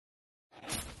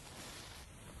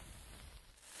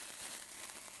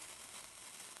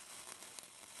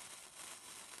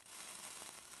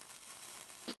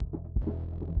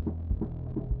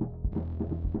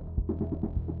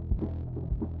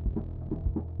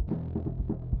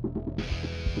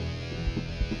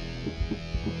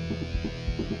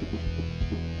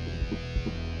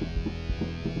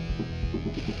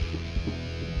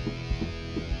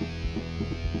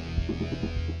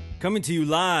Coming to you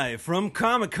live from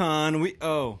Comic-Con. We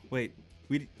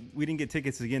didn't get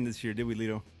tickets again this year, did we,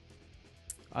 Lido?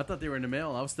 I thought they were in the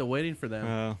mail. I was still waiting for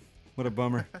them. What a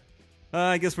bummer.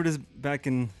 I guess we're just back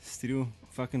in Studio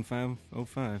fucking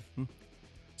 505. While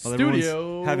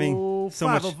Studio having so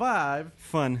much 505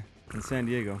 fun in San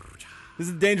Diego. This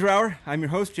is the Danger Hour. I'm your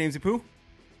host, James Pooh.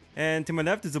 And to my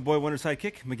left is the boy wonder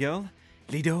sidekick, Miguel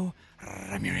Lido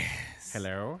Ramirez.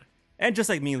 Hello. And just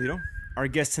like me, Lido, our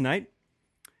guest tonight,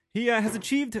 he has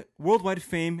achieved worldwide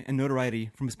fame and notoriety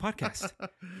from his podcast.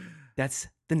 That's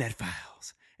the Ned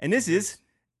Files. And this is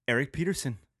Eric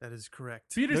Peterson. That is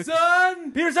correct.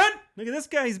 Peterson! Peterson! Look at this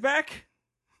guy. He's back.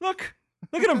 Look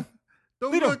at him.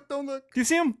 Don't Lido. look, don't look. Do you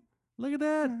see him? Look at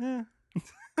that. Yeah.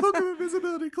 Cloak of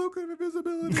invisibility, cloak of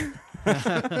invisibility.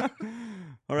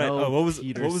 All right. Oh, What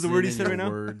was the word he said right now?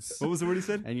 Words. What was the word he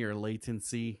said? And your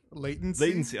latency.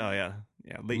 Latency. Oh, yeah.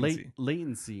 Yeah, latency.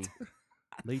 Latency.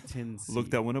 Latency. Look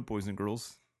that one up, boys and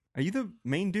girls. Are you the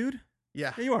main dude?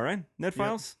 Yeah. Yeah, you are, right? Ned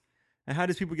Files? And how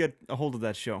does people get a hold of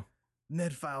that show?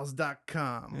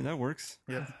 Nedfiles.com. Yeah, that works.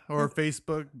 Yep. Or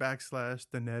Facebook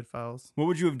 / the Ned Files. What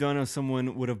would you have done if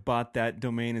someone would have bought that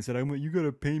domain and said, you got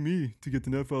to pay me to get to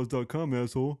netfiles.com,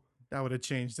 asshole? That would have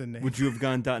changed the name. Would you have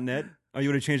gone .net? Oh, you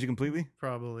would have changed it completely?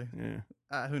 Probably.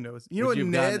 Yeah. Who knows? You know what,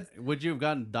 Ned? Would you have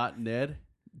gotten .ned?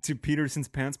 To Peterson's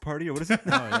Pants Party, or what is it? Oh,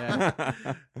 yeah.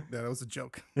 That was a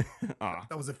joke. Ah.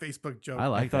 That was a Facebook joke. I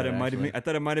I thought it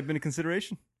might have been a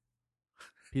consideration.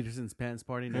 Peterson's Pants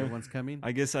Party and everyone's coming.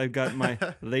 I guess I've got my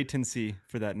latency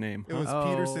for that name. It was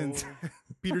Oh.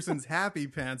 Peterson's Happy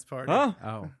Pants Party.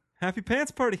 Oh, Happy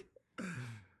Pants Party.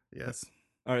 Yes.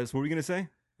 All right, so what were we going to say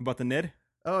about the Ned?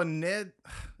 Oh, Ned.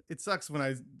 It sucks when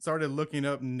I started looking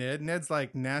up Ned. Ned's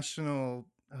like national,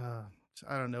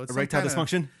 I don't know. It's Erectile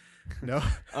dysfunction? No.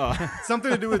 Oh.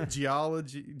 Something to do with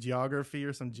geography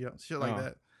or some shit like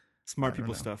that. Smart I don't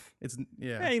people know. stuff. It's,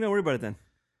 yeah. Hey, don't worry about it then.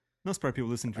 No smart people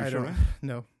listen to your I show, don't right?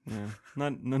 No. Yeah.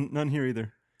 None here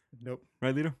either. Nope.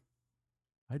 Right, Lido?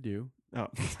 I do. Oh.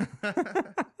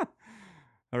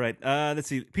 All right. Let's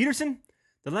see. Peterson,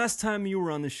 the last time you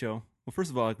were on the show, well, first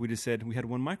of all, like we just said, we had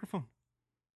one microphone.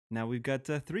 Now we've got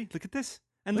 3. Look at this.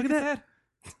 And look at that.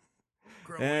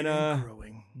 Growing And,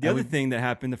 growing. The other thing that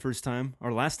happened the first time,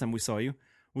 or last time we saw you,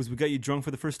 was we got you drunk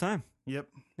for the first time. Yep.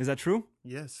 Is that true?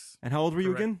 Yes. And how old were you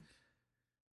Correct. again?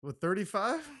 Well,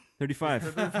 35?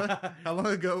 35. How long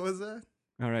ago was that?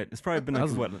 All right. It's probably been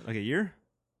like a year?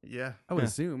 Yeah. I would Yeah.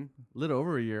 assume. A little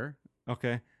over a year.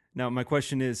 Okay. Now, my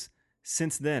question is,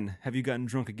 since then, have you gotten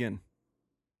drunk again?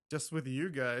 Just with you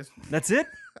guys. That's it?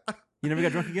 You never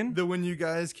got drunk again? When you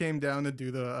guys came down to do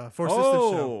the Four Sisters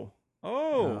show.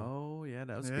 Oh, Yeah,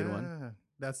 that was a good one.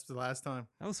 That's the last time.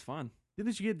 that was fun.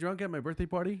 Didn't you get drunk at my birthday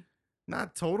party?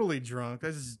 Not totally drunk.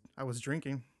 I was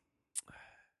drinking.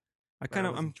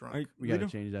 I'm drunk. We got to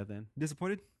change that then.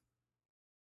 disappointed.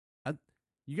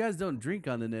 You guys don't drink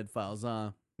on the Ned Files,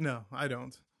 huh? No, I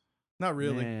don't. Not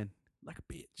really. Man, like a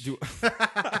bitch.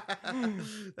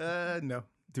 No.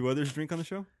 Do others drink on the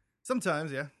show?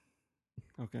 Sometimes, yeah.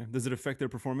 Okay. Does it affect their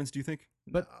performance, do you think?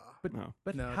 But No.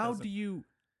 but No, it how doesn't. do you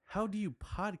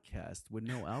podcast with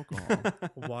no alcohol?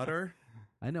 Water.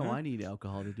 I know Huh? I need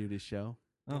alcohol to do this show.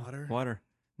 Water.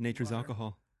 Nature's Water.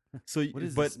 alcohol. So, What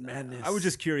is but this madness? I was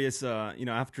just curious,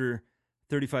 after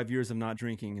 35 years of not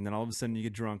drinking, and then all of a sudden you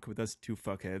get drunk with us two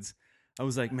fuckheads. I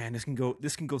was like, man, this can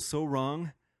go so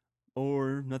wrong,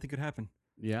 or nothing could happen.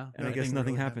 Yeah. And I Nothing guess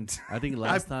nothing really happened. I think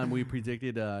last time we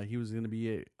predicted he was going to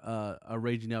be a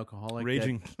raging alcoholic.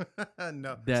 Raging.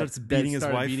 No. That Starts beating his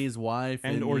started wife beating his wife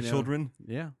and or children.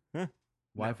 Yeah. Huh.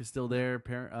 Wife is still there.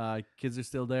 Kids are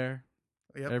still there.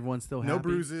 Yep. Everyone's still happy. No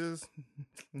bruises.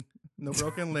 No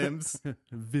broken limbs.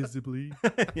 Visibly.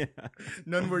 Yeah.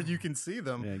 None where you can see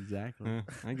them. Yeah, exactly.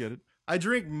 I get it. I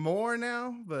drink more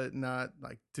now, but not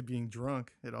like to being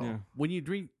drunk at all. Yeah. When you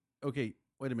drink, okay,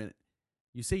 wait a minute.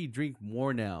 You say you drink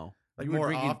more now. Like You were more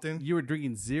drinking- often? You were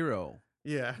drinking 0.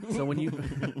 Yeah. So when you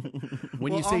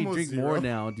when Well, you say you almost drink 0. more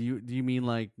now, do you mean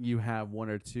like you have 1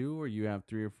 or 2, or you have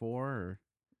 3 or 4? Or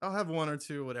I'll have 1 or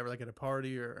 2, whatever, like at a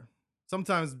party or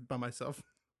sometimes by myself,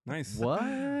 Nice. what?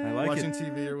 I like watching it.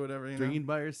 TV or whatever. You know? Drinking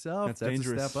by yourself. That's That's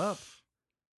dangerous. a step up.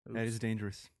 That is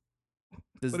dangerous.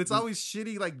 Does- But it's always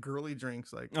shitty, like girly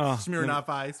drinks, like Oh, Smirnoff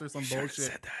Ice or some Should've bullshit.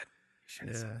 said that.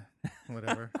 Should've said Yeah,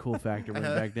 whatever. cool factor went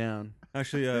back down.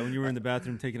 Actually, when you were in the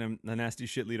bathroom taking a nasty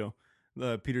shit, Lido,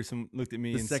 Peterson looked at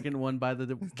me. The and second one, by the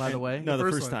way. No, the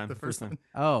first first one, time. the first time.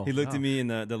 Oh, He looked oh. at me, and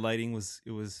the lighting was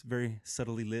very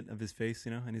subtly lit of his face,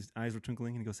 and his eyes were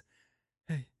twinkling, and he goes,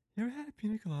 "Hey, you ever had a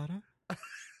pina colada?"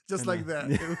 Just And, like that.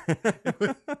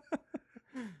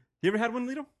 You ever had one,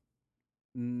 Lido?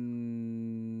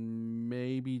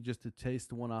 Maybe just to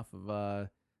taste one off of the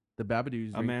Babadoo's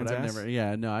A drink, man's but I've ass? never.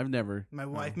 Yeah, no, I've never. My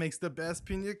wife makes the best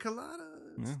pina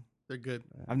coladas. Yeah. They're good.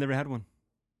 I've never had one.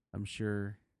 I'm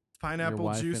sure It's your pineapple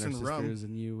wife juice and and her rum. sisters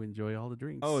and you enjoy all the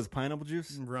drinks. Oh, it's pineapple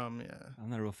juice? Rum, yeah. I'm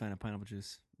not a real fan of pineapple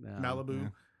juice. No.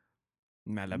 Malibu.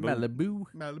 Malibu. Malibu.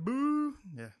 Malibu.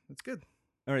 Yeah, it's good.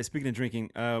 All right, speaking of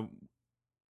drinking,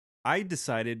 I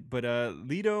decided, but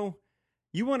Lido,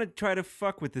 you want to try to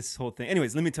fuck with this whole thing.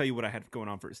 Anyways, let me tell you what I had going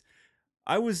on first.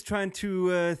 I was trying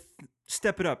to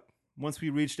step it up. Once we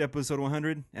reached episode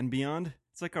 100 and beyond,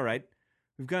 it's like, all right,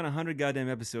 we've got 100 goddamn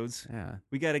episodes. Yeah.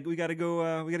 We gotta go. We gotta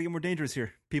get more dangerous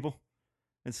here, people.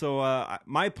 And so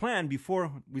my plan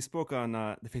before we spoke on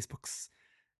the Facebooks,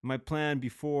 my plan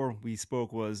before we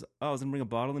spoke was, I was gonna bring a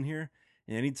bottle in here,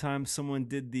 and anytime someone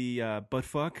did the butt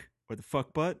fuck or the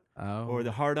fuck butt or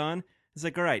the hard on, it's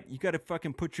like, all right, you gotta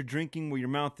fucking put your drinking where your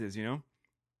mouth is, you know.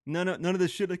 None of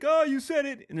this shit like, oh, you said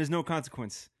it, and there's no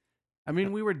consequence. I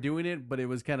mean, we were doing it, but it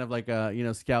was kind of like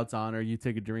a, Scouts honor. You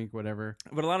take a drink, whatever.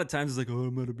 But a lot of times it's like, oh,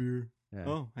 I'm out of beer. Yeah.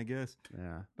 Oh, I guess.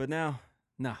 Yeah. But now,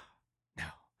 no.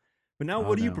 But now, Oh,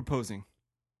 what are you no. proposing?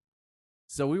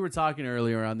 So we were talking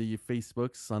earlier on the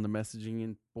Facebooks, on the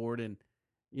messaging board, and,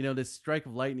 this strike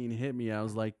of lightning hit me. I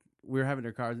was like, we were having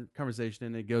a conversation,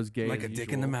 and it goes gay Like as a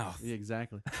dick in the usual. mouth. Yeah,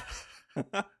 exactly.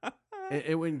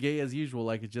 It went gay as usual,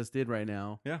 like it just did right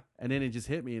now. Yeah. And then it just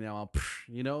hit me, and now,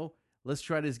 let's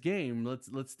try this game.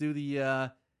 Let's do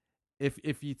the if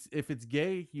it's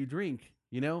gay, you drink.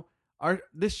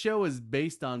 This show is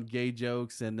based on gay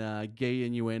jokes and gay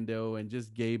innuendo and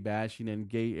just gay bashing and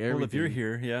gay everything. Well, if you're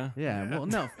here, yeah. Yeah. Well,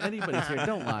 no, if anybody's here,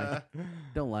 don't lie.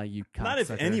 Don't lie, you cocksucker. Not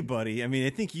if anybody. I mean,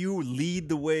 I think you lead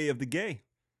the way of the gay.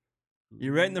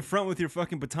 You're right in the front with your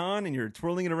fucking baton and you're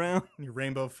twirling it around. Your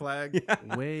rainbow flag.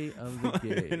 Yeah. Way of the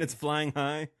gay. And it's flying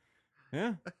high.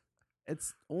 Yeah.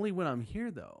 It's only when I'm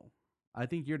here, though. I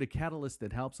think you're the catalyst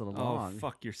that helps it along. Oh,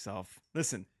 fuck yourself.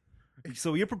 Listen.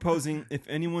 So you're proposing if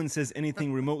anyone says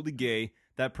anything remotely gay,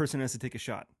 that person has to take a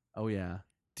shot. Oh, yeah.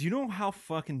 Do you know how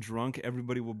fucking drunk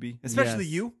everybody will be? Especially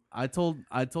Yes. you? I told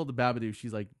the Babadoo,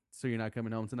 she's like, so you're not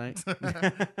coming home tonight?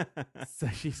 So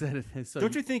she said it. So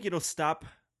Don't you think it'll stop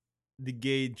the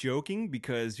gay joking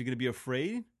because you're going to be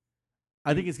afraid?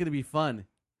 I think it's going to be fun.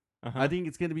 Uh-huh. I think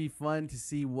it's going to be fun to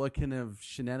see what kind of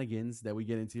shenanigans that we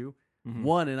get into. Mhm.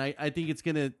 One, and I think it's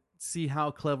going to see how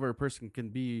clever a person can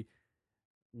be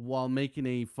while making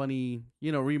a funny,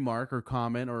 remark or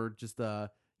comment or just a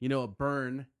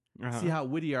burn. Uh-huh. See how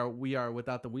witty we are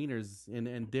without the wieners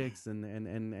and dicks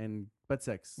and butt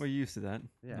sex. Well, you're used to that.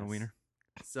 Yes. No wiener.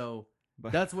 So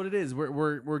But that's what it is.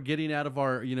 We're getting out of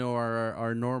our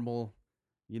our normal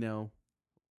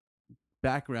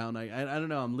background. I don't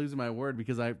know. I'm losing my word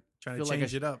because I Trying feel to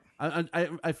change it up.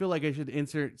 I feel like I should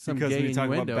insert some because gay when you talk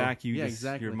innuendo. about back, yeah, just,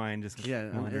 exactly. your mind just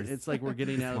Yeah, it's like we're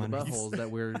getting out of the wanders. buttholes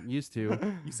that we're used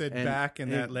to. You said And back,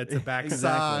 and that led to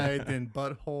backside, Exactly. then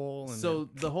butthole. And So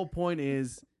the whole point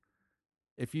is,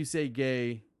 if you say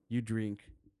gay, you drink,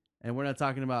 and we're not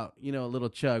talking about a little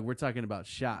chug. We're talking about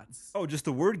shots. Oh, just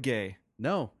the word gay.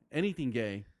 No, anything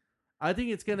gay. I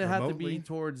think it's gonna have to be Remotely?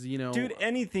 towards Dude,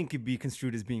 anything could be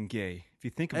construed as being gay if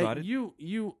you think Hey, about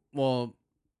it. Well,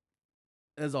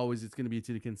 as always, it's going to be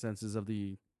to the consensus of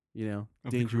the,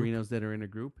 Of the Dangerinos that are in a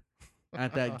group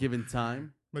at that given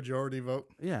time. majority vote.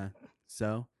 Yeah.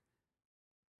 So,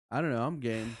 I don't know. I'm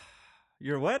game.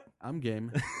 You're what? I'm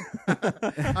game.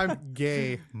 I'm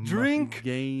gay. Drink.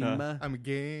 Game. I'm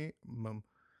gay. Mum.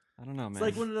 I don't know, man. It's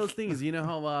like one of those things. You know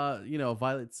how,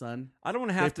 Violet's son, I don't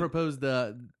want to they have to. proposed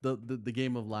the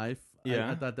game of life.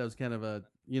 Yeah. I thought that was kind of a,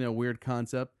 weird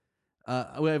concept.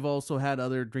 I've also had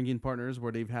other drinking partners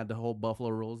where they've had the whole Buffalo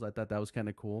rules. I thought that was kind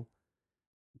of cool.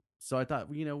 So I thought,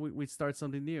 we'd start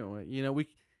something new.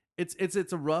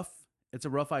 It's a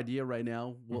rough idea right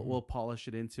now. We'll polish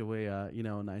it into a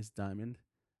nice diamond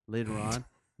later on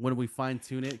when we fine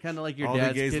tune it. Kind of like your All dad's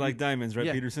the gays kidney, like diamonds, right,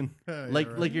 Yeah. Peterson?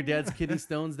 like your dad's kidney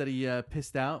stones that he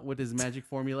pissed out with his magic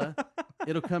formula.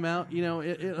 It'll come out.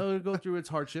 It'll go through its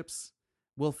hardships.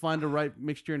 We'll find the right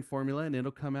mixture and formula, and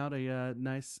it'll come out a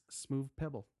nice, smooth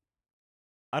pebble.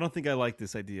 I don't think I like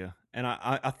this idea, and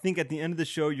I think at the end of the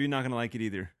show you're not gonna like it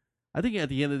either. I think at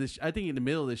the end of this, I think in the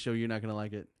middle of this show, you're not gonna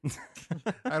like it.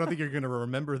 I don't think you're going to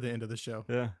remember the end of the show.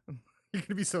 Yeah, You're going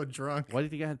to be so drunk. Why do you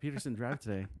think I had Peterson drive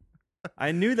today?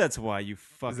 I knew that's why you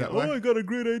fucking. that why? Oh, I got a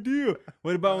great idea.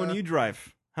 What about when you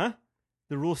drive? Huh?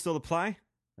 The rules still apply?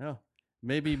 Oh,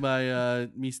 maybe by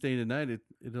me staying tonight,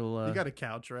 it'll You got a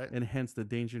couch, right? enhance the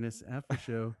dangerousness after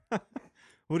show.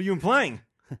 What are you implying?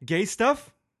 Gay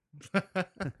stuff?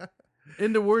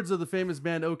 In the words of the famous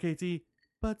band OKT,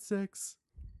 butt sex.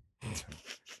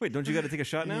 Wait, don't you got to take a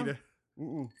shot You now? need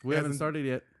We haven't Hasn't- started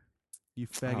yet. You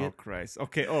Oh faggot. Christ.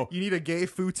 Okay. Oh. you need a gay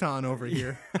futon over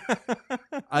here.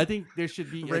 I think there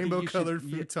should be Rainbow colored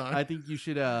futon. I think you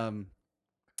should.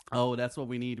 Oh, that's what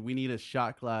we need. We need a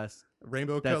shot glass.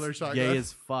 Rainbow That's color shot gay glass.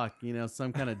 as fuck. You know,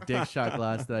 some kind of dick shot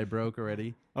glass that I broke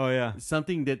already. Oh yeah.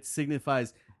 Something that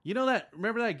signifies. You know that?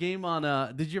 Remember that game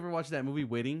on? Did you ever watch that movie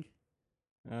Waiting?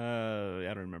 I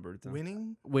don't remember it. Though.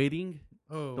 Winning? Waiting,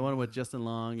 Oh. the one with Justin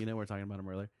Long. You know, we were talking about him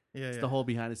earlier. Yeah, It's yeah. the whole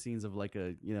behind the scenes of like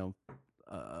a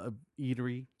a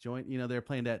eatery joint. You know, they're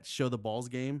playing that show the balls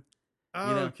game. Oh,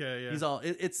 you know, okay, yeah. He's all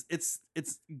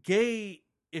it's gay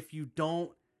if you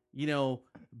don't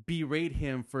berate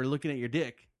him for looking at your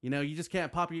dick. You know, you just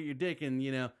can't pop your dick and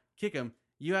kick him.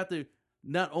 You have to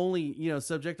not only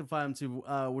subjectify him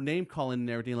to name calling and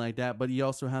everything like that, but you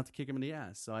also have to kick him in the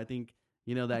ass. So I think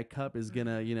that cup is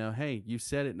gonna hey, you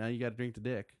said it, now you got to drink the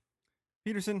dick.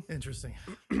 Peterson, Interesting.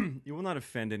 you will not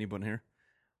offend anyone here.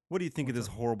 What do you think of this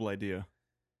horrible idea?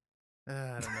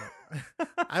 I don't know.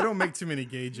 I don't make too many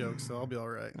gay jokes, so I'll be all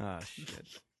right. Ah, shit.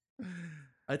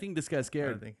 I think this guy's I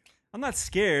scared. think. I'm not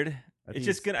scared. I It's think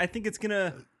just gonna. I think it's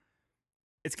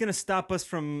gonna stop us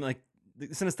from like.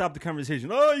 It's gonna stop the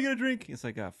conversation. Oh, you gotta drink. It's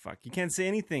like, oh fuck, you can't say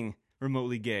anything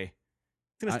remotely gay.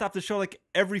 It's gonna stop the show like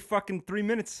every fucking 3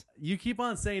 minutes. You keep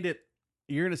on saying that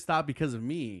you're gonna stop because of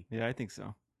me. Yeah, I think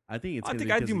so. I think it's. I gonna think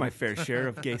be I because do of my me. fair share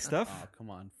of gay stuff. Oh, come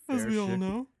on. As fair we all share.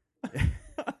 know.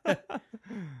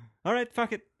 All right,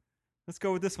 fuck it. Let's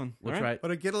go with this one. We'll all try right? it.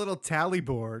 But get a little tally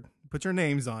board. Put your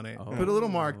names on it. Oh. Put a little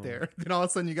mark there. Then all of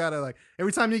a sudden you gotta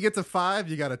every time you get to 5,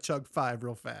 you gotta chug 5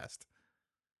 real fast.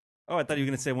 Oh, I thought you were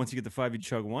gonna say once you get to 5, you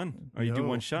chug one, or you do No.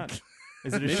 one shot.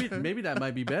 Is it a Maybe that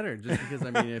might be better, just because I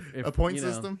mean, if A point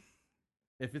system.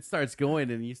 if it starts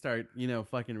going and you start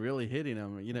fucking really hitting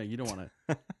them, you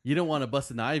don't want to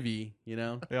bust an Ivy,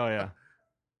 Oh yeah,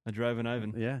 a driving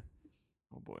Ivan. yeah.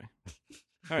 Oh boy.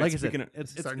 All right, Like I speaking said, of,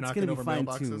 it's Start gonna knocking be over fine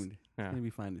mailboxes. tuned. Yeah. It's gonna be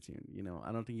fine tuned.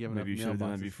 I don't think you have maybe you should enough have done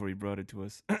that mailboxes. before you brought it to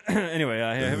us. Anyway,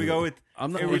 here we go with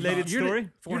I'm not a related you're story.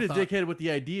 The, you're the Forethought. dickhead with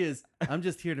the ideas. I'm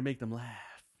just here to make them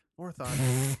laugh. Forethought.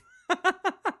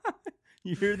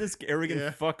 You hear this arrogant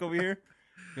Yeah. fuck over here?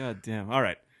 God damn. All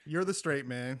right. You're the straight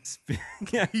man.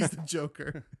 Yeah. He's the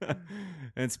Joker.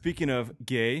 And speaking of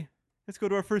gay, let's go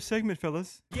to our first segment,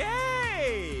 fellas.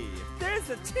 Yay! There's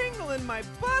a tingle in my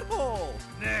butthole!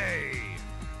 Nay,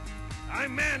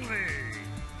 I'm manly.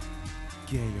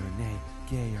 Gay or nay,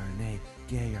 gay or nay,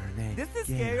 gay or nay. This is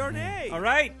gay or nay. All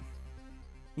right.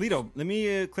 Lido, let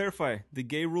me clarify. The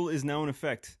gay rule is now in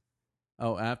effect.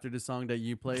 Oh, after the song that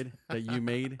you played, that you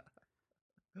made,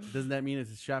 doesn't that mean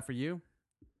it's a shot for you?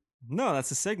 No, that's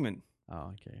a segment.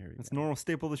 Oh, okay. Here we That's go. a normal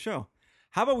staple of the show.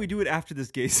 How about we do it after this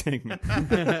gay segment?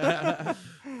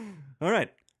 All right.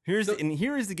 Here is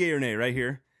the gay or nay right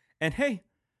here. And hey,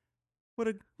 what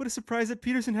a surprise that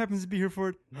Peterson happens to be here for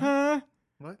it. Huh?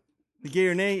 What? The gay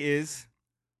or nay is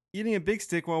eating a big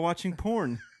stick while watching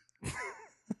porn.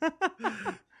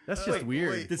 That's just Wait, weird.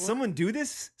 wait. Did What? someone do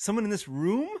this? Someone in this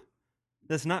room?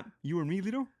 That's not you or me,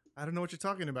 Lido? I don't know what you're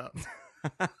talking about.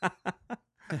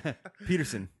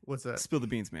 Peterson, What's that? spill the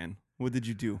beans, man. What did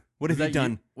you do? What have Was you that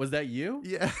done? Was that you?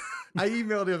 Yeah. I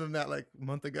emailed him that like a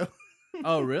month ago.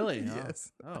 Oh, really?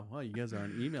 Yes. Oh, well, you guys are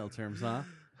on email terms, huh?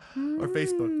 Or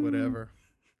Facebook, whatever.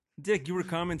 Dick, you were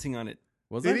commenting on it.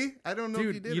 Was Did I? he? I don't know if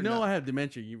he Dude, did. you or know not. I have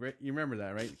dementia. You remember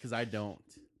that, right? Because I don't.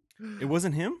 It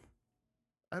wasn't him?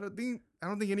 I don't think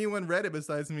anyone read it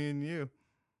besides me and you.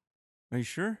 Are you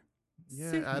sure?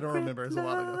 Yeah, I don't remember. It was a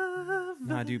while ago.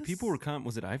 Nah, dude. People were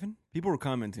was it Ivan? People were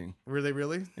commenting. Were they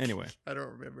really? Anyway. I don't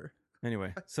remember.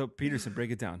 So Peterson, break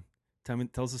it down. Tell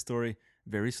us the story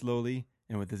very slowly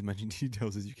and with as much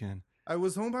details as you can. I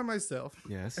was home by myself.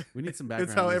 Yes. We need some background.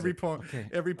 It's how music. every porn Okay.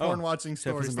 every porn Oh, watching should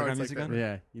I put story some starts background like music that. on?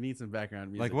 Yeah, you need some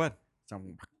background music. Like what?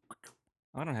 Some,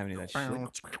 I don't have any of that shit.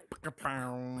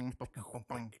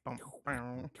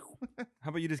 How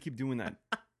about you just keep doing that?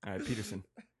 All right, Peterson.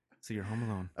 So you're home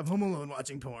alone. I'm home alone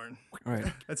watching porn. All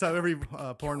right. That's how every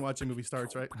porn watching movie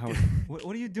starts, right?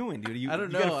 What are you doing, dude? I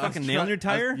don't know. You got a I was fucking nail in your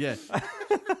tire? yeah.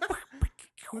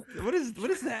 What is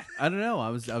that? I don't know. I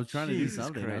was trying to do Jesus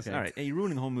something. Christ. Okay. All right. Hey, you're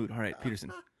ruining the whole mood. All right,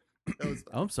 Peterson. That was,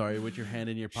 I'm sorry. With your hand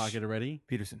in your pocket already.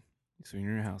 Peterson. So you're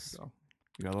in your house.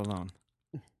 You're all alone.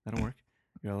 That don't work.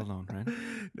 You're all alone, right?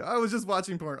 no, I was just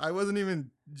watching porn. I wasn't even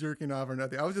jerking off or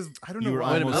nothing. I was just, I don't know You were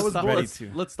why. Wait a minute. I Let's was stop, bored. ready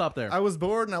to. let's stop there. I was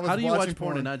bored and I was How do you watching watch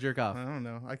porn and not jerk off? I don't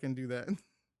know. I can do that.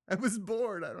 I was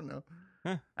bored. I don't know.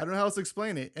 Huh. I don't know how else to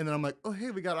explain it. And then I'm like, oh,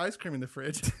 hey, we got ice cream in the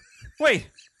fridge. Wait.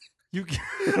 You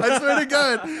I swear to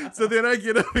God. So then I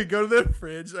get up and go to the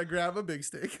fridge. I grab a big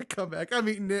stick. I come back. I'm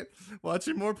eating it,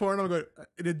 watching more porn. I'm going,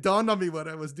 and it dawned on me what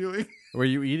I was doing. Were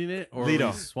you eating it or were Lido.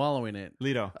 you swallowing it?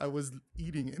 Lido, I was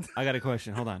eating it. I got a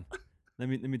question. Hold on. Let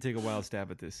me take a wild stab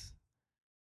at this.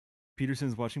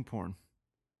 Peterson's watching porn.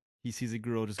 He sees a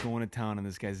girl just going to town on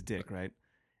this guy's dick, right?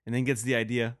 And then gets the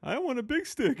idea, I want a big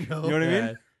stick. You know what I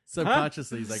mean?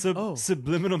 Subconsciously, he's like, oh.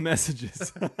 Subliminal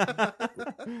messages.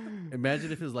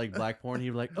 Imagine if it was like black porn. He'd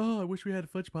be like, oh, I wish we had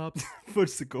fudge pops.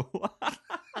 Popsicle.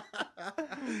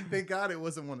 Thank God it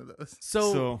wasn't one of those.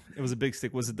 So it was a big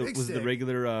stick. Was it the Big was it the stick.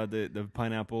 regular the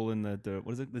pineapple and the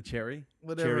what is it? The cherry?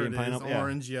 Whatever cherry it and is, pineapple? Yeah.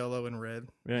 orange, yellow, and red.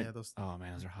 Right. Yeah, those Oh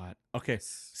man, those are hot. Okay,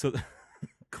 so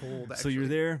cold. so you're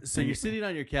actually. there. So and you're sitting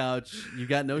on your couch. You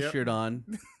got no Yep. shirt on.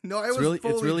 No, I It's was really- it's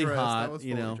fully really dressed. I hot, was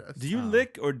you fully know. dressed. Do you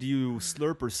lick or do you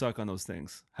slurp or suck on those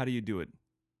things? How do you do it?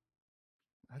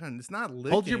 I don't. It's not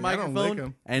licking. Hold your I don't lick microphone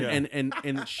 'em. and, Yeah.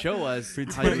 and show us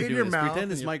Pretend- how Put you it in do your this. mouth Pretend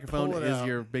and this you microphone pull it is out.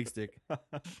 your big stick.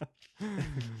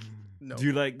 No. Do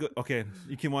you like? Okay,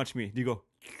 you can watch me. Do you go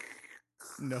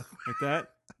No. like that?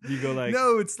 Do you go like?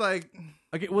 No, it's like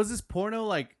Okay, was this porno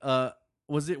like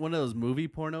was it one of those movie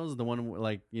pornos? The one where,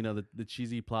 like, you know, the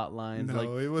cheesy plot lines, No, like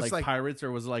it was like- pirates,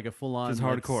 or was it like a full on Just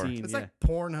hardcore. Scene? it's Yeah. like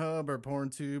Pornhub or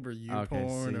PornTube or YouPorn Okay,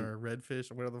 see. or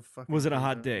Redfish or whatever the fuck. Was it a is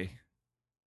hot that. day?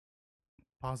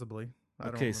 Possibly. I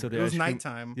don't Okay, so remember. the it was ice cream-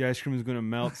 nighttime. The ice cream is going to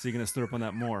melt, so you're going to slurp on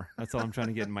that more. That's all I'm trying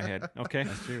to get in my head. Okay,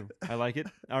 That's true. I like it.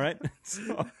 All right.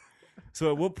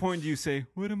 So at what point do you say,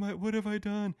 "What have I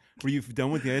done"? Were you done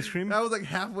with the ice cream? I was like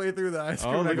halfway through the ice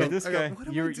cream. Oh, and I look go, at this I go, guy. What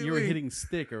am You I were doing? hitting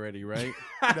stick already, right?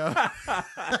 No.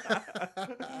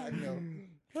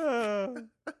 No.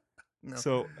 No.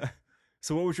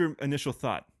 So what was your initial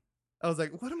thought? I was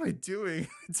like, what am I doing?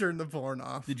 Turn the porn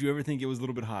off. Did you ever think it was a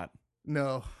little bit hot?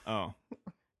 No. Oh.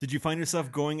 Did you find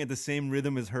yourself going at the same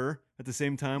rhythm as her at the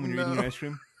same time when you're eating No. your ice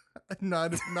cream?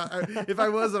 Not. If I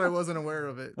wasn't, I wasn't aware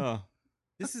of it. Oh.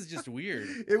 This is just weird.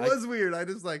 It was weird. I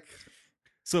just like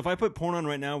So if I put porn on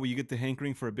right now, will you get the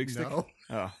hankering for a big stick? no.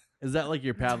 Oh. Is that like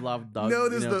your Pavlov dog? No,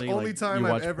 this is the thing, only like, time you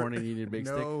I've watch ever. porn and you need a big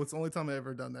stick. No, it's the only time I've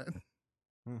ever done that.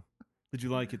 Did you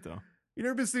like it though? You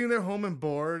never been sitting there home and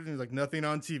bored and there's like nothing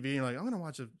on TV. And you're like, I'm gonna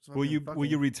watch a. Will you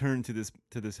fucking- return to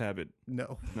this habit?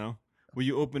 No. No. Will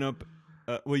you open up?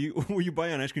 Will you buy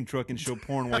an ice cream truck and show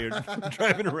porn while you're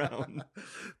driving around?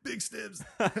 Big sticks,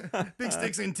 big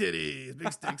sticks and titties,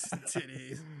 big sticks and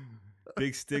titties.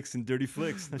 Big sticks and dirty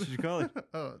flicks. That's what you call it.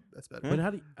 Oh, that's better. But how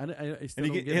do you, I still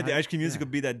And you don't get, the how- ice cream music yeah.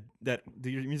 will be that do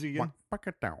your music again.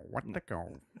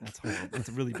 That's horrible. That's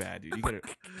really bad, dude. You gotta.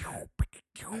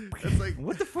 That's like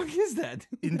What the fuck is that?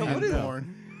 Indian What is that?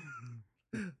 porn,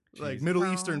 like Jeez. Middle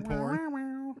Eastern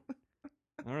porn.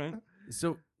 All right.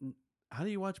 So, how do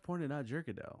you watch porn and not jerk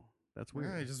it though? That's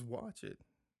weird. Yeah, just watch it.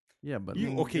 Yeah, but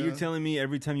You're Yeah. telling me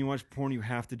every time you watch porn you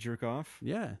have to jerk off?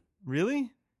 yeah,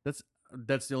 Really?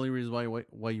 that's the only reason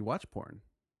why you watch porn.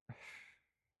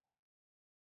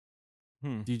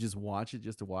 Hmm. Do you just watch it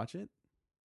just to watch it?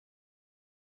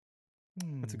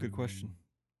 That's a good question.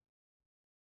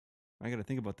 I got to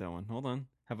think about that one. Hold on.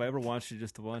 Have I ever watched it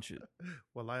just to watch it?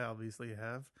 Well, I obviously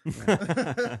have.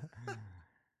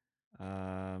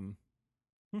 um.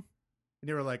 And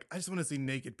you were like, I just want to see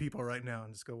naked people right now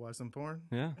and just go watch some porn.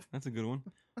 Yeah, that's a good one.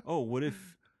 Oh, what if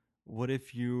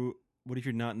you're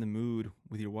not in the mood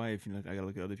with your wife? You're like, I gotta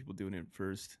look at other people doing it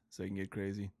first, so I can get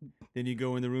crazy. Then you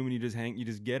go in the room and you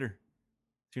just get her.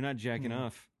 So you're not jacking Hmm.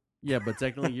 off. Yeah, but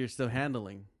technically you're still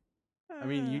handling. I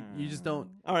mean, you just don't.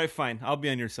 All right, fine. I'll be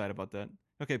on your side about that.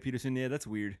 Okay, Peterson. Yeah, that's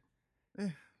weird.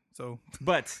 So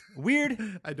But weird,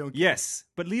 I don't. yes.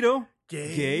 But Lido,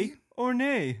 Gay? gay or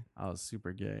nay? I was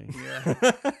super gay. Yeah.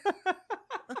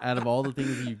 Out of all the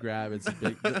things you grab, it's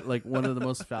big, like one of the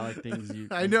most phallic things you.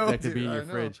 I know, that could be dude, in I your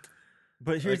know. fridge.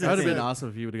 But here's That the would have thing. been awesome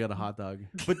if you would have got a hot dog.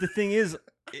 But the thing is,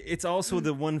 it's also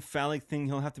the one phallic thing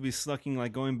he'll have to be sucking,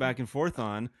 like going back and forth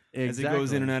on as it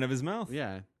goes in and out of his mouth.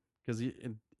 Yeah, because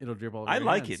it'll drip all over I your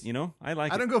like hands. it. You know, I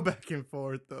like I it. don't go back and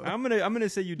forth though. I'm gonna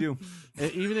say you do.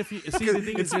 Even if you see the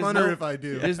thing It's is, funner if I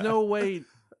do. There's no way.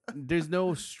 There's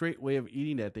no straight way of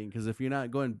eating that thing because if you're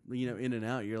not going, in and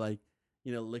out, you're like,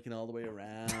 licking all the way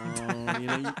around.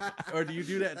 Or do you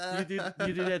do that?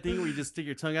 You do that thing where you just stick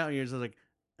your tongue out and you're just like,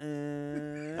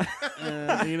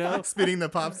 Spitting the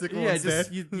popsicle Yeah,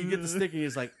 instead. just you get the stick and you're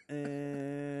just like, you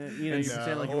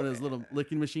pretend like one of those little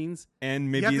licking machines. And You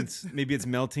maybe have it's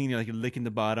melting. You're like you're licking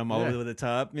the bottom all the Yeah. way to the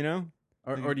top. You know.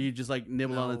 Or do you just like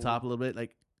nibble on the No. top a little bit,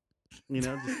 like, just,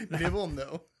 Nibble,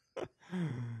 no.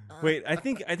 Wait, I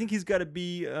think he's got to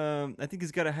be. I think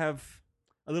he's got to have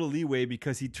a little leeway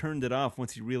because he turned it off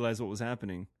once he realized what was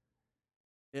happening.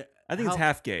 Yeah, I think it's how-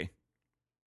 half gay.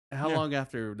 How Yeah. long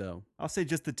after though? I'll say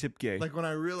just the tip gay. Like when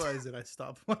I realized it, I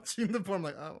stopped watching the porn. I'm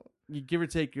like, oh, You give or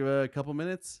take a couple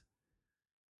minutes.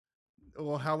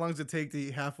 well, how long does it take to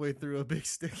eat halfway through a big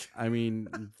stick? I mean,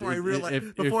 Before I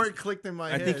realized, before it clicked in my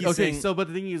I head. think he's okay, saying- so but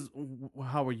the thing is,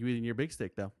 how are you eating your big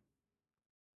stick though?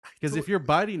 Because if you're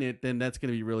biting it, then that's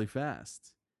going to be really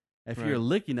fast. If you're Right.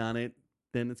 licking on it,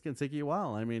 then it's going to take you a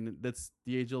while. I mean, that's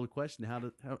the age-old question.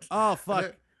 Oh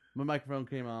fuck, my microphone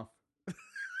came off.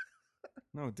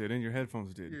 No, it didn't. Your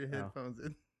headphones did. Your headphones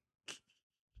in.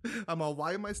 I'm all,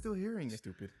 why am I still hearing it?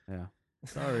 Stupid. Yeah,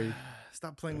 sorry.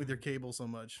 Stop playing with your cable so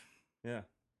much. Yeah.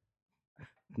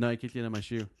 No, I kicked it in my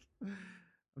shoe.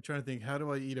 I'm trying to think, how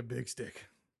do I eat a big stick?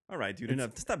 All right, dude.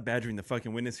 Enough. Stop badgering the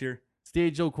fucking witness here. It's the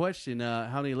age-old question.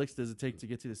 How many licks does it take to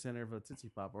get to the center of a Tootsie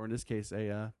Pop, or in this case,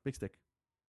 a big stick?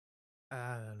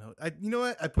 I don't know. You know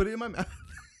what? I put it in my mouth,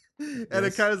 and it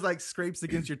Yes. kind of like scrapes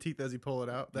against your teeth as you pull it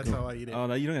out. That's how I eat it. Oh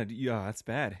no, you don't have to. Yeah, that's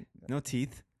bad. No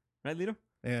teeth, right, Lido?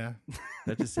 Yeah.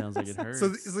 That just sounds like it hurts.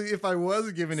 So if I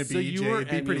was giving it So BJ, you were it'd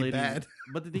be pretty emulating- bad.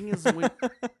 But the thing is,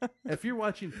 if you're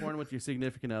watching porn with your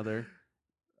significant other,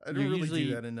 I don't you're really usually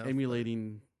do that enough.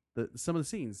 emulating some of the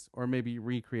scenes, or maybe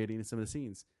recreating some of the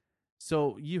scenes.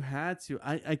 So you had to.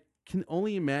 I can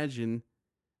only imagine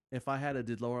if I had a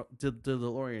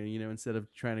DeLorean, instead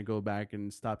of trying to go back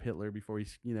and stop Hitler before he,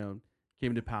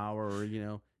 came to power,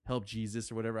 or help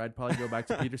Jesus or whatever. I'd probably go back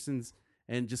to Peterson's,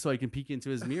 and just so I can peek into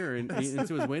his mirror and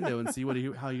into his window and see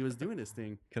how he was doing this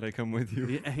thing. Could I come with you?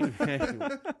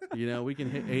 We can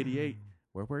hit 88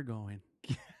 where we're going.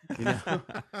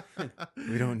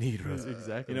 We don't need Rose.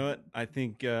 Exactly. You know what? I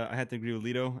think I have to agree with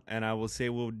Lido, and I will say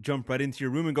we'll jump right into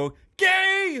your room and go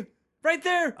gay right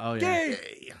there. Oh, yeah. Gay.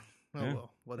 Hey. Oh, Yeah. well, And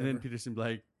whatever. then Peterson be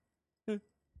like, What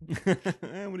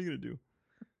are you gonna do?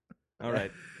 All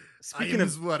right.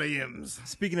 what I am.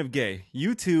 Speaking of gay,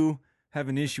 you two have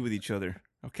an issue with each other,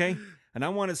 okay? And I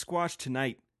want it squashed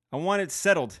tonight. I want it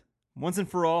settled once and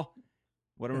for all.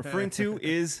 What I'm referring to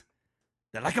is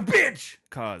the like a bitch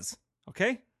cause,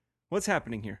 okay? What's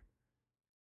happening here?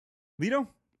 Lido?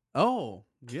 oh,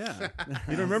 yeah.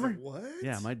 You don't remember? What?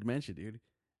 Yeah, my dementia, dude.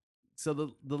 So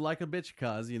the like a bitch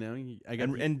cause, I got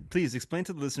And please explain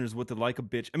to the listeners what the like a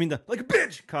bitch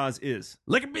cause is.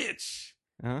 like a bitch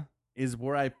Uh-huh. is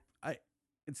where I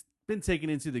it's been taken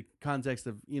into the context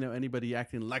of, anybody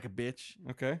acting like a bitch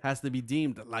Okay. has to be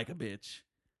deemed like a bitch.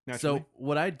 Naturally. So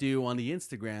what I do on the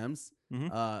Instagrams,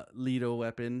 Mhm. Lido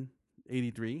Weapon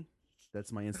 83,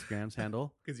 that's my Instagram's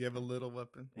handle. Because you have a little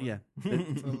weapon. Yeah.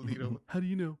 It's a little. How do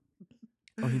you know?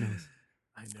 Oh, he knows.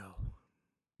 I know.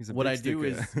 He's a What big I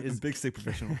do stick, is- a big stick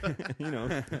professional. He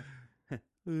knows.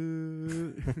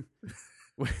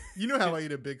 You know how I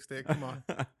eat a big stick. Come on.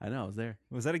 I know, I was there.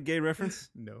 Was that a gay reference?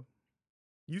 No.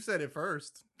 You said it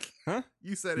first. Huh?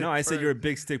 You said it No, I said you're a first.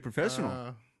 big stick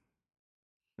professional.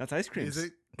 That's ice cream. Is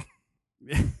it?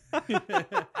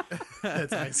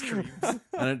 That's ice cream.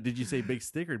 Did you say big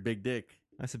stick or big dick?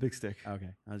 That's a big stick. Okay,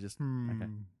 I was just Hmm.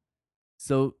 okay.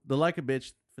 So the like a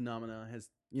bitch phenomena has,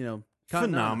 caught on.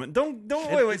 Phenomenon. Don't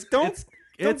It- wait. it's- Don't it's-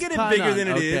 don't it's get it caught bigger on, than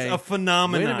it is. okay. A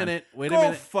phenomenon. Wait a minute.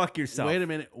 Go fuck yourself. Wait a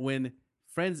minute. When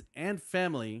friends and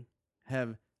family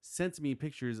have sent me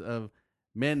pictures of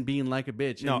men being like a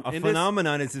bitch, No, and- a and this-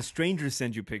 phenomenon is if strangers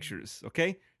send you pictures.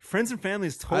 Okay, friends and family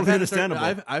is I've totally had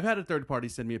understandable. I've had a third party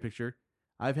send me a picture.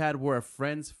 I've had where a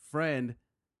friend's friend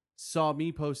saw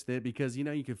me post it because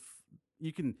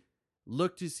you can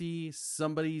look to see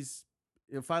somebody's.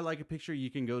 If I like a picture, you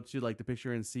can go to like the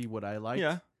picture and see what I like.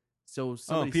 Yeah. So Oh,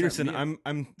 somebody sent Peterson, me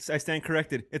a- I stand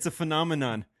corrected. It's a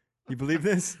phenomenon. You believe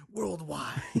this?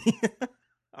 Worldwide.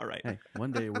 All right. Hey,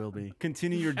 one day it will be.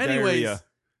 Continue your Anyways, diarrhea.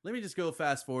 let me just go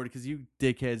fast forward because you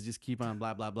dickheads just keep on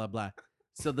blah blah blah blah.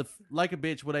 So the like a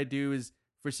bitch, what I do is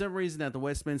for some reason at the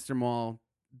Westminster Mall,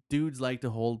 dudes like to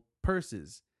hold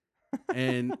purses,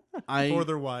 and Or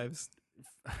their wives.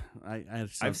 I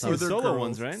I've sometimes- seen they're solo girls.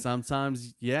 ones, right?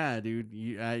 Sometimes, yeah, dude.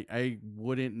 I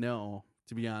wouldn't know,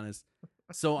 to be honest.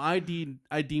 So I deem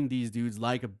these dudes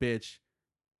like a bitch.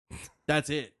 That's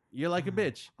it. You're like a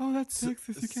bitch. Oh, that's So-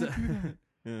 sexist. You so- can't do that.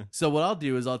 Yeah. So what I'll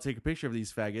do is I'll take a picture of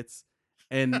these faggots,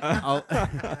 and I'll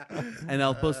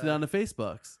post it on the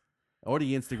Facebooks or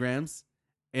the Instagrams.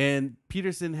 And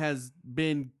Peterson has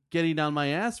been getting on my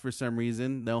ass for some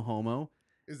reason. No homo.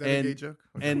 Is that And- a gay joke?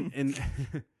 And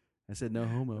I said no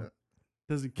homo.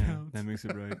 Doesn't Yeah, count. that makes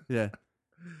it right. Yeah.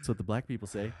 That's what the black people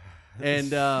say.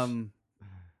 And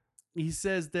he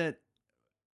says that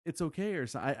it's okay or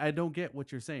so. I don't get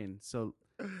what you're saying. So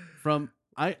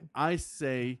I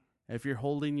say if you're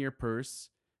holding your purse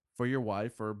for your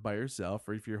wife or by yourself,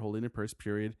 or if you're holding a purse,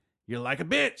 period, you're like a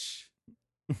bitch.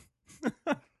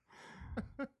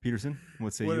 Peterson,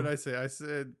 what say What you? did I say? I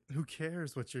said, who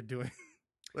cares what you're doing?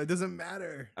 It doesn't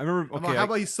matter. I remember. Okay, How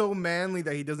about he's so manly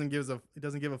that he doesn't give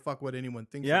a fuck what anyone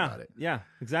thinks about it. Yeah,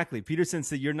 exactly. Peterson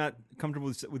said you're not comfortable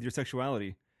with your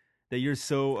sexuality, that you're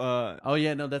so. Oh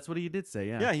yeah, no, that's what he did say.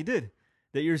 Yeah, Yeah, he did.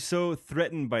 That you're so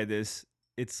threatened by this.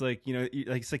 It's like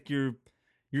it's like you're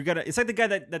gonna. It's like the guy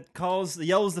that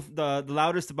yells the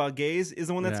loudest about gays is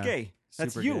the one that's Yeah. gay.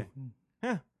 That's Super you. gay.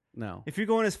 Yeah. No. If you're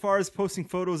going as far as posting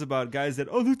photos about guys that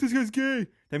look, this guy's gay,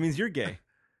 that means you're gay.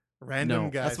 Random No.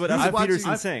 guys. That's what Who's watching-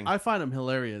 Peterson's saying. I find him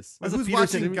hilarious. That's what Who's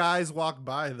Peterson- watching guys walk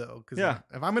by though? Because Yeah.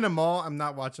 if I'm in a mall, I'm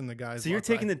not watching the guys. So you're walk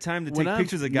taking by. the time to When take I'm-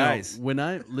 pictures of no, guys. when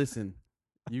I listen,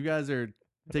 you guys are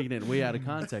taking it way out of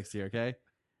context here. Okay,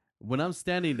 when I'm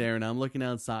standing there and I'm looking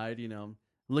outside,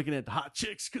 looking at the hot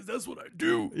chicks because that's what I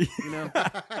do.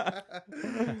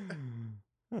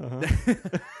 Uh-huh.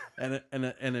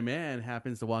 and a man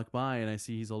happens to walk by and I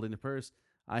see he's holding a purse.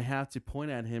 I have to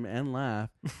point at him and laugh.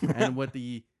 And with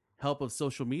the help of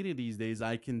social media these days,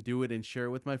 I can do it and share it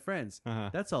with my friends. Uh-huh.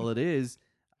 That's all it is.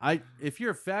 If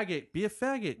you're a faggot, be a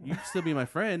faggot. You can still be my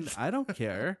friend. I don't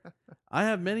care. I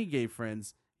have many gay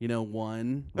friends.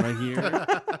 One right here.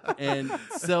 And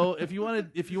so if you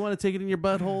want to take it in your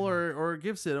butthole or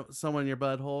give someone your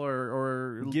butthole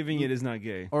or Giving it is not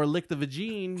gay. or lick the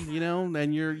vagine,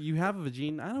 and you have a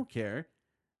vagine, I don't care.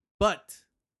 But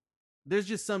there's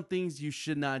just some things you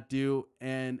should not do,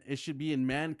 and it should be in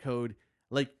man code.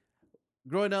 Like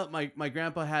growing up, my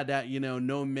grandpa had that,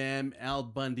 no ma'am, Al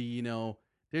Bundy,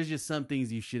 there's just some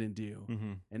things you shouldn't do.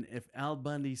 Mm-hmm. And if Al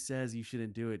Bundy says you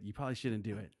shouldn't do it, you probably shouldn't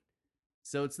do it.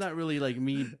 So it's not really like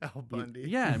me. Al Bundy.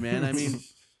 Yeah, man. I mean,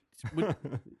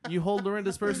 you hold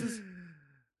Lorenda's purses?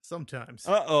 Sometimes.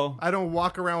 Uh-oh. I don't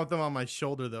walk around with them on my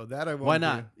shoulder though. That I won't. Why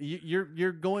not?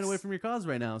 You're going away from your cause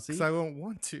right now. See? Because I won't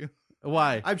want to.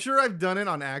 Why? I'm sure I've done it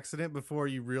on accident before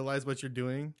you realize what you're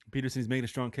doing. Peterson's making a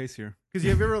strong case here. Because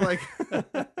you have ever like,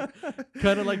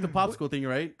 Kind of like the popsicle thing,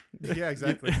 right? yeah,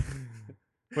 exactly.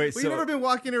 Wait, Well, you never been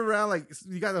walking around like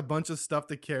you got a bunch of stuff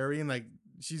to carry and like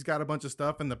she's got a bunch of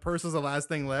stuff and the purse is the last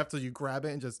thing left, so you grab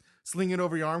it and just sling it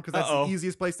over your arm because that's Uh-oh. the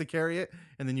easiest place to carry it,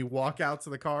 and then you walk out to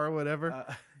the car or whatever.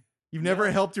 You've yeah.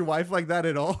 never helped your wife like that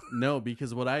at all. No,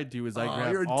 because what I do is I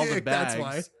grab you're a all the dick, bags. that's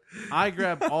why. I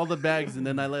grab all the bags and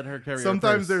then I let her carry. her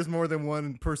Sometimes purse. there's more than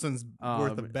one person's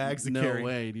worth of bags to no carry.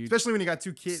 way, dude. Especially when you got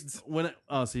two kids.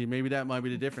 See, maybe that might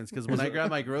be the difference. Because when I grab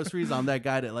my groceries, I'm that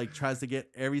guy that like tries to get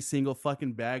every single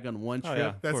fucking bag on one trip. Oh,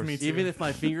 yeah. That's course. me too. Even if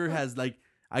my finger has like,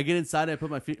 I get inside, I put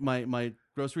my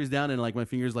groceries down, and like my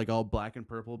finger's like all black and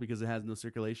purple because it has no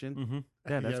circulation. Mm-hmm.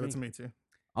 Yeah, that's me. me too.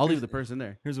 I'll leave the purse in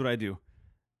there. Here's what I do.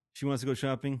 She wants to go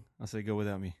shopping. I'll say, go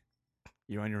without me.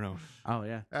 You're on your own. Oh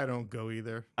yeah. I don't go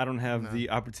either. I don't have No. the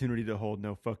opportunity to hold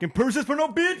no fucking purses for no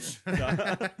bitch.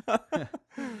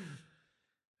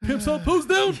 Pimps up, pose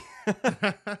down.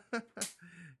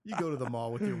 You go to the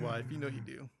mall with your wife. You know you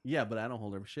do. Yeah, but I don't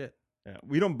hold her shit. Yeah,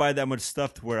 we don't buy that much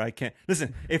stuff to where I can't.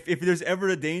 Listen, if there's ever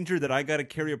a danger that I got to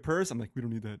carry a purse, I'm like, we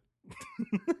don't need that.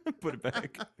 Put it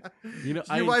back.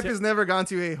 Your wife has never gone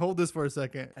to, hey, hold this for a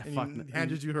second, and fuck you no.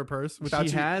 handed you her purse without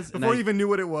She you, has, and before I- you even knew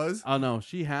what it was. Oh no,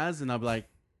 she has, and I'm like,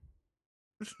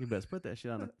 you best put that shit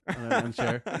on a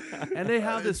chair. And they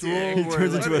have this rule He where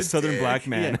turns like, into a southern black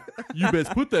man. you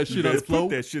best put that You shit on the better floor.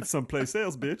 put that shit someplace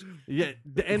else, bitch. Yeah,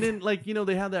 and then like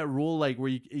they have that rule like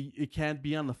where it can't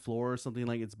be on the floor or something,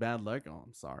 like it's bad luck. Oh,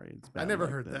 I'm sorry, it's bad. I never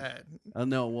luck heard then. that.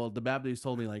 No, well the Baptist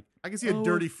told me like I can see a Oh,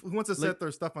 dirty. Who wants to like- set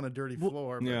their stuff on a dirty Well,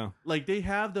 floor? But Yeah. like they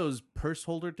have those purse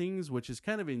holder things, which is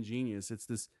kind of ingenious. It's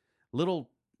this little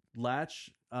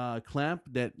latch clamp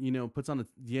that puts on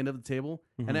the end of the table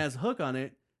Mhm. and has a hook on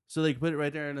it, so they can put it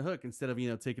right there in the hook instead of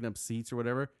taking up seats or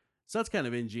whatever. So that's kind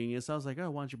of ingenious. I was like,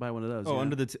 oh, why don't you buy one of those? Oh, you know?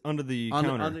 under the on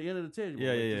counter. on the end of the table.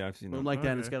 Yeah, like, yeah, just yeah. I've seen boom that. like that.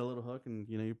 And it's Okay. got a little hook, and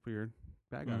you put your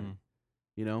bag on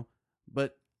Mhm. it.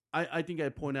 But I think I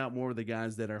point out more of the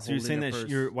guys that are. So you're holding saying a that purse.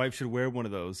 your wife should wear one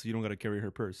of those, so you don't got to carry her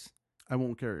purse. I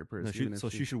won't carry a purse. No, even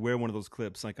if she should wear one of those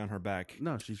clips like on her back.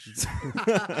 No, she should.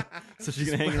 So she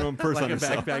can hang her own purse like on a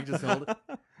herself. backpack, just hold it.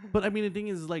 But I mean, the thing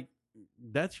is, like,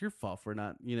 that's your fault for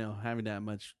not, having that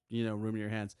much, room in your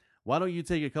hands. Why don't you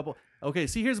take a couple? Okay,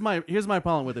 see, here's my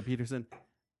problem with it, Peterson.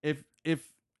 If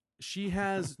she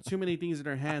has too many things in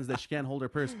her hands that she can't hold her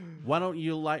purse, why don't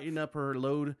you lighten up her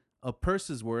load of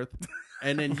purses worth,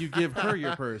 and then you give her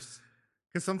your purse?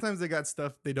 Because sometimes they got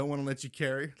stuff they don't want to let you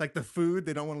carry, like the food.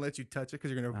 They don't want to let you touch it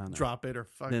because you're Oh, gonna no. drop it or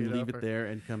fuck Then it leave up. it there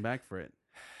and come back for it.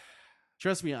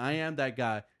 Trust me, I am that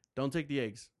guy. Don't take the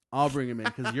eggs. I'll bring them in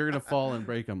because you're gonna fall and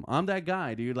break them. I'm that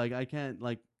guy, dude. Like I can't.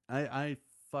 Like I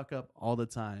fuck up all the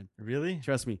time. Really?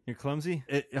 Trust me. You're clumsy?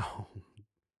 Oh,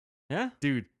 Yeah?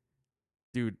 dude,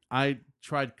 I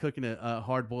tried cooking a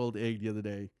hard-boiled egg the other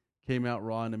day. Came out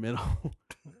raw in the middle.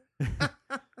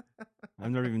 I've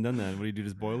never even done that. What do you do?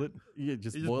 Just boil it? Yeah,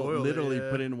 just You just boil. boil it, Literally yeah.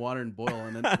 put it in water and boil.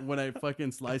 And then when I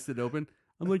fucking sliced it open,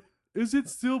 I'm like, "Is it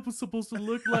still supposed to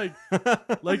look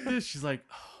like this?" She's like,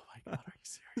 "Oh my god, are you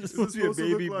serious?" There's supposed to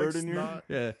be a baby bird in here. snot?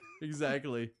 Yeah,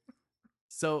 exactly.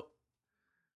 So,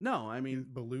 no, I mean,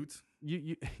 Balut.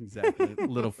 you exactly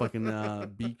little fucking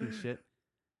beak and shit.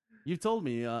 You told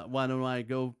me why don't I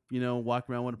go walk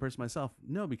around with a person myself?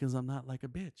 No, because I'm not like a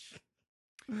bitch.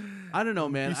 I don't know,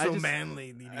 man. He's so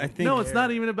manly. I think- No, it's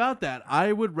not even about that.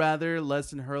 I would rather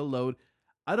lessen her load.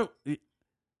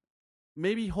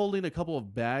 Maybe holding a couple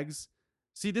of bags.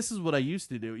 See, this is what I used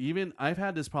to do. Even I've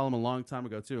had this problem a long time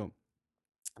ago too.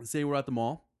 Say we're at the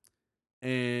mall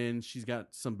and she's got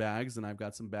some bags and I've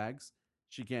got some bags.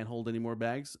 She can't hold any more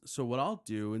bags. So what I'll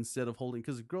do instead of holding,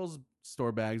 because girls'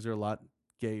 store bags are a lot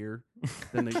gayer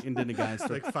than the guys'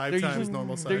 store. Like 5 They're times usually-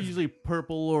 normal size. They're usually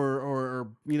purple or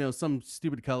some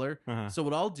stupid color. Uh-huh. So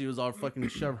what I'll do is I'll fucking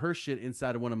shove her shit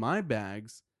inside of one of my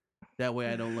bags. That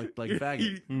way I don't look like a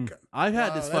faggot. I've had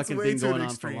Wow, this that's fucking way thing too going on for a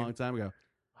extreme. long time ago.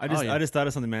 I just yeah. I just thought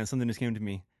of something, man. Something just came to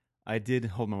me. I did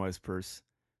hold my wife's purse,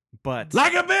 but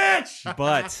Like a bitch!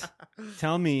 but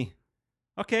tell me,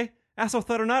 okay, asshole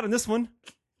thought or not on this one.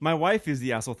 My wife is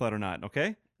the asshole thought or not.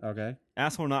 Okay, Okay.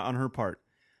 asshole or not on her part.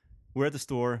 We're at the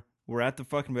store. We're at the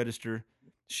fucking register.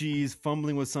 She's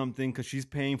fumbling with something because she's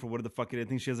paying for whatever the fuck it is. I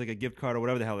think she has like a gift card or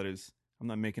whatever the hell it is. I'm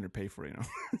not making her pay for it,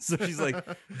 So she's like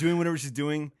doing whatever she's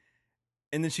doing.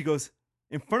 And then she goes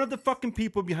in front of the fucking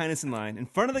people behind us in line, in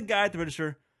front of the guy at the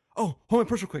register. Oh, hold my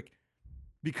purse real quick.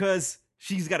 Because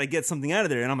she's got to get something out of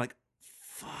there. And I'm like,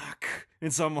 fuck.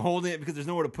 And so I'm holding it because there's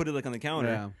nowhere to put it like on the counter.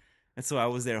 Yeah. And so I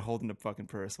was there holding the fucking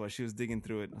purse while she was digging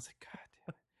through it. And I was like, God damn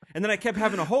it. And then I kept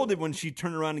having to hold it when she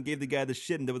turned around and gave the guy the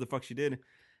shit and did what the fuck she did.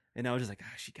 And I was just like,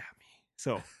 she got me.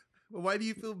 So. Why do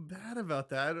you feel bad about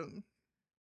that? I don't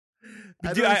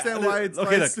Dude, understand why it's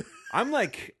okay. like Look,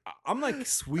 I'm like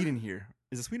Sweden here.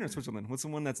 Is it Sweden or Switzerland? What's the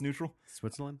one that's neutral?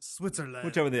 Switzerland? Switzerland.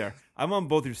 Whichever they are. I'm on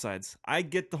both your sides. I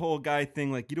get the whole guy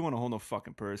thing. Like, you don't want to hold no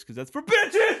fucking purse because that's for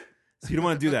bitches. So you don't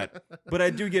want to do that. But I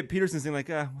do get Peterson saying like,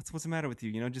 what's the matter with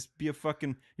you? Just be a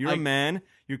fucking. You're a man.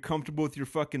 You're comfortable with your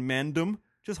fucking mandom.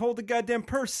 Just hold the goddamn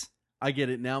purse. I get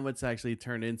it. Now it's actually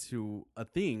turned into a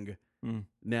thing.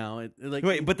 Now,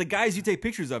 Wait, but the guys you take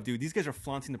pictures of, dude, these guys are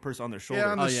flaunting the purse on their shoulder.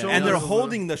 Yeah, on the shoulder. And they're That's a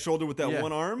holding the shoulder with that Yeah.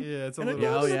 one arm. Yeah, it's a And little.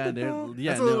 it goes-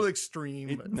 That's a little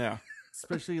extreme. but- Yeah.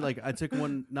 Especially like I took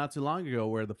one not too long ago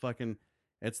where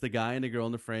it's the guy and the girl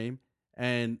in the frame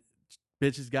and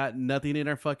bitch has got nothing in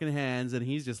her fucking hands and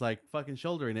he's just like fucking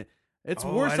shouldering it. It's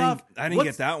Oh, worse I off. didn't get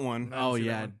what's- that one. Oh see that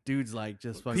yeah, one. dude's like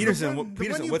just fucking. Peterson, The one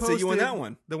Peterson, you what say you on posted- that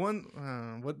one?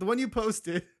 The one you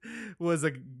posted was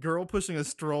a girl pushing a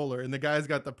stroller, and the guy's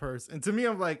got the purse. And to me,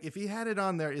 I'm like, if he had it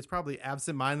on there, it's probably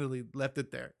absentmindedly left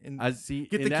it there. And I see.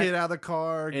 get in the that- kid out of the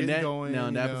car, in get that, going. No,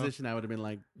 in that you know. position, I would have been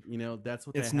like, that's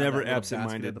what. It's they have, never that little basket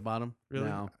absent-minded. at the bottom. Really?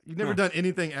 No, You've never Huh. done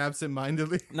anything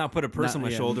absent-mindedly. Not put a purse Not- on my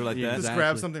yeah, shoulder like yeah, that. Just exactly.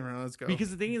 grab something around. Let's go.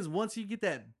 because the thing is, once you get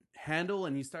that handle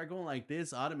and you start going like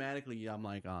this, automatically, I'm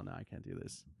like, oh no, I can't do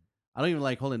this. I don't even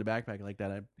like holding the backpack like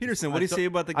that. Peterson, what do you say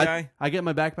about the guy? I get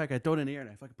my backpack, I throw it in the air, and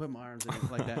I fucking put my arms in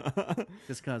it like that,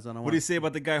 just because I don't want. What do you say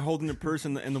about the guy holding the purse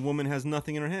and the woman has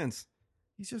nothing in her hands?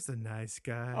 He's just a nice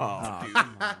guy. Oh, dude.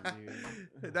 come on,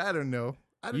 dude. I don't know.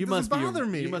 You It must doesn't be bother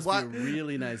me. You must Why- be a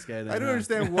really nice guy. Then, I don't huh?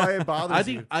 understand why it bothers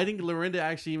you. I think Lorinda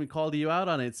actually even called you out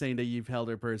on it, saying that you've held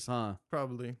her purse, huh?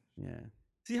 Probably. Yeah.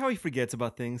 See how he forgets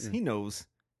about things? Yeah. He knows.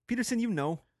 Peterson, you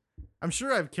know. I'm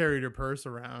sure I've carried her purse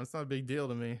around. It's not a big deal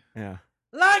to me. Yeah.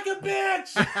 Like a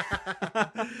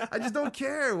bitch. I just don't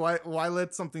care. Why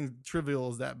let something trivial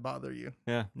as that bother you?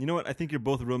 Yeah. You know what? I think you're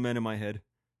both real men in my head.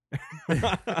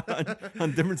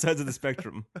 on different sides of the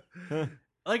spectrum.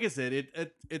 Like I said,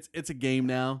 it's a game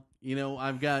now.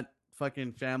 I've got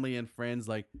fucking family and friends.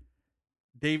 Like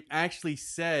they've actually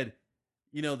said,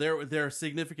 their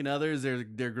significant others, their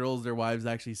girls, their wives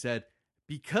actually said,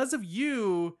 because of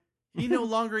you, he no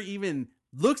longer even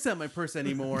looks at my purse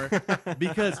anymore.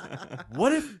 Because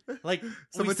what if like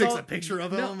Someone we takes saw- a picture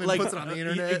of him No, and like, puts it on the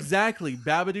internet. Exactly.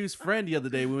 Babadoo's friend the other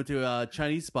day, we went to a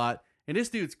Chinese spot, and this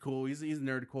dude's cool. He's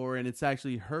nerdcore, and it's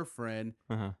actually her friend,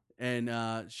 Uh-huh.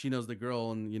 and she knows the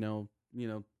girl, and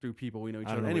through people we know each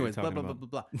I don't other. know what Anyways, you're blah blah talking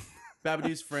blah blah blah.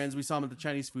 Babadoo's friends. We saw him at the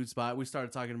Chinese food spot. We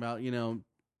started talking about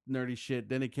nerdy shit.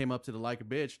 Then it came up to the like a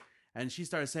bitch, and she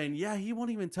started saying, "Yeah, he won't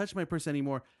even touch my purse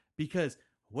anymore because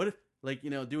what if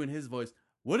doing his voice?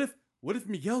 What if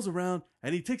Miguel's around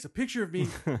and he takes a picture of me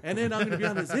and then I'm gonna be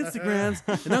on his Instagrams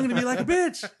and I'm gonna be like a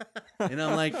bitch?" And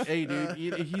I'm like, "Hey, dude,"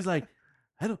 he's like,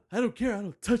 "I don't care. I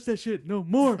don't touch that shit no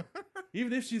more."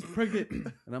 even if she's pregnant.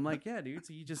 And I'm like, yeah, dude.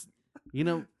 So you just, you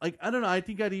know, like, I don't know. I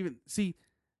think I'd even see.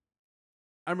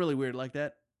 I'm really weird like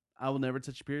that. I will never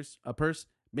touch a purse.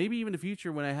 Maybe even in the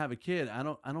future when I have a kid, I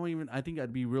don't even. I think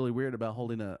I'd be really weird about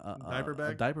holding a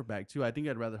diaper bag too. I think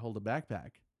I'd rather hold a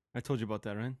backpack. I told you about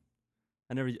that, right?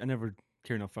 I never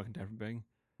carry no fucking diaper bag.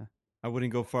 I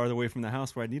wouldn't go farther away from the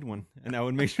house where I need one, and I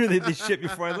would make sure they ship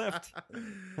before I left.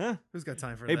 Huh? Who's got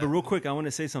time for Hey, that? but real quick, I want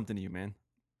to say something to you, man.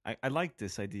 I like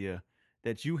this idea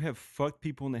that you have fucked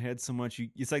people in the head so much.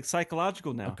 It's like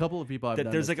psychological now. A couple of people I've that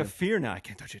done there's this like a to. fear now. I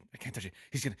can't touch it.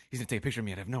 He's gonna take a picture of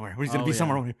me out of nowhere. He's gonna be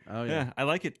somewhere over here. Oh Yeah, I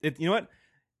like it. You know what?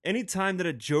 Anytime that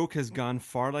a joke has gone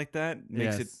far like that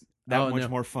makes it that much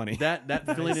more funny.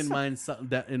 That feeling in my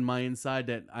inside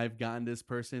that I've gotten this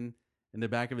person in the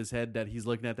back of his head that he's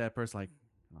looking at that person like,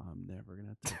 oh, I'm never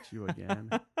gonna touch you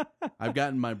again. I've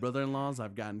gotten my brother-in-laws,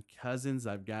 I've gotten cousins,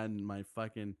 I've gotten my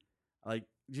fucking like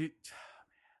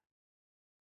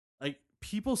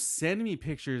people send me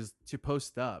pictures to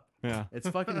post up. Yeah, it's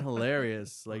fucking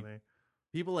hilarious. Like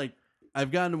people like. I've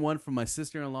gotten one from my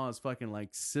sister-in-law's fucking like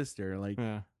sister, like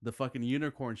the fucking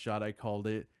unicorn shot I called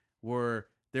it, where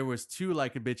there was two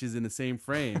LikeABitches in the same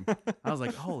frame. I was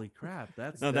like, holy crap,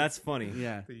 that's funny.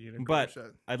 Yeah, but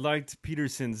I liked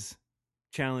Peterson's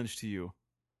challenge to you.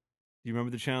 Do you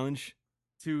remember the challenge?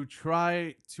 To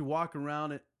try to walk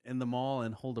around it in the mall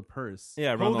and hold a purse.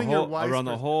 Yeah, around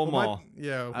the whole mall.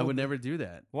 I would never do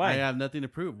that. Why? I have nothing to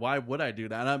prove. Why would I do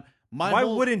that? Why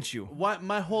wouldn't you?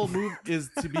 My whole move is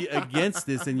to be against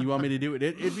this, and you want me to do it.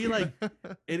 It'd be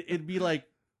like,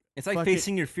 it's like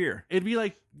facing your fear. It'd be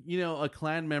like, you know, a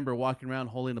Klan member walking around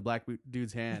holding a black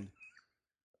dude's hand.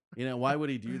 You know, why would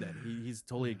he do that? He's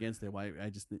totally against it. Why?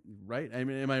 Right? I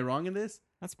mean, am I wrong in this?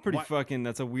 That's pretty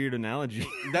that's a weird analogy.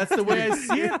 That's the way I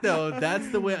see it, though.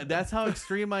 That's how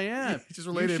extreme I am. He just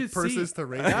related purses to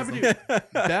racism.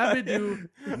 Babidoo,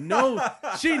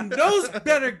 she knows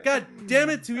better, god damn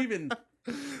it, to even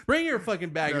bring her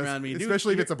fucking bag around me, dude.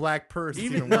 Especially if it's a black purse. It's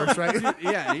even worse, right? Dude,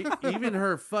 yeah, even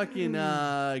her fucking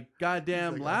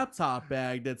goddamn laptop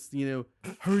bag that's, you know,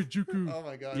 Harajuku. Oh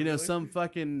my god. You know, really? some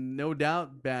fucking no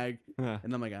doubt bag.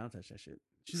 And I'm like, I don't touch that shit.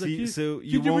 She's like, so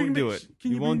you won't do it.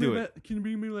 You won't do it. Can you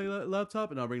bring me my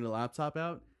laptop? And I'll bring the laptop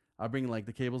out. I'll bring like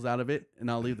the cables out of it, and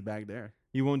I'll leave the bag there.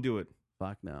 You won't do it.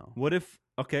 Fuck no. What if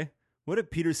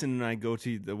Peterson and I go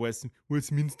to the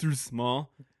Westminster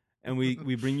Mall, and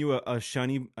we bring you a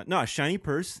shiny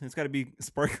purse. It's got to be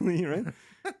sparkly, right?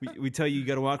 we tell you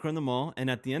got to walk around the mall, and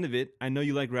at the end of it, I know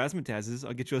you like razzmatazes.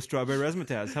 I'll get you a strawberry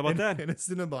razzmatazz. How about that? And a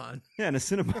Cinnabon. Yeah, and a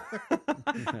Cinnabon.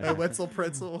 A Wetzel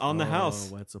pretzel on the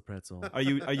house. Wetzel pretzel. Are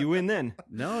you in then?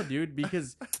 No, dude,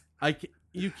 because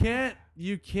you can't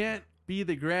be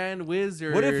the grand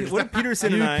wizard. What if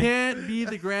Peterson and I? You can't be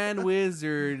the grand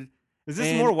wizard. Is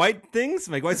this more white things?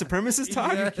 Like white supremacist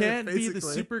talk? You can't be the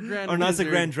super grand or not wizard.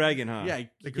 the grand dragon, huh? Yeah,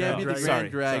 you can't be the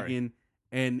grand dragon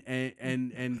and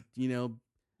you know,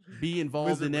 be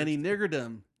involved in any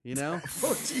niggerdom, you know?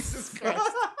 Oh, Jesus Christ.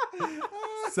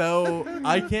 So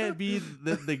I can't be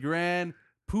the grand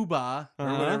poobah or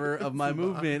whatever of my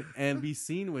movement and be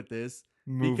seen with this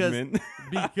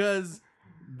because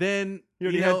then you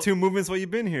already had two movements while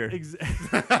you've been here.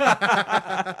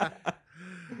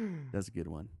 That's a good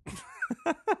one.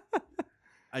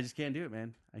 I just can't do it,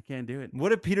 man. I can't do it.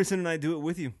 What if Peterson and I do it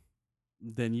with you?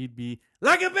 Then you'd be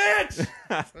like a bitch.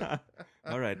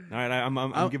 All right.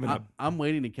 I'm giving up. I'm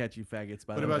waiting to catch you faggots.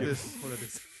 By What the about way. this? What about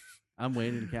this? I'm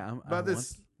waiting to catch. About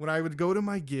this, when I would go to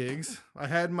my gigs, I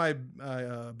had my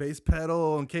bass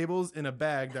pedal and cables in a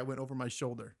bag that went over my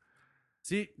shoulder.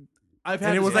 See,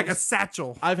 and it was like a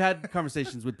satchel. I've had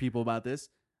conversations with people about this.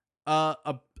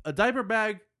 A diaper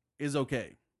bag is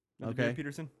okay. Okay, beer,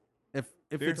 Peterson. If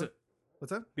beer? it's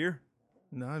what's that? Beer?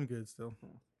 No, I'm good still.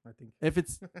 I think if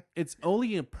it's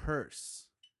only a purse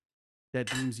that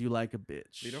deems you like a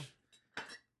bitch. Lido?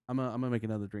 I'm gonna make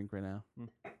another drink right now.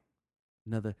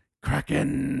 Another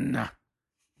Kraken.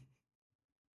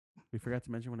 We forgot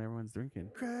to mention when everyone's drinking.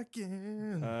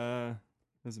 Kraken.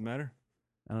 Does it matter?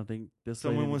 I don't think this.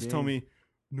 Someone once told me,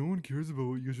 no one cares about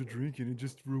what you guys are drinking. It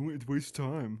just wastes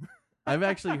time. I've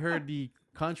actually heard the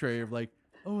contrary of like,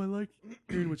 oh, I like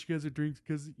hearing what you guys are drinking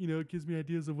because, you know, it gives me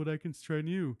ideas of what I can try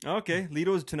new. Okay,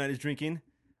 Lido's tonight is drinking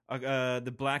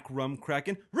the black rum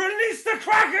Kraken. Release the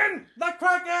Kraken! The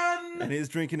Kraken! And he's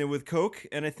drinking it with Coke.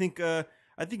 And I think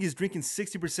he's drinking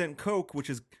 60% Coke, which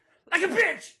is like a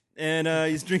bitch. And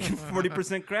he's drinking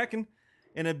 40% Kraken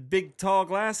in a big tall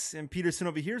glass. And Peterson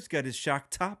over here's got his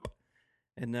shock top.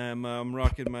 And I'm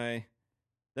rocking my.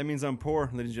 That means I'm poor,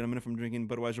 ladies and gentlemen, if I'm drinking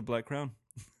Budweiser Black Crown.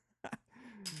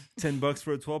 $10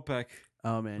 for a 12-pack.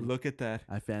 Oh man, Look at that.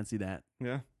 I fancy that.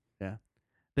 Yeah.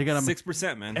 They got him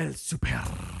 6%, man. El Super.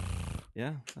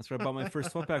 Yeah, that's where I bought my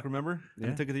first 12-pack, remember? And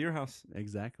Yeah. I took it to your house.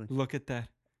 Exactly. Look at that.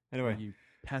 Anyway. You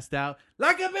passed out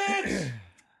like a bitch.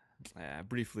 Yeah,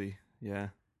 briefly. Yeah.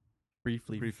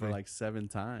 Briefly for like 7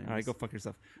 times. All right, go fuck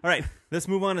yourself. All right, let's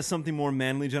move on to something more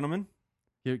manly, gentlemen.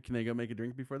 Can they go make a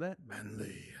drink before that?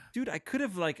 Manly. Dude, I could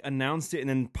have like announced it and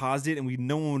then paused it, and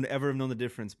no one would ever have known the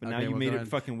difference. But now Okay, you well, made go it ahead.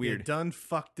 fucking You weird. done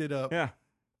fucked it up. Yeah,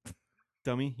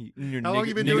 dummy. Your How long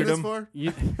you been doing this niggerdom. for?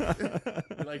 You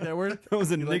like that word? That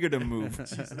was a niggerdom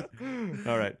move.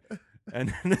 All right,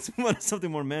 and let's move on to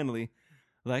something more manly,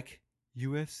 like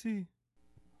UFC.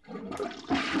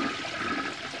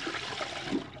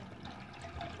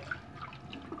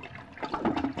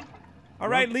 All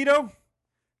right, Lido.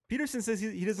 Peterson says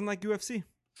he doesn't like UFC.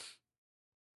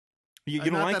 You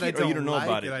don't Not like that it, I or you don't know like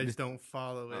about it. it? I just don't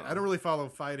follow it. I don't really follow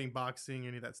fighting, boxing,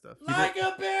 any of that stuff. Like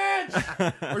a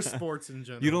bitch. Or sports in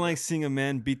general. You don't like seeing a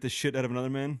man beat the shit out of another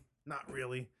man? Not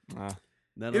really. Not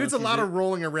It's unless a he's lot of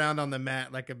rolling around on the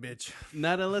mat like a bitch.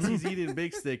 Not unless he's eating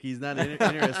big stick. He's not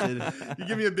interested. You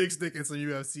give me a big stick in some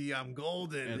UFC, I'm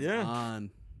golden. It's Yeah.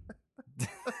 on.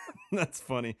 That's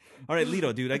funny. All right,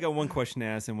 Lido, dude, I got one question to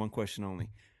ask and one question only.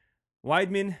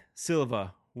 Weidman,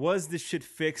 Silva, was this shit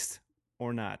fixed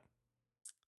or not?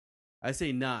 I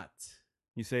say not.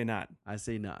 You say not. I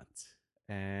say not.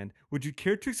 And would you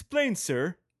care to explain,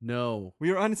 sir? No.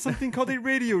 We are on something called a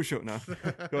radio show. No,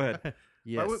 go ahead.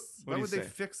 Yes. Why do you would they say?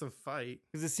 fix a fight?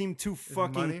 Because it seemed too it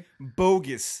fucking money?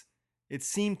 bogus. It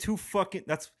seemed too fucking...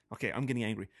 That's... Okay, I'm getting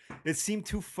angry. It seemed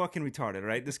too fucking retarded,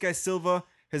 right? This guy Silva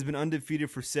has been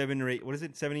undefeated for 7 or 8... What is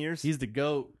it? 7 years? He's the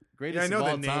GOAT. Yeah, Greatest I know of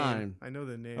the all name. time. I know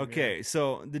the name. Okay,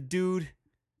 so the dude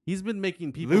He's been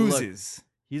making people look... loses.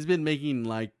 He's been making,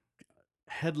 like,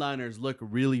 headliners look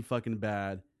really fucking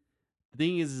bad. The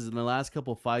thing is in the last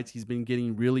couple fights, he's been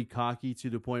getting really cocky to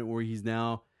the point where he's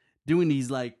now doing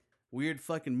these, like, weird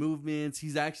fucking movements.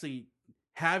 He's actually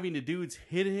having the dudes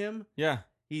hit him. Yeah.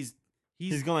 He's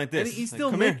going like this. and he's Like,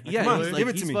 still come making, here. yeah, Come on, he's like, give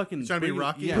it to he's me. fucking He's trying to be bringing-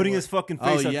 Rocky? yeah. Putting his fucking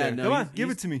face up there. no, Come on, he's- give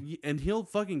it to me. and he'll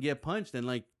fucking get punched, and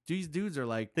like these dudes are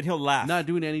like Then he'll laugh. not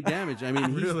doing any damage. I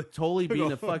mean, he's Really? totally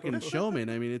being a fucking showman.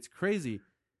 I mean, it's crazy.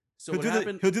 So what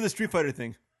happened? He'll do the Street Fighter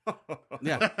thing.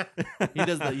 Yeah, he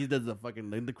does the fucking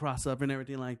the cross up and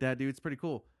everything like that, dude. It's pretty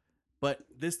cool. But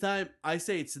this time, I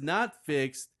say it's not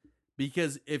fixed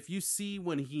because if you see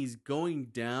when he's going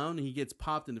down, he gets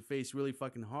popped in the face really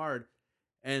fucking hard.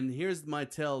 And here's my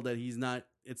tell that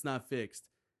it's not fixed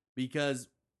because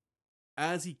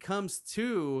as he comes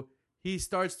to, he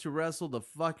starts to wrestle the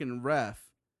fucking ref.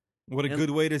 What a And-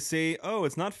 good way to say, oh,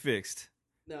 it's not fixed.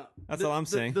 No, That's all I'm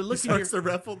saying. The He look in your, starts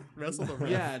to wrestle the ref.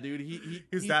 yeah, dude. He's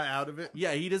He's that out of it.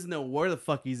 Yeah, he doesn't know where the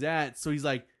fuck he's at, so he's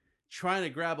like trying to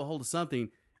grab a hold of something.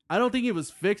 I don't think it was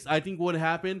fixed. I think what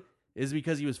happened is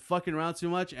because he was fucking around too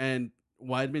much, and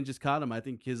Weidman just caught him. I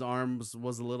think his arms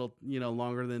was a little,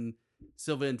 longer than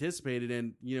Silva anticipated,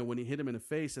 and when he hit him in the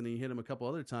face, and then he hit him a couple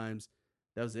other times,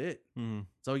 that was it. Mhm.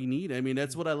 That's all you need. I mean,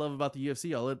 that's what I love about the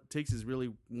UFC. All it takes is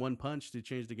really one punch to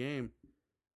change the game.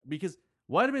 Because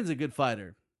Weidman's a good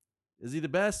fighter. Is he the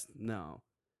best? No.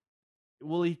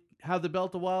 Will he have the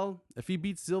belt a while? If he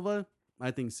beats Silva,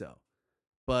 I think so.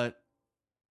 But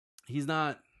he's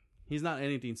not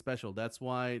anything special. That's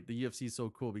why the UFC is so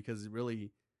cool, because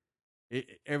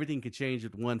everything could change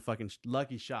with one fucking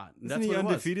lucky shot. And Isn't that's he what it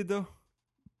was. undefeated, though?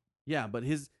 Yeah, but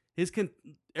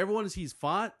everyone he's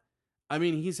fought, I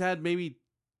mean, he's had maybe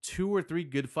 2 or 3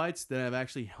 good fights that have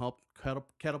actually helped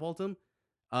catapult him.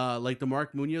 Like the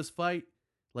Mark Munoz fight.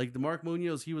 Like the Mark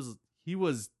Munoz, he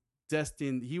was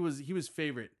destined. He was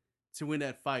favorite to win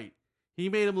that fight. He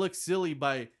made him look silly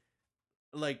by,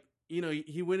 like,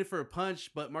 he went in for a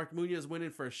punch, but Mark Munoz went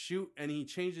in for a shoot, and he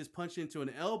changed his punch into an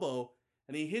elbow,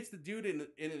 and he hits the dude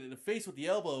in the face with the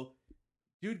elbow.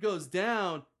 Dude goes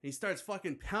down, and he starts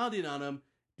fucking pounding on him.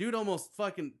 Dude almost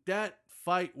fucking, that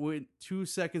fight went 2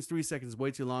 seconds, 3 seconds,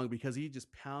 way too long, because he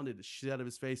just pounded the shit out of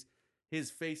his face.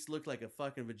 His face looked like a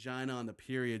fucking vagina on the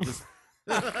period.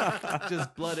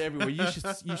 Just blood everywhere. You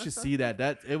should see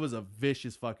that. It was a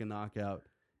vicious fucking knockout.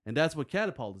 And that's what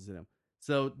catapulted him.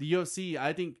 So the UFC,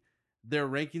 I think their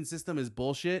ranking system is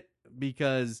bullshit,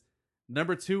 because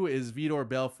number 2 is Vitor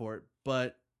Belfort,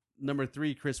 but number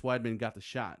 3, Chris Weidman, got the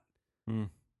shot. Mm.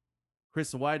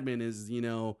 Chris Weidman is,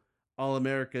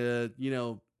 All-America,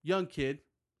 young kid.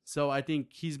 So I think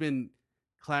he's been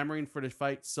clamoring for the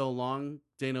fight so long.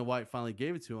 Dana White finally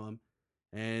gave it to him.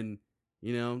 And,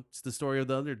 it's the story of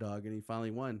the underdog, and he finally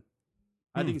won.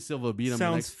 I think Silva beat him.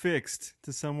 Sounds fixed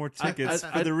to sell more tickets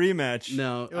I- for the rematch.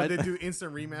 No. Oh, they do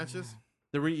instant rematches.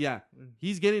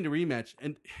 He's getting the rematch.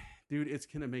 And dude, it's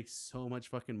gonna make so much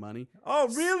fucking money. Oh,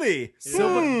 really?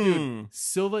 Silva, Hmm. dude,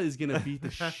 Silva is gonna beat the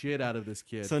shit out of this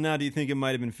kid. So now, do you think it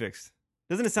might have been fixed?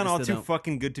 Doesn't it sound I all still too don't.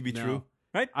 fucking good to be No. true?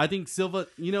 Right? I think Silva,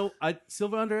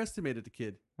 Silva underestimated the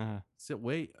kid. Uh-huh.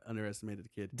 Way underestimated the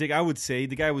kid. Dick, I would say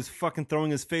the guy was fucking throwing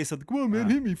his face up. Come on, man, Uh.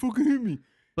 hit me, fucking hit me.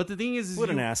 But the thing is What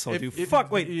an you- asshole, dude. if- Fuck,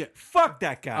 wait, yeah. fuck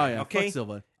that guy. Oh yeah, okay, fuck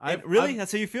Silva. Really?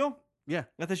 That's how you feel? Yeah.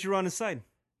 I thought you were on his side.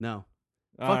 No.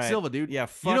 All Fuck right. Silva, dude. Yeah, You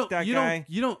fuck don't- that you guy.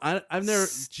 I've never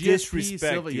GSP Disrespect,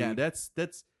 Silva. Yeah, dude.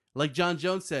 that's like John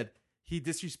Jones said. He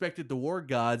disrespected the war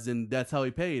gods, and that's how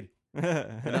he paid. And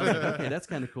I was like, okay, that's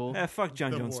kind of cool. Fuck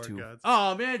John The Jones war too. gods.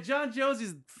 Oh man, John Jones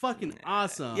is fucking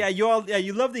awesome. Yeah, you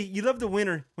love the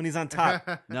winner when he's on top.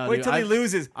 No, Wait dude, till he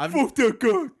loses. I've- Fuck that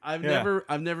guy. I've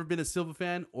Yeah. never been a Silva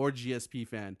fan or GSP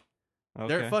fan. Okay.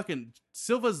 They're fucking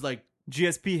Silva's like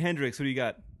GSP Hendrix. What do you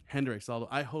got? Hendrix. Although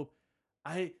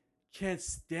I can't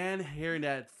stand hearing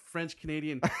that French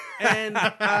Canadian. And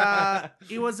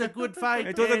it was a good fight.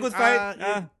 It was a and, good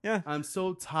fight. Yeah. I'm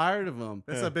so tired of him.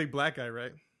 That's a big black guy,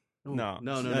 right? No,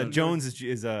 no. Jones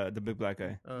is the big black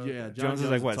guy. Yeah, Okay. Jones is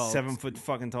like what, tall. 7 foot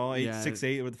fucking tall,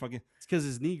 6'8", what the fuck? It's because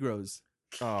his Negroes.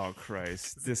 Oh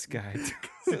Christ, this guy.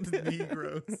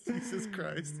 Negroes. Jesus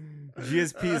Christ.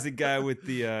 GSP is the guy with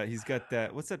the he's got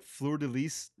that, what's that fleur de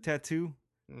lis tattoo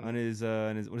on his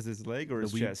what is his leg or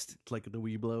his chest? It's like the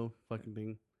Weeblo fucking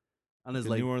thing on his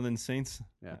The leg. New Orleans Saints.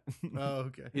 Yeah, Oh,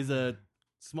 okay. he's a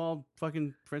small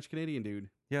fucking French Canadian dude.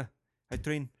 Yeah, I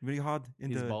train really hard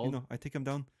in He's the bald? I take him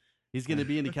down. He's gonna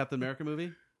be in the Captain America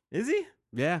movie. Is he?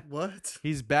 Yeah, What?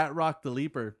 he's Batrock the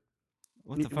Leaper.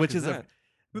 What the fuck Which is is a- that?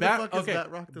 Who the fuck is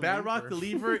Batrock the Batrock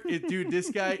Leaper? the Leaper, dude. This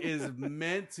guy is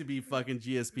meant to be fucking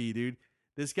GSP, dude.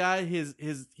 This guy, he's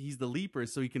the leaper,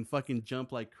 so he can fucking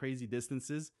jump like crazy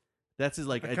distances. That's his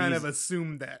like. I kind of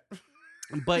assumed that.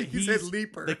 But he he's said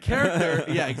leaper. the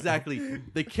character. Yeah, exactly.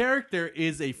 The character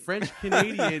is a French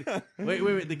Canadian.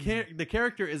 wait. The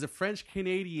character is a French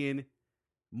Canadian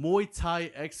Muay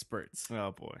Thai expert.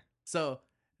 Oh boy. So,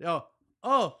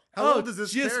 How old is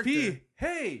this GSP? character?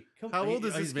 Hey, come How old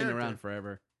is He's this been character? around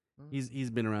forever. He's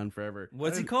been around forever.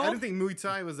 What's he I called? didn't think Muay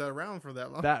Thai was around for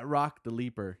that long. Batrock the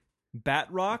Leaper. Bat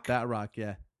Rock? Batrock,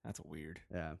 yeah. That's weird.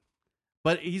 Yeah.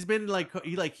 But he's been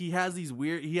he has these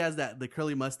weird, he has the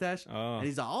curly mustache, Oh. and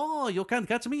he's like, oh, you can't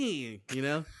catch me, you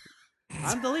know?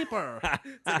 I'm the leaper.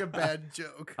 It's like a bad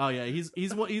joke. Oh yeah, he's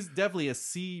definitely a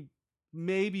C,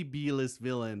 maybe B-list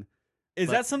villain. Is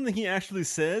But- that something he actually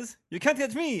says? You can't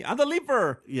catch me. I'm the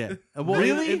leaper. Yeah. Well,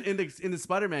 Really? in the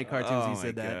Spider-Man cartoons, Oh he my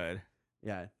said that. God.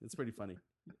 Yeah, it's pretty funny.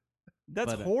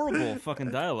 That's But, horrible fucking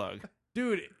dialogue.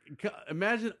 Dude,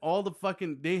 imagine all the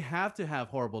fucking, they have to have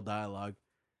horrible dialogue.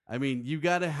 I mean, you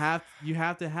have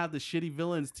to have the shitty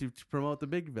villains to promote the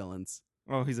big villains.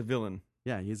 Oh, he's a villain.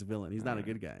 Yeah, he's a villain. He's not a Alright.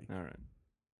 good guy. All right.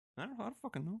 I don't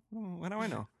fucking know. How do I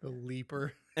know? The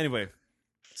leaper. Anyway,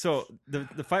 so the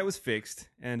fight was fixed,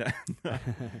 and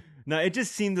no, it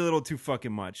just seemed a little too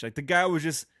fucking much. Like the guy was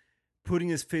just putting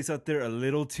his face out there a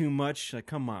little too much. Like,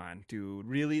 come on, dude,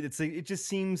 really? It's like it just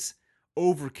seems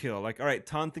overkill. Like, all right,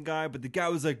 taunt the guy, but the guy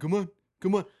was like, come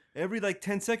on, every like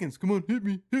 10 seconds, come on, hit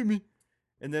me,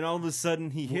 and then all of a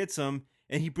sudden he hits him.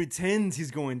 And he pretends he's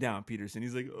going down, Peterson.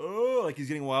 He's like, oh, like he's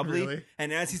getting wobbly. Really?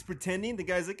 And as he's pretending, the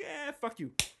guy's like, fuck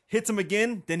you. Hits him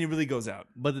again, then he really goes out.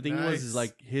 But the thing was, is Nice.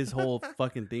 like his whole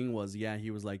fucking thing was, yeah,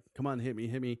 he was like, come on, hit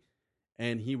me.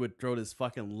 And he would throw this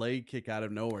fucking leg kick out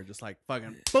of nowhere, just like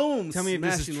fucking boom. Tell me if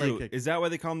this is smashing leg true. kick. Is that why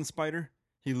they call him the spider?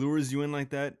 He lures you in like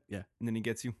that? Yeah. And then he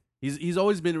gets you? He's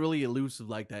always been really elusive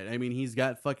like that. I mean, he's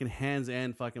got fucking hands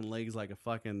and fucking legs like a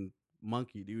fucking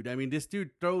monkey, dude. I mean, this dude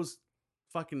throws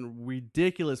fucking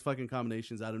ridiculous fucking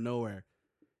combinations out of nowhere.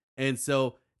 And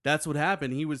so that's what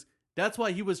happened. That's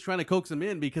why he was trying to coax him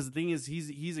in, because the thing is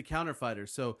he's a counter fighter.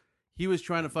 So he was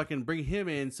trying to fucking bring him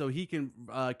in so he can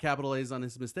capitalize on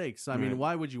his mistakes. So, I mean, Right.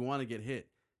 why would you want to get hit?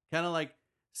 Kind of like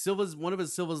one of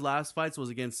Silva's last fights was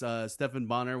against Stephan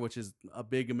Bonner, which is a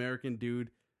big American dude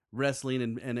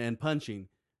wrestling and punching.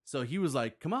 So he was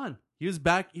like, come on. He was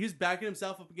backing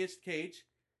himself up against the cage.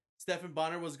 Stephan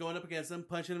Bonner was going up against him,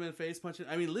 punching him in the face,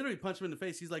 literally punch him in the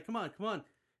face. He's like, come on.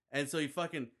 And so he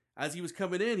fucking, as he was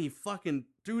coming in, he fucking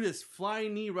threw this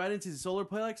flying knee right into his solar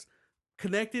plex,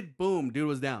 connected, boom, dude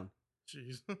was down.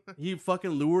 Jeez. He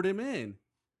fucking lured him in.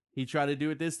 He tried to do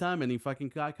it this time, and he fucking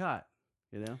got caught,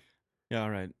 you know? Yeah, all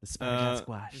right. The spider got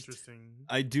squashed. Interesting.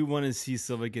 I do want to see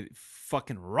Silva get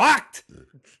fucking rocked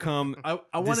come I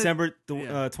wanted, December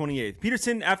yeah. 28th.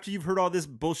 Peterson, after you've heard all this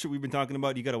bullshit we've been talking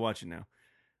about, you got to watch it now.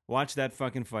 Watch that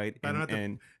fucking fight. I don't have to-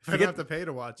 and I don't have to pay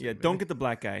to watch it. yeah, maybe. don't get the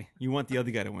black guy. You want the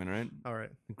other guy to win, right? All right.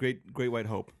 Great white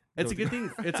hope. It's a good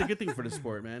thing. It's a good thing for the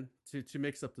sport, man. To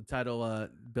mix up the title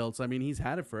belts. I mean, he's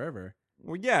had it forever.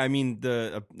 Well, yeah, I mean,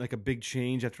 like a big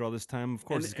change after all this time. Of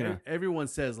course, And it's gonna. everyone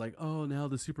says like, oh, now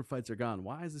the super fights are gone.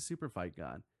 Why is the super fight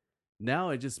gone? Now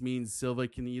it just means Silva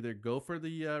can either go for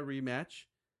the rematch,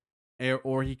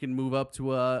 or he can move up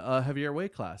to a heavier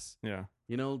weight class. Yeah.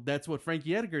 You know, that's what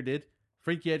Frankie Edgar did.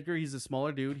 Frankie Edgar, he's a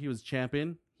smaller dude. He was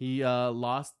champion. He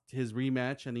lost his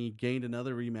rematch, and he gained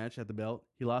another rematch at the belt.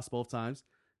 He lost both times.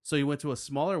 So he went to a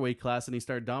smaller weight class, and he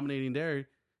started dominating there.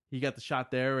 He got the shot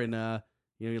there, and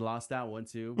he lost that one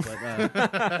too. But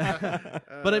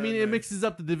but I mean, it mixes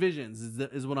up the divisions.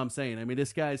 Is what I'm saying. I mean,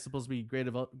 this guy is supposed to be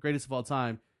greatest of all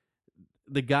time.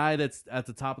 The guy that's at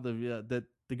the top of the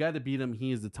guy that beat him,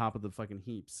 he is the top of the fucking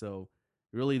heap. So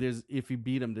really, if you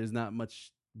beat him, there's not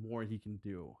much more he can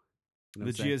do. You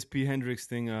know The GSP Hendrix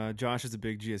thing. Josh is a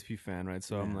big GSP fan, right?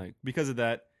 So I'm like, because of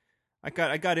that, I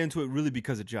got into it really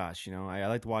because of Josh. You know, I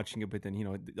liked watching it, but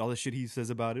then all the shit he says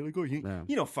about it, like,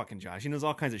 oh, fucking Josh, he knows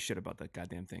all kinds of shit about that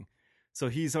goddamn thing. So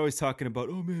he's always talking about,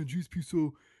 oh man, GSP,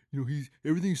 so he's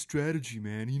everything's strategy,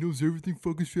 man. He knows everything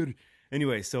fucking strategy.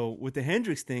 Anyway, so with the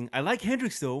Hendrix thing, I like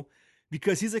Hendrix though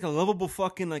because he's like a lovable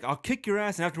fucking like I'll kick your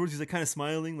ass, and afterwards he's like kind of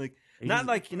smiling, like not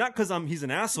because he's an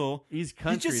assoll. He's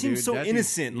country. He just seems dude. so That's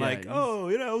innocent, like oh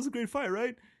it was a great fight,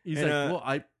 right? He's like, well,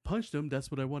 I punched him. That's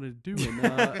what I wanted to do,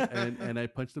 and I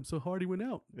punched him so hard he went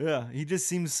out. Yeah, he just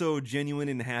seems so genuine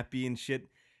and happy and shit.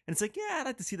 And it's like, yeah, I'd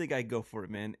like to see the guy go for it,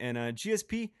 man. And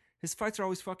GSP, his fights are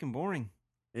always fucking boring.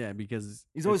 Yeah, because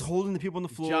he's always holding the people on the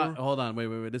floor. Hold on,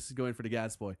 wait. This is going for the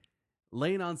gas boy.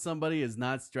 Laying on somebody is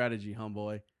not strategy,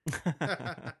 homeboy.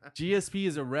 GSP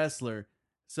is a wrestler,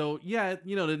 so yeah,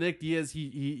 the Nick Diaz,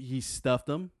 he stuffed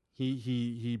him.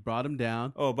 He brought him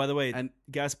down. Oh, by the way, and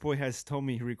Gas Boy has told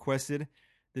me he requested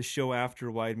the show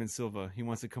after Weidman Silva. He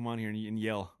wants to come on here and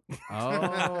yell.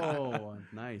 Oh,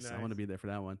 nice. I want to be there for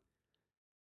that one.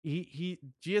 He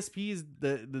GSP is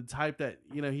the type that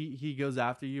he goes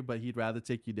after you, but he'd rather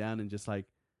take you down and just like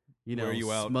wear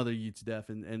you out, smother you to death,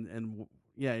 and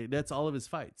yeah, that's all of his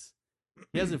fights.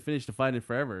 He hasn't finished a fight in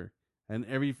forever, and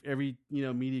every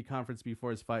media conference before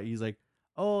his fight, he's like,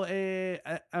 oh,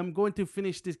 I'm going to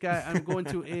finish this guy. I'm going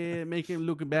to make him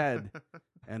look bad.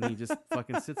 And he just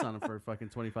fucking sits on him for fucking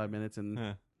 25 minutes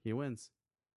and he wins.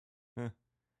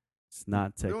 It's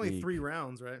not technique. Only 3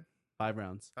 rounds, right? 5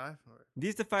 rounds. 5? All right.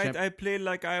 This is the fight I played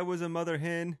like I was a mother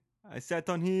hen. I sat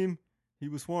on him. He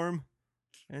was warm.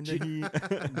 And then he...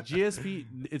 GSP,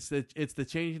 it's the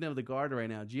changing of the guard right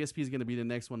now. GSP is going to be the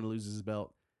next one to lose his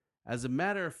belt. As a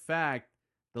matter of fact,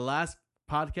 the last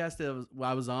podcast that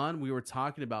I was on, we were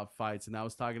talking about fights, and I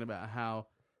was talking about how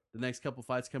the next couple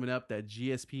fights coming up that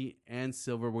GSP and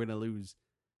Silver were going to lose,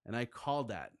 and I called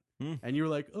that. And you were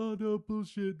like, oh no,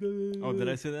 bullshit. Oh, did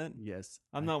I say that? Yes.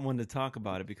 I'm not one to talk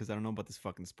about it because I don't know about this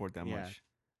fucking sport that much.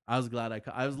 I was glad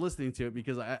I was listening to it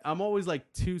because I'm always like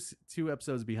two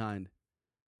episodes behind.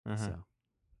 So.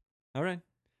 All right.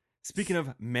 Speaking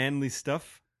of manly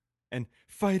stuff and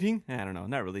fighting, I don't know,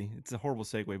 not really. It's a horrible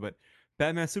segue, but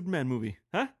Batman Superman movie,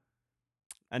 huh?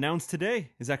 Announced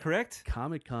today. Is that correct?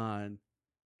 Comic-Con.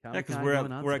 Yeah, because we're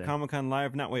at Comic-Con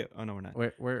live. Not wait. Oh no, we're not.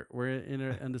 We're in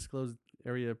an undisclosed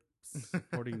area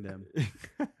supporting them.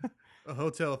 A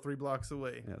hotel 3 blocks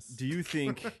away. Yes. Do you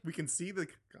think we can see the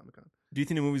Comic-Con? Do you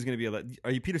think the movie's going to be a lot?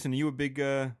 Are you Peterson? Are you a big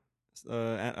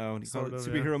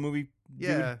superhero movie?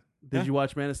 Yeah. Did you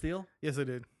watch Man of Steel? Yes, I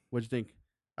did. What'd you think?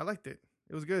 I liked it.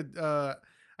 It was good. I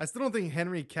still don't think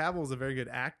Henry Cavill's a very good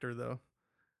actor, though.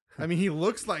 I mean, he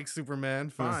looks like Superman,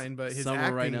 fine, but his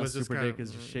acting right now, was just Super kind Dick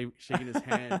is just shaking his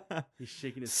hand. He's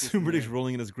shaking his Super Dick's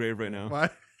rolling in his grave right now.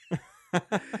 What?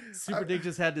 Super Dick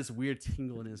just had this weird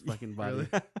tingle in his fucking body.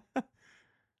 Really?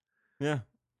 Yeah.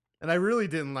 And I really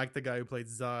didn't like the guy who played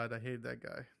Zod. I hated that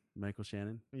guy. Michael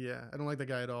Shannon. Yeah, I don't like that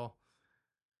guy at all.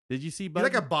 Did you see He's Bug?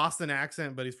 like a Boston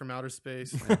accent, but he's from outer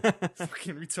space.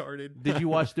 Fucking retarded. Did you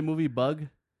watch the movie Bug?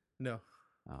 No.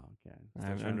 Oh,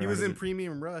 okay. He was in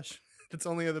Premium Rush. That's the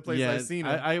only other place I've seen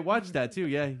him. I watched that too.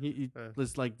 Yeah, he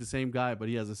was like the same guy, but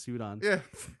he has a suit on. Yeah.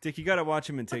 Dick, you got to watch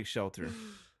him and Take Shelter.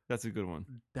 That's a good one.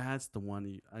 That's the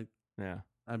one.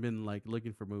 I've been like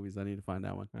looking for movies. I need to find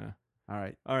that one. Yeah.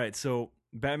 All right. So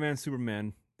Batman,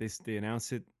 Superman. They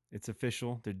announced it. It's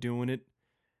official. They're doing it.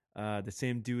 The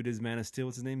same dude as Man of Steel.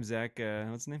 What's his name? Zack.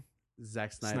 What's his name?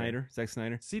 Zack Snyder. Zack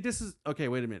Snyder. See, this is okay.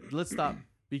 Wait a minute. Let's stop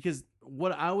because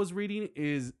what I was reading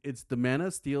is it's the Man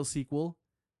of Steel sequel,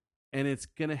 and it's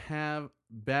gonna have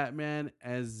Batman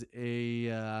as a.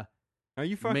 Are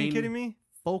you fucking kidding me?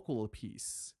 Focal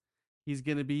piece. He's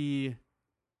gonna be.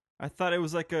 I thought it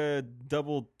was like a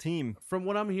double team. From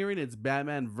what I'm hearing, it's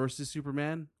Batman versus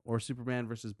Superman or Superman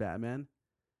versus Batman.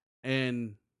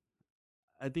 And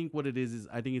I think what it is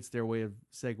I think it's their way of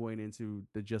segueing into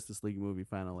the Justice League movie.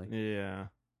 Finally, Yeah.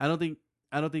 I don't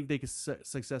think they could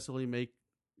successfully make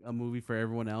a movie for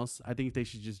everyone else. I think they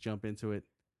should just jump into it.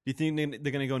 Do you think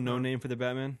they're gonna go no name for the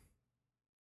Batman?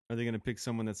 Or are they gonna pick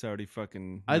someone that's already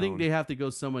fucking? I think known? they have to go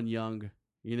someone young.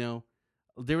 You know,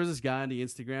 there was this guy on the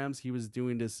Instagrams. He was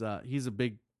doing this. He's a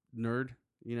big nerd.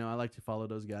 You know, I like to follow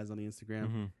those guys on the Instagram.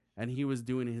 Mhm. And he was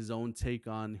doing his own take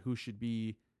on who should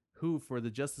be who for the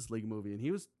Justice League movie. And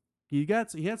he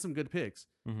had some good picks.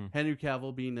 Mhm. Henry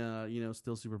Cavill being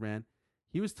still Superman.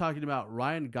 He was talking about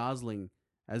Ryan Gosling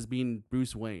as being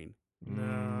Bruce Wayne.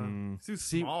 No, it's too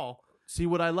See- small. See,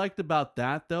 what I liked about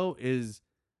that though is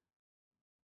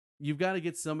you've got to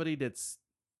get somebody that's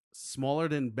smaller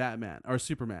than Batman or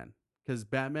Superman, because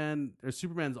Batman or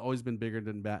Superman's always been bigger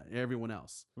than everyone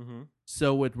else. Mhm.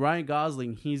 So with Ryan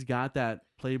Gosling, he's got that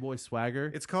Playboy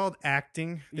swagger. It's called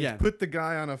acting. They Yeah. put the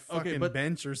guy on a fucking but-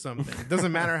 bench or something. It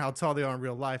doesn't matter how tall they are in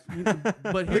real life. But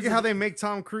Look here's at how the- they make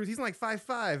Tom Cruise. He's like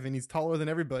 5'5", and he's taller than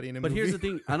everybody in a But movie. here's the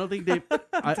thing: I don't think they.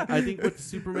 I think with the Doesn't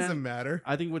Superman, matter.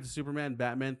 I think with the Superman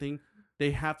Batman thing,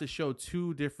 they have to show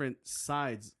two different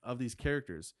sides of these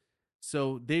characters.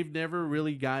 So they've never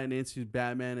really gotten into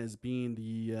Batman as being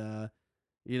the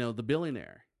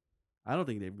billionaire. I don't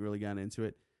think they've really gotten into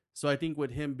it. So I think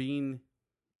with him being,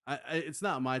 it's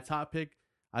not my top pick.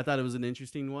 I thought it was an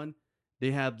interesting one. They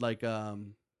had like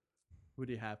who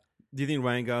do you have? Do you think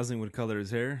Ryan Gosling would color his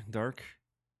hair dark?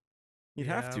 You'd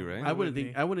have Yeah, to, right? Why I wouldn't wouldn't think.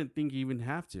 he? I wouldn't think you even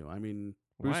have to. I mean,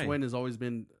 Bruce Why? Wayne has always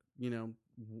been,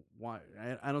 why?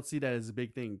 I don't see that as a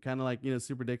big thing. Kind of like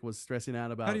Super Dick was stressing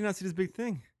out about. How do you not see this big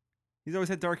thing? He's always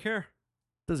had dark hair.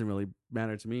 Doesn't really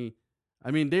matter to me. I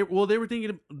mean, they were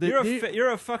thinking.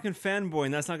 You're a fucking fanboy,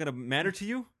 and that's not gonna matter to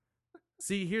you.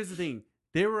 See, here's the thing.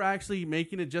 They were actually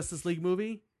making a Justice League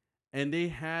movie, and they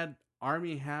had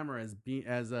Armie Hammer as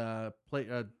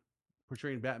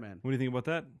portraying Batman. What do you think about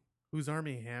that? Who's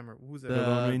Army Hammer? Who's that? The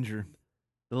Lone Ranger.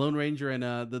 The Lone Ranger and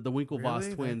the Winklevoss Really?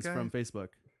 That twins guy? from Facebook.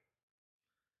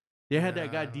 They had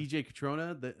that guy Nah. DJ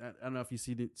Catrona. That I don't know if you've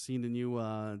seen the new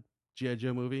G.I.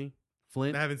 Joe movie,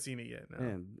 Flint. I haven't seen it yet. No.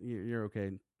 Man, you're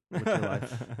okay with your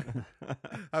life.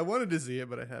 I wanted to see it,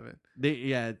 but I haven't.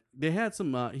 They had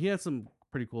some. He had some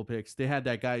pretty cool picks. They had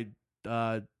that guy,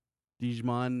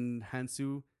 Dijman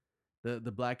Hansu, the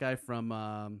black guy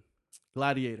from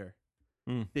Gladiator.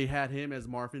 Mm. They had him as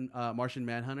Martian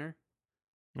Manhunter.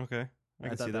 Okay, I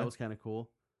can thought see that that. was kind of cool.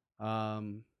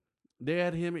 They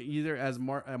had him either as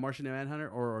Martian Manhunter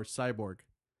or Cyborg,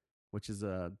 which is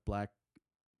a black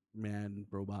man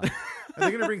robot. Are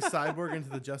they gonna bring Cyborg into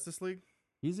the Justice League?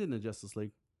 He's in the Justice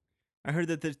League. I heard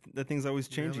that that thing's always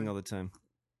changing Really? all the time.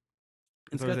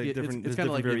 It's There's got like the- different, it's there's kind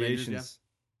of like different the Avengers, variations.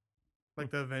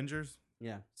 Like the Avengers,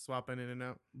 yeah. swapping in and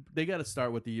out. They got to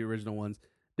start with the original ones.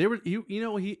 They were,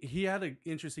 he had an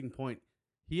interesting point.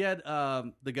 He had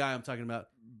the guy I'm talking about.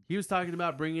 He was talking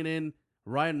about bringing in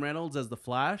Ryan Reynolds as the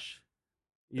Flash.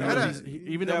 You know, That-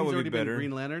 even that though would he's be already been better.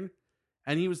 Green Lantern,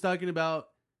 and he was talking about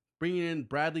bringing in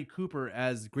Bradley Cooper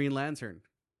as Green Lantern.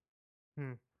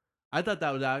 Hmm. I thought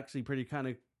that was actually pretty kind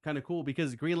of cool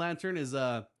because Green Lantern is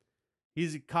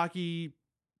he's a cocky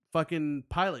fucking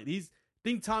pilot.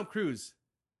 Think Tom Cruise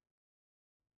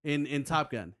in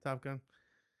Top Gun. Top Gun.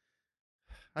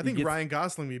 I He think gets- Ryan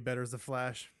Gosling would be better as the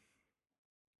Flash.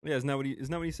 Yeah, isn't that what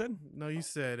he said? No, you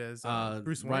said as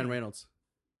Bruce Ryan Wayne. Reynolds.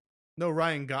 No,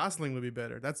 Ryan Gosling would be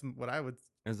better. That's what I would.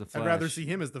 As the Flash. I'd rather see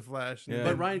him as the Flash. Yeah. But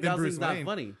than- Ryan than Gosling's Bruce not Wayne.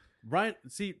 funny.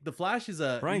 The Flash is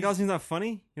Ryan he's- Gosling's not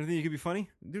funny. You don't think he could be funny?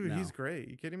 Dude, No. he's great.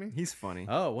 You kidding me? He's funny.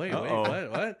 Oh wait, Uh-oh.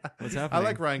 what? What's I happening?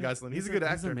 like Ryan Gosling. He's a good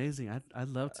He's actor. amazing. I'd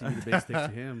love to be the big stick to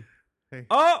him.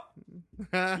 Oh,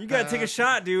 you gotta take a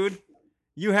shot, dude.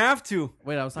 You have to.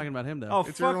 Wait, I was talking about him though. Oh,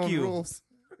 It's your fuck own you. rules.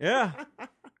 Yeah,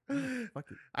 Fuck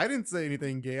it. I didn't say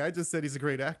anything gay. I just said he's a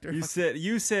great actor.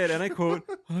 you said, and I quote,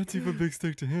 "I'll take a big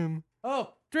stick to him."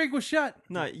 Oh, Drake was shot.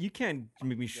 No, you can't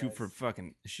make me shoot for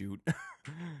fucking shoot.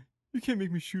 You can't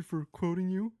make me shoot for quoting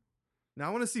you. Now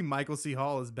I want to see Michael C.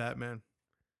 Hall as Batman.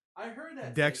 I heard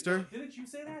that. Dexter? Didn't you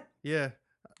say that? Yeah.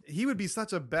 He would be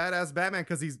such a badass Batman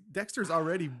because Dexter's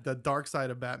already the dark side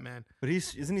of Batman. But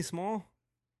isn't he small?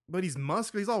 But he's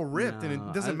muscular. He's all ripped, and No,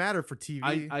 it doesn't matter for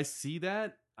TV. I see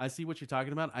that. I see what you're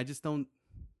talking about. I just don't.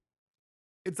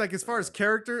 It's like as far as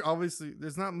character, obviously,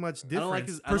 there's not much I don't like difference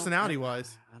his I don't- personality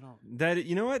wise. I don't. That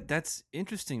you know what? That's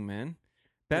interesting, man.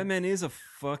 Batman is a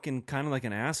fucking kind of like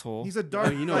an asshole. He's a No,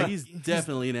 dark. you know like, he's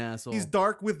definitely an asshole. He's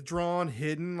dark, withdrawn,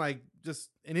 hidden, like just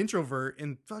an introvert,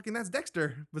 and fucking that's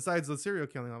Dexter. Besides the serial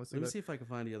killing, obviously. Let me but- see if I can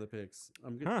find the other picks.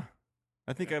 I'm good. Huh?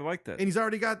 I think I like that. And he's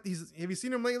already got these. Have you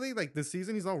seen him lately? Like this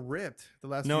season, he's all ripped. The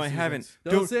last No, few I haven't. seasons.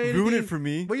 Don't say ruin it anything. for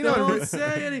me. But you know, Don't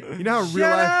say anything. you know how in Shut real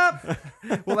up.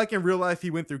 life. Well, like in real life, he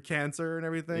went through cancer and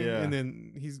everything, Yeah. and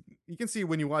then you can see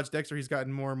when you watch Dexter, he's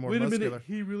gotten more and more Wait a muscular. minute.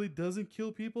 He really doesn't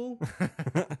kill people?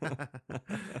 I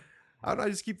don't know. I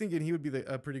just keep thinking he would be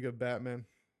a pretty good Batman.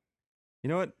 You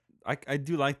know what? I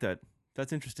do like that.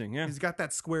 That's interesting. Yeah, He's got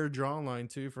that square jawline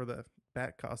too for the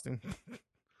bat costume,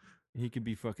 he could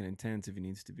be fucking intense if he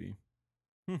needs to be.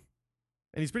 and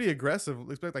he's pretty aggressive.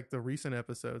 Expect like the recent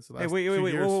episodes. The Hey, last wait, few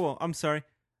years. whoa! I'm sorry,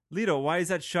 Lido. Why is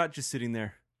that shot just sitting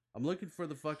there? I'm looking for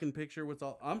the fucking picture with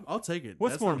all. I'll take it.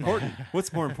 What's That's more not- important?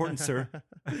 What's more important, sir?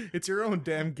 It's your own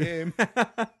damn game.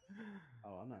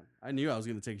 Oh, I'm not. I knew I was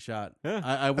going to take a shot. Yeah.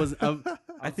 I was. I'm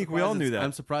I think we all surprised knew it's- that.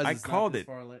 I'm surprised I it's called not this it.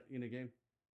 far in a game.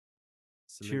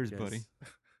 Salute, Cheers, guys. buddy.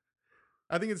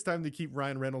 I think it's time to keep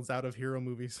Ryan Reynolds out of hero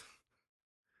movies.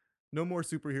 No more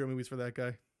superhero movies for that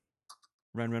guy.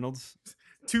 Ryan Reynolds.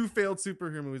 2 failed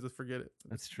superhero movies. Let's forget it.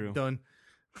 That's true. Done.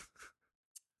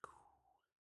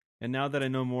 And now that I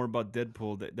know more about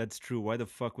Deadpool, that's true. Why the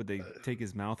fuck would they take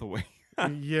his mouth away?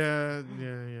 yeah.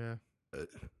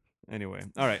 Anyway,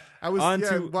 all right. I was On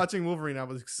to- watching Wolverine. I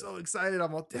was so excited.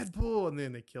 I'm all Deadpool, and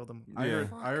then they killed him. I Yeah.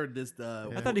 heard this.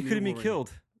 I thought he couldn't be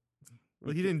killed.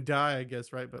 Well, he didn't die, I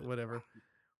guess, right? But whatever.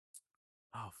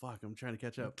 Oh fuck! I'm trying to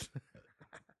catch up.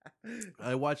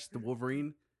 I watched the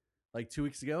Wolverine like 2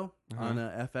 weeks ago on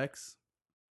FX,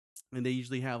 and they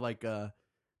usually have like the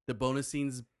bonus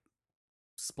scenes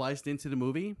spliced into the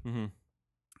movie. Mm-hmm.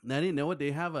 And I didn't know it.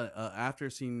 They have a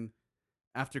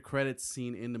after credits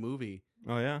scene in the movie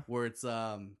Oh yeah. where it's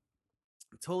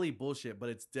totally bullshit, but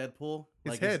it's Deadpool.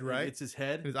 His like head, right? It's his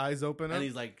head, His eyes open up. and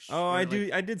he's like, Oh, I like- do.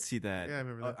 I did see that. Yeah, I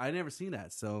remember that. I never seen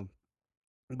that. So,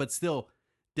 but still,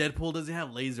 Deadpool doesn't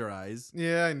have laser eyes.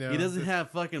 Yeah, I know. He doesn't have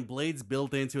fucking blades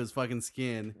built into his fucking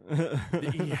skin.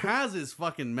 He has his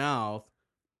fucking mouth.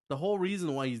 The whole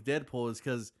reason why he's Deadpool is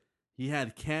because he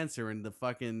had cancer and the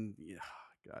fucking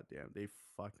god damn, they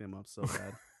fucked him up so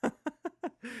bad.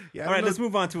 Yeah, I All don't right, know- let's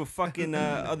move on to a fucking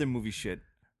other movie shit.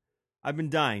 I've been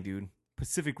dying, dude.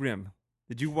 Pacific Rim.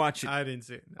 Did you watch it? I didn't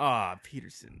see it. no. Ah,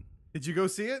 Peterson. Did you go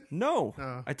see it? No,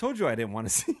 Oh. I told you I didn't want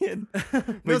to see it. But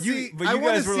No, you, see, but I you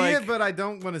want to guys were see like, it, but I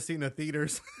don't want to see it in the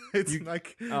theaters. It's You-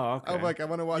 like, oh, okay. I'm like, I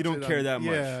want to watch it. You don't care that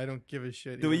much. Yeah, I don't give a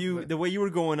shit. the way you know, you, the way you were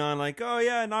going on, like, oh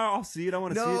yeah, no, I'll see it. I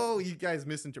want to see it. No, you guys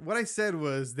misinterpreted. What I said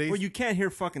was they. Well, you can't hear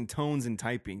fucking tones and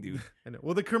typing, dude. I know.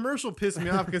 Well, the commercial pissed me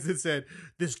off because it said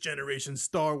this generation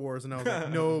Star Wars, and I was like,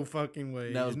 no fucking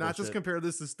way. That was Did not just bullshit. compare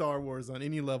this to Star Wars on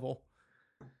any level.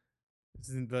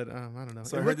 But I don't know.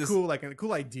 So it I heard looked this- cool, like a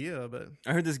cool idea, but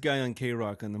I heard this guy on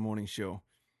K-Rock on the morning show.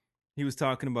 He was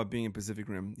talking about being in Pacific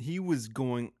Rim. He was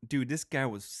going, dude, this guy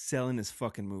was selling his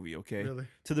fucking movie, okay? really,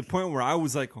 To the point where I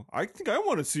was like, oh, I think I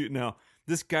want to see it now.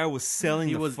 This guy was selling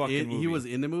he the was fucking in, movie. he was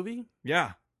in the movie.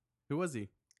 Yeah. Who was he?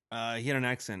 He had an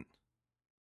accent.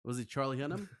 Was he Charlie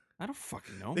Hunnam? I don't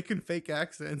fucking know. they can fake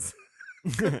accents.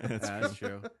 That's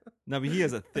true. No, but he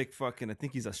has a thick fucking, I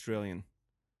think he's Australian.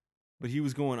 But he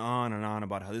was going on and on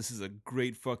about how this is a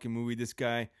great fucking movie. This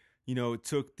guy, you know,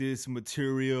 took this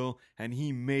material and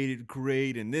he made it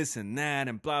great and this and that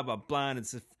and blah, blah, blah. And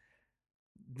it's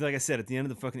like I said, at the end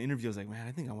of the fucking interview, I was like, man,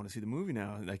 I think I want to see the movie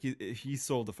now. Like, he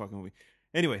sold the fucking movie.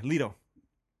 Anyway, Lido,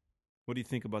 what do you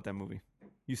think about that movie?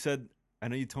 You said, I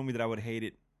know you told me that I would hate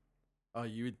it. Oh,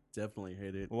 you would definitely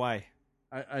hate it. Why?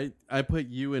 I put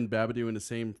you and Babadoo in the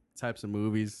same types of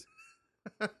movies.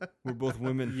 We're both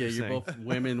women. Yeah, you're saying. both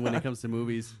women when it comes to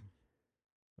movies.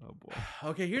 Oh, boy.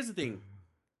 Okay, here's the thing.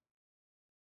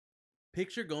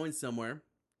 Picture going somewhere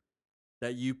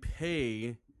that you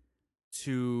pay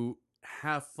to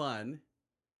have fun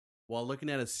while looking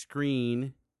at a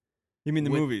screen. You mean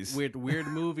the with, movies?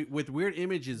 with weird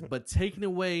images, but taking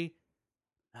away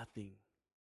nothing.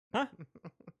 Huh?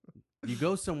 You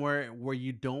go somewhere where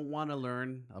you don't want to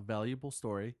learn a valuable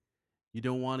story. You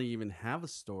don't want to even have a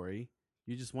story.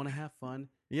 You just want to have fun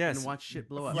Yes. and watch shit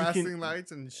blow up. Flashing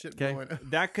lights and shit Okay. blowing.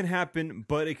 That can happen,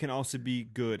 but it can also be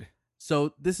good.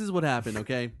 So this is what happened,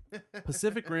 okay?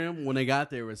 Pacific Rim, when I got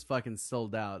there, was fucking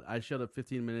sold out. I showed up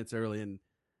 15 minutes early, and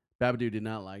Babadoo did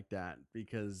not like that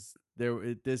because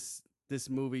this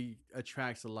movie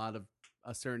attracts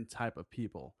a certain type of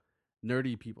people,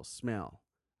 nerdy people. Smell,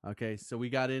 okay? So we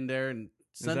got in there, and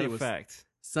Sunday Is that a was fact?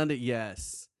 Sunday.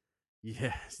 Yes.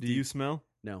 Do you smell?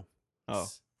 No. Oh.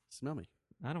 Smell me.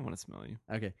 I don't want to smell you.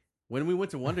 Okay. When we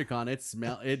went to WonderCon,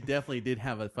 it definitely did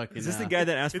have a fucking. Is this the guy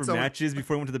that asked it's for a- matches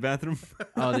before he went to the bathroom?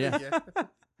 Oh yeah.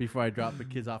 Before I dropped the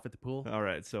kids off at the pool. All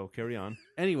right, so carry on.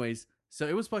 Anyways, so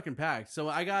it was fucking packed. So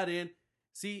I got in.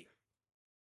 See,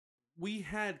 we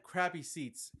had crappy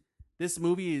seats. This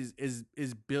movie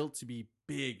is built to be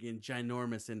big and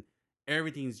ginormous, and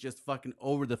everything's just fucking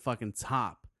over the fucking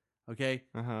top. Okay,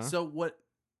 so what?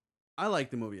 I like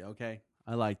the movie. Okay,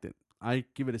 I liked it. I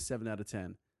give it a 7 out of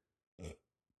 10.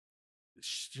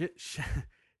 Shit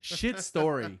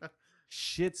story.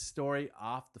 Shit story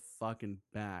off the fucking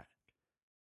bat.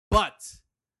 But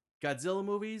Godzilla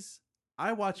movies,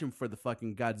 I watch them for the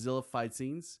fucking Godzilla fight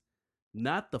scenes,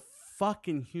 not the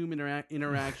fucking human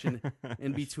interaction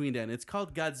in between them. It's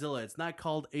called Godzilla. It's not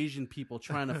called Asian people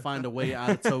trying to find a way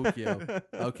out of Tokyo.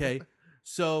 Okay?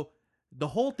 So the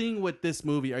whole thing with this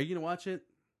movie, are you going to watch it?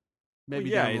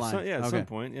 Maybe down the line. At some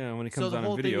point. Yeah, when it comes so the on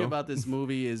whole video. thing about this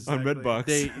movie is on Redbox.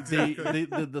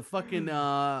 The fucking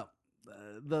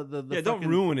don't fucking,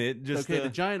 ruin it. Just the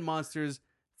giant monsters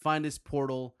find this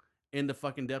portal in the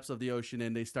fucking depths of the ocean,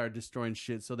 and they start destroying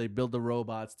shit. So they build the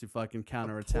robots to fucking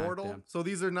counterattack portal? them. So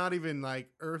these are not even like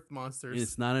Earth monsters.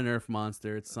 It's not an Earth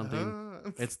monster. It's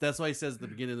something. That's why he says at the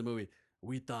beginning of the movie,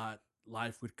 we thought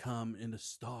life would come in the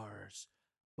stars,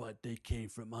 but they came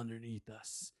from underneath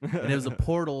us. And it was a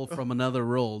portal from another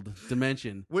world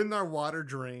dimension. Wouldn't our water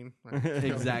drain?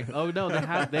 Exactly. Oh no, they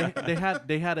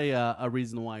had a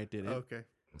reason why it did it. Okay.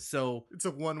 So it's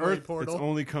a one-way it's portal.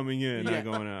 only coming in, not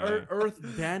going out. Earth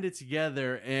banded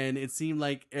together, and it seemed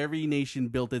like every nation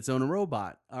built its own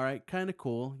robot. All right, kind of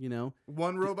cool, you know.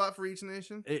 One robot for each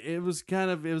nation. It was kind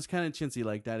of chintzy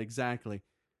like that, exactly.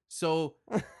 So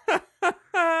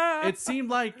it seemed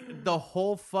like the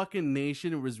whole fucking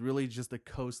nation was really just a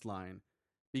coastline,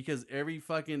 because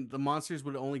the monsters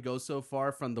would only go so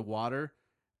far from the water,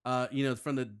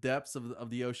 from the depths of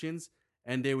the oceans,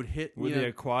 and they would hit. Were they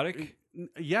aquatic?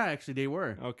 Yeah, actually, they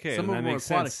were. Okay, some of them that were makes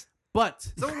aquatic, sense. but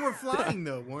some of them were flying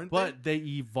though, weren't they? But they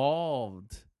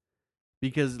evolved.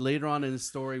 Because later on in the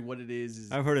story, what it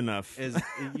is I've heard enough.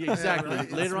 Exactly. Yeah,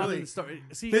 right. Later on really, in the story,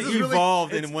 see, they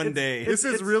evolved in one day. This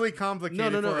is really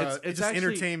complicated. No. For it's just actually,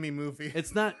 entertain me movie.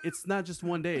 It's not just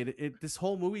one day. This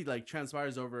whole movie like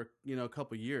transpires over a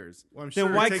couple years. Well, I'm sure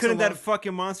then why couldn't that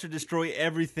fucking monster destroy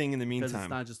everything in the meantime? Because it's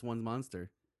not just one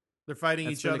monster. They're fighting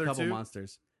each other a couple too.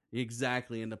 monsters.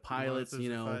 Exactly, and the pilots,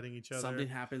 fighting each other. something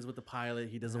happens with the pilot.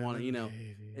 He doesn't want to,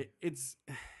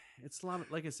 it's a lot of,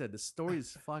 like I said, the story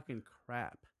is fucking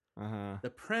crap. The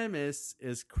premise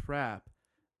is crap.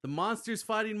 The monsters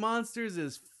fighting monsters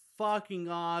is fucking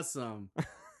awesome.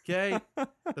 Okay,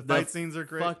 the fight scenes are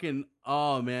great. Fucking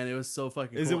oh man, it was so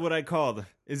fucking. Is cool. it what I called?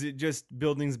 Is it just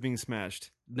buildings being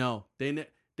smashed? No,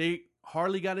 they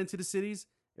hardly got into the cities.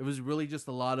 It was really just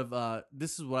a lot of.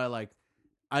 This is what I liked.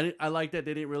 I like that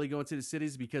they didn't really go into the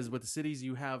cities, because with the cities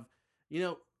you have,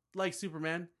 like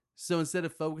Superman. So instead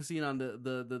of focusing on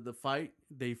the fight,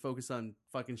 they focus on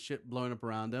fucking shit blowing up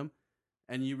around them,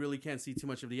 and you really can't see too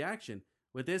much of the action.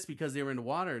 With this, because they were in the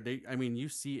water, you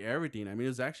see everything. I mean, it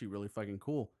was actually really fucking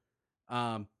cool.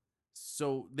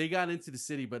 So they got into the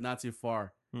city, but not too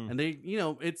far. And they,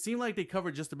 it seemed like they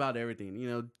covered just about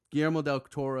everything. Guillermo del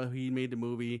Toro, he made the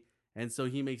movie, and so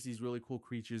he makes these really cool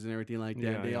creatures and everything like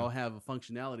that. They all have a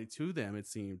functionality to them, it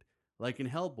seemed. Like in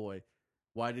Hellboy.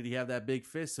 Why did he have that big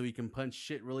fist? So he can punch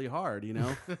shit really hard,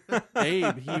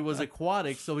 Abe, he was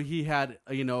aquatic, so he had,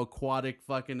 aquatic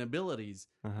fucking abilities.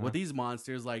 With these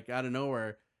monsters, like out of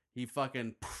nowhere, he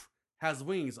fucking has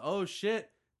wings. Oh shit,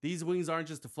 these wings aren't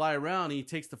just to fly around. He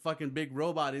takes the fucking big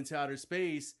robot into outer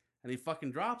space and he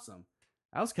fucking drops them.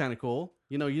 That was kind of cool.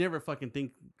 You never fucking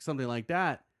think something like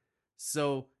that.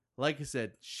 So, like I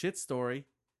said, shit story,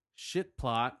 shit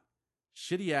plot,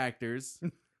 shitty actors.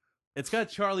 It's got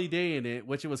Charlie Day in it,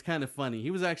 which it was kind of funny.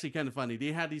 He was actually kind of funny.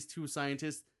 They had these two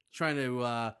scientists trying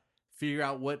to figure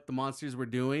out what the monsters were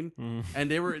doing,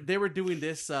 and they were doing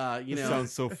this. This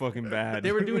sounds so fucking bad.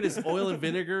 They were doing this oil and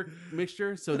vinegar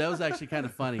mixture, so that was actually kind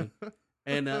of funny.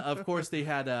 And of course, they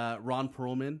had Ron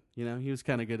Perlman. He was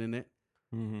kind of good in it.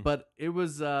 But it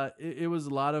was a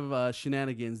lot of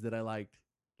shenanigans that I liked.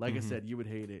 Like I said, you would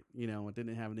hate it. It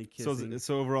didn't have any kissing.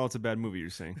 So overall, it's a bad movie. You're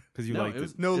saying because you liked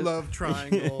it. No love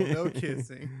triangle, no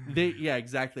kissing. Yeah,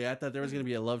 exactly. I thought there was gonna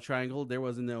be a love triangle. There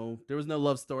was no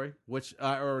love story, which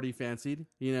I already fancied.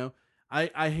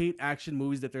 I hate action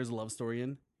movies that there's a love story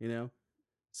in.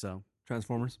 So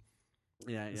Transformers.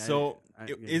 Yeah. So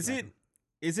is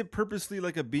it purposely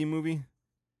like a B movie?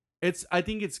 I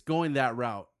think it's going that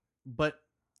route, but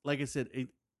like I said,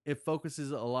 it focuses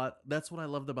a lot. That's what I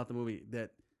loved about the movie, that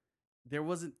there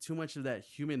wasn't too much of that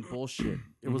human bullshit.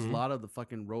 It was a lot of the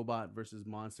fucking robot versus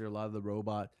monster, a lot of the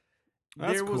robot.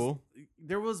 That's cool.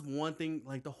 There was one thing,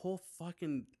 like the whole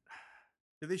fucking...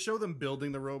 Did they show them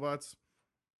building the robots?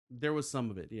 There was some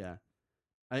of it, yeah.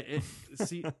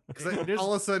 See, Because there's-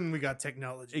 all of a sudden we got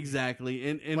technology. exactly,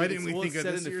 and Why it's didn't we all think of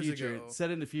set this in the years future? ago?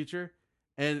 Set in the future,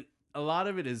 and a lot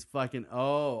of it is fucking.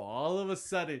 Oh, all of a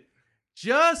sudden,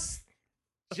 just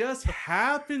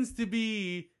happens to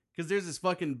be because there's this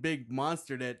fucking big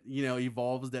monster that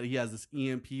evolves that he has this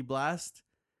EMP blast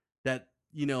that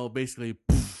basically,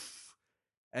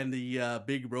 and the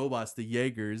big robots, the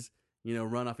Jaegers,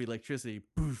 run off electricity,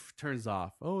 poof, turns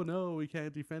off. Oh no, we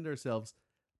can't defend ourselves.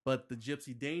 But the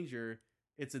Gypsy Danger,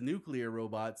 it's a nuclear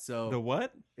robot, so The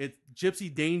what? it's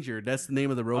Gypsy Danger. That's the name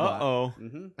of the robot. Uh-oh.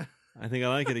 hmm I think I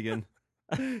like it again.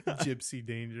 Gypsy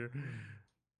Danger.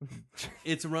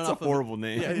 It's run It's a off horrible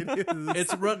name. Yeah, It is.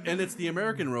 It's run, and it's the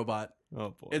American robot. Oh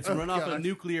boy. It's Oh, run off gosh. of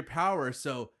nuclear power.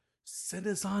 So send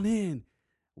us on in.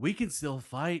 We can still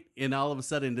fight. And all of a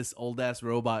sudden, this old ass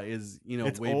robot is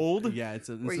It's old? Yeah,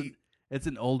 Wait. it's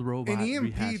an old robot. An EMP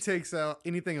rehashed. takes out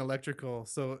anything electrical,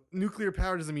 so nuclear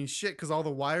power doesn't mean shit because all the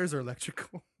wires are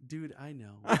electrical. Dude, I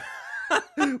know.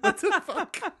 What the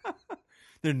fuck?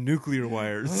 They're nuclear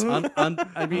wires.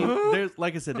 I mean, there's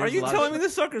like I said. Are There's you a lot telling of, me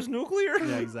this sucker's nuclear?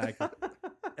 Yeah, exactly.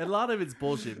 A lot of it's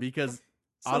bullshit because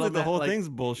Sounds like the whole like- thing's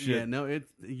bullshit. Yeah, no,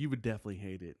 you would definitely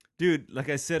hate it. Dude, like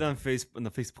I said on the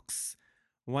Facebooks,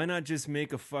 why not just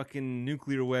make a fucking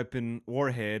nuclear weapon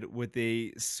warhead with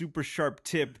a super sharp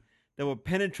tip that will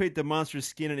penetrate the monster's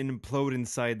skin and implode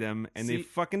inside them, and they See-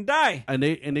 fucking die? And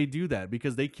they do that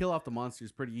because they kill off the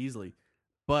monsters pretty easily.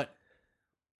 But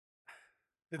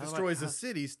It How do I- destroys the how-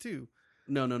 cities too.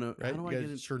 no. Right? How do You I guys get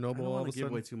it? Chernobyl I don't all want of to a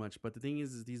give away sudden? too much, but the thing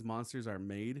is these monsters are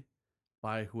made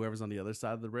by whoever's on the other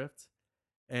side of the rift,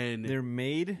 and They're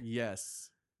made. yes,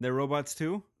 They're robots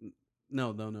too.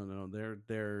 no,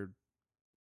 they're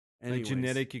Like anyways.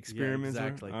 genetic Yeah, experiments.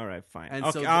 exactly. All right, fine. And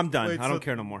Okay, so I'm done. Wait, I don't so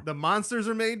care no more. The monsters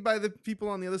are made by the people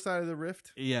on the other side of the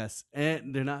rift. Yes,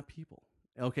 and they're not people.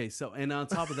 Okay, so and on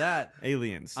top of that,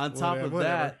 Aliens. on top of Whatever.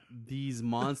 that, these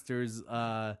monsters,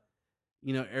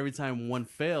 every time one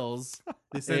fails,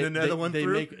 They send another one they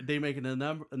through. They make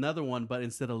another one, but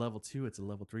instead of level 2, it's a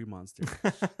level 3 monster,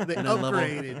 They and a level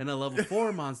upgraded. and a level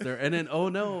 4 monster, and then oh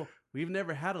no, we've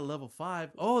never had a level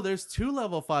 5. Oh, there's 2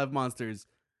 level 5 monsters.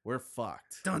 We're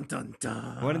fucked. Dun dun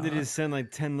dun. Why didn't they just send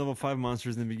like 10 level 5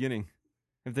 monsters in the beginning?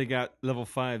 If they got level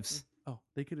 5s. Oh,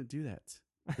 they couldn't do that.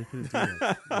 They couldn't do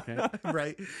that. Okay,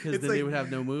 right? because then they would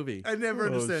have no movie. I never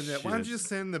Oh, understand that. Why don't shit. you just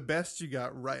send the best you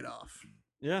got right off?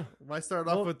 Yeah. Why start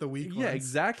Well, off with the weak Yeah, ones?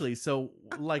 exactly. So,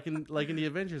 like in the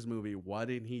Avengers movie, why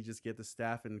didn't he just get the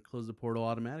staff and close the portal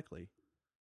automatically?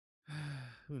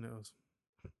 Who knows?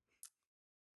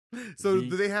 So Be-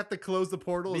 do they have to close the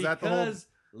portal? Is that the whole? Because,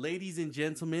 ladies and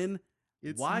gentlemen,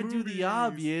 It's why do movies. the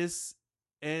obvious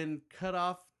and cut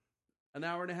off an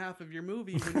hour and a half of your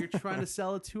movie when you're trying to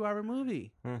sell a 2-hour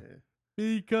movie? Huh. Yeah.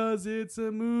 Because it's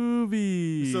a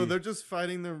movie. So they're just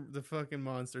fighting the fucking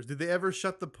monsters. Did they ever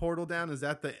shut the portal down? Is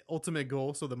that the ultimate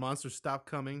goal? So the monsters stop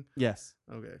coming? yes,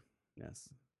 Okay. yes.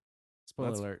 Spoiler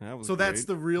That's- alert. that was So that's great.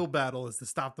 the real battle is to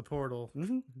stop the portal.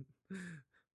 Mhm.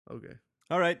 Okay.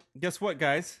 All right. Guess what,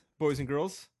 guys? Boys and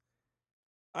girls?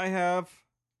 I have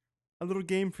a little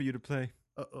game for you to play.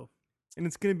 Uh-oh. And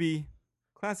it's going to be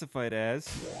classified as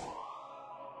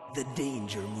The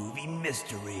Danger Movie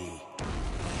Mystery.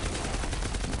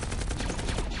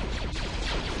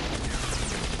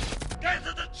 Get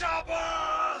to the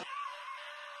chopper!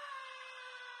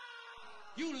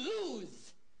 You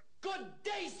lose. Good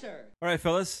day, sir. All right,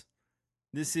 fellas.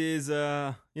 This is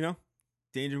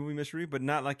Danger Movie Mystery, but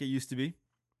not like it used to be.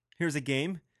 Here's a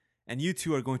game, and you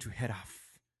two are going to head off.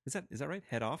 Is that right?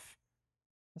 Head off?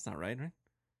 That's not right?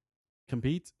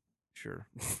 Compete. Sure.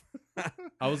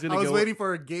 I was I gonna was go. waiting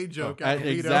for a gay joke. out of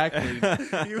Lido.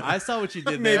 exactly. You- I saw what you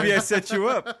did there. Maybe I set you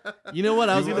up. You know what?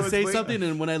 I was You going to was say waiting. something,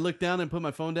 and when I looked down and put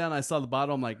my phone down, I saw the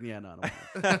bottle. I'm like, yeah, no, I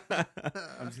don't want it.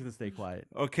 I'm just going to stay quiet.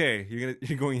 Okay,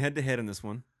 you're going head to head on this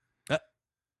one.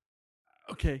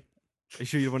 Okay. Are you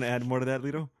sure you don't want to add more to that,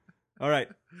 Lido? All right.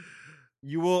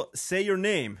 You will say your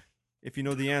name if you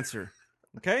know the answer.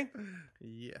 Okay?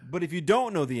 Yeah. But if you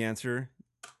don't know the answer,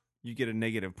 you get a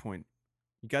negative point.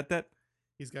 You got that?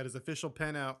 He's got his official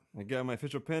pen out. I got my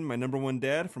official pen, my number one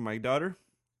dad from my daughter.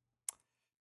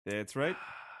 That's right.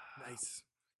 Nice.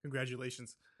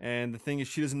 Congratulations. And the thing is,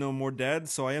 she doesn't know more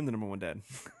dads, so I am the number one dad.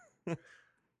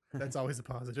 That's always a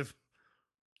positive.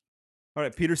 All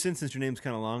right, Peterson, since your name's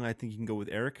kind of long, I think you can go with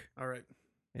Eric. All right.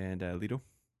 And Lido,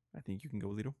 I think you can go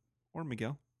with Lido. Or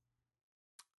Miguel.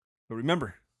 But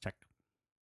remember, Check.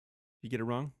 if you get it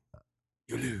wrong,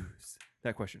 you lose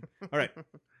that question. All right.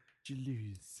 You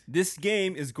lose. This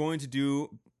game is going to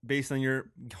do based on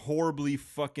your horribly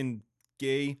fucking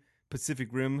gay Pacific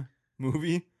Rim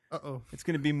movie. Uh-oh. It's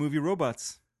going to be movie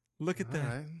robots. Look at that.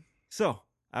 Alright. So,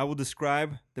 I will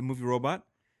describe the movie robot.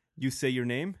 You say your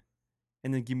name,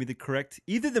 and then give me the correct,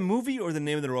 either the movie or the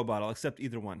name of the robot. I'll accept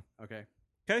either one. Okay.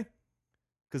 Okay?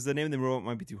 Because the name of the robot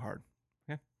might be too hard.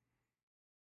 Okay?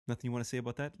 Nothing you want to say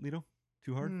about that, Lido?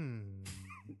 Too hard?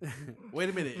 Wait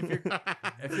a minute.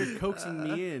 If you're coaxing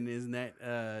me in, isn't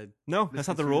that No, that's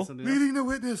not the rule. something else? Leading the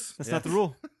witness. That's not the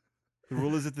rule. The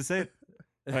rule is to say it.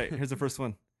 All right, here's the first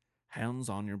one. Hands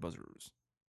on your buzzers.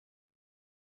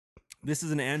 This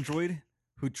is an android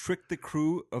who tricked the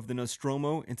crew of the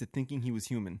Nostromo into thinking he was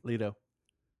human. Lido.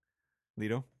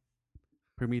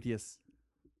 Prometheus.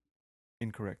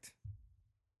 Incorrect.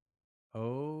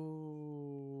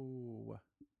 Oh.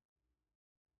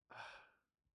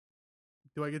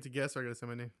 Do I get to guess or I gotta say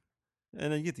my name?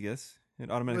 And then you get to guess. It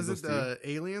automatically Was goes it to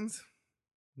you. aliens?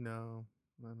 No.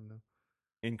 I don't know.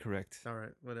 Incorrect. All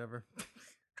right, whatever.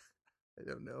 I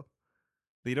don't know.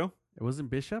 Lido? It wasn't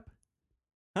Bishop?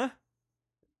 Huh?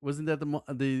 Wasn't that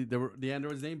the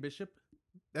android's name, Bishop?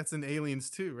 That's in aliens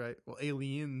too, right? Well,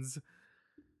 aliens.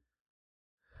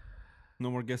 No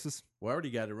more guesses? Well, I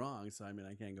already got it wrong, so I mean,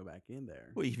 I can't go back in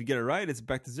there. Well, if you get it right, it's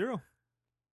back to 0.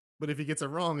 But if he gets it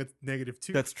wrong, it's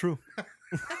 -2. That's true.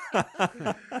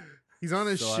 He's on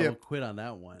a So I will ship. quit on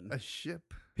that one. A ship.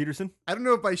 Peterson? I don't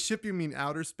know if by ship you mean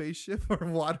outer space ship or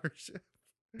water ship.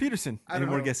 Peterson. I Any don't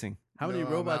more know. guessing? How many No,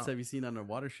 I'm robots out. have you seen on a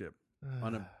water ship?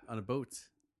 On a boat?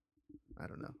 I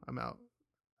don't know. I'm out.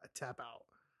 I tap out.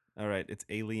 All right, it's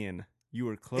Alien. You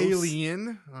were close.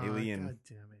 Alien. Oh, Alien. God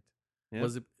damn it. Yeah.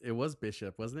 Was it? It was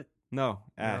Bishop, wasn't it? No,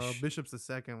 Ash. No, Bishop's the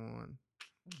second one.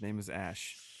 Name is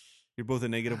Ash. You're both a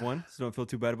 -1, so don't feel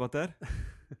too bad about that.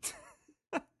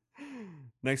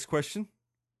 Next question.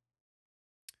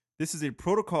 This is a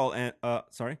protocol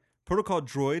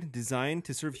droid designed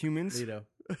to serve humans. Lido.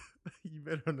 You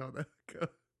better know that. Go.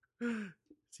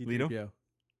 Lido? C-3PO.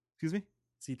 Excuse me?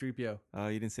 C-3PO.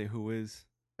 You didn't say who is.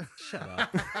 Shut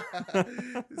up.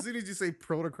 As soon as you say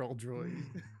protocol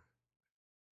droid.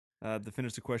 To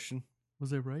finish the question,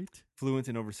 Was I right? fluent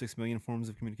in over 6 million forms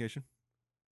of communication.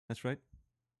 That's right.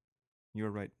 You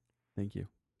are right. Thank you.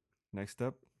 Next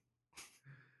up.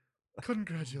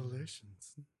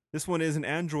 Congratulations. This one is an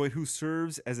android who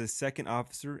serves as a second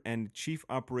officer and chief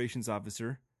operations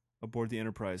officer aboard the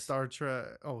Enterprise. Star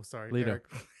Trek. Oh, sorry. Lido. Eric.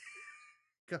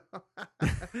 Go.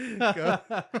 Go.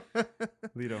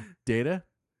 Lido. Data?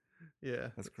 Yeah.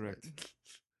 That's correct.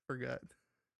 Forgot.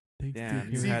 Damn,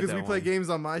 you See, had because that we play one. games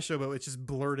on my show, but it's just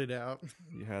blurted out.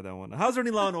 You had that one. How's there any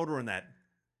Law and Order in that?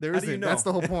 There How do you isn't. know? That's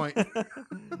the whole point.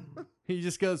 He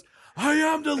just goes, I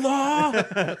am the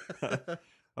law.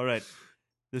 All right.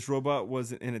 This robot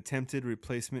was an attempted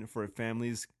replacement for a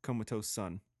family's comatose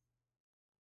son.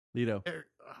 Lido. Eric,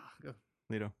 go.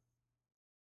 Lido.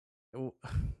 Oh.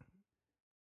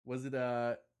 Was it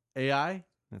AI?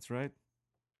 That's right.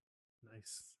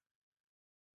 Nice.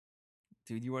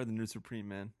 Dude, you are the nerd supreme,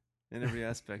 man. In every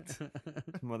aspect.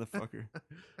 Motherfucker.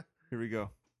 Here we go.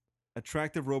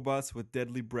 Attractive robots with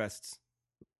deadly breasts.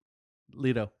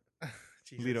 Lido.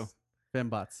 Jesus. Lido.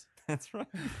 Fembots. That's right.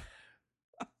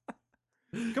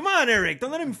 Come on, Eric.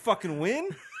 Don't let him fucking win.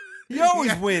 He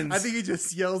always Yeah, wins. I think he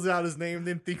just yells out his name,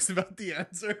 then thinks about the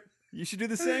answer. You should do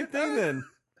the same thing then.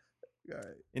 All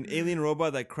right. An alien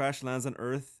robot that crash lands on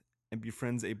Earth and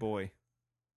befriends a boy.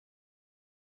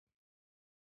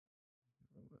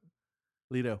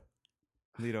 Lido.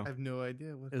 Lido. I have no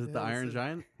idea. What Is it the hell Iron it?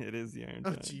 Giant? It is the Iron Oh,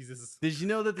 Giant. Jesus. Did you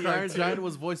know that the Iron Cartoon. Giant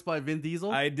was voiced by Vin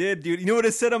Diesel? I did, dude. You know what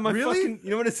it said on my Really? fucking... You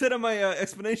know what it said on my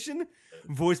explanation?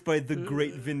 Voiced by the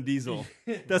great Vin Diesel.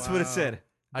 That's what it Wow. said.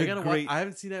 I The gotta great... watch. I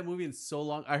haven't seen that movie in so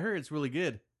long. I heard it's really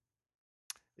good.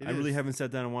 It I really is. haven't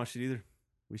sat down and watched it either.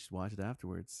 We should watch it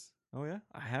afterwards. Oh, yeah?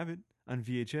 I have it on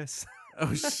VHS.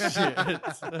 Oh shit!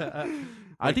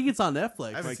 I think it's on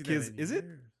Netflix. I haven't my seen kids- that in is it?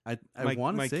 years. I my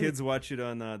want to my say kids watch it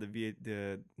on the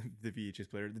VHS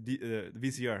player, the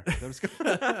VCR. Is that what it's called?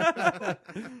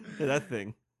 Yeah, that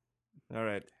thing. All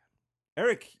right,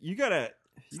 Eric, you gotta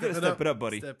step it up,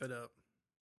 buddy. Step it up.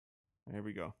 Here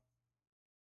we go.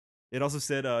 It also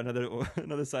said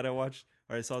another site I watched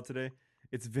or I saw today.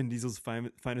 It's Vin Diesel's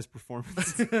finest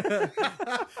performance.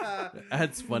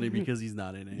 That's funny because he's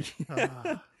not in it.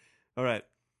 Ah. All right,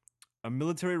 a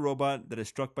military robot that is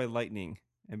struck by lightning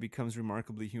and becomes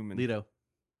remarkably human. Lido.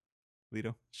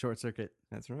 Short Circuit.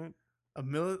 That's right. A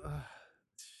million.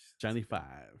 Johnny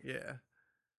Five. Yeah.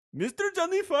 Mr.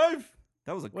 Johnny Five.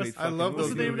 That was a great. I love What's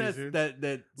those the name movies, of dude.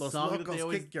 that Los song that Locos they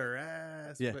always? kick your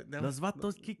ass. Yeah. But no, Los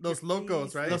Vatos kick Los your Locos,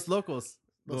 ass. right? Los Locos.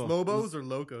 Los Oh. Lobos or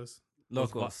Locos?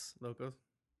 Locos. Locos.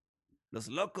 Los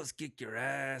locos kick your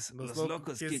ass. Los Los locos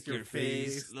locos kiss kick your your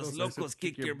face. face. Los Los locos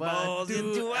kick your butt balls into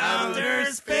into outer outer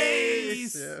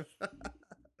space. Yeah.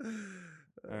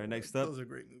 All right, next up. Those are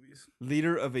great movies.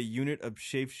 Leader of a unit of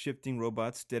shape-shifting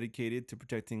robots dedicated to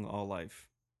protecting all life.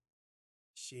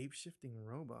 Shape-shifting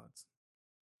robots.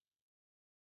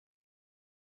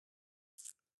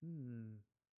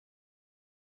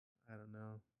 I don't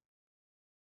know.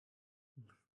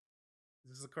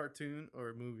 Is this a cartoon or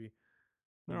a movie?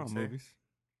 They're all What'd you say? movies.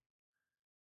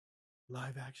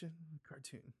 Live action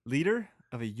cartoon. Leader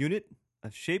of a unit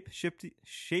of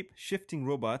shape-shifting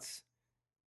robots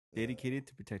dedicated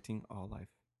to protecting all life.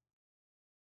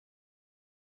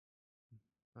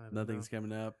 I don't Nothing's know.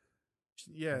 coming up.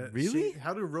 Yeah. Really?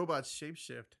 How do robots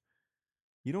shapeshift?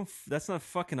 You don't. That's not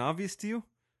fucking obvious to you.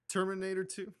 Terminator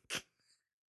 2.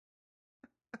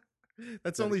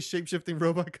 That's the only shapeshifting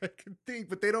robot I can think,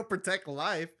 but they don't protect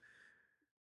life.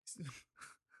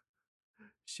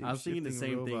 I was thinking the Shape-shifting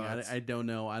same robots. thing. I don't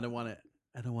know. I don't want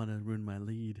to ruin my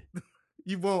lead.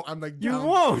 You won't. I'm like You down,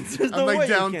 won't. There's no I'm way like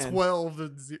you down can. 12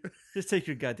 to 0. Just take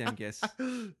your goddamn guess.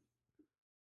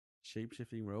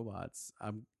 Shape-shifting robots.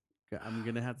 I'm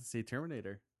gonna have to say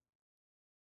Terminator.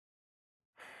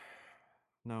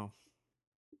 No.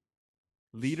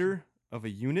 Leader of a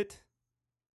unit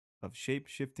of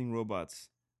shape-shifting robots.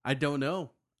 I don't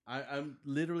know. I'm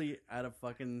literally at a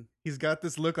fucking. He's got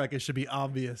this look like it should be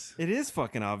obvious. It is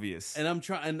fucking obvious. And I'm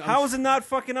trying. How is it not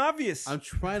fucking obvious? I'm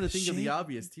trying to think of the Shape-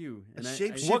 obvious too. And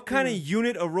shape- What kind of shifting-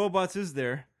 unit of robots is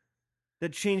there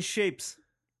that change shapes?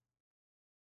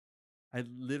 I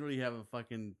literally have a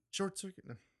fucking. Short circuit.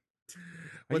 No.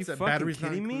 Are you that? fucking Batteries not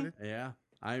kidding me? included? Yeah,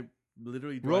 I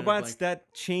literally drawing a Robots blank.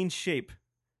 that change shape.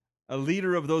 A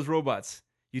leader of those robots.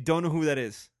 You don't know who that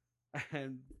is.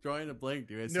 I'm drawing a blank,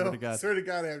 dude. I swear No, to God. swear to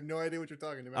God, I have no idea what you're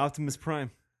talking about. Optimus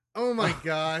Prime. Oh my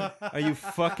God. Are you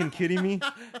fucking kidding me?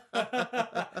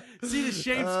 See, the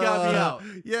shapes got me out.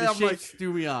 Yeah, the I'm shapes like,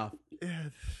 threw me off. yeah,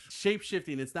 Shape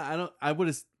shifting. It's not. I would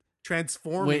have.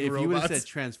 transforming Wait, if robots. you would have said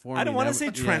transforming, I don't want to that say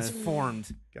would- yeah.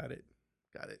 transformed. Got it.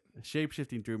 Shape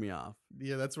shifting threw me off.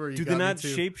 Yeah, that's where you Do got they me not too.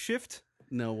 shape shift?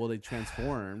 No, well, they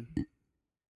transform.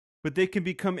 But they can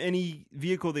become any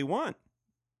vehicle they want.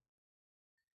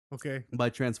 Okay. By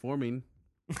transforming.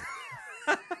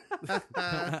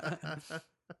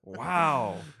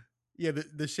 Wow. Yeah,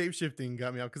 the shape shifting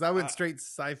got me out because I went straight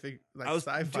sci-fi, like I was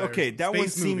sci-fi. okay. or That one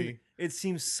space seemed. movie. It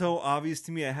seems so obvious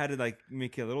to me. I had to like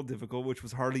make it a little difficult, which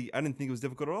was hardly. I didn't think it was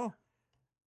difficult at all.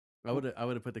 I would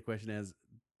have put the question as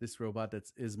this robot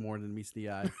is more than meets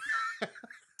the eye.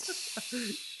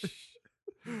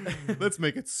 Let's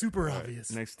make it super All right,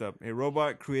 obvious. Next up, a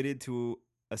robot created to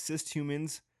assist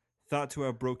humans, thought to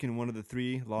have broken one of the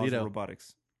 3 laws Lido. of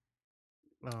robotics.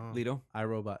 Oh. Lido,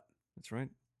 iRobot. that's right.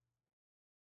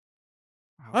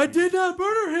 I did not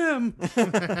murder him.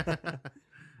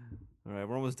 All right,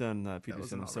 we're almost done, That was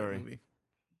Peterson. an I'm alright sorry. movie.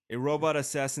 A robot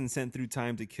assassin sent through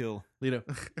time to kill. Lido,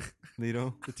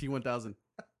 Lido, the T-1000,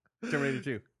 Terminator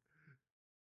 2.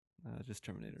 just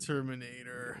Terminator.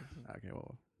 Terminator. Okay,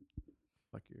 well,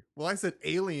 fuck you. Well, I said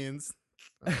aliens.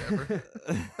 Whatever.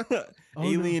 Oh,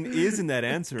 Alien no. is in that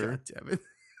answer. God damn it.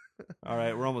 All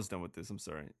right, we're almost done with this. I'm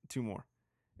sorry. 2 more.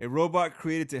 A robot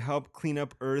created to help clean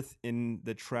up Earth in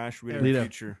the trash-ridden Lido.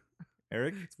 future.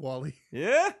 Eric? It's Wally.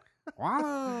 Yeah?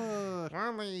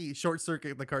 Wally. Short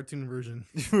Circuit, the cartoon version.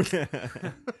 How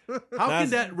can That's-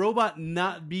 that robot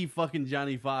not be fucking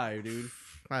Johnny Five, dude?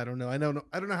 I don't know. I don't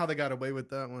know how they got away with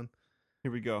that one.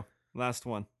 Here we go. Last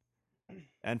one.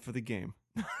 And for the game.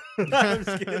 I'm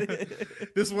just kidding.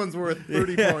 This one's worth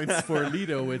 30 Yeah. points. For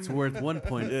Lido, it's worth 1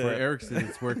 point. Yeah. For Erickson,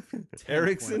 it's worth 10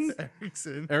 Erickson? points.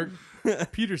 Erickson.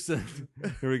 Eric Peterson.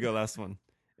 Here we go. Last one.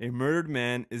 A murdered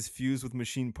man is fused with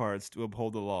machine parts to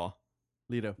uphold the law.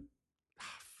 Lido.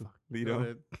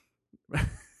 Lido.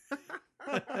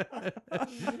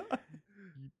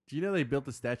 Do you know they built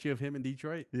a statue of him in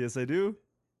Detroit? Yes, I do.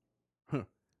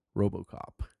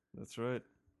 RoboCop. That's right.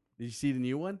 Did you see the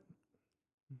new one?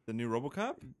 The new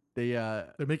RoboCop? They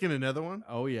They're making another one?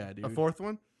 oh yeah, dude. A 4th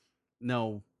one?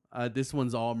 No. This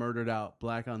one's all murdered out,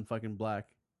 black on fucking black.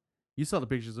 You saw the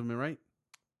pictures of him, right?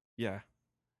 Yeah.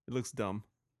 It looks dumb.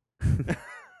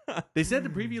 They said the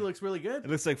preview looks really good. It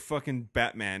looks like fucking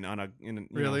Batman on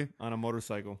Really? on a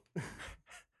motorcycle.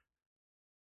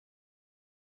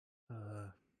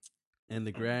 And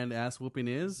the grand ass whooping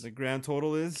is The grand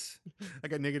total is I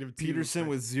got -2. Peterson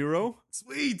with 0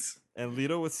 Sweet. and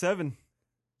Lido with 7.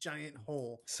 Giant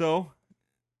hole. So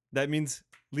that means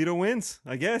Lido wins,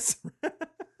 I guess.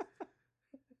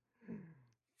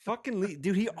 Fucking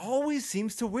dude, he always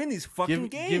seems to win these fucking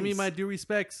games. give me my due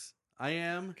respects. I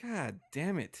am God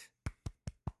damn it.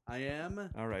 I am.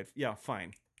 All right. Yeah,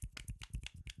 fine.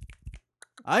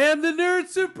 I am the Nerd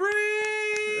Supreme.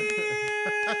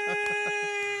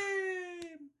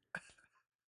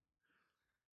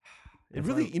 It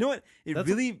really, you know what? It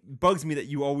really bugs me that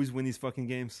you always win these fucking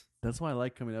games. That's why I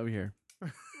like coming over here.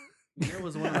 You know, it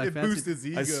was one of my It boosts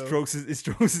fancy. his ego. It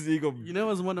strokes his ego. You know, it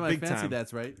was one of my big fancy. time.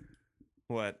 That's right.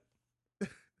 What?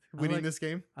 Winning like- this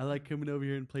game. I like coming over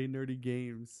here and playing nerdy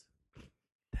games.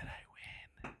 That I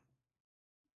win.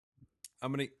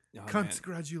 I'm gonna. Oh, man.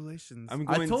 Congratulations.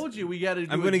 I told you we got to.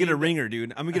 I'm gonna get a ringer,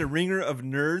 dude. I'm gonna get a ringer of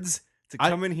nerds to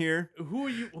come in here. Who are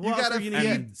you? Who You else gotta are you feed-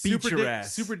 gonna beat Super your Dick.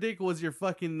 ass. Super Dick was your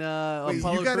fucking Wait,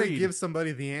 Apollo you gotta Creed. give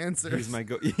somebody the answers. He's my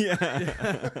go.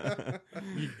 Yeah.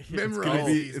 Memorize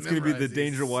these, It's gonna be the memorize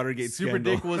Danger these. Watergate Super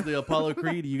scandal. Dick was the Apollo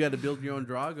Creed. You got to build your own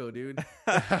Drago, dude.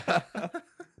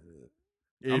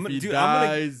 If gonna- he dude, I'm gonna-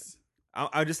 dies,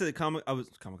 I just said at Comic-Con.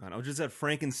 I was just at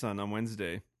Frankenson on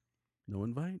Wednesday. no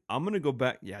invite. I'm gonna go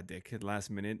back. Yeah, Dick. At last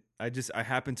minute, I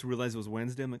happened to realize it was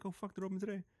Wednesday. I'm like, oh fuck, they're open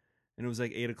today, and it was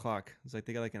like 8:00. I was like,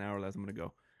 they got like an hour left. I'm gonna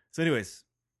go. So, anyways,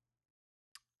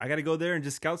 I got to go there and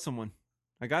just scout someone.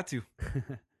 I got to.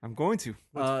 I'm going to.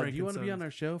 What's Do you want to be Frankenstein's? on our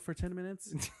show for 10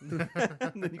 minutes? And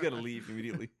then you gotta leave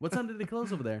immediately. What time did they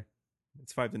close over there?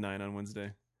 It's 5 to 9 on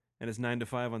Wednesday, and it's 9 to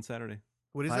 5 on Saturday.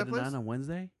 What is 5 that to place? 9 on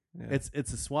Wednesday? Yeah.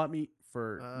 It's a swap meet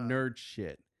for nerd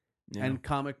shit Yeah. and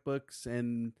comic books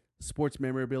and sports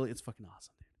memorabilia. It's fucking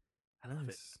awesome, dude. I love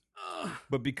it.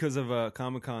 But because of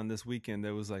Comic-Con this weekend,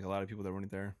 there was like a lot of people that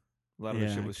weren't there. A lot of the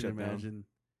shit was shut down.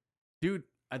 Dude,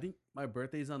 I think my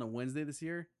birthday's on a Wednesday this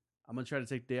year. I'm gonna try to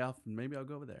take a day off and maybe I'll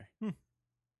go over there.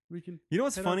 We can. You know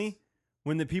what's head funny? out.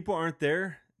 When the people aren't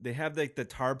there, they have like the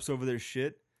tarps over their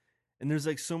shit, and there's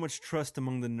like so much trust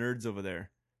among the nerds over there.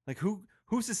 Like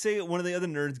who's to say one of the other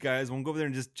nerds guys won't go over there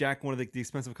and just jack one of the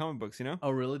expensive comic books? You know?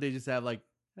 Oh, really? They just have like.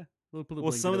 Well,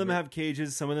 blanket some of them over it. have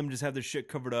cages, some of them just have their shit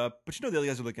covered up. But you know the other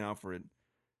guys are looking out for it.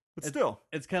 But still,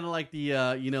 It's kind of like the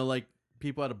like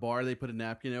people at a bar, they put a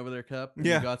napkin over their cup. And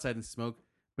Yeah. You go outside and smoke.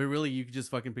 But really, you could just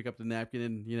fucking pick up the napkin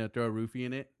and throw a roofie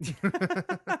in it.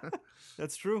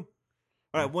 that's true.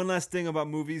 All right, one last thing about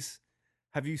movies.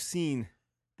 Have you seen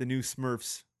the new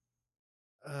Smurfs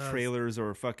trailers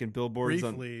or fucking billboards?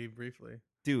 Briefly.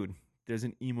 Dude, there's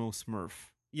an emo Smurf.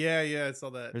 Yeah, I saw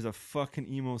that. There's a fucking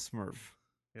emo Smurf.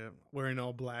 Yeah, wearing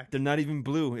all black. They're not even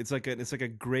blue. It's like a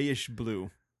grayish blue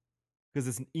because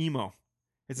it's an emo.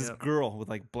 It's this Yep. girl with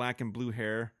like black and blue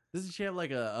hair. Doesn't she have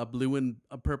like a blue and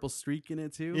a purple streak in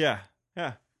it too? Yeah.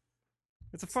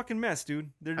 It's a fucking mess, dude.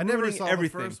 They're I never ruining saw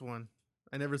everything. the first one.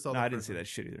 I never saw. No, the I didn't first see one. that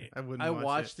shit either. I wouldn't. I watch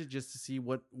watched it just to see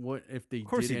what if they Of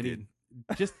course did he any.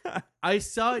 did. Just I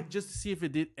saw it just to see if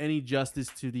it did any justice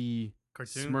to the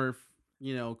Cartoon?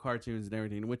 Smurf, cartoons and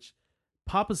everything. Which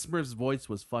Papa Smurf's voice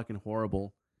was fucking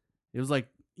horrible. It was like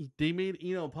they made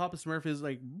Papa Smurf is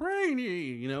like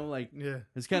brainy, like Yeah.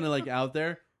 it's kind of like out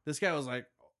there. This guy was like,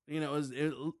 it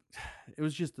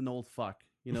was just an old fuck,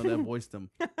 that voiced him.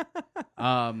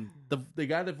 The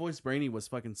guy that voiced Brainy was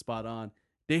fucking spot on.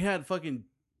 They had fucking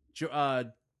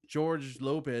George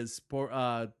Lopez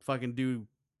fucking do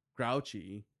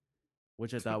Grouchy,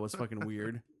 which I thought was fucking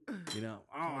weird.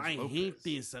 I hate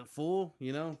this fool.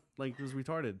 Like it was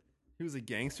retarded. He was a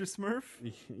gangster Smurf?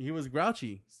 He was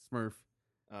Grouchy Smurf,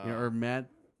 or Mad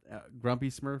Grumpy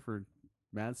Smurf, or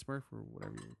Mad Smurf, or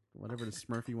whatever the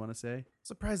Smurf you want to say.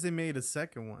 Surprised they made a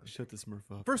second one. Shut the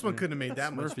Smurf up. First one couldn't have made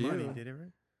that much Smurf you. money, did it?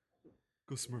 Right?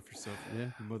 Go Smurf yourself. Yeah.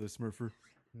 You mother Smurfer.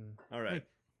 All right.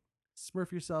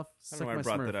 Smurf yourself. I don't Suck know why I my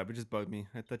brought Smurf. that up. It just bugged me.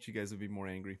 I thought you guys would be more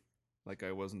angry, like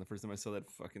I was when the first time I saw that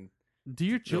fucking. Do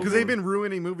your children? Because they've been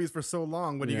ruining movies for so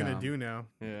long. What are you Yeah. gonna do now?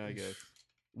 Yeah, I guess.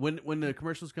 When the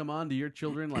commercials come on, do your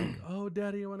children like, oh,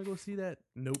 daddy, I want to go see that?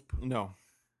 Nope. No.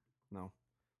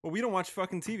 Well, we don't watch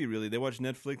fucking TV really. They watch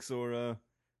Netflix or,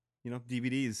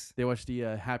 DVDs. They watch the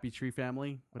Happy Tree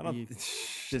Family I with don't. the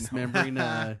dismembering.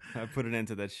 I put an end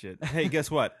to that shit. Hey, guess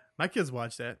what? My kids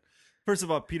watch that. First of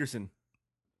all, Peterson.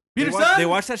 Peterson? They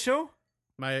watch that show?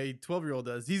 My 12-year-old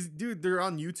does. They're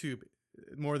on YouTube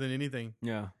more than anything.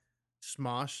 Yeah.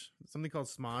 Smosh, something called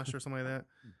Smosh or something like that.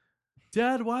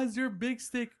 Dad, why is there a big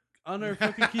stick on our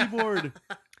fucking keyboard?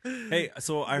 Hey,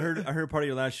 so I heard part of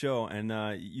your last show, and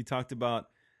you talked about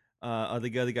the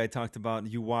other guy talked about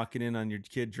you walking in on your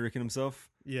kid jerking himself.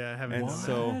 Yeah, I haven't And done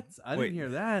so- that. I wait. didn't hear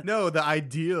that. No, the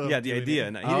idea. Of Yeah, the doing idea.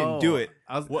 it. No, he didn't do it.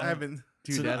 I was. I haven't.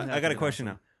 Dude, So that'd I have got a been question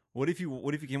awesome. now. What if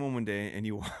you came home one day and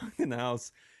you walked in the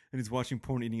house and he's watching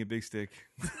porn eating a big stick?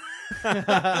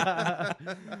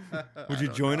 Would you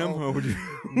join him, or would you?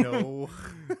 No.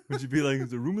 Would you be like,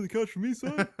 "Is there room in the couch for me,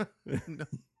 son? No.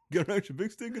 Got an extra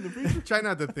big stick in the freezer?" Try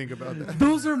not to think about that.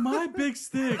 Those are my big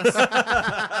sticks.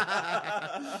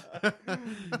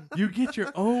 You get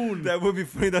your own. That would be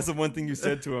funny. That's the one thing you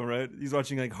said to him, right? He's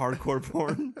watching like hardcore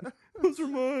porn. Those are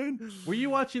mine. Were you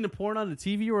watching the porn on the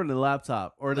TV or on the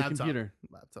laptop or the Laptop. computer?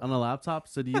 Laptop. On the laptop.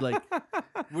 So do you like?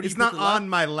 It's not on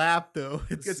my lap though.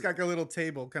 It's got like a little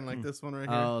table, kind of like this one right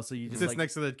here. Oh, so you It just sits like,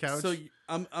 next to the couch. So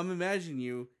I'm imagining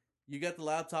you. You got the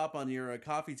laptop on your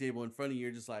coffee table in front of you.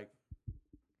 You're just like.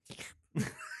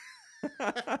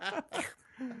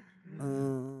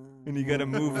 And you got to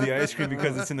move the ice cream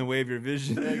because it's in the way of your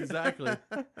vision. Exactly.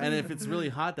 And if it's really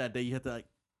hot that day, you have to like.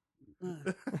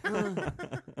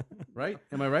 Right?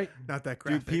 Am I right? Not that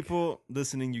graphic. Dude, people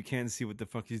listening, you can't see what the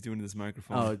fuck he's doing to this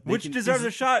microphone. Oh, they which can- deserves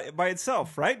a shot by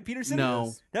itself, right, Peterson?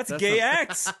 No. That's gay not-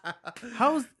 acts.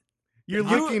 How's You're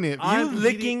licking it. I'm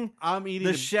licking I'm eating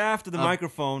the shaft of the a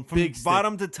microphone from big stick.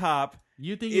 bottom to top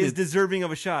You think is it's deserving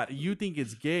of a shot. you think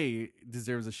it's gay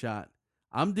deserves a shot.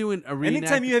 I'm doing a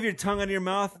Anytime you have your tongue out of your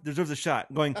mouth, deserves a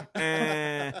shot. Going,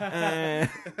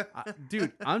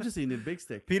 dude, I'm just eating a big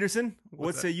stick. Peterson, what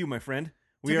What's say you, my friend?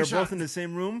 We Take a are shot. both in the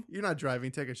same room. You're not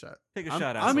driving. Take a shot. Take a I'm,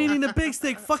 shot, I'm asshole. eating a big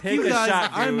stick. Fuck Take you a guys.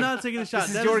 shot, I'm dude. not taking a shot. This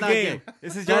is That your not game. gay.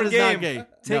 This is That your is game. not gay.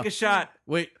 Take No. a shot.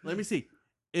 Wait, let me see.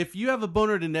 If you have a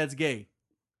boner, then that's gay.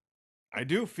 I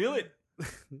do feel it.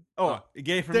 Oh,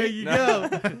 gay for There me? you No.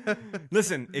 go.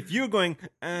 Listen, if you're going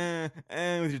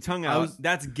with your tongue I out, was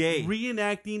that's gay.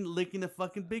 Reenacting licking a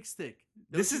fucking big stick.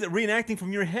 This is reenacting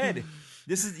from your head.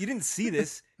 This is you didn't see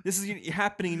this. This is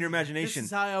happening in your This imagination.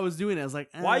 is how I was doing it. I was like,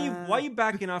 Why you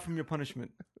backing off from your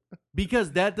punishment?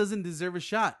 Because that doesn't deserve a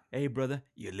shot. Hey, brother,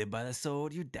 you live by the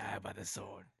sword, you die by the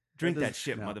sword. Drink that doesn't-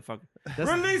 shit, no. motherfucker. That's-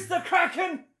 Release the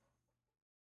Kraken!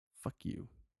 Fuck you.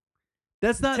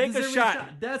 That's not Take a deserving shot.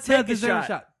 That's Take not a deserving a shot.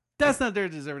 shot. That's not there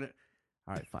deserving it.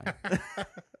 All right, fine.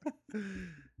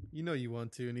 You know you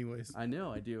want to, anyways. I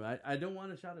know I do. I don't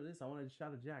want a shot of this. I want a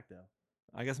shot of Jack though.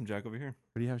 I got some Jack over here.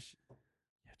 What do you have?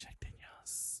 Yeah, Jack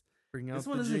Daniels. Bring out This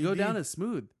one the doesn't go JD. down as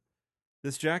smooth.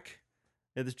 This Jack?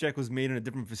 Yeah, this Jack was made in a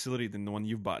different facility than the one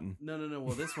you've bought. No.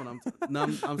 Well, this one I'm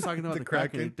talking about The the Kraken.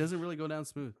 Kraken. It doesn't really go down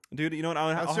smooth. Dude, you know what?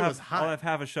 That shit was hot. I'll have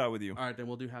half a shot with you. All right, then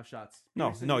we'll do half shots. No,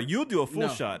 Peterson, no, you're- you'll do a full No,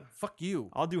 shot. Fuck you.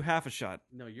 I'll do half a shot.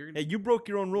 No, you're Hey, gonna. you broke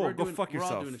your own rule. we're Go doing- fuck we're all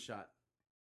yourself. doing a shot.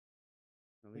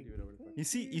 Let me do it over the phone. You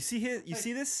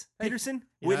see this, Hey. Peterson?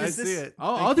 Yeah, Witness I this? see it.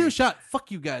 I'll do a shot.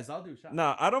 Fuck you guys. I'll do a shot.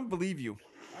 No, I don't believe you.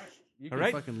 You All can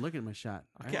right. fucking look at my shot.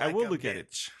 All Okay, right. I will look at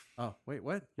it. bitch. Oh, wait,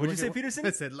 what? What'd you say, Look at Peterson?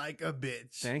 I said like a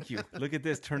bitch. Thank you. Look at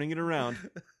this, turning it around.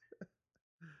 Are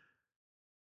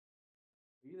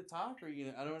you gonna talk or are you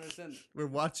gonna? I don't understand. We're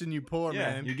watching you pour,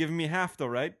 Yeah, man. you're giving me half though,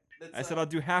 right? That's, I said I'll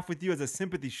do half with you as a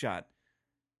sympathy shot.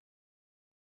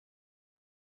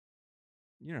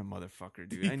 You're a motherfucker,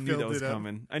 dude. He I knew that filled was it up.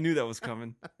 coming. I knew that was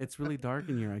coming. It's really dark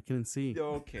in here. I couldn't see.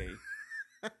 Okay.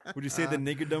 Would you say the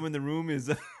niggerdom in the room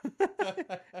is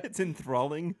it's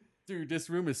enthralling? Dude, this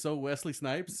room is so Wesley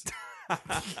Snipes.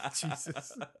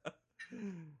 Jesus.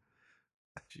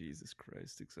 Jesus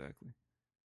Christ, exactly.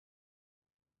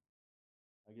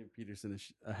 I give Peterson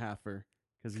a halfer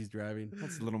because he's driving.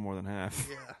 That's a little more than half.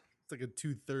 Yeah. It's like a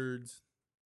 2/3.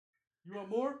 You want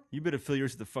more? You better fill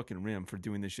yours to the fucking rim for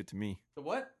doing this shit to me. The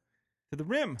what? To the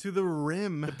rim. To the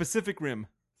rim. The Pacific Rim.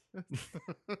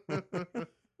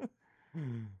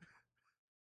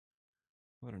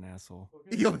 What an asshole.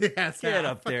 He only has Get half.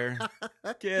 up there.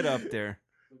 Get up there.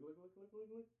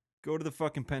 Go to the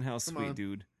fucking penthouse Come suite, on.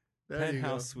 dude. There you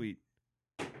Penthouse go. suite.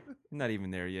 You're not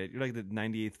even there yet. You're like the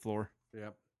 98th floor.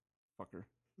 Yep. Fucker.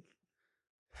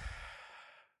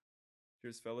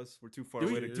 Cheers, fellas. We're too far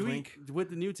away to clink. With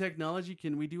the new technology,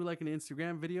 can we do like an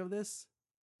Instagram video of this?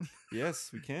 Yes,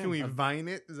 we can. Can we vine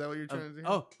it? Is that what you're trying to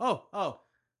do? Oh.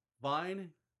 Vine,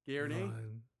 gay or nay?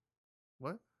 Vine.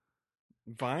 What?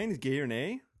 Vine is gay or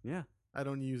nay? Yeah. I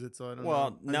don't use it, so I don't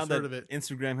Well, know. I now just that heard of it.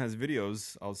 Instagram has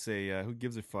videos, I'll say who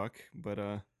gives a fuck. But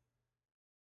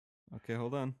okay,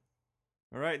 hold on.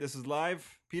 All right, this is live.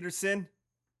 Peterson,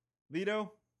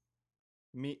 Lido,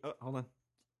 me. Oh, hold on.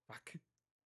 Fuck.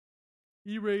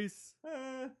 Erase.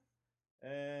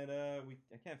 And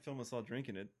I can't film us all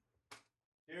drinking it.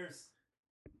 Cheers.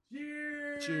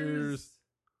 Cheers. Cheers.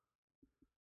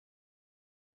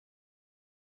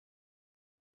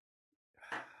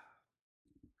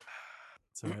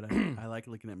 It's all right. I like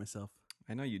looking at myself.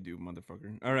 I know you do,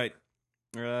 motherfucker. All right.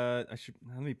 I should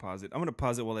let me pause it. I'm gonna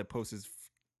pause it while I post this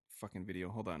fucking video.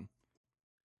 Hold on.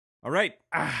 All right.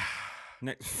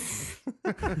 Next.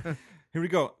 Here we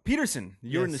go. Peterson,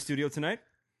 you're in the Yes. studio tonight.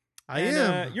 I And,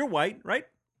 am. You're white, right?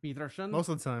 Peterson. Most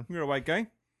of the time. You're a white guy.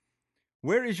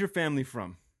 Where is your family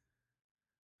from?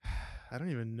 I don't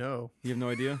even know. You have no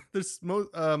idea. There's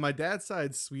my dad's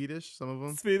side's Swedish, some of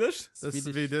them. Swedish. That's Swedish.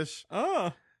 Swedish.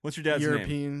 Oh, what's your dad's name?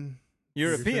 European.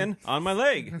 European on my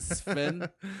leg. Sven.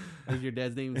 Is your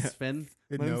dad's name Sven?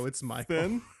 No, it's Michael.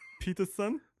 Sven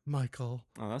Peterson. Michael.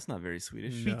 Oh, that's not very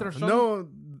Swedish. No. Peterson? No,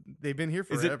 they've been here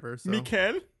Is it forever. So.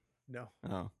 Mikael? No. Oh,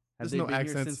 Have There's they no been here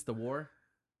accents. since the war?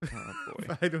 oh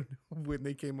boy. I don't know when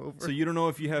they came over. So you don't know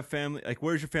if you have family. Like,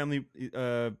 where's your family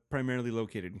primarily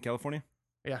located? In California?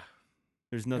 yeah.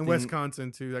 There's nothing. In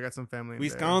Wisconsin, too. I got some family in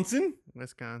Wisconsin? there.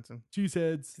 Wisconsin.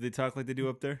 Cheeseheads. Do they talk like they do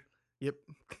up there? Yep.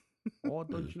 Oh,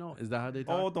 don't you know? Is that how they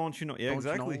Oh, talk? don't you know? Yeah, Don't you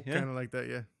exactly. know? Yeah. Kind of like that,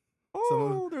 yeah.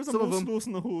 Oh, there's a some of moose them. loose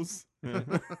in the hoose.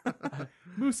 Yeah.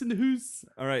 Moose in the hoose.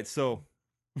 All right, so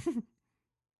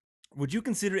would you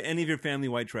consider any of your family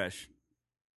white trash?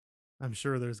 I'm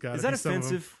sure there's got to be Is that some of them.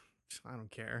 offensive? I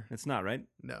don't care. It's not, right?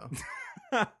 No.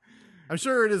 I'm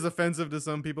sure it is offensive to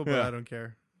some people, but Yeah. I don't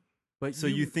care. But So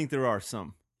you think there are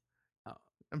some?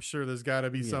 I'm sure there's got to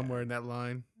be Yeah. somewhere in that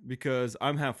line. Because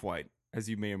I'm half white, as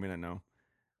you may or may not know.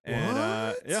 And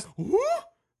What?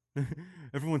 yeah.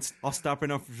 I'll stop right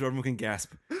now so everyone can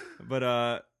gasp. But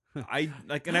I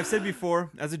like, and I've said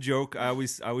before as a joke, I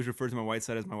always refer to my white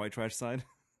side as my white trash side.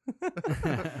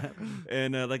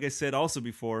 And like I said also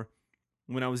before,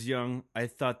 when I was young, I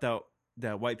thought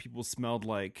that white people smelled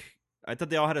like, I thought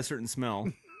they all had a certain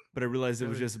smell, but I realized it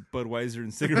was just Budweiser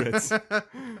and cigarettes.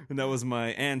 And that was my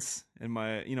aunts and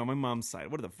my mom's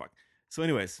side. What the fuck? So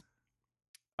anyways,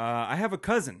 I have a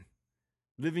cousin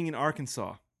living in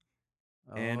Arkansas.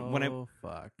 And when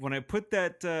I put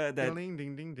that Ding,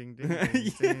 ding, ding, ding,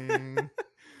 ding, ding.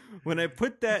 when I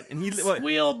put that, and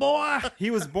Wheel boy. he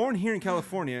was born here in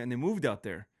California and they moved out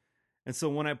there. And so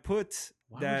when I put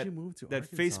Why that would you move to that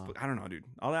Arkansas? Facebook, I don't know, dude.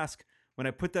 I'll ask. When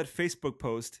I put that Facebook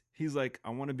post, he's like,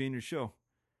 I want to be in your show.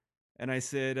 And I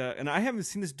said, and I haven't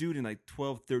seen this dude in like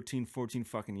 12, 13, 14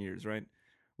 fucking years, right?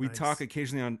 We Nice. talk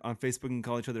occasionally on Facebook and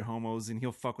call each other homos, and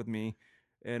he'll fuck with me.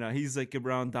 And he's like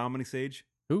around Dominic's age.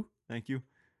 Who? Thank you.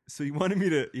 So he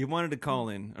wanted to call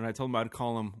in, and I told him I'd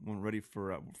call him when ready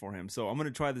for him. So I'm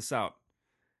gonna try this out,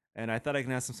 and I thought I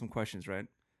can ask him some questions, right?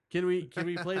 Can we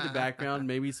play the background?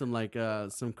 Maybe some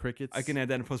some crickets. I can add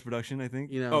that in post production, I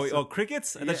think. You know, so-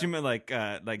 crickets? I thought Yeah. you meant like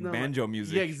No, banjo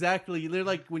music. Yeah, exactly. They're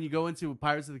like when you go into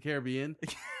Pirates of the Caribbean,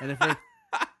 and if they.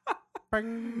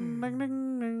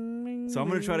 So I'm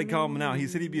gonna try to call him now. He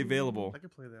said he'd be available. I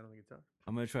could play that on the guitar.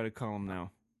 I'm gonna try to call him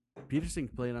now. Peterson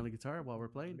can play it on the guitar while we're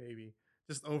playing. Maybe.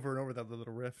 Just over and over that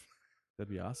little riff. That'd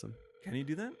be awesome. Can you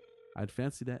do that? I'd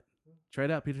fancy that. Try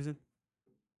it out, Peterson.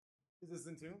 Is this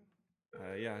in tune?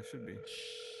 Yeah, it should be.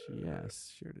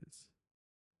 Yes, sure it is.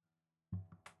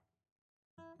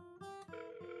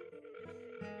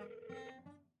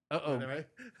 Uh-oh. Anyway.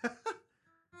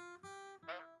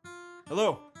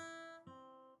 Hello.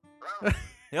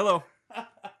 Hello.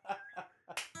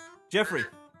 Jeffrey.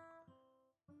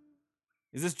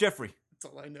 Is this Jeffrey? That's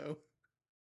all I know. Oh,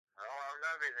 I'm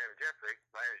not his name is Jeffrey.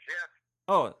 My name is Jeff.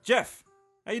 Oh, Jeff.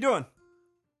 How you doing?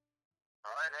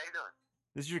 All right, how you doing?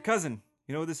 This is your cousin.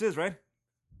 You know what this is, right?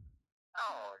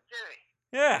 Oh,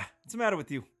 Jimmy. Yeah. What's the matter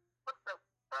with you? What the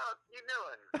fuck you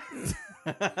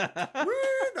doing?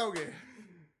 Weird. Okay.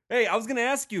 Hey, I was gonna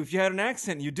ask you if you had an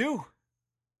accent. You do.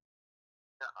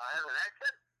 I have an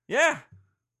accent? Yeah.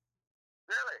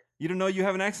 Really? You don't know you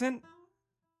have an accent?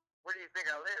 Where do you think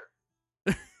I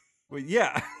live? Well,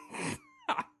 yeah.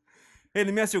 Hey,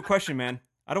 let me ask you a question, man.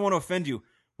 I don't want to offend you.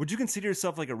 Would you consider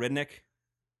yourself like a redneck?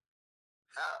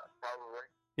 Probably.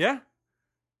 Yeah?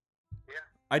 Yeah.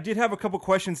 I did have a couple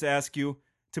questions to ask you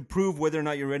to prove whether or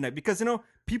not you're redneck. Because, you know,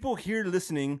 people here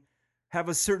listening have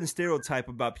a certain stereotype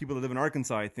about people that live in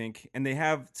Arkansas, I think, and they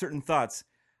have certain thoughts.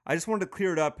 I just wanted to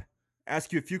clear it up,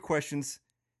 ask you a few questions,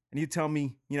 and you tell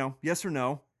me, you know, yes or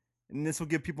no, and this will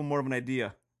give people more of an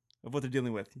idea of what they're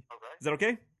dealing with. Okay. Is that okay?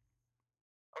 Okay.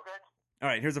 All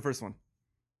right, here's the first one.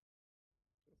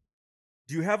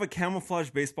 Do you have a camouflage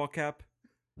baseball cap?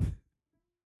 A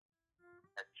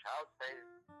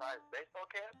child-size baseball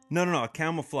cap? No, a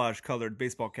camouflage colored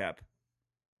baseball cap.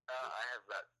 I have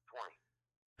about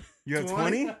 20. You have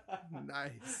 20?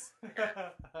 Nice.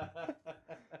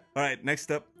 All right,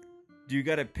 next up. Do you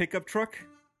got a pickup truck?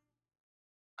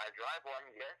 I drive one,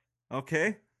 yes.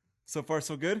 Okay. So far,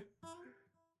 so good.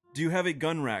 Do you have a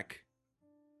gun rack?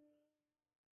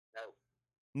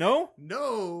 No.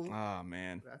 No? No. Ah,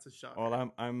 man. That's a shock.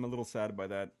 Well, I'm a little sad by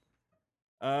that.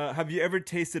 Have you ever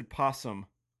tasted possum?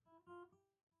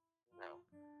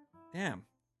 No.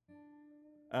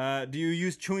 Damn. Do you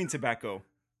use chewing tobacco?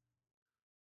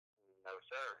 No,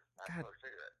 sir. I God. smoke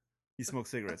cigarettes. You smoke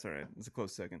cigarettes. All right. That's a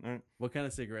close second. All right. What kind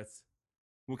of cigarettes?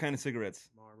 What kind of cigarettes?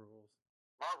 Marbles.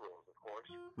 Marlboros, of course.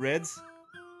 Reds?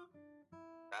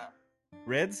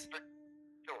 Reds?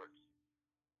 Shorts.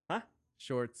 Huh?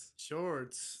 Shorts.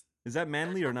 Shorts. Is that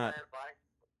manly or not?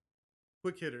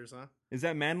 Quick hitters, huh? Is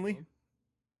that manly?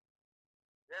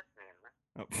 Yes,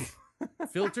 man. Oh.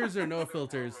 Filters or no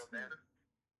filters?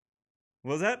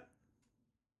 What was that?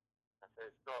 I said,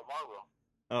 it's still a Marlboro.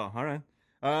 Oh, all right.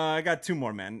 I got two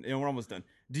more, man. We're almost done.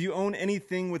 Do you own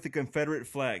anything with the Confederate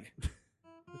flag?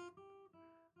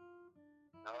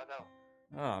 No, I don't.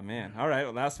 Oh, man. All right,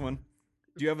 well, last one.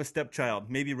 Do you have a stepchild?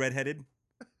 Maybe redheaded?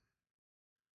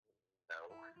 No.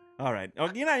 All right. Oh,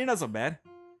 you're not so bad.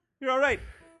 You're all right.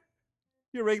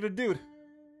 You're a regular dude. I'm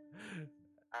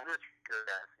just a regular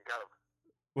guy from California.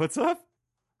 What's up?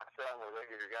 I said I'm a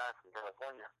regular guy from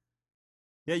California.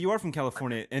 Yeah, you are from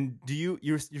California, and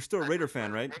you're still a Raider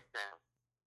fan, right? A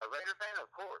Raider fan,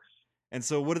 of course. And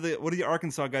so, what do the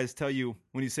Arkansas guys tell you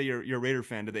when you say you're a Raider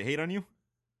fan? Do they hate on you?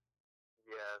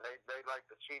 Yeah, they like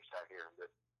the Chiefs out here, but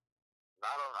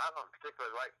I don't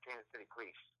particularly like Kansas City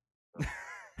Queefs.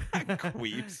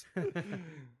 Queeps.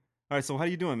 All right, so how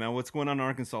you doing, man? What's going on in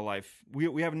Arkansas life?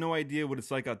 We have no idea what it's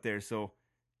like out there, so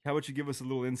how about you give us a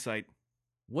little insight?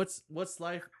 What's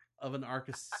life of an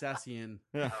Arkansasian?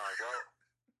 Yeah.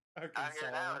 Well, out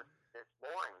here now, it's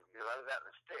boring because I was out in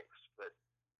the sticks. But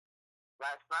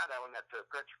last night I went out to a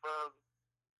country pub,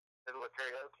 did a little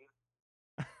karaoke.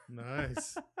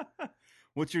 Nice.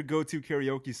 What's your go-to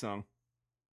karaoke song?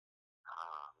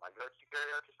 My go-to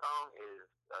karaoke song is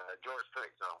George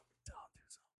Strait song.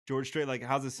 George Strait, like,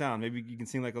 how's it sound? Maybe you can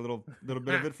sing like a little bit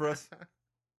of it for us. Yeah,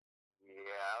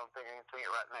 I don't think I can sing it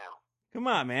right now. Come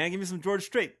on, man, give me some George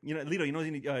Strait. You know, Lido, you know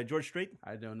any George Strait?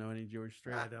 I don't know any George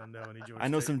Strait. I don't know any George. I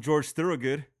know Strait. some George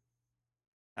Thorogood.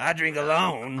 I drink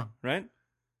alone, right?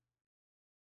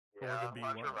 Yeah, Or I'm the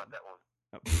not B1. sure about that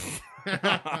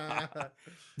one.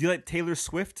 Do you like Taylor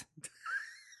Swift?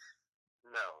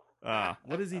 No.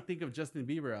 What does he think of Justin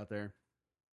Bieber out there?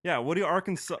 Yeah. What do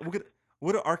Arkansonians? Really? Is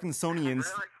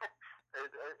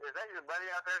that your buddy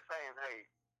out there saying, hey,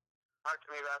 talk to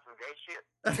me about some gay shit?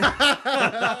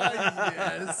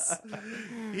 Yes.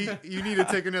 You need to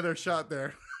take another shot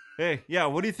there. Hey, yeah.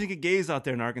 What do you think of gays out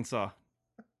there in Arkansas?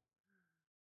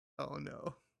 Oh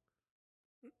no.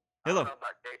 I Hello. don't know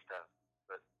about gay stuff,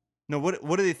 but No.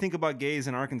 What do they think about gays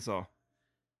in Arkansas? well,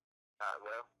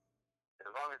 as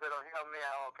long as they don't help me,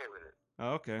 I'm okay with it.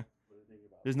 Oh, okay.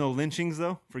 There's no lynchings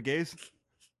though for gays.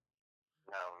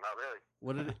 No, not really.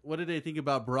 What did they think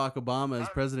about Barack Obama as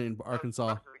president in Arkansas?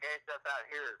 Most of the gay stuff out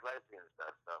here is lesbian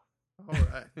stuff, so All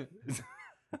right.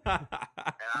 and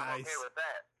I'm Nice. okay with that.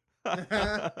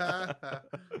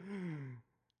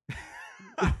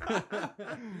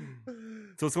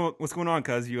 So what's going on,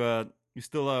 cuz? You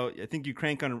still I think you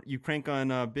crank on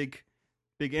big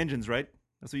engines, right?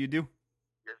 That's what you do?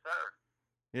 Yes, sir.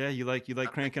 Yeah, you like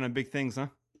cranking on big things, huh?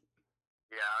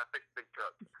 Yeah, I fix big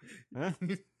trucks. Huh?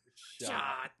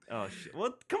 Shot. Oh shit.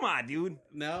 Well, come on, dude.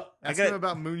 No. Ask got- him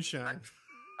about moonshine. I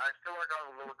still work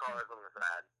on the little cars on the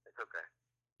side. It's okay.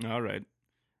 All right.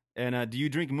 And do you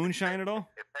drink moonshine at all?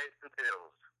 It pays the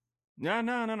bills. No, I'm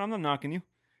not knocking you.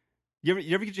 You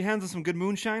ever get your hands on some good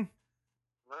moonshine?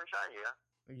 Moonshine,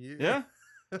 yeah.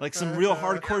 Yeah? Like some real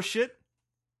hardcore shit?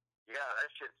 Yeah, that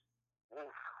shit's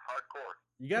hardcore.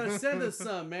 You gotta send us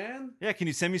some, man. Yeah, can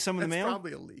you send me some in the That's mail?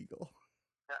 probably illegal.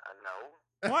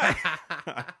 No. Why?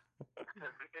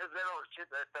 Because they don't shit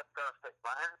that stuff across the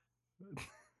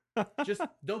lines. Just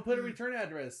don't put a return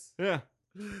address. Yeah.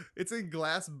 It's in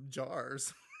glass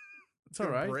jars. It's all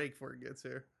gonna right. break before it gets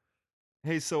here.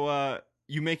 Hey, so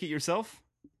you make it yourself?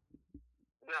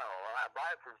 No, I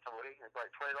buy it from somebody. It's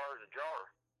like $20 a jar.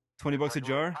 $20 a Like little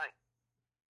jar pint.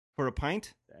 for a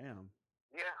pint? Damn.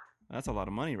 Yeah, That's a lot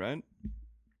of money, right?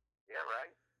 yeah,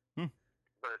 right. Hmm.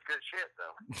 But it's good shit,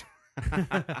 though.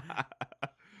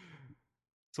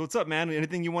 So what's up, man?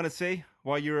 Anything you want to say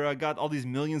while you're got all these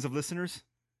millions of listeners?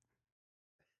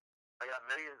 I got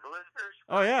millions of listeners.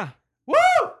 Oh yeah. Woo!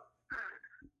 Oh,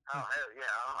 hell yeah.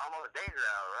 I'm on a danger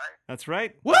hour, right? That's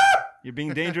right. Woo! You're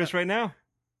being dangerous right now.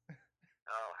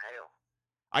 Oh, hell.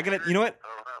 I gotta, you know what? I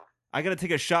don't know. I gotta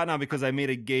take a shot now because I made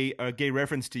a gay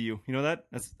reference to you. You know that?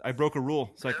 I broke a rule,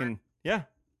 so I can. Yeah.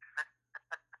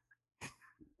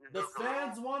 The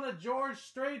fans want a George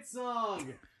Strait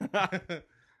song.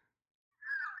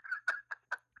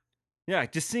 Yeah,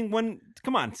 just sing one.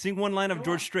 Come on, sing one line of Come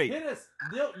George on, Strait. Hit us.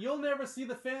 You'll never see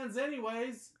the fans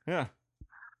anyways. Yeah.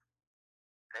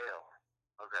 Hell.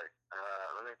 Okay.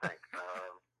 Let me think.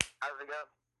 How's it go?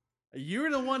 You're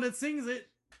the one that sings it.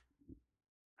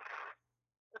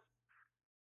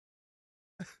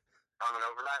 I'm an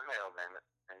overnight mail, damn it.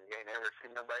 And you ain't never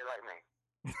seen nobody like me.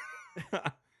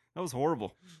 That was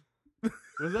horrible.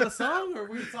 Was that a song or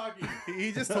were we talking?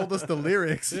 He just told us the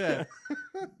lyrics. Yeah.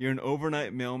 You're an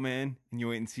overnight mailman, and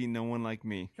you ain't seen no one like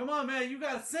me. Come on, man. You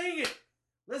got to sing it.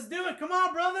 Let's do it. Come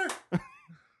on, brother.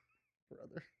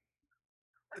 Brother.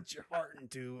 Put your heart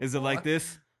into Is it like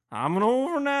this? I'm an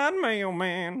overnight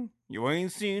mailman. You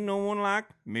ain't seen no one like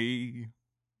me.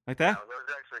 Like that? No, those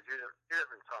are actually two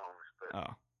different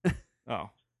songs. But Oh.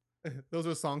 Those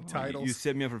are song Well, titles. You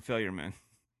set me up for failure, man.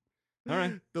 All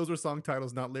right. Those were song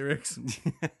titles, not lyrics.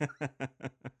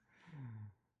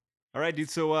 All right, dude.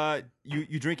 So,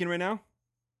 you drinking right now?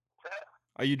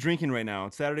 Are you drinking right now?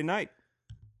 It's Saturday night.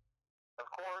 of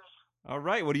course, All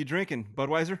right. What are you drinking?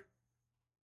 Budweiser?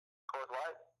 Coors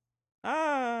Light.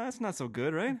 Ah, that's not so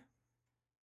good, right?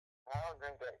 I don't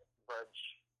drink that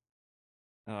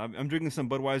budge. I'm drinking some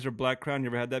Budweiser Black Crown. You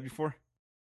ever had that before?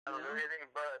 I don't do anything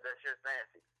but that shit's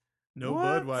nasty. No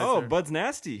What? Budweiser. Oh, Bud's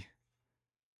nasty.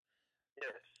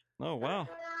 Yes. Oh, wow.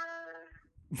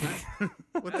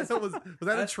 What the hell was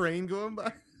that a train going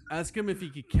by? Ask him if he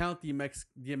could count the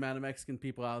amount of Mexican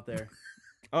people out there.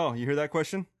 Oh, you hear that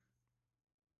question?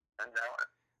 And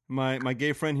now, My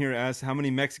gay friend here asked how many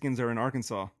Mexicans are in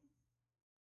Arkansas.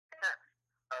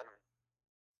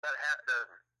 about half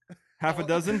dozen. Half a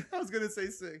dozen? I was gonna say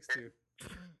 6 too.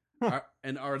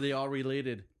 And are they all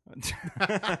related? I'm pretty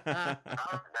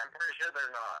sure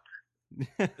they're not.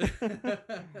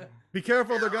 Be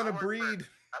careful, they're Yeah, gonna I work breed.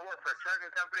 I work for a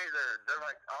trucking company. They're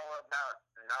like all about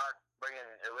not bringing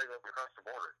illegals across the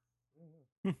border.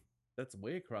 That's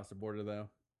way across the border, though.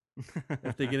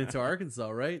 If they get into Arkansas,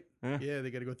 right? Yeah,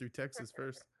 they gotta go through Texas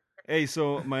first. Hey,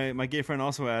 so my gay friend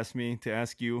also asked me to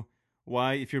ask you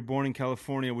why, if you're born in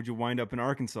California, would you wind up in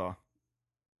Arkansas?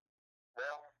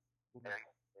 Well, yeah,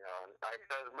 you know, I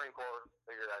started the Marine Corps.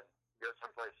 Figured I'd go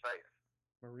someplace safe.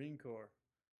 Marine Corps.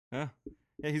 Yeah.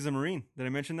 Yeah, he's a Marine. Did I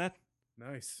mention that?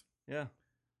 Nice. Yeah.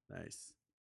 Nice.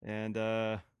 And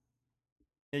yeah,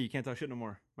 you can't talk shit no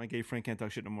more. My gay friend can't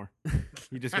talk shit no more.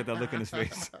 He just got that look in his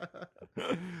face.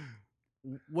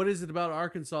 What is it about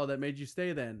Arkansas that made you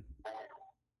stay then?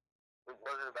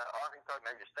 Was it about Arkansas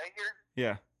made you stay here?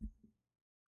 Yeah.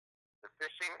 The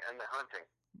fishing and the hunting.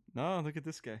 No, look at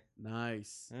this guy.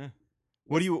 Nice. Yeah.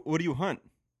 What do you hunt?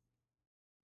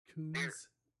 Coons.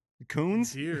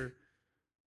 Coons? Deer.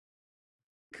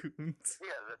 Coons.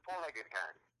 Yeah, the four-legged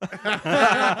kind.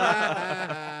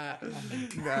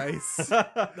 Nice.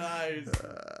 Nice.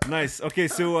 Nice. Okay,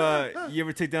 so you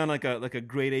ever take down like a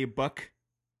grade A buck?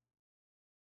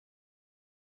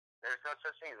 There's no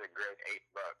such thing as a grade 8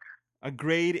 buck. A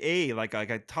grade A, like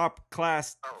a top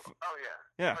class, Oh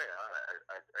yeah. Yeah. Oh yeah.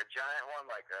 A giant one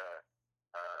like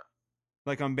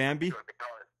like on Bambi. what they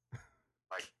call it,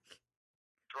 like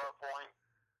 12-point,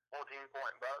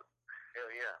 14-point buck.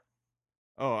 Hell yeah.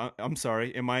 Oh, I'm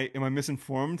sorry. Am I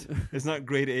misinformed? It's not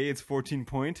grade A. It's 14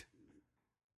 point.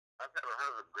 I've never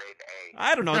heard of a grade A.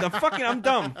 I don't know. I'm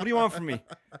dumb. What do you want from me?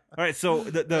 All right. So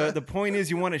the point is,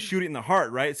 you want to shoot it in the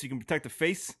heart, right? So you can protect the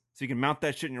face. So you can mount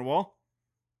that shit in your wall.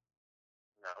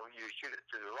 No, you shoot it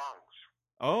through the lungs.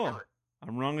 Oh,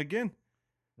 I'm wrong again.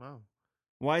 Wow.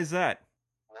 Why is that?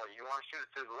 Well, you want to shoot it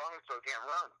through the lungs so it can't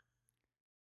run.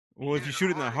 Well, if you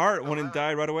shoot it in the heart, won't it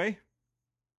die right away?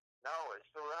 No, it's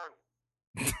still run.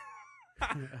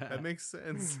 That makes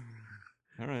sense.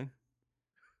 All right.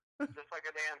 Just like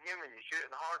a damn human, you shoot it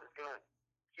in the heart, it's gonna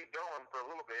keep going for a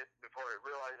little bit before it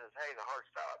realizes, hey, the heart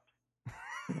stopped.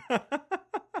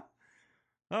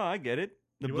 Oh, I get it.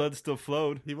 The You blood still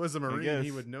flowed. He was a Marine. guess.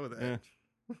 He would know that. Yeah.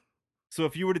 So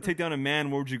if you were to take down a man,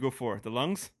 what would you go for? The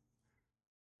lungs?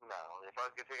 No, if I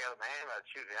was gonna take out a man, I'd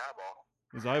shoot the eyeball.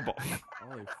 His eyeball.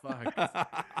 Holy fuck.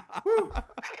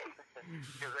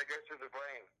 Because that goes through the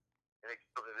brain and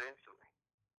explodes instantly.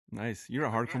 Nice. You're a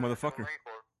hardcore motherfucker.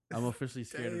 I'm officially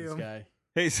scared of this Damn. guy.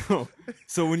 Hey, so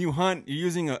when you hunt, you're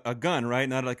using a gun, right?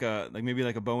 Not like maybe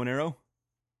like a bow and arrow.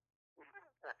 Oh,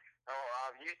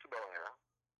 I've used a bow and arrow.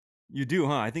 You do,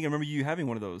 huh? I think I remember you having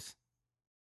one of those.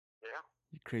 Yeah.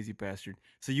 You crazy bastard.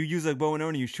 So you use a bow and arrow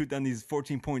and you shoot down these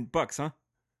 14-point bucks, huh?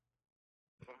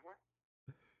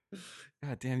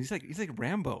 God damn, he's like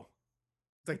Rambo.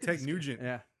 It's like Ted Nugent.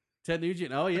 Yeah. Ted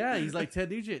Nugent. Oh, yeah. He's like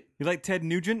Ted Nugent. You like Ted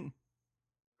Nugent?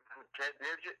 Ted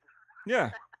Nugent.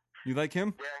 Yeah. You like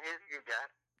him? Yeah,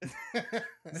 he's a good guy.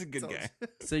 He's a good guy.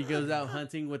 So he goes out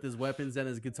hunting with his weapons and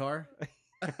his guitar?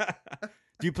 Do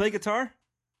you play guitar?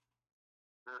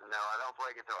 No, I don't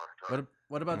play guitar.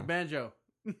 What about the banjo?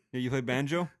 Yeah, you play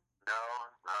banjo? No,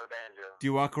 not a banjo. Do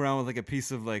you walk around with like a piece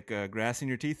of like grass in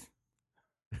your teeth?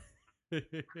 No.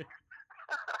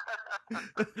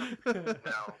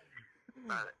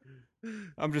 Not it.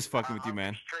 I'm just fucking with you,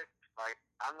 man.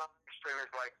 I'm not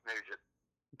extremist like Nugent.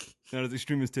 Not as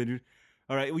extreme as Ted, dude.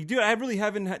 All right, dude. I really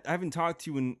haven't talked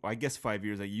to you in, I guess, 5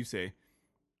 years, like you say.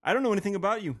 I don't know anything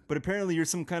about you, but apparently you're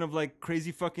some kind of like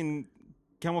crazy fucking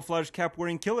camouflage cap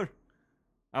wearing killer.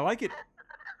 I like it.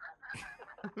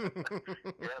 Yeah,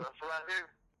 that's what I do.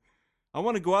 I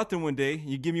want to go out there one day.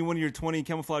 You give me one of your 20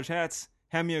 camouflage hats,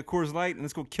 hand me a Coors Light, and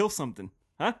let's go kill something.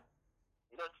 Huh?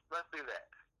 Let's do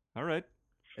that. All right.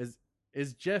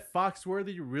 Is Jeff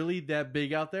Foxworthy really that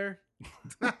big out there?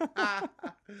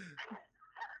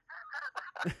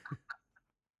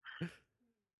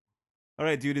 All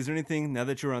right, dude. Is there anything, now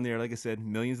that you're on there, like I said,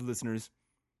 millions of listeners,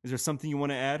 is there something you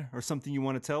want to add or something you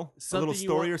want to tell? A little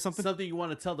story or something? Something you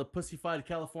want to tell the pussyfied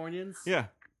Californians? Yeah.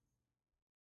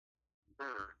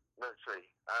 Let's see.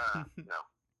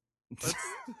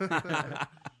 No.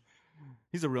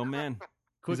 He's a real man.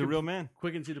 Quick He's a and- real man.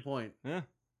 Quick and to the point. Yeah.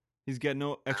 He's got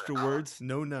no extra words.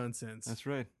 No nonsense. That's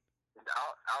right.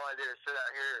 All I do is sit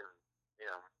out here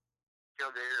and, kill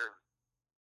deer,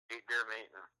 eat deer meat,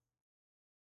 and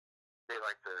be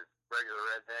like the regular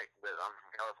redneck, but I'm from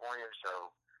California,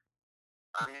 so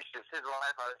I'm used to city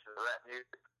life. I listen to rap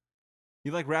music,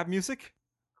 You like rap music?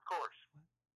 of course.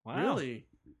 Wow. Really?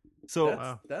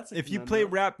 So That's if you play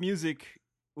rap music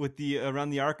with the around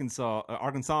the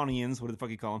Arkansanians, what the fuck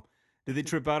you call them? Did they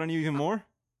trip out on you even more?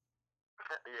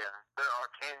 Yeah, they're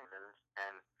Arkansans,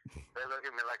 and they look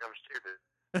at me like I'm stupid.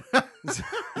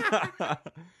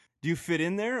 Do you fit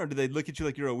in there, or do they look at you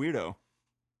like you're a weirdo?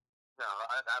 No,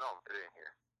 I don't fit in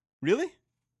here. Really?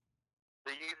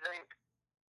 Do you think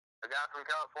a guy from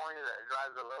California that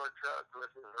drives a lower truck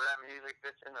listens to rap music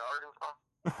fits into Arkansas?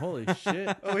 Holy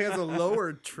shit. Oh, he has a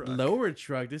lower truck. Lower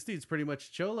truck. This dude's pretty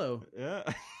much Cholo. Yeah,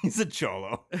 he's a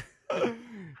cholo.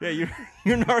 Yeah, you're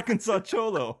an Arkansas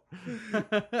Cholo.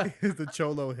 He's the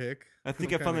Cholo hick. I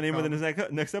think I found the name of the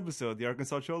next episode, the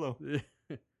Arkansas Cholo. Yeah,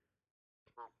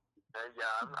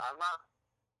 I'm not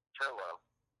Cholo,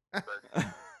 but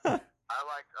I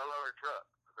like a lower truck.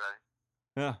 Okay.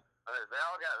 Yeah. They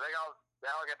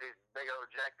all got these big old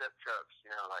jacked up trucks.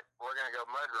 Like we're gonna go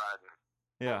mud riding.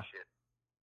 Yeah. Bullshit.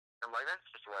 I'm like, that's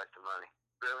just a waste of money.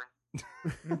 Really?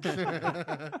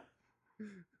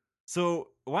 So,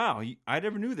 wow, I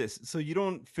never knew this. So you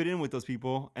don't fit in with those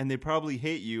people, and they probably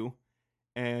hate you,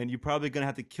 and you're probably going to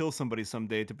have to kill somebody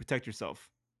someday to protect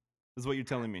yourself. Is what you're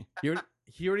telling me.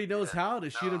 He already knows how to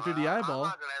shoot him through the eyeball. I'm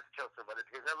not gonna have to kill somebody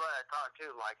because everybody I talk to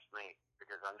likes me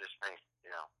because I'm just me.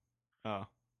 Oh.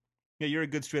 Yeah, you're a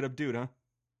good straight up dude, huh?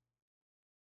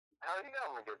 How do you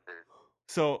know I'm a good dude?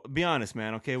 So, be honest,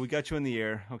 man, okay? We got you in the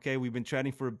air, okay? We've been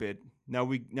chatting for a bit. Now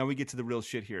we get to the real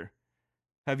shit here.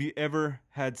 Have you ever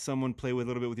had someone play with a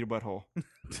little bit with your butthole?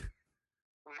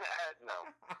 No.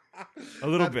 A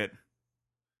little bit.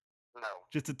 No.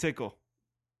 Just a tickle.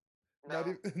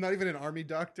 No. Not even an army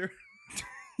doctor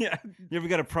Yeah. You ever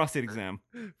got a prostate exam?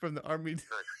 from the army. No.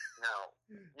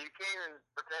 You can't even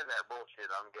pretend that bullshit.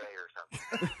 I'm gay or something.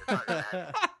 It's not gonna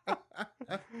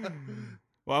happen.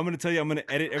 Well, I'm going to tell you, I'm going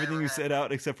to edit everything you said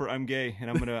out except for I'm gay, and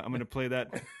I'm going to play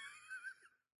that. Because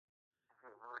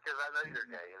I know you're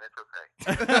gay, and it's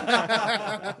okay.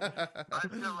 I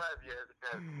still love you as a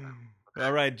cousin.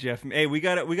 All right, Jeff. Hey, we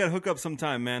got to hook up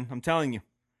sometime, man. I'm telling you.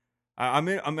 I'm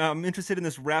interested in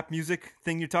this rap music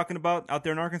thing you're talking about out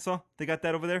there in Arkansas. They got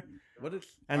that over there? What is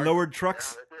And lowered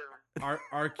trucks?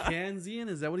 Arkansian?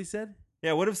 Is that what he said?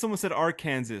 Yeah, what if someone said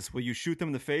Arkansas? Will you shoot them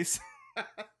in the face?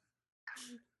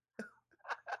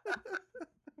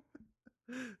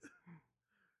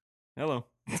 Hello.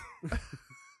 You're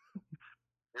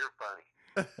funny.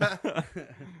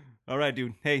 All right,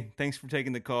 dude. Hey, thanks for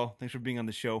taking the call. Thanks for being on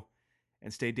the show.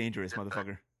 And stay dangerous,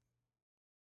 motherfucker.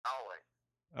 Always.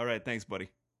 All right, thanks, buddy.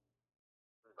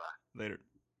 Bye. Later.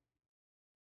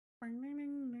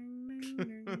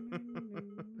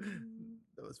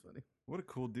 That was funny. What a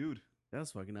cool dude. That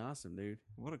was fucking awesome, dude.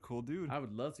 What a cool dude. I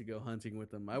would love to go hunting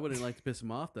with him. I wouldn't like to piss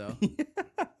him off, though.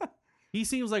 He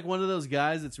seems like one of those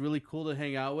guys that's really cool to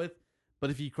hang out with, but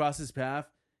if you cross his path,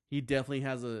 he definitely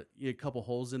has a couple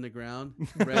holes in the ground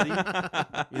ready.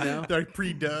 They're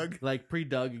pre-dug. Like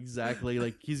pre-dug, exactly.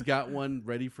 Like he's got one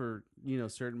ready for,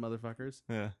 certain motherfuckers.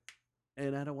 Yeah.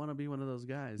 And I don't want to be one of those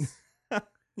guys.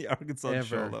 The Arkansas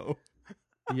Ever. Cholo.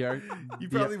 You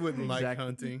probably wouldn't like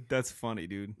hunting. That's funny,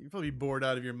 dude. You'd probably be bored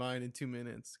out of your mind in 2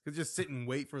 minutes. Because just sit and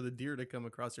wait for the deer to come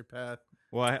across your path.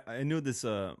 Well, I knew this.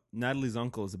 Natalie's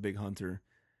uncle is a big hunter,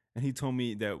 and he told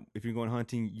me that if you're going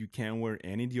hunting, you can't wear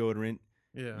any deodorant.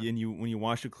 Yeah. And when you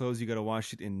wash your clothes, you got to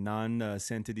wash it in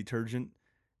non-scented detergent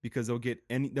because they'll get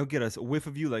a whiff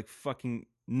of you like fucking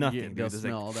nothing. Yeah, dude. they'll It's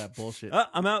smell like, all that bullshit.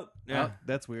 I'm out. Yeah. Oh,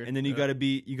 that's weird. And then you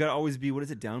gotta always be, what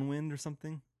is it, downwind or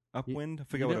something? Upwind? I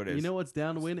forget what it is. You know what's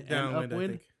downwind and Downwind, I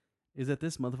upwind? think. is that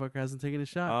this motherfucker hasn't taken a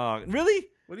shot. Really?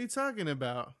 What are you talking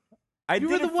about? I you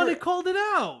were did the it one for- that called it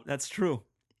out. That's true.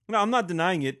 No, I'm not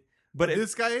denying it. But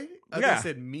This guy? I yeah.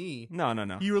 said me. No.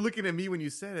 You were looking at me when you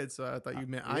said it, so I thought you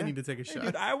meant I Yeah. need to take a Hey, shot.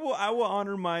 dude, I will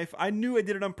honor my. I knew I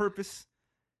did it on purpose,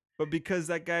 but because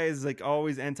that guy is like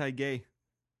always anti-gay.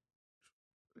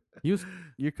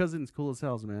 Your cousin's cool as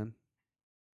hell, man.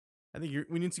 I think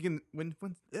we need to get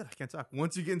I can't talk.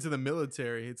 Once you get into the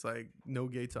military, it's like no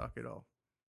gay talk at all.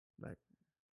 Like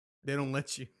they don't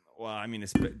let you. Well, I mean,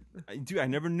 dude, I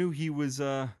never knew he was.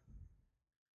 I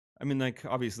mean, like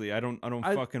obviously, I don't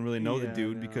fucking really know the yeah,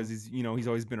 dude no. because he's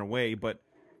always been away, but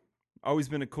always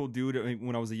been a cool dude. I mean,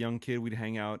 when I was a young kid, we'd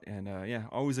hang out, and yeah,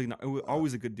 always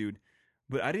a good dude.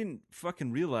 But I didn't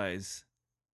fucking realize,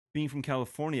 being from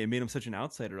California, it made him such an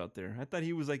outsider out there. I thought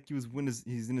he's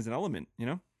in his element, you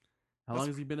know. How long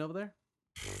has he been over there?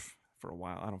 For a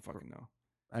while, I don't fucking know.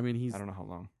 I mean, I don't know how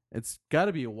long. It's got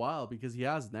to be a while because he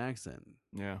has an accent.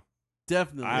 Yeah,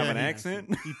 Definitely. I have an he-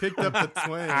 accent. He picked up the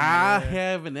twang. I yeah.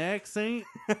 have an accent,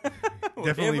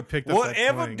 Definitely picked up that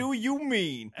Whatever twang. do you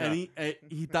mean? and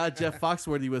he thought Jeff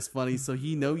Foxworthy was funny, so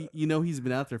he's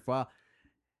been out there for a while.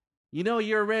 You know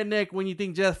you're a redneck when you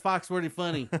think Jeff Foxworthy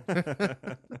funny.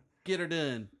 Get her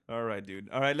done. All right, dude.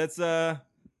 All right, let's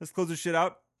close this shit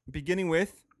out. Beginning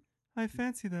with, I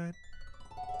fancy that.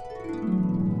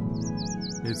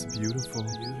 It's beautiful.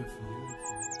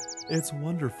 It's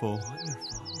wonderful.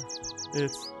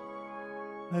 It's,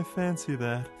 I fancy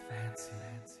that.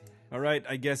 All right,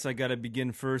 I guess I gotta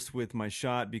begin first with my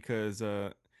shot because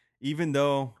even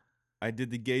though I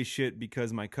did the gay shit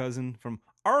because my cousin from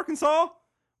Arkansas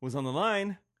was on the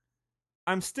line,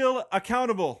 I'm still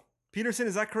accountable. Peterson,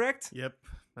 is that correct? Yep,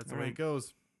 that's the All way right. it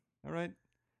goes. All right.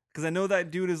 Because I know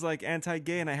that dude is like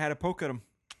anti-gay and I had to poke at him.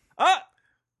 Ah!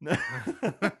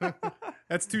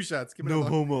 That's 2 shots. Give it No a look.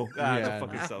 homo. Ah, Yeah, go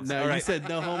fuck yourselves. No, All you right. said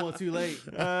no homo too late.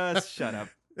 Shut up.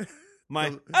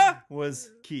 My was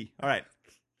key. All right.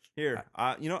 Here.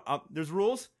 There's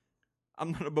rules.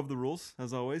 I'm not above the rules,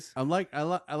 as always. I like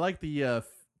the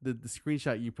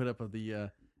screenshot you put up of the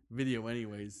video.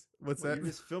 Anyways, What's Well, that? you're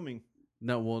just filming.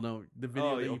 no, the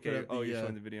video that you okay. put up. Oh, you're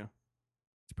showing the video.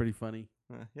 It's pretty funny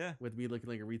Yeah. with me looking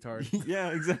like a retard. Yeah,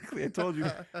 exactly. I told you.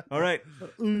 All right.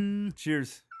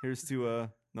 Cheers. Here's to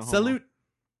no homo. Salute.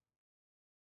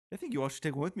 I think you all should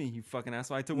take one with me, you fucking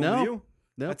asshole. I took No. one with you.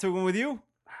 No. I took one with you.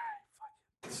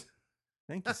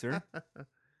 Thank you, sir.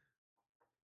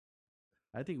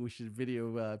 I think we should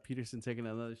video Peterson taking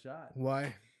another shot.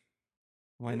 Why?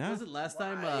 Why not? Was it last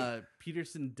time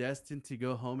Peterson destined to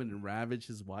go home and ravage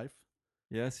his wife?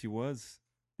 Yes, he was.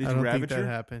 I Did you don't ravage think that her?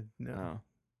 happened. No. Oh.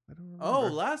 I don't remember. Oh,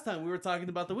 last time we were talking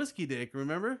about the whiskey dick.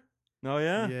 Remember? Oh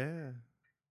yeah. Yeah.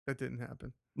 That didn't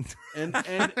happen. And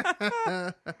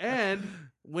and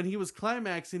when he was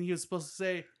climaxing, he was supposed to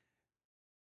say,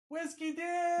 "Whiskey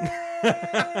dick."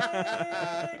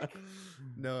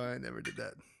 No, I never did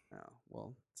that. Oh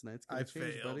well, tonight's I gonna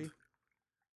change, failed. buddy.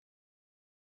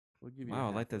 We'll give you. Wow, I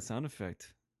half like that one. sound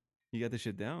effect. You got this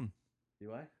shit down.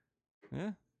 Do I?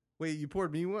 Yeah. Wait, you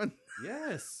poured me one?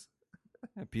 Yes.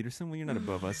 Yeah, Peterson, well, you're not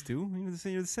above us, too.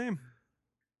 You're the same.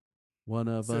 One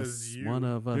of Says us. you. One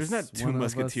of us. There's not two one of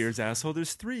musketeers, us. asshole.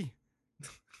 There's 3.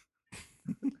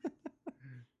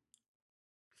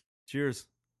 Cheers.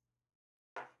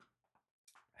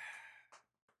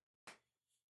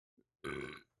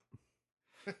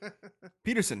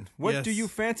 Peterson, what do Yes. you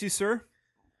fancy, sir?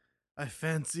 I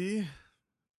fancy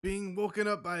being woken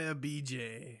up by a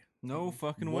BJ. No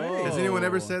fucking Whoa. way. Has anyone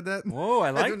ever Oh. said that? Whoa, I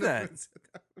like don't know that. if it's said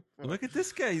that before. Look at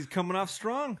this guy. He's coming off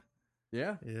strong.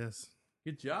 Yeah. Yes.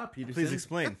 Good job, Peterson. Please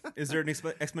explain. Is there an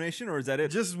explanation or is that it?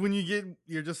 Just when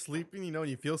you're just sleeping, and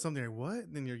you feel something like what,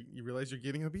 and then you realize you're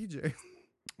getting a BJ.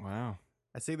 Wow.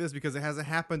 I say this because it hasn't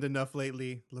happened enough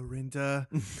lately, Lorinda.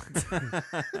 It's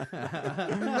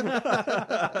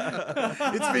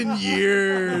been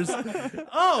years.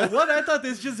 Oh, what? I thought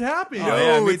this just happened. Oh,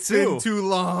 yeah, me it's been too. too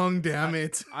long. Damn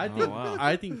it. I Oh, think wow.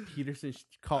 I think Peterson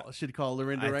should call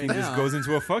Lorinda I right think now. this goes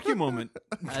into a fuck you moment.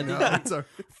 I think No, it's all right.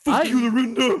 Fuck you,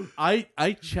 Lorinda.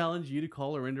 I challenge you to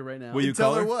call Lorinda right now Will you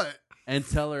Tell call her her? what? and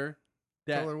tell her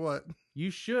that Tell her what?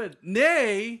 you should.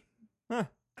 Nay, Huh.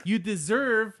 you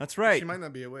deserve That's right. She might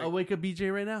not be awake. a wake up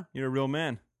BJ right now. You're a real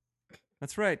man.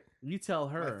 That's right. You tell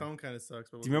her. My phone kind of sucks.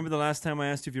 But Do you remember the last time I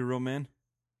asked you if you're a real man?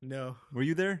 No, Were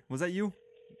you there? Was that you?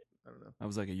 I don't know. I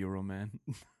was like a Euro man.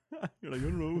 You're like, I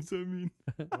don't know. What's that mean?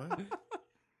 What?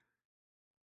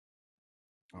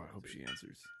 Oh, I hope she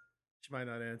answers. She might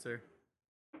not answer.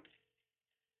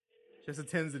 She has a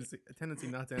tendency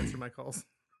not to answer my calls.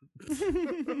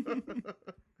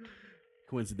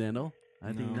 Coincidental? I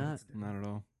think No, not. Not at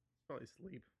all. Probably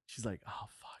sleep. She's like, oh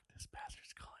fuck, this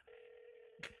bastard's calling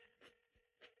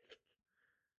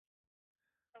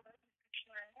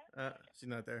me. She's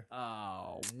not there.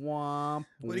 Oh, womp.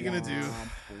 What are you gonna do?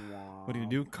 What do you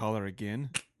do? Call her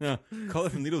again? No, call her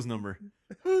from Lido's number.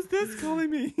 Who's this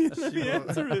calling me? Let me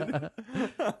answer it.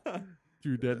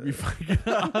 Dude, that'd be fucking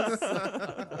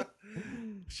awesome.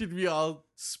 She'd be all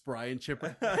spry and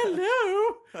chipper.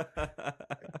 Hello.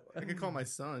 I could call my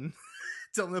son.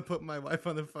 Tell him to put my wife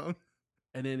on the phone.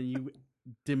 And then you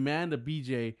demand a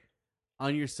BJ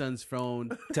on your son's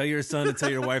phone. Tell your son to tell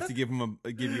your wife to give you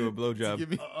a blowjob. Give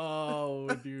me- Oh,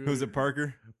 dude. Who's it,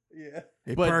 Parker? Yeah.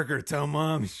 Hey, But- Parker, tell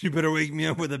mom she better wake me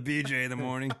up with a BJ in the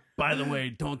morning. By the way,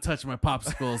 don't touch my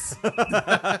popsicles.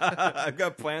 I've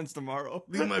got plans tomorrow.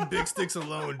 Leave my big sticks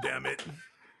alone, damn it.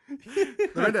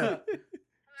 Miranda.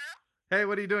 Hey,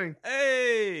 what are you doing?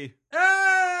 Hey!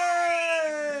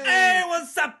 Hey! Hey,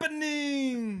 what's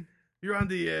happening? You're on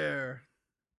the air.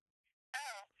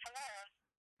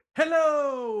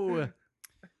 Hello.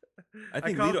 I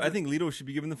think called Lido should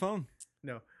be given the phone.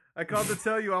 No. I called to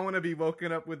tell you I want to be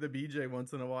woken up with a BJ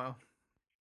once in a while.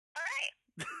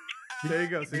 There you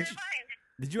go, see?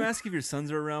 Did you ask if your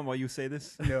sons are around while you say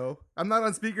this? No. I'm not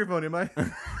on speakerphone, am I?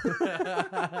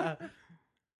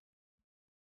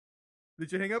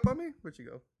 Did you hang up on me? Where'd you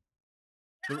go?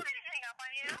 No, I didn't hang up on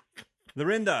you.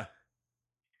 Lorinda.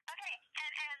 Okay,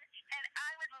 and I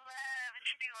would love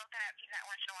to be woken up that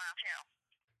once in a while, too.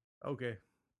 Okay.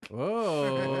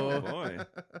 Whoa. Boy.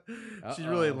 She's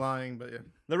really Uh-oh. lying, but yeah.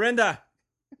 Lorinda.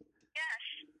 Yes.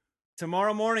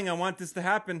 Tomorrow morning, I want this to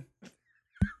happen.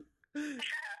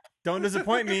 Don't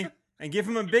disappoint me, and give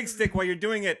him a big stick while you're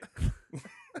doing it.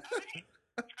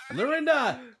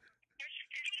 Lorinda. If he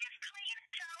is clean,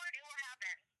 showered, it will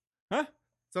happen. Huh?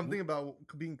 Something about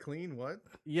being clean, what?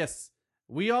 Yes.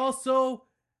 We also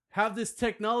have this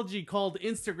technology called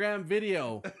Instagram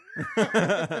video.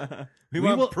 we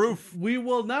want will, proof. We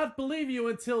will not believe you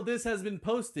until this has been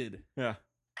posted. Yeah.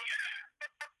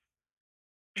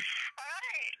 All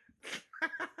right.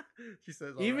 She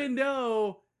says, all Even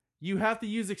though you have to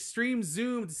use extreme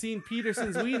zoom to see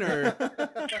Peterson's wiener,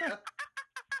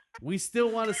 we still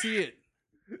want to see it.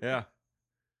 Yeah.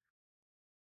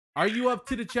 Are you up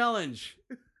to the challenge?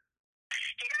 You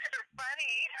guys are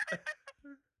funny.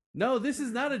 No, this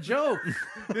is not a joke.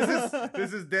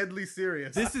 this is deadly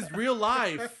serious. This is real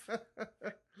life.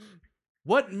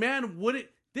 What man would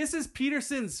it? This is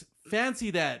Peterson's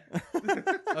fancy that.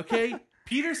 Okay?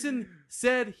 Peterson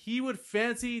said he would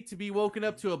fancy to be woken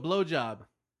up to a blowjob.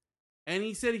 And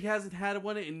he said he hasn't had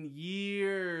one in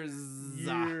years. Years. You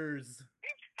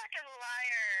fucking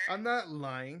liar. I'm not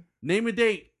lying. Name a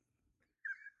date.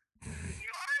 You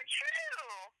are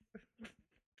true.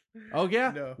 Oh,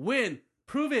 yeah? No. When?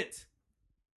 Prove it.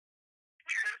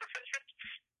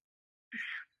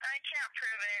 I can't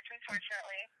prove it,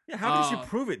 unfortunately. Yeah, how can she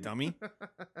prove it, dummy?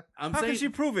 I'm How saying can she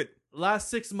prove it? last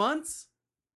 6 months?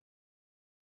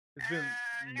 It's been No,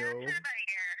 it's been about a year.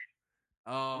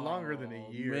 Oh, Longer than a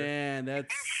year. Man, that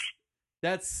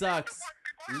sucks.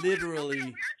 We're Literally.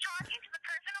 talking to the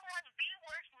person who has the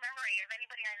worst memory of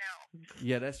anybody I know.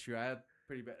 Yeah, that's true. I had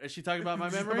pretty bad. Is she talking about my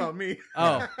This is memory? about me.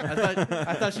 Oh, I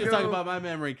thought she was talking No. about my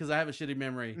memory because I have a shitty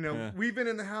memory. No, Yeah. we've been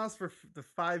in the house for the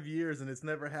 5 years and it's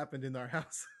never happened in our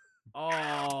house.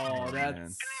 Oh, that man.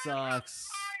 sucks.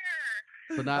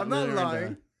 Liar. But not I'm not Lorinda.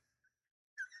 lying.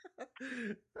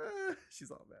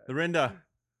 She's all bad. Lorinda.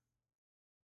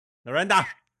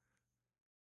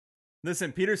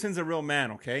 Listen, Peterson's a real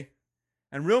man, okay?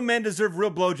 And real men deserve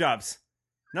real blowjobs.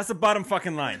 And that's the bottom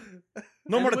fucking line.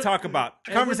 No And more to what- talk about.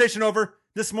 and Conversation over.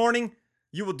 This morning,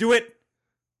 you will do it.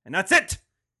 And that's it.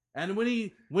 And when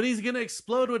he's gonna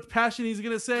explode with passion, he's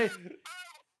gonna say,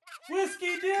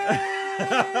 "Whiskey dick."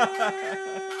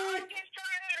 Oh, I can still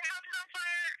hear the house is on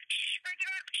fire. Break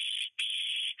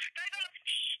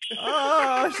it up.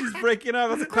 Oh, she's breaking up.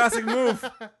 That's a classic move.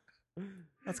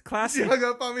 That's She classic. hung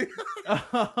up on me.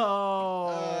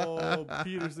 Oh,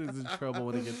 Peterson's in trouble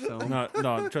when he gets home.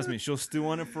 No, trust me. She'll stew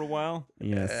on it for a while.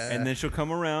 Yes. And then she'll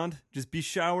come around. Just be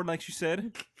showered like she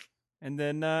said. And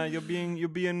then you'll be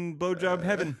in blowjob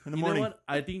heaven in the You morning. know what?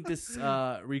 I think this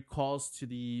recalls to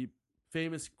the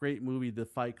famous great movie, The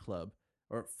Fight Club,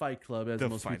 or Fight Club, as The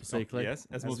most Fight people say. Club, yes,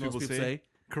 as most people say.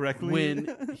 Correctly.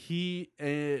 When he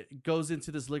goes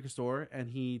into this liquor store and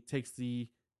he takes the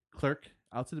clerk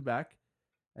out to the back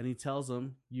and he tells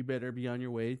him, "You better be on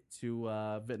your way to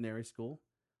veterinary school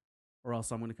or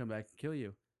else I'm going to come back and kill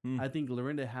you." I think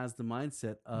Lorinda has the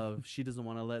mindset of she doesn't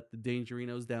want to let the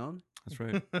Dangerinos down. That's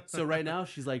right. So right now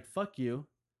she's like, "Fuck you,"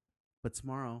 but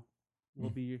tomorrow will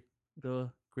be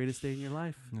the greatest day in your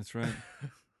life. That's right.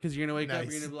 Because you're gonna wake up,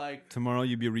 Nice. you're gonna be like, Tomorrow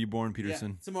you be reborn, yeah,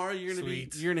 Peterson. tomorrow you're gonna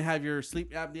Sweet. you're gonna have your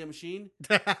sleep apnea machine.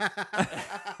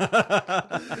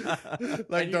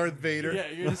 Like Darth Vader. Yeah,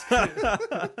 you're just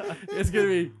gonna, it's gonna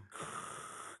be,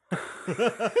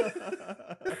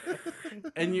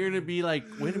 and you're gonna be like,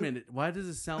 wait a minute, why does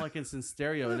it sound like it's in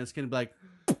stereo? And it's gonna be like,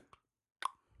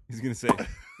 He's gonna say,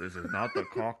 "This is not the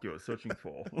cock you're searching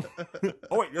for."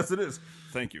 Oh wait, yes it is.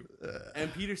 Thank you.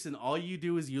 and Peterson, all you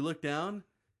do is you look down,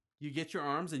 you get your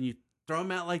arms and you throw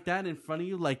them out like that in front of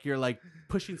you, like you're like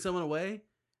pushing someone away,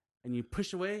 and you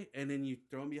push away, and then you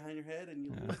throw them behind your head, and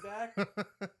you lean back,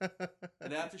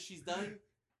 and after she's done,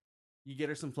 you get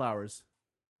her some flowers.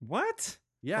 What?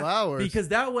 Yeah, Flowers. because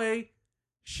that way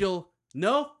she'll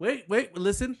wait,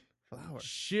 listen, Flowers.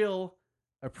 she'll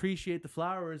appreciate the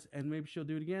flowers, and maybe she'll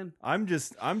do it again. I'm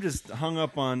just hung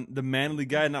up on the manly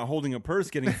guy not holding a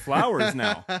purse getting flowers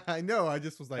now. I know. I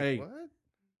just was like, Hey. what?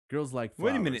 Girls like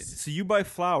flowers. Wait a minute. So you buy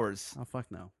flowers? Oh fuck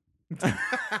no.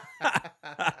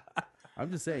 I'm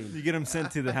just saying. You get them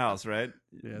sent to the house, right?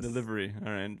 Yes. Delivery.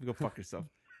 All right. Go fuck yourself.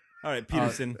 All right,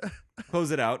 Peterson. Close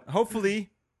it out.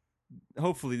 Hopefully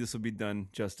this will be done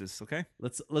justice. Okay.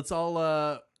 Let's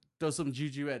all throw some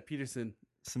juju at Peterson.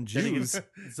 Some Then he Jews.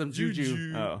 gets some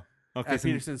juju Oh. Okay. at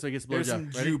Peterson, so he gets There's some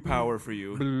blowjob. Ready? Jew power for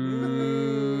you.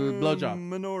 Blowjob.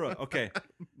 Menorah. Okay.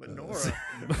 Menorah.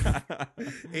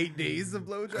 8 days of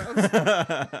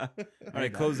blowjobs. All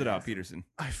right, close it out, Peterson.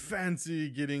 I fancy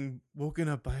getting woken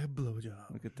up by a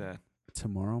blowjob. Look at that.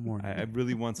 Tomorrow morning. I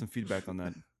really want some feedback on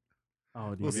that. Oh, We'll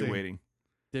I'll be see. waiting.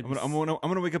 Did I'm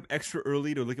gonna wake up extra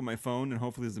early to look at my phone, and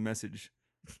hopefully there's a message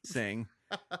saying,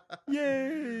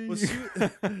 "Yay!"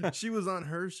 Well, she was on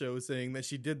her show saying that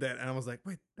she did that, and I was like,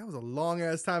 wait, that was a long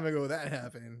ass time ago that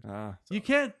happened. You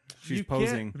can't. She's you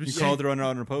posing. Can't, You called her on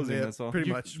her posing. Yeah, That's all. pretty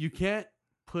you, much. you can't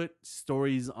put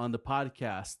stories on the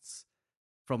podcasts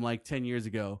from like 10 years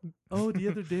ago. Oh, the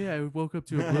other day I woke up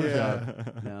to a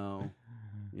blowjob. No.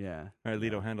 Yeah. All right,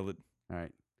 Lido, handle it. All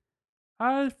right.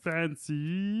 I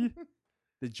fancy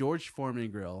the George Foreman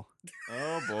grill.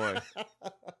 Oh boy,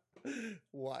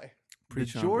 Why?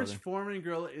 Preach the on, George brother. Foreman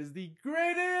grill is the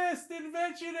greatest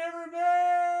invention ever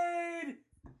made.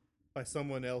 By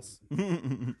someone else. Oh,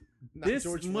 Not This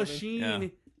George Foreman. machine Yeah.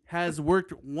 has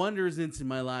worked wonders into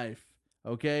my life.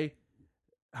 Okay.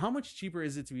 How much cheaper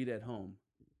is it to eat at home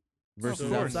versus Of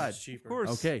course outside? it's cheaper. Of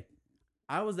course. Okay.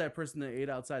 I was that person that ate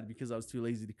outside because I was too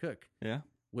lazy to cook. Yeah.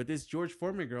 With this George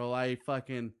Foreman grill, I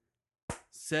fucking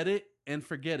set it and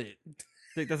forget it. I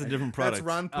think that's a different product. That's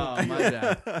Ron Oh, Popeil. my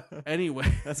bad. Anyway,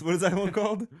 That's what is that one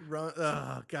called?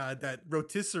 Oh god, that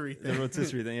rotisserie The thing.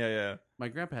 rotisserie thing. Yeah, my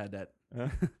grandpa had that. yeah.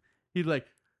 He'd like,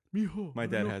 mijo. My I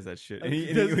dad don't know." has that shit. He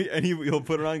And, he'll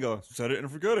put it on and go, set it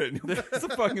and forget it. It's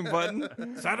a fucking button.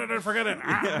 Set it and forget it.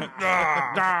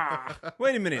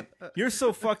 Wait a minute. You're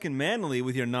so fucking manly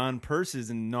with your non-purses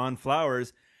and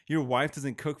non-flowers. Your wife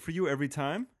doesn't cook for you every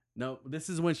time? No, this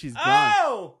is when she's gone.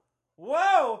 Oh!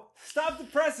 Whoa! Stop the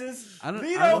presses. I don't- I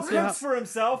Lido don't see cooks how- for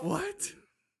himself. What?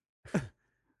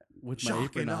 With my Shock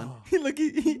apron and on. awe. Look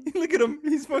at him.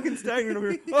 He's fucking staggering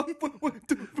over here. Oh,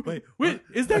 Wait, Wait,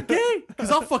 is that gay? Because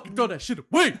I'll fucking throw that shit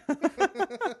away.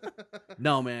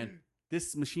 No, man.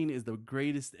 This machine is the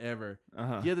greatest ever.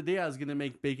 Uh-huh. The other day I was going to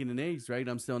make bacon and eggs, right?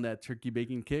 I'm still on that turkey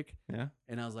bacon kick. Yeah.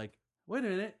 And I was like, wait a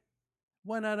minute.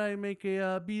 Why not I make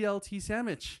a BLT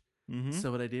sandwich? Mm-hmm.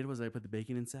 So what I did was I put the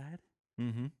bacon inside.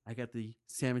 Mm-hmm. I got the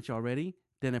sandwich already.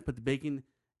 Then I put the bacon,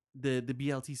 the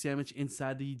BLT sandwich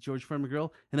inside the George Foreman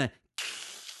grill. And I,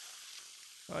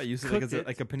 Oh, I use it Cooked it.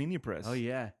 like a panini press. oh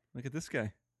yeah, Look at this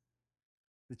guy.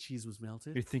 the cheese was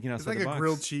melted. You're thinking It's outside like the a box.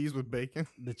 grilled cheese with bacon.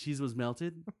 The cheese was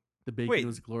melted. The bacon Wait,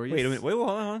 was glorious. Wait a minute. Wait, hold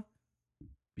on.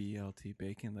 BLT,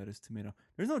 bacon, lettuce, tomato.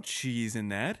 There's no cheese in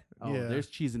that. Oh, Yeah. there's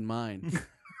cheese in mine.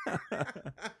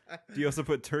 Do you also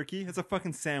put turkey? It's a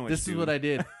fucking sandwich. This is what I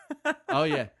did. Oh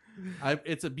yeah,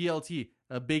 it's a BLT,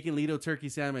 a bacon Lido turkey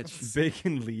sandwich.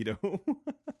 Bacon Lido.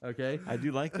 Okay. I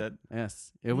do like that.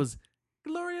 Yes, it was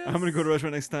glorious. I'm gonna go to a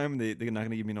restaurant next time and they're not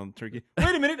gonna give me no turkey.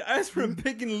 Wait a minute, I asked for a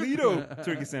bacon Lido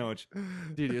turkey sandwich.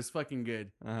 Dude, it's fucking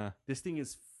good. Uh-huh. This thing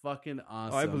is fucking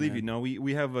awesome. Oh, I believe man. you. No,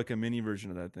 we have like a mini version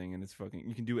of that thing and it's fucking,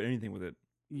 you can do anything with it.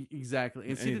 Exactly.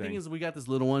 And see, the thing Anything. is, we got this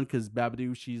little one because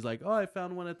Babadoo, she's like, oh, I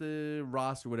found one at the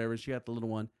Ross or whatever. She got the little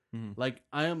one. Mhm. Like,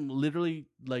 I am literally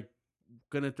like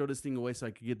gonna throw this thing away so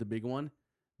I could get the big one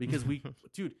because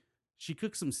dude, she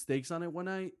cooked some steaks on it one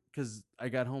night because I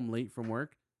got home late from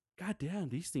work. God damn,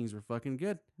 these things were fucking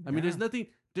good. I mean,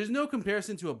 there's no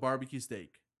comparison to a barbecue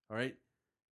steak. All right.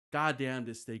 God damn,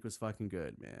 this steak was fucking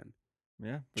good, man.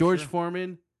 Yeah. for George sure.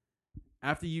 Foreman,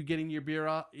 after you getting your beer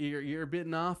off, your ear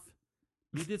bitten off,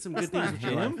 He did some good things with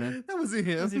your life, man. That wasn't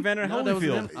him. Was Evander No, that was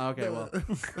him. Holyfield? Oh, okay,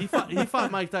 well, he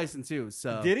fought Mike Tyson too.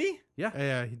 So Did he?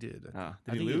 Yeah, he did. Ah,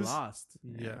 I did he think lose? he lost.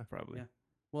 Yeah. Probably. Yeah.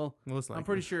 Well, Most likely. I'm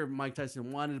pretty sure Mike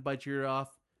Tyson wanted to bite your ear off.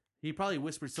 He probably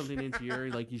whispered something into your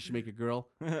ear like you should make a girl.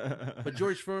 But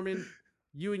George Foreman,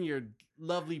 you and your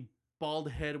lovely bald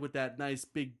head with that nice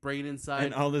big brain inside.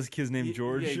 And all those kids named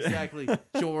George. Yeah, exactly.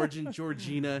 George and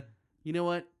Georgina. You know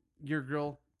what? Your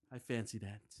girl, I fancy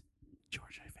that.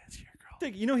 George, I fancy your girl.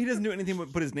 Dick, you know he doesn't do anything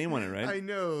but put his name on it, right? I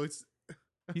know. It's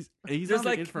He's There's on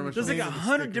like the infomercial. there's like Name of the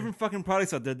 100 sticker. different fucking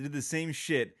products out there that do the same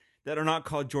shit that are not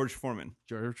called George Foreman.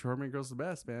 George Foreman girl's the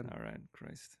best, man. All right,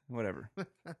 Christ, whatever.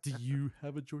 Do you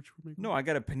have a George Foreman girl? No, I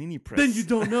got a panini press. Then you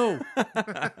don't know.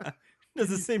 Does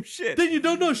the same shit. Then you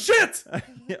don't know shit.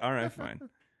 Yeah, all right, fine.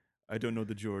 I don't know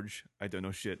the George. I don't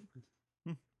know shit.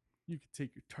 You can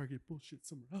take your Target bullshit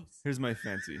somewhere else. Here's my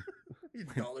fancy.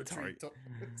 Dollar Tree.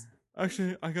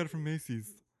 Actually, I got it from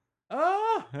Macy's.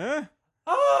 Ah! Huh?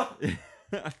 Ah!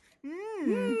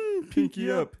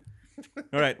 Pinky up.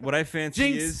 All right, what I fancy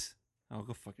Jinx. is... Oh,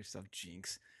 go fuck yourself,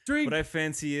 Jinx. Drink. What I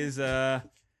fancy is...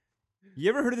 You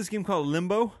ever heard of this game called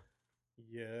Limbo?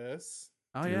 Yes.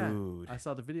 Oh yeah, Dude. I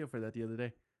saw the video for that the other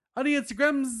day on the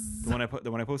Instagrams.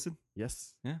 The one I posted?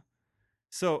 Yes,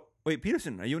 So, wait,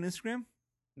 Peterson, are you on Instagram?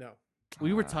 No.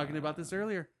 we were talking about this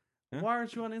earlier. Yeah. Why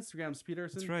aren't you on Instagrams,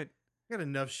 Peterson? That's right. I got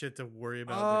enough shit to worry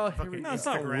about. Oh, like here we fucking go. No, it's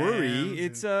not Instagrams worry.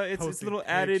 It's and it's a posting little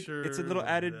added. It's a pictures little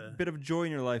added and, bit of joy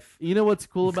in your life. You know what's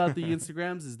cool about the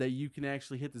Instagrams is that you can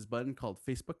actually hit this button called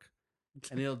Facebook,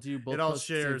 and it'll do both. It all posts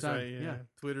at the same shares, time. right? Yeah.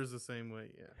 Twitter's the same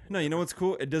way. Yeah. No, you know what's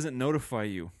cool? It doesn't notify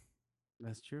you.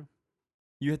 That's true.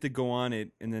 You have to go on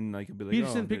it, and then like it'll be like,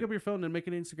 Peterson, oh, pick up your phone and make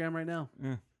an Instagram right now.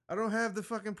 Yeah. I don't have the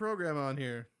fucking program on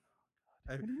here.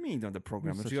 What do you mean you don't have the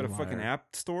program? You're Don't you got a such a fucking liar.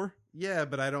 app store? Yeah,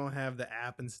 but I don't have the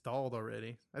app installed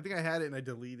already. I think I had it and I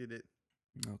deleted it.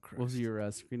 Oh, Christ. What was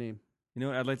your screen name? You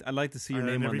know what? I'd like to see your I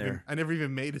name never on there. even, I never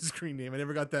even made a screen name. I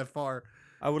never got that far.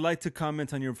 I would like to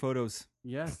comment on your photos.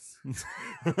 Yes.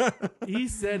 He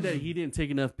said that he didn't take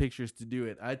enough pictures to do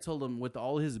it. I told him with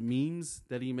all his memes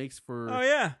that he makes for Oh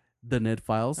yeah, the Ned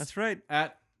Files that's right.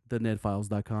 at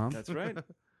thenedfiles.com That's right.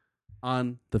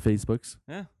 on the Facebooks.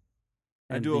 Yeah.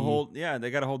 I And do a the- whole they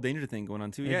got a whole danger thing going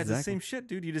on too. Yeah, it's the Exactly. same shit,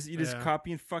 dude. You just Yeah.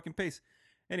 copy and fucking paste.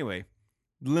 Anyway,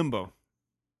 Limbo.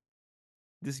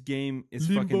 This game is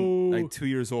fucking Limbo. like 2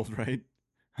 years old, right?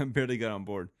 I barely got on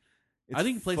board. I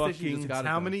think PlayStation just fucking- got it.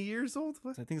 How though. many years old?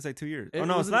 What? I think it's like 2 years. It Oh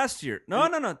no, it's wasn't- last year. No,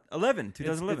 11,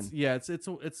 2011. It's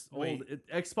old. Wait.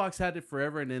 Xbox had it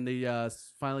forever, and then they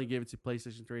finally gave it to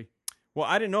PlayStation 3. Well,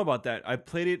 I didn't know about that. I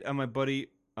played it at my buddy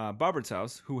Bobbert's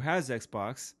house, who has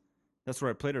Xbox. That's where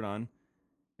I played it on.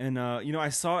 And I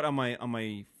saw it on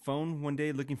my phone one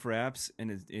day looking for apps, and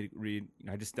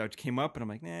that came up, and I'm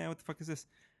like, nah, what the fuck is this?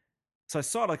 So I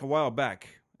saw it like a while back,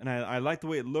 and I liked the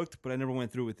way it looked, but I never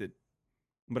went through with it.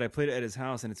 But I played it at his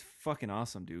house, and it's fucking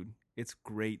awesome, dude. It's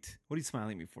great. What are you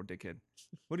smiling at me for, dickhead?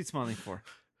 What are you smiling for?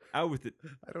 Out with it.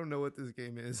 I don't know what this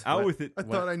game is. Out with it. I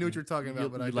thought I knew what you're talking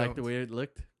about, but I you don't. liked the way it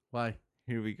looked? Why?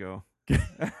 Here we go.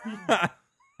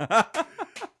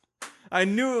 I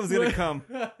knew it was gonna come.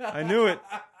 I knew it.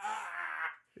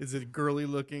 Is it girly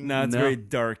looking? No, it's No. very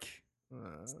dark.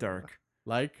 It's dark.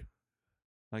 Like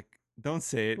Don't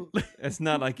say it. It's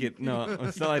not like it. No,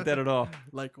 it's not like that at all.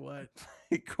 Like what?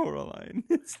 Coraline.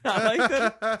 It's not like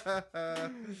that.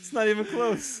 It's not even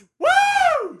close. Woo!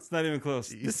 It's not even close.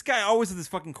 This guy always has this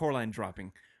fucking Coraline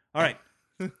dropping. All right.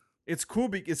 It's cool.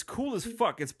 It's cool as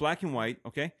fuck. It's black and white.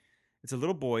 Okay. It's a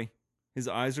little boy. His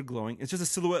eyes are glowing. It's just a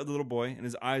silhouette of the little boy, and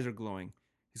his eyes are glowing.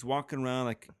 He's walking around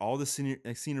like all the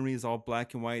scenery is all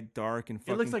black and white, dark and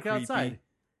fucking It looks like creepy. outside.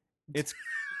 It's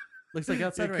Looks like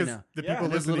outside right 'cause now. the Yeah. people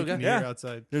There's a listening little can guy. hear Yeah.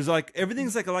 outside. there's like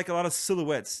everything's like a lot of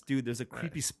silhouettes, dude. There's a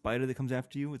creepy spider that comes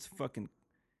after you. It's fucking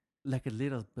Like a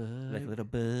little bug. like a little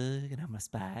bug, and I'm a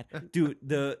spider. Dude,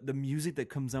 the music that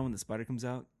comes on when the spider comes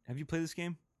out. Have you played this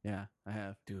game? Yeah, I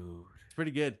have. Dude, It's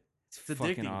pretty good. it's It's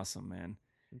fucking addicting. awesome, man.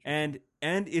 And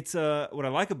it's what I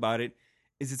like about it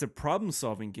is it's a problem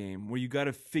solving game where you got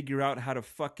to figure out how to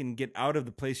fucking get out of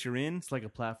the place you're in. It's like a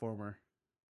platformer.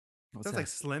 What's Sounds that? like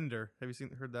Slender. Have you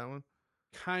heard that one?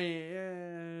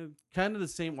 Kind of the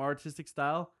same artistic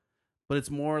style, but it's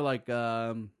more like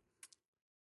I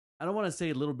don't want to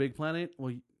say Little Big Planet.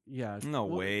 Well, yeah, No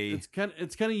well, way. It's kind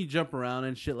of you jump around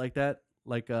and shit like that.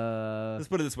 Like Let's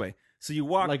put it this way. So you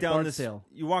walk Like down Bard's this Tale.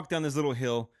 you walk down this little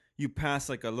hill, you pass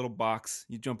like a little box,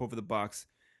 you jump over the box.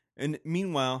 And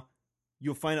meanwhile,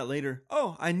 you'll find out later,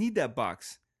 "Oh, I need that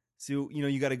box." So,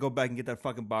 you got to go back and get that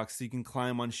fucking box so you can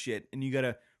climb on shit, and you got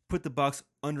to put the box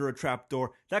under a trap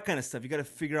door. That kind of stuff. You got to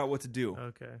figure out what to do.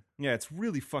 Okay. Yeah, it's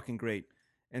really fucking great.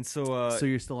 And so So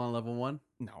you're still on level 1?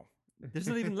 no, there's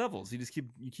not even levels. You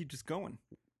keep just going.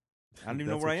 I don't even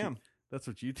know That's where I what you- am. That's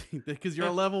what you think because you're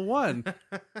on level 1.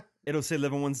 It'll say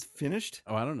level 1's finished.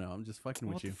 Oh, I don't know. I'm just fucking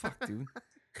What with the you. fuck, dude?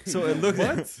 So it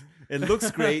looks it looks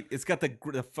great. It's got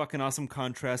the fucking awesome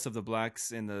contrast of the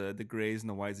blacks and the grays and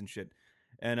the whites and shit.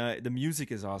 And the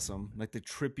music is awesome. Like the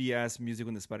trippy ass music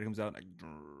when the spider comes out. Like,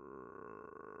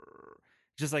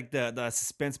 just like the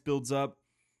suspense builds up.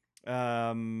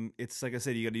 It's like I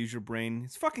said, you got to use your brain.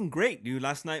 It's fucking great, dude.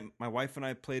 Last night, my wife and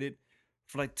I played it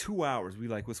for like 2 hours. We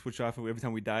would switch off every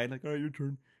time we died. Like, all right, your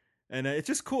turn. And it's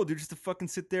just cool, dude. Just to fucking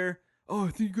sit there. Oh, I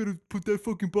think you gotta put that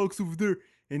fucking box over there.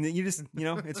 And then you just,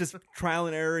 it's just trial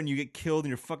and error, and you get killed, and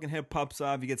your fucking head pops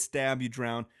off. You get stabbed, you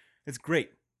drown. It's great.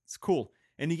 It's cool.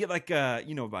 And you get like,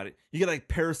 you know about it. You get like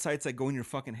parasites that go in your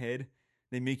fucking head.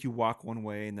 They make you walk one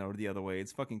way and or the other way.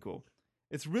 It's fucking cool.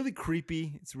 It's really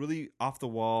creepy. It's really off the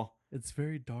wall. It's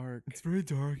very dark. It's very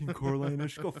dark and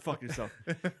Coraline-ish. Go fuck yourself.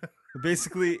 But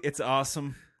basically, it's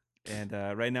awesome. And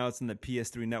right now, it's in the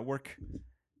PS3 network.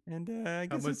 And I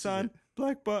guess it's on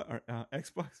Xbox.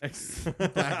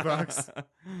 Black box.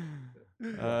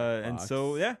 And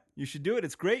so, yeah, you should do it.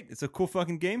 It's great. It's a cool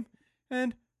fucking game.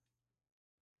 And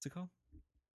what's it called?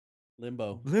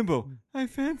 Limbo. I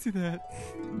fancy that.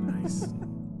 Nice.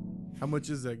 How much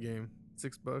is that game?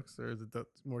 $6, or is it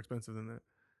more expensive than that?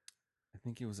 I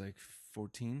think it was like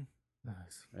 14.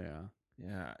 Nice.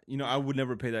 Yeah. Yeah. I would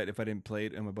never pay that if I didn't play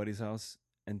it at my buddy's house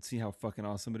and see how fucking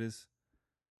awesome it is.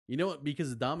 You know what?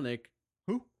 Because of Dominic,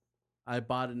 Who? I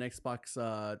bought an Xbox,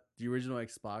 the original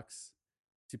Xbox,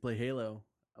 to play Halo.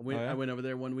 I went over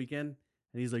there one weekend,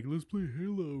 and he's like, "Let's play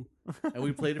Halo," and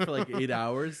we played it for like 8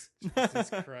 hours. Jesus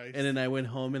Christ. And then I went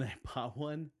home and I bought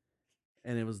one,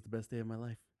 and it was the best day of my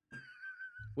life.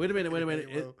 Wait a minute.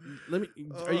 Halo. Let me.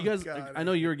 Are you Oh, guys? God. I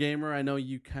know you're a gamer. I know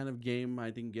you kind of game.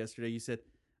 I think yesterday you said,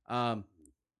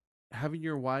 having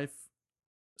your wife,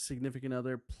 significant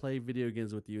other, play video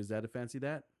games with you. Is that a fancy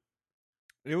that?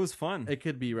 It was fun. It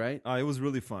could be, right? It was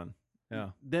really fun. Yeah.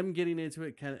 Them getting into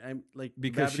it kind of, I'm like,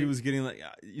 Because she was getting like,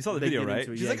 you saw the They video, get right?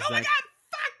 into it, She's yeah, like, oh my exactly.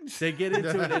 God, fuck. They get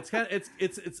into it. It's kind of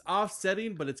it's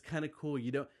offsetting, but it's kind of cool.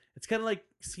 It's kind of like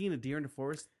seeing a deer in the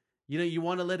forest. You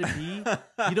want to let it be.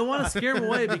 You don't want to scare them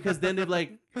away because then they're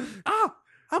like, "Oh,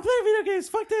 I'm playing video games.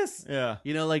 Fuck this." Yeah.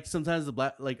 Like sometimes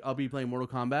I'll be playing Mortal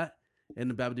Kombat, and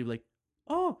the Babadook be like,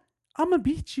 "Oh, I'm gonna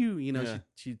beat you." Yeah.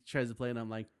 She tries to play, and I'm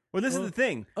like, Well, this is the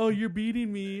thing. "Oh, you're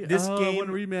beating me. This I game- want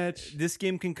a rematch." This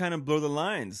game can kind of blur the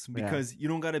lines because you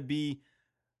don't got to be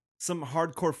some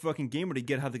hardcore fucking gamer to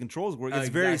get how the controls work. It's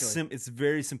very Exactly. It's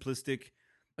very simplistic.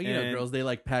 Oh, and- girls, they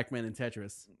like Pac-Man and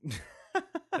Tetris.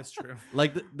 That's true.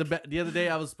 Like the other day,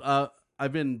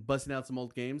 I've been busting out some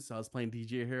old games. So I was playing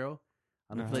DJ Hero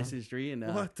on the PlayStation 3,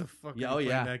 and What the fuck yeah, are you oh, playing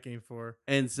yeah. that game for?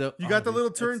 and so You got the dude,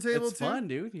 little it's- turntable it's too? fun,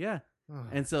 dude. Yeah, Oh,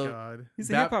 And so- God. He's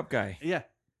a Bab- hip hop guy. yeah.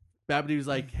 Babadook's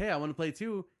like, "Hey, I want to play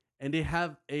too," and they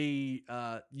have a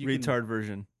Retard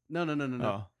version. No.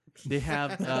 Oh. They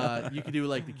have you can do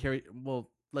like the carry,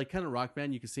 like kind of Rock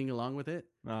Band. You can sing along with it.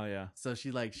 Oh yeah. So she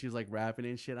was like rapping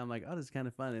and shit. I'm like, "Oh, this is kind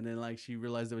of fun." And then like she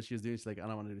realized that what she was doing. She's like, "I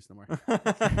don't want to do this no more."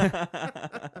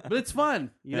 But it's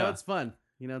fun. Yeah. It's fun.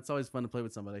 It's always fun to play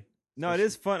with somebody. No, it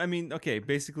is fun. I mean, okay,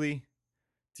 basically,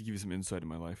 to give you some insight in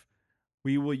my life,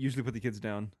 we will usually put the kids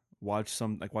down, watch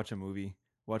a movie,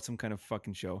 watch some kind of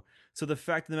fucking show. So the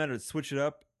fact of the matter is, switch it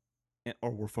up, or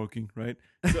we're fucking, right?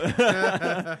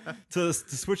 So to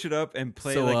switch it up and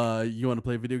play. So you want to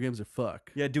play video games or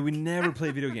fuck? Yeah, we never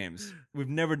play video games. We've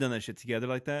never done that shit together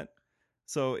like that.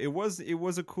 So it was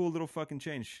a cool little fucking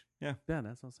change. Yeah. Yeah,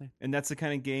 that's what I'm saying. And that's the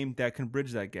kind of game that can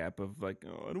bridge that gap of like,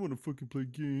 oh, I don't want to fucking play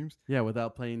games. Yeah,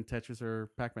 without playing Tetris or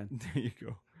Pac-Man. There you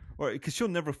go. Or because she'll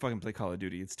never fucking play Call of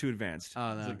Duty. It's too advanced.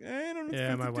 Oh, It's no. like, I don't know.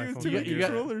 Yeah, my wife Too won't many do that.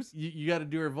 controllers. You got to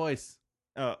do her voice.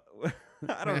 Oh,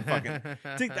 I don't fucking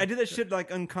think. I did that shit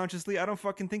like unconsciously. I don't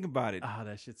fucking think about it. Oh,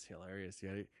 that shit's hilarious.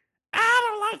 Yeah. I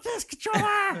don't like this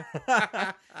controller.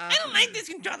 I don't like this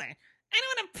controller. I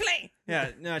don't want to play. Yeah,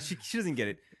 no, she doesn't get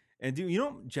it. And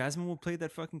dude, Jasmine will play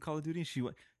that fucking Call of Duty. She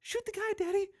went, shoot the guy,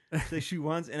 daddy. So she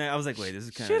wants, and I was like, wait, this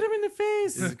is kind Shoot of him in the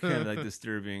face. this is kind of like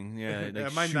disturbing. Yeah, like Yeah,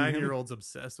 my shoot him. 9-year-old's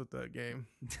obsessed with that game.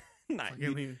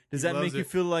 Does that make you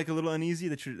feel like a little uneasy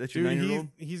that you're Dude, 9-year-old?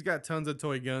 he's got tons of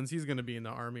toy guns. He's gonna be in the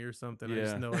army or something. I Yeah.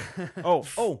 just know it.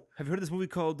 Oh, have you heard of this movie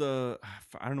called I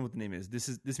don't know what the name is. This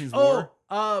means war.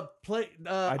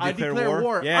 I declare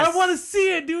war. Yes. I want to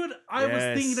see it, dude. I was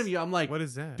Yes. thinking of you. I'm like, What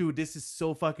is that? dude, this is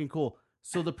so fucking cool.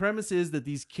 So the premise is that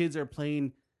these kids are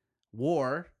playing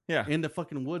war Yeah. in the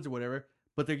fucking woods or whatever,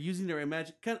 but they're using their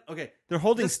imagine. Okay, They're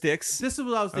holding sticks. this is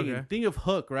what I was thinking. Okay. Think of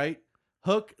Hook, right?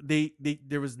 Hook,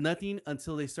 there was nothing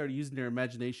until they started using their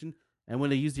imagination, and when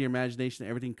they used their imagination,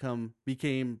 everything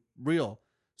became real.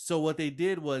 So what they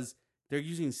did was they're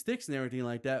using sticks and everything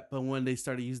like that, but when they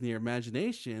started using their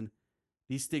imagination,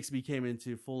 these sticks became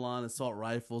into full-on assault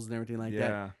rifles and everything like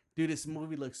that. Dude, this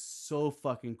movie looks so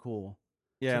fucking cool.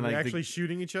 Yeah, So and they're like actually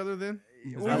shooting each other then?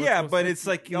 Is that well, what yeah, it's but supposed it's to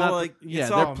like Not all the- like yeah, it's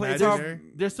they're- all played. imaginary?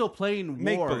 They're still playing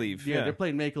Make war. believe, Yeah, yeah. they're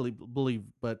playing make believe,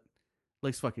 but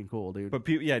looks fucking cool, dude. But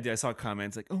people, yeah, I saw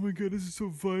comments like, "Oh my god, this is so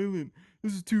violent.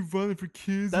 This is too violent for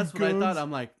kids." That's and what I guns." thought. I'm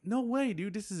like, no way,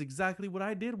 dude. This is exactly what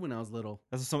I did when I was little.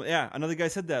 That's what some. Yeah, another guy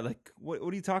said that. Like, what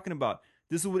are you talking about?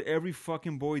 This is what every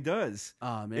fucking boy does.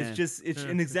 Oh man, It's just it's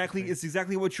Yeah, and exactly interesting. it's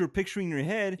exactly what you're picturing in your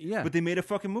head. Yeah. But they made a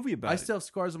fucking movie about I it. still have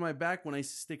scars on my back when I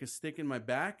used to stick a stick in my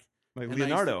back. Like and I used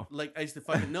to- Leonardo. I used to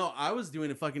fucking no. I was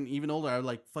doing it fucking even older. I would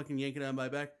like fucking yank it out of my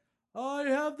back. I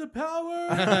have the power.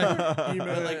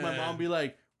 But like my mom would be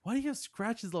like, "Why do you have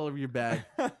scratches all over your back?"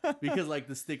 Because like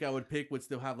the stick I would pick would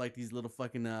still have like these little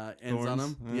fucking ends on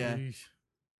Thorns? them. Yeah. Yeesh.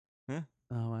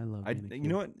 Oh, I love. being a You kid.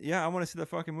 know what? Yeah, I want to see that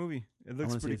fucking movie. It I looks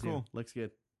wanna see pretty it too. cool. Looks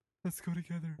good. Let's go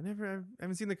together. I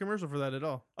haven't seen the commercial for that at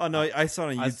all. Oh no, I saw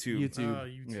it on I- YouTube. YouTube. Oh,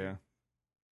 YouTube. Yeah,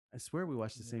 I swear we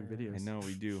watch the same videos. I know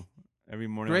we do. Every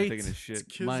morning Great. I'm taking a shit.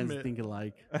 It's Mine's Kismet. thinking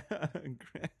like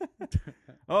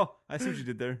Oh, I see what you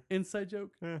did there. inside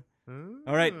joke. All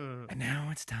right. Ah. And now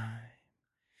it's time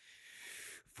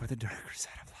for the darker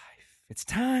side of life. It's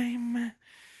time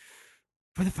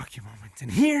for the fuck you moment.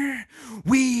 And here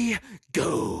we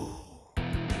go.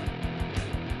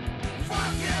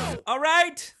 Fuck you! All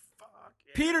right.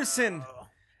 Peterson,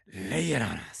 lay it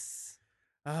on us.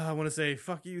 I want to say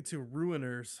fuck you to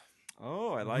ruiners.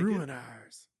 Oh, I like it.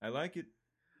 Ruiners. I like it.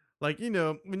 Like,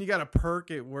 when you got a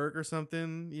perk at work or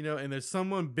something, and there's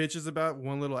someone bitches about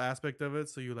one little aspect of it,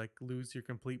 so you like lose your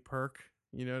complete perk.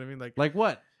 You know what I mean? Like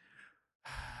what?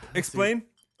 Explain.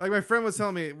 Like my friend was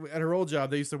telling me at her old job,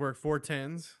 they used to work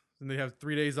 4/10s and they have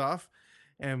 3 days off,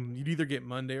 and you'd either get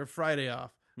Monday or Friday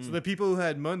off. So the people who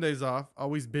had Mondays off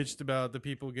always bitched about the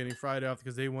people getting Friday off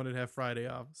because they wanted to have Friday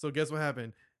off. So guess what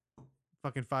happened?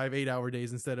 Fucking 5 8-hour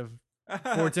days instead of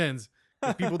 4/10s.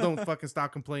 People don't fucking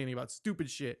stop complaining about stupid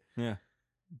shit. Yeah.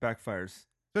 Backfires.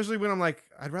 Especially when I'm like,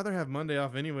 I'd rather have Monday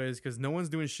off anyways because no one's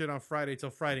doing shit on Friday till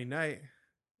Friday night.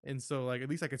 And so, like, at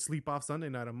least I could sleep off Sunday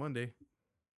night on Monday.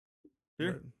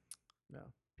 Sure. But, no.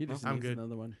 Peterson I'm needs good.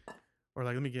 another one. Or,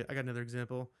 like, I got another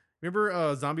example. Remember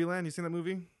Zombieland? You seen that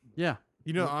movie? Yeah.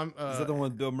 You know, I'm. Is that the one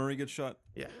with Bill Murray gets shot?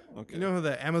 Yeah. Okay. You know how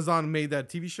the Amazon made that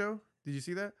TV show? Did you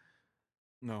see that?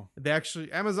 No. They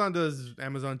actually, Amazon does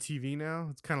Amazon TV now.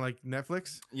 It's kind of like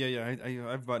Netflix. Yeah.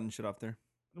 I've bought shit off there.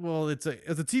 Well, it's a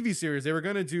TV series. They were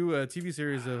gonna do a TV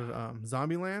series of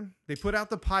Zombieland. They put out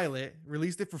the pilot,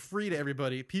 released it for free to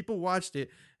everybody. People watched it,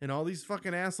 and all these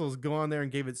fucking assholes go on there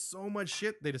and gave it so much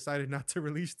shit. They decided not to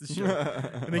release the show,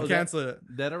 and they Oh, canceled it.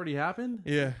 That already happened?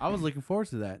 Yeah, I was looking forward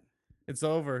to that. it's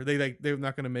over. They're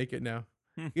not gonna make it now.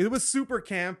 It was super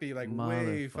campy, like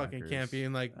way fucking Motherfuckers. campy,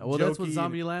 and like Well, that's what jokey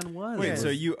and- Zombieland was. Wait, Yeah. so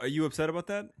are you upset about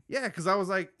that? Yeah, because I was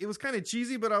like, it was kind of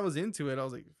cheesy, but I was into it. I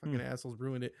was like, fucking assholes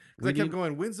ruined it. Because We I kept need-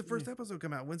 going, when's the first episode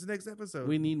come out? When's the next episode?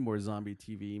 we need more zombie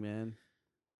TV, man.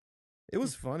 It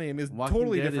was funny. I mean, it's Walking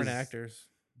totally Dead different is- actors.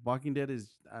 Walking Dead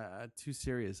is too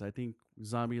serious. I think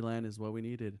Zombieland is what we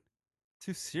needed.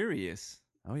 Too serious.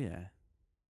 Oh yeah.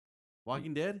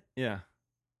 Walking Dead? Yeah.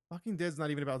 Walking Dead's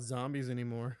not even about zombies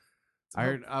anymore. It's I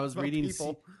about- heard. I was it's about reading.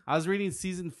 people. I was reading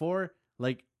season 4,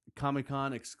 like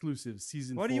Comic-Con exclusive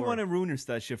season. Why 4. do you want to ruin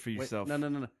that shit for Wait, yourself?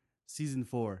 No. Season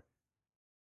 4.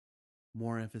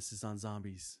 More emphasis on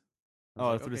zombies. I was Oh,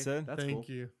 like, that's what it said? That's Thank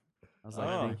cool. you. I was like,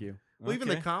 Oh. thank you. Well, even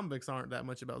the Okay. comics aren't that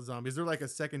much about zombies. They're like a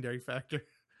secondary factor.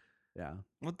 Yeah.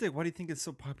 Well, Dick, why do you think it's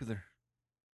so popular?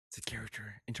 It's a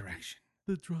character interaction.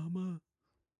 The drama.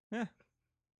 Yeah.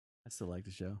 I still like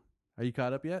the show. Are you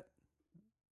caught up yet?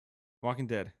 Walking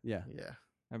Dead. Yeah. Yeah.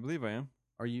 I believe I am.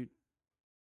 Are you?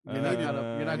 You're not caught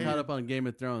up. You're not I caught hate up on Game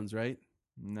of Thrones, right?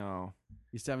 No.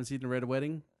 You still haven't seen the Red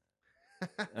Wedding?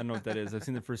 I don't know what that is. I've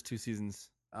seen the first 2 seasons.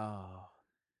 Oh.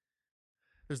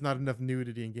 There's not enough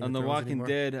nudity in Game On of The Thrones Walking anymore.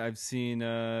 Dead, I've seen,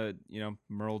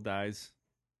 Merle dies.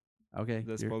 Okay.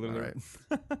 That's you're- spoiler alert.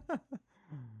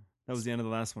 That was the end of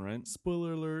the last one, right?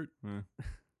 Spoiler alert. Yeah.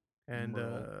 And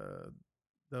Merle.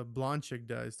 the blonde chick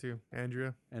dies too,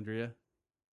 Andrea. Andrea.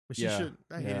 But she Yeah. should.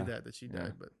 I hated Yeah. that she Yeah.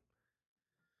 died, but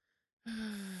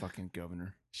Fucking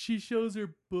governor. She shows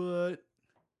her butt.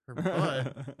 her butt.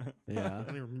 I Yeah. don't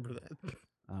even remember that.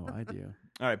 Oh, I do.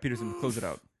 All right, Peterson, close it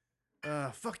out.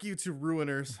 Fuck you to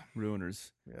ruiners.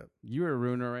 Ruiners. Yep. You're a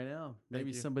ruiner right now.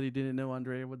 Maybe you. somebody didn't know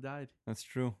Andrea would died. That's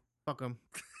true. fuck them.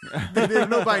 They didn't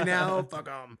know by now. Fuck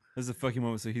them. This is a fucking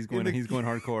moment, so he's going the-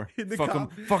 hardcore. in the Fuck him.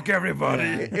 com- Fuck everybody.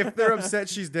 If they're upset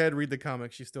she's dead, read the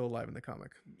comic. She's still alive in the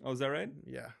comic. Oh, is that right?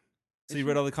 Yeah. So you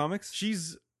read all the comics?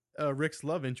 She's Rick's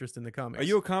love interest in the comics. Are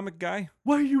you a comic guy?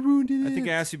 Why are you ruining it? I think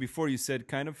I asked you before. You said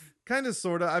kind of. Kind of,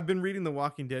 sort of. I've been reading The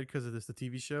Walking Dead because of this, the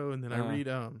TV show, and then I Uh-huh. read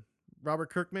Robert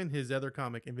Kirkman. His other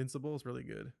comic, Invincible, is really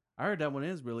good. I heard that one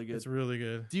is really good. It's really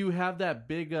good. Do you have that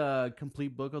big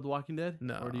complete book of The Walking Dead?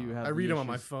 No, Or do you have I the read them on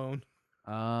my issues? phone.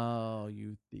 Oh,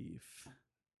 you thief.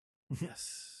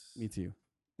 Yes. Me too.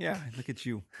 Yeah, look at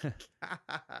you.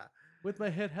 With my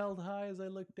head held high as I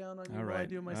look down on you All while I right,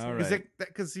 do my all singing. right.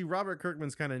 Because see, Robert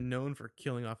Kirkman's kind of known for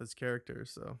killing off his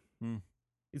characters. So Hmm.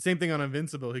 same thing on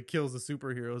Invincible. He kills the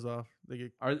superheroes off. They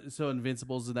get, So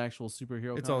Invincible's an actual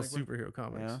superhero it's all comic book? superhero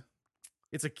comics. Yeah.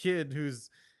 It's a kid who's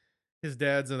his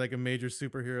dad's like a major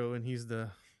superhero, and he's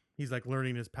like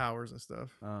learning his powers and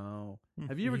stuff. Oh. Hmm.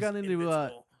 Have you ever He's gotten into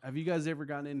invincible. have you guys ever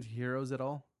gotten into Heroes at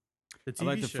all? The I TV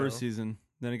liked the show, first season.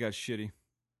 Then it got shitty.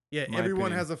 yeah, my everyone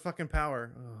opinion. has a fucking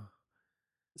power. Ugh.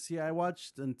 See, I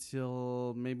watched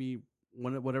until maybe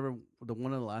one of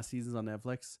the last seasons on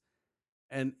Netflix,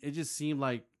 and it just seemed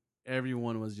like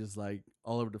everyone was just like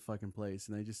all over the fucking place,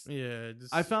 and Yeah,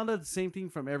 just, I found out the same thing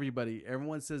from everybody.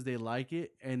 Everyone says they like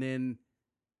it, and then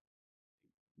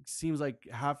it seems like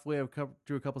halfway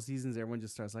through a couple seasons, everyone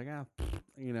just starts like,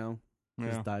 Yeah.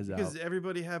 just dies because out.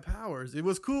 everybody had powers. It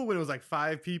was cool when it was like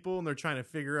 5 people and they're trying to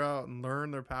figure out and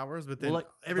learn their powers, but then Well, like,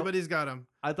 everybody's got them.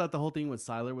 I thought the whole thing with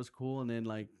Siler was cool, and then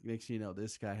like next thing you know,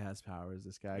 this guy has powers.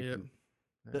 This guy, Yep.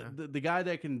 the guy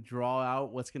that can draw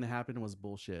out what's gonna happen was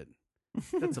bullshit.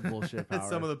 That's a bullshit power.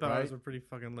 Some of the powers right? were pretty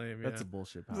fucking lame. Yeah. That's a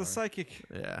bullshit power. He's a psychic.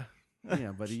 yeah.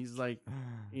 Yeah, but he's like,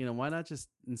 why not just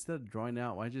instead of drawing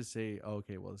out, why just say, oh,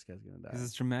 okay, well, this guy's gonna die. Because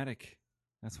it's dramatic.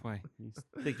 That's why. He's-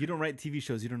 Like, you don't write TV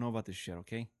shows. You don't know about this shit,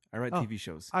 okay? I write Oh. TV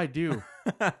shows. I do.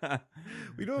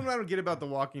 We know what I don't get about The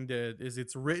Walking Dead is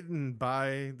it's written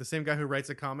by the same guy who writes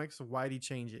the comics. So why'd he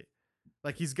change it?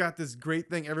 Like he's got this great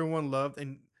thing everyone loved,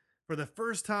 and for the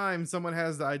first time, someone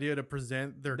has the idea to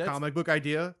present their That's- comic book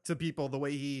idea to people the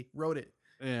way he wrote it,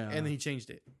 Yeah, and he changed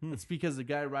it. it's because the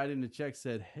guy writing the check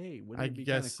said, "Hey, wouldn't I it be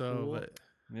kinda guess so, cool?" but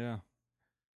Yeah.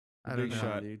 I don't Big know.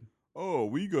 shot. dude. Oh,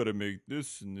 we gotta make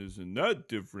this and that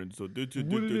different. So Wouldn't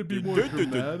it be more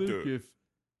dramatic if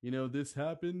this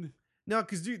happened? No,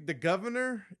 because dude, the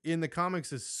governor in the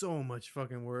comics is so much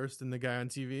fucking worse than the guy on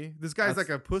TV. This guy's That's- like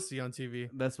a pussy on TV.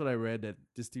 That's what I read. That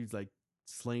this dude's like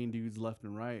slaying dudes left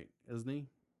and right, isn't he?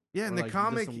 Yeah, in Or, the like, does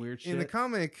comic, some weird in the shit.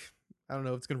 comic, I don't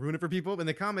know if it's gonna ruin it for people. But in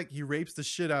the comic, he rapes the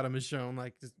shit out of Michonne,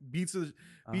 like just beats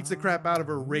the crap out of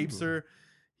her, rapes her.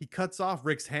 He cuts off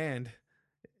Rick's hand.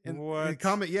 In the What?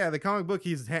 comic? Yeah, the comic book,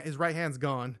 his right hand's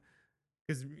gone.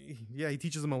 Because he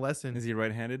teaches him a lesson. Is he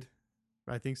right-handed?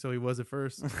 I think so. He was at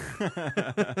first.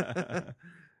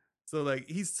 So like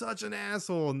he's such an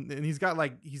asshole, and he's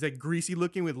like greasy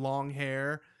looking with long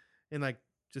hair, and like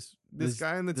just this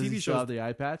guy in the Does TV he still show. have the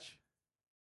eye patch?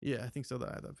 Yeah, I think so.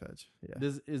 That patch. Yeah.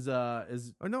 This is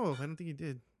Oh no, I don't think he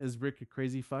did. is Rick a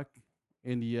crazy fuck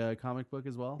in the comic book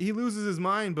as well? He loses his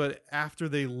mind, but after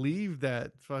they leave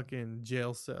that fucking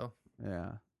jail cell,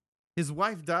 Yeah. his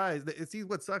wife dies. See,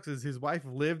 what sucks is his wife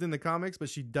lived in the comics, but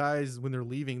she dies when they're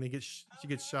leaving. She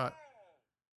gets shot.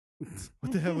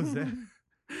 What the hell was that?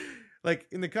 Like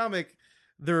in the comic,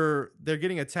 they're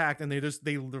getting attacked and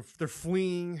they're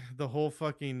fleeing the whole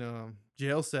fucking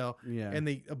jail cell, Yeah. and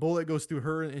a bullet goes through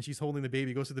her and she's holding the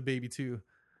baby. It goes to the baby too.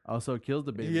 Also kills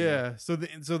the baby. Yeah. So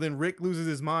then Rick loses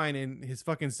his mind and his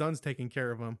fucking son's taking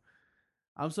care of him.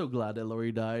 I'm so glad that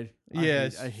Lori died. Yeah,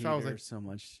 I hate I was her like- so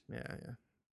much. Yeah.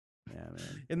 Yeah,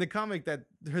 man. In the comic, that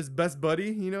his best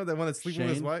buddy, that one that's sleeping with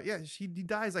his Shane? wife, yeah, he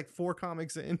dies like 4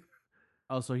 comics in.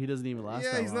 Oh, so he doesn't even last.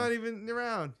 Yeah, that he's long. not even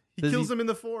around. He Does kills he- him in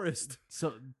the forest.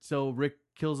 So Rick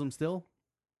kills him still.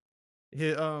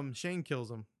 Shane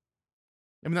kills him.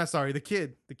 I mean, not sorry. The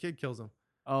kid kills him.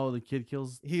 Oh, the kid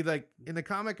kills. He like in the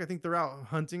comic, I think they're out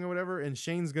hunting or whatever, and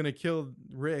Shane's gonna kill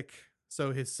Rick.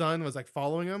 So his son was like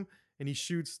following him, and he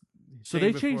shoots. So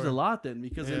Shane they changed before. a lot then,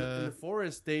 because in Yeah. the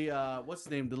forest they what's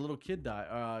the name? The little kid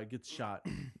gets shot.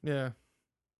 Yeah.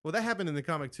 Well, that happened in the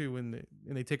comic too when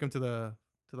they take him to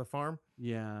the farm.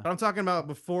 Yeah. But I'm talking about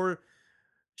before.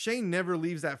 Shane never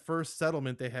leaves that first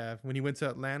settlement they have when he went to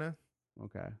Atlanta.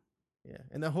 Okay. Yeah,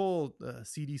 and the whole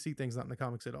CDC thing's not in the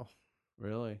comics at all.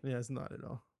 Really? Yeah, it's not at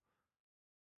all.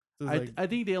 So it's I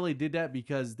think they only did that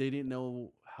because they didn't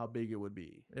know how big it would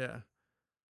be. yeah.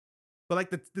 But like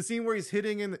the scene where he's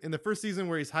hitting in the first season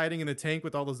where he's hiding in the tank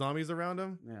with all the zombies around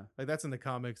him, Yeah. like that's in the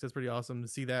comics. That's pretty awesome to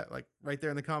see that like right there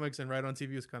in the comics and right on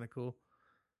TV is kind of cool.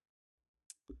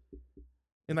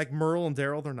 And like Merle and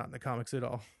Daryl, they're not in the comics at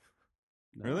all.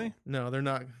 No. Really? No, they're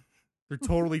not. They're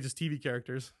totally just TV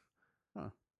characters.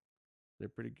 They're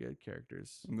pretty good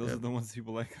characters. And those Yeah. are the ones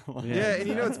people like a lot. Yeah, and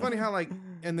you know it's funny how like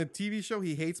in the TV show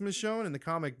he hates Michonne, in the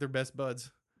comic they're best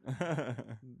buds.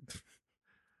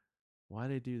 Why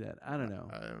they do that? I don't know.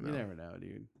 I don't You know. never know,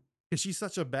 dude. Because she's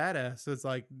such a badass. So it's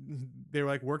like they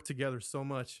like work together so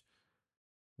much.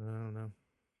 I don't know.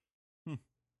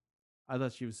 I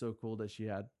thought she was so cool that she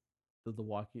had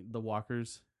the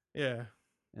walkers, Yeah.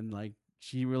 and like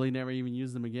she really never even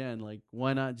used them again. Like,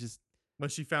 why not just? When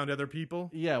she found other people.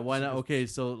 Yeah, why She not? just- Okay,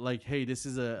 so like, hey, this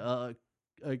is a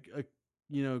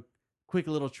quick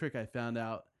little trick I found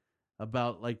out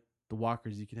about like the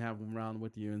walkers. You can have them around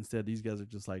with you. Instead, these guys are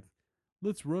just like,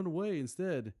 let's run away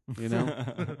instead. You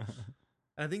know?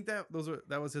 I think that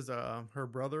was his her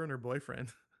brother and her boyfriend,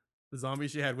 the zombie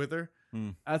she had with her.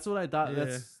 That's what I thought. Yeah.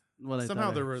 That's what I Somehow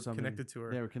thought. they I- were something- connected to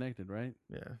her. They were connected, right?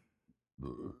 Yeah.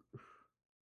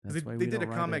 That's They, why they we did a don't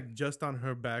write comic it. just on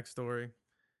her backstory.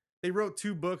 They wrote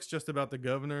 2 books just about the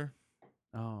governor,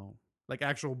 Oh, like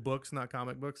actual books, not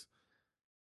comic books.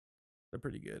 They're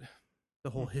pretty good.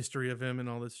 The whole history of him and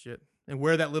all this shit, and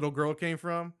where that little girl came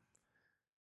from.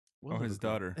 Oh, his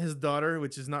daughter. His daughter,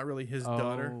 which is not really his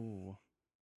daughter. Oh.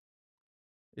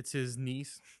 It's his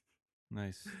niece.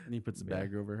 Nice. And he puts a Yeah.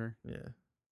 bag over her. Yeah.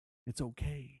 It's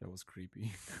okay. That was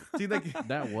creepy. See, like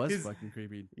That was his- fucking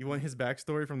creepy. You want his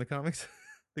backstory from the comics?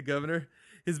 The governor.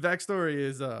 His backstory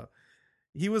is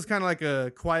he was kind of like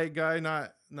a quiet guy,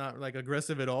 not like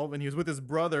aggressive at all. And he was with his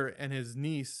brother and his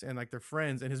niece and like their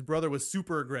friends. And his brother was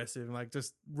super aggressive and like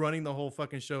just running the whole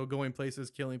fucking show, going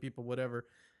places, killing people, whatever.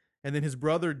 And then his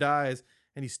brother dies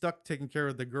and he's stuck taking care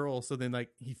of the girl. So then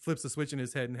like he flips the switch in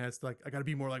his head and has to like, I gotta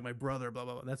be more like my brother, blah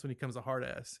blah blah. That's when he becomes a hard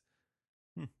ass.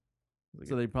 Like,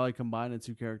 So they probably combined the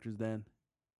 2 characters then.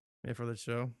 yeah, for the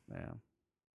show. Yeah.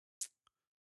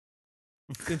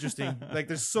 It's interesting. Like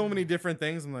there's so many different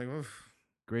things. I'm like, oof.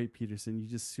 Great, Peterson. You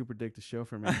just super dick the show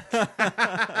for me.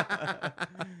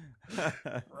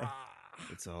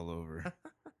 It's all over.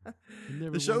 You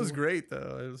never The show's wonder- great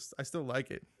though. I still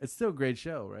like it. It's still a great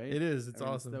show, right? It is. It's I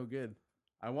mean, awesome. It's so good.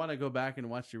 I want to go back and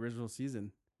watch the original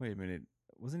season. Wait a minute.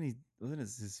 Wasn't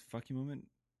his fuck you moment?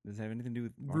 Does it have anything to do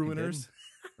with Walking Ruiners.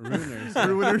 Ruiners. Dead?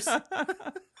 Ruiners.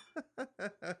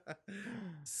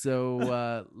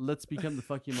 So let's become the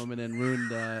fuck you moment and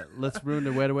let's ruin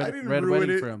the red, I red, didn't red ruin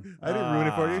wedding it. for him. I didn't ruin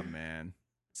it for Ah, you. man.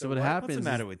 So what what? happens What's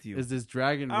the matter is, with you? is this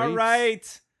dragon rapes. All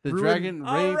right. The Ruin- dragon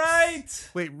rapes. All right.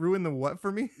 Wait, ruin the what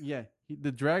for me? Yeah,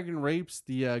 the dragon rapes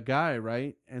the guy,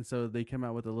 right? And so they come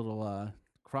out with a little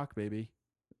croc baby.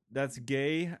 That's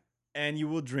gay, and you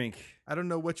will drink. I don't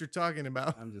know what you're talking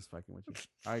about. I'm just fucking with you.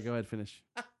 All right, go ahead, finish.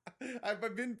 I've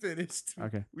been finished.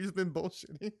 Okay. We just been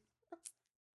bullshitting.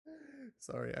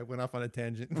 Sorry, I went off on a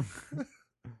tangent.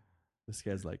 This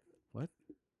guy's like, what?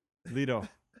 Lido, All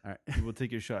right. you will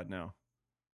take your shot now.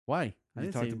 Why? I You didn't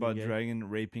say talked anything about gay. dragon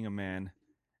raping a man,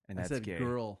 and I that's said gay.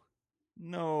 girl.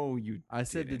 No, you. I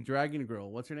said the didn't. dragon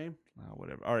girl. What's her name?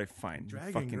 Whatever. All right, fine.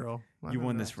 Dragon girl. I You don't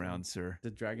won know. this round, sir. The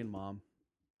dragon mom.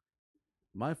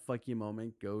 My fuck you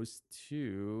moment goes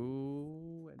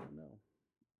to I don't know.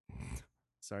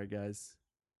 Sorry guys.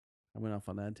 I went off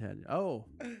on that tangent. Oh.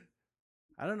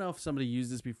 I don't know if somebody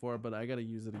used this before, but I gotta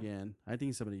use it again. I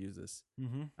think somebody used this.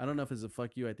 Mm-hmm. I don't know if it's a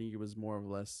fuck you. I think it was more or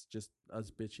less just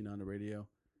us bitching on the radio.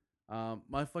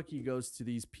 My fuck you goes to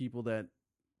these people that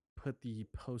put the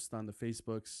post on the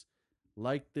Facebooks,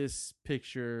 like this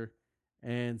picture,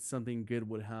 and something good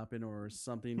would happen or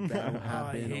something bad would Oh, I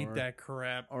happen. hate or, that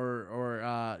crap.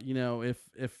 Or you know, if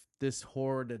this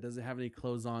whore that doesn't have any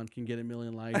clothes on can get 1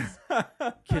 million likes,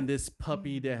 can this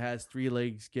puppy that has 3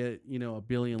 legs get 1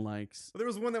 billion likes? Well, there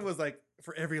was one that was like,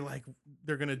 for every like,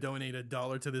 they're gonna donate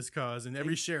 $1 to this cause, and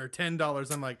every share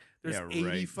 $10. I'm like, there's Yeah, 80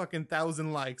 right. fucking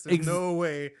thousand likes. There's no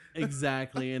way.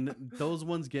 Exactly, and those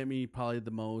ones get me probably the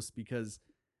most because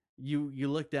you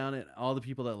look down at all the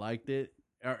people that liked it,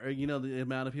 or the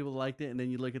amount of people that liked it, and then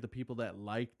you look at the people that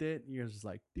liked it, and you're just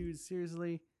like, dude,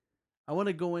 seriously? I want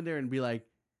to go in there and be like,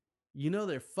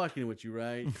 they're fucking with you,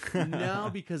 right? Now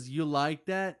because you like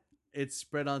that, it's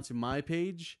spread onto my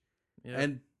page, Yeah.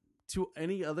 and to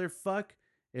any other fuck,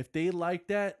 if they like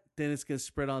that, then it's gonna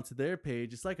spread onto their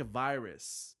page. It's like a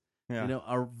virus. Yeah.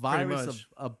 A virus, much.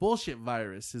 a bullshit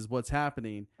virus is what's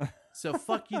happening. So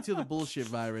fuck you to the bullshit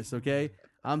virus, okay?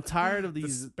 I'm tired of The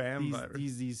these spam virus.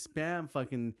 these spam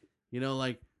fucking,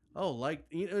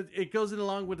 it goes in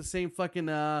along with the same fucking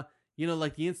like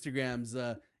the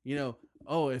Instagrams,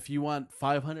 if you want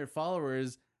 500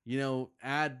 followers,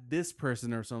 add this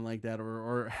person or something like that,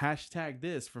 or hashtag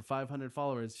this for 500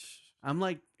 followers. I'm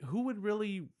like, who would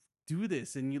really do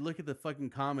this, and you look at the fucking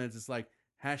comments, it's like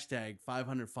hashtag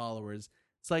 500 followers.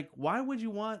 It's like, why would you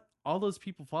want all those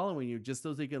people following you just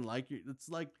so they can like you? It's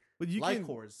like But you like can.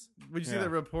 whores. Would you see Yeah. that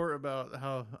report about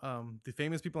how the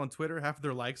famous people on Twitter, half of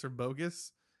their likes are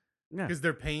bogus Yeah. because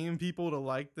they're paying people to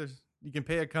like the. You can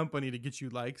pay a company to get you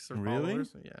likes or Really?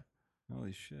 followers. Yeah,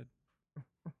 Holy shit!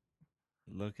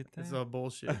 Look at that. it's all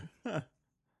bullshit.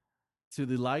 To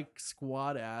the like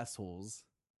squad assholes.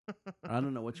 I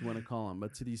don't know what you want to call them,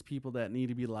 but to these people that need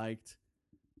to be liked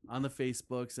on the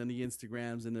Facebooks and the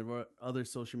Instagrams and the other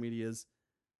social medias,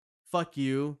 fuck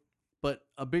you. But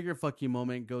a bigger fuck you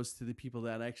moment goes to the people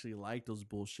that actually like those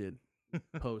bullshit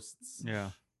posts. Yeah.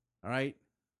 All right.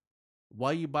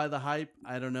 Why you buy the hype,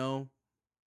 I don't know,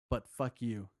 but fuck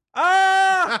you.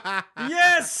 Ah!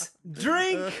 Yes!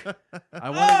 Drink! I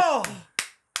want. Oh!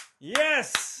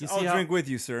 Yes! You see I'll how- drink with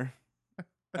you, sir.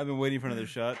 I've been waiting for another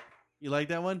shot. You like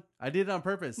that one? I did it on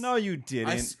purpose. No, you didn't.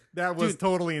 I s- That was Dude.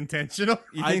 totally intentional.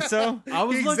 You think so? I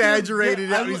was He looking- exaggerated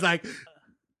yeah, it. He's like,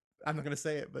 I'm not gonna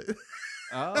say it, but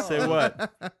Oh. Say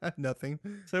what? Nothing.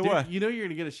 Say Dude, what? you know you're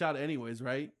gonna get a shot anyways,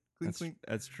 right? Clink, clink.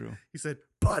 That's true. He said,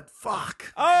 "But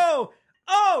fuck." Oh!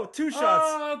 Oh! 2 shots.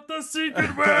 Oh, the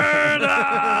secret word.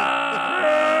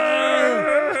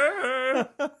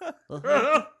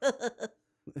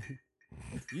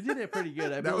 You did it pretty good.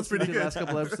 I've been That was listening pretty to the good. last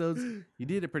couple episodes. You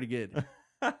did it pretty good.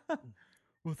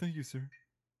 Well, thank you, sir.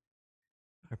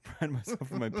 I pride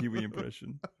myself on my Pee-wee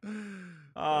impression.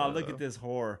 Oh, look at this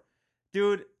whore.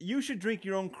 Dude, you should drink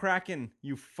your own Kraken,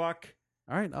 you fuck.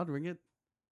 All right, I'll drink it.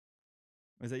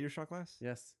 Is that your shot glass?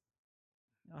 Yes.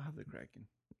 I'll have the Kraken.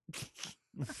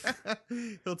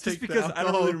 He'll Just take the because I don't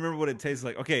alcohol. really remember what it tastes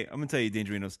like. Okay, I'm going to tell you,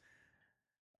 Dangerinos.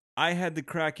 I had the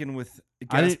Kraken with I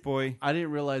Gas didn't- Boy. I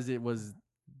didn't realize it was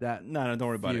that No, don't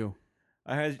worry about it. few.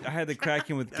 I had the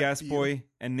Kraken with That Gas few. Boy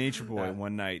and Nature Boy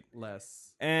one night.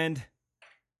 Less. And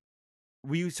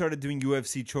we started doing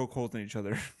UFC chokeholds on each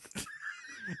other.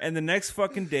 And the next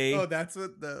fucking day, Oh, that's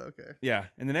what the okay. yeah,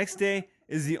 and the next day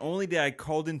is the only day I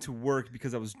called into work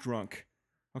because I was drunk.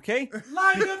 Okay?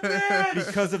 Like a bitch!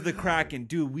 Because of the Kraken.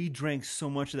 Dude, we drank so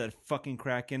much of that fucking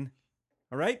Kraken.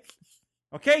 All right?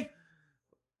 Okay?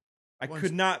 I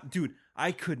could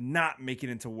not make it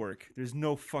into work. There's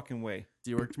no fucking way.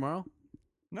 Do you work tomorrow?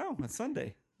 No, it's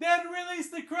Sunday. Then release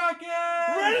the Kraken!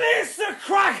 Release the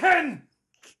Kraken!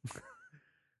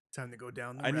 Time to go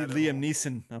down the I need rabbit Liam hole.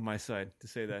 Neeson on my side to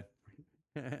say that.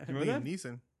 Remember that? Liam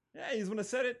Neeson. Yeah, he's the one that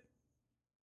said it.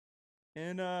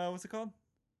 And what's it called?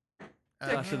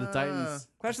 Clash of the Titans.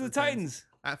 Clash of the Titans.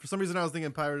 For some reason, I was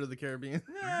thinking Pirate of the Caribbean.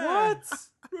 What?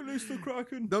 Release the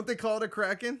Kraken. Don't they call it a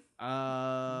kraken?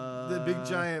 The big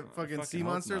giant fucking fucking sea hope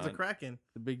monster is a not. kraken.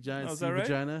 The big giant Oh, is sea that right?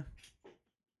 vagina.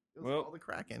 It was Well, called a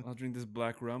kraken. I'll drink this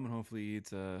black rum and hopefully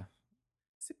it's Sippy,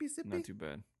 sippy. not too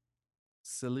bad.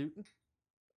 Salute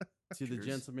to the Cheers.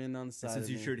 gentleman on the And side. since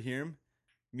of you me. cheered him,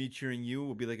 me cheering you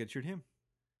will be like I cheered him.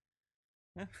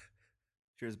 Yeah.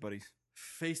 Cheers, buddies.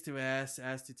 Face to ass,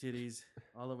 ass to titties,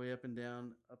 all the way up and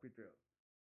down, up your throat.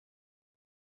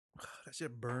 That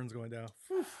shit burns going down.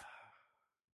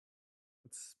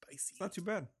 It's spicy. It's not too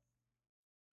bad.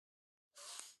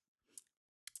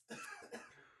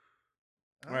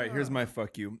 All right, here's my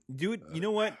fuck you. Dude, you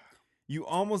know what? You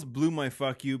almost blew my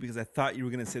fuck you because I thought you were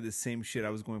going to say the same shit I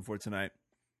was going for tonight.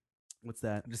 What's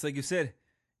that? Just like you said,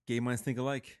 gay minds think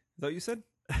alike. Is that what you said?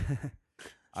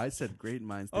 I said great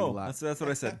minds think Oh, alike. that's what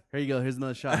I said. Here you go. Here's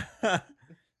another shot.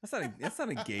 That's not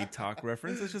a gay talk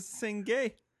reference. It's just saying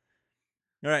gay.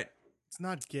 All right, It's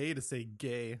not gay to say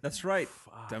gay. that's right,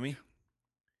 dummy.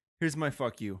 Here's my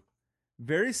fuck you.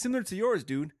 Very similar to yours,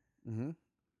 dude. Mm-hmm.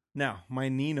 Now, my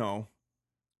Nino,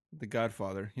 the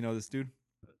Godfather. You know this dude?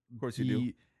 Of course you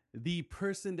do. The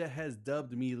person that has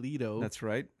dubbed me Lido. That's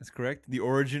right. That's correct. The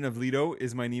origin of Lido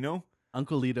is my Nino.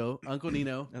 Uncle Lido. Uncle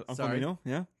Nino. Uncle Sorry. Nino,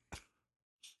 yeah.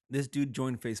 This dude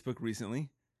joined Facebook recently.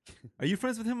 Are you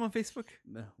friends with him on Facebook?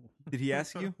 No. Did he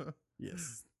ask you?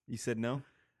 Yes. You said no?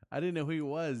 I didn't know who he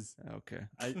was. Okay.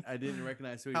 I didn't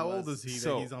recognize who he How was. old is he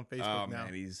So, that he's on Facebook oh, now?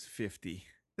 man, he's 50.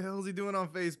 The hell is he doing on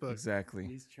Facebook? Exactly.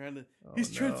 He's trying to. Oh,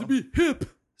 he's trying to no. be hip.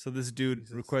 So this dude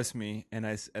Jesus. requests me, and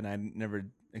I never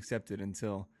accepted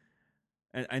until,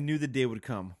 and I knew the day would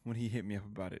come when he hit me up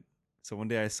about it. So one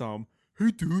day I saw him.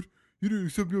 Hey, dude, you didn't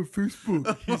accept me on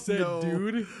Facebook. He said, no.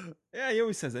 dude. Yeah, he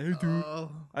always says that. Hey, dude,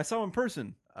 Oh. I saw him in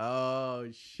person. Oh,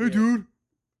 Hey, shit. dude,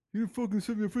 you didn't fucking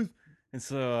accept me on Facebook. And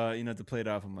so, to play it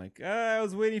off, I'm like, I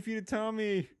was waiting for you to tell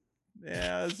me.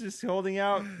 Yeah, I was just holding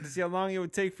out to see how long it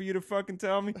would take for you to fucking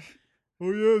tell me.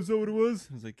 Oh, yeah, is that what it was?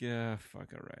 I was like, yeah, fuck,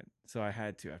 all right. So I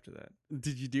had to after that.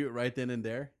 Did you do it right then and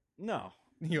there? No.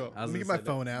 Yo, I was let me get gonna my say,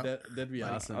 phone out. That'd be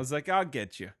awesome. I was like, I'll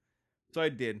get you. So I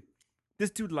did. This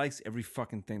dude likes every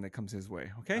fucking thing that comes his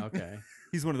way, okay? Okay.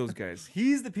 He's one of those guys.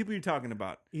 He's the people you're talking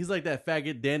about. He's like that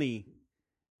faggot Denny.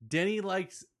 Denny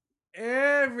likes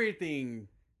everything.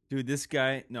 Dude, this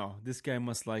guy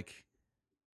must like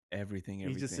everything.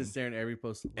 He just sits there in every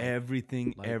post. Like,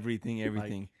 Everything.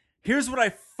 like- Here's what I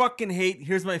fucking hate.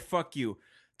 Here's my fuck you.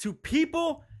 To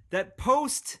people that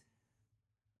post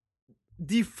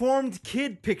deformed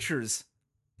kid pictures.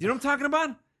 You know what I'm talking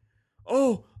about?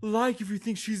 Oh, like if you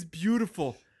think she's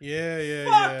beautiful. Yeah.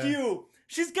 Fuck you.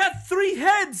 She's got 3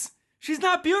 heads. She's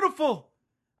not beautiful.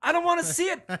 I don't want to see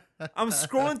it. I'm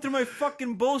scrolling through my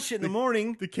fucking bullshit in the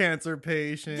morning. The cancer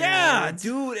patient. Yeah,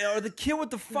 dude. Or the kid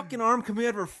with the fucking arm coming out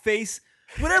of her face.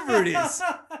 Whatever it is.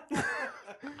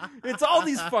 It's all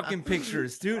these fucking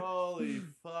pictures, dude. Holy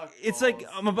fuck. It's like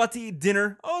I'm about to eat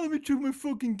dinner. Oh, let me check my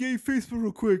fucking gay Facebook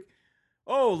real quick.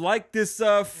 Oh, like this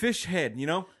fish head, you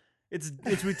know? It's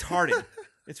retarded.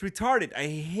 It's retarded. I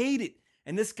hate it.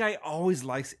 And this guy always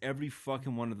likes every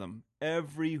fucking one of them.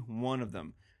 Every one of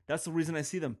them. That's the reason I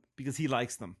see them. Because he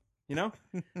likes them. You know?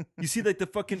 You see like the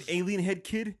fucking alien head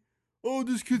kid? Oh,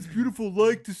 this kid's beautiful.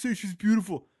 Like to say she's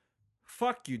beautiful.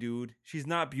 Fuck you, dude. She's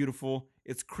not beautiful.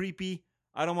 It's creepy.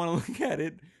 I don't want to look at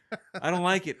it. I don't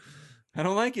like it. I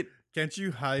don't like it. Can't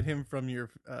you hide him from your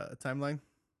timeline?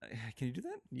 Can you do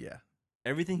that? Yeah.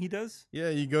 Everything he does? Yeah,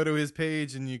 you go to his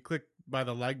page and you click by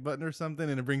the like button or something,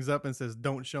 and it brings up and says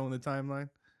 "Don't show in the timeline."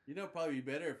 You know, it'd probably be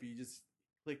better if you just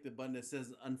click the button that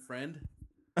says unfriend.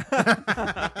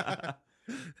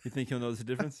 You think he'll notice the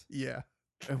difference? Yeah.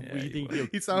 You think he'll,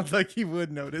 He sounds like he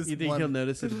would notice. you think one. he'll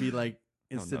notice it'd be like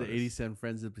He'll instead of notice. 87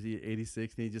 friends, it'd be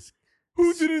 86, and he just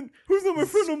Who's not my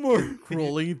friend no more?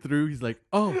 scrolling through. He's like,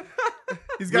 oh,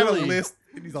 He's got Really? a list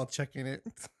and he's all checking it.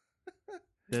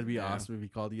 that'd be Yeah. awesome if he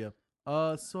called you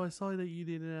up. So I saw that you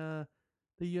didn't,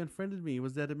 that you unfriended me.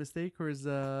 Was that a mistake or is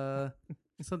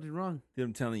something wrong? Dude,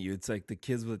 I'm telling you, it's like the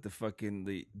kids with the fucking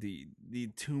the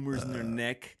tumors in their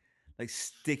neck, like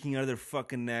sticking out of their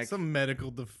fucking neck. Some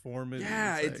medical deformity.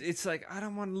 Yeah, It's like- it's like I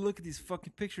don't want to look at these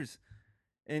fucking pictures.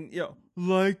 And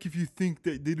like if you think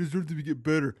that they deserve to get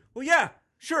better. Well, yeah,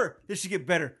 sure, they should get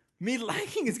better. Me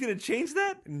liking is gonna change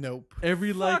that? nope.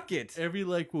 Every Fuck it. every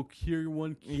like will cure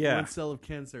one cell of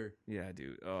cancer. Yeah,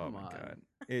 dude. Oh Come my on.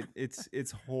 god,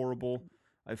 it's horrible.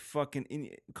 I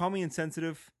fucking call me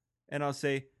insensitive, and I'll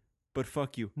say, but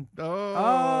fuck you. Oh,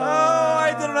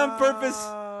 I did it on purpose.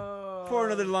 Pour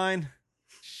another line.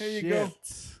 Here you go.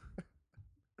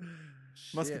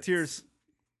 Musketeers.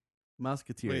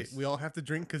 Musketeers. Wait, we all have to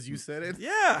drink because you said it.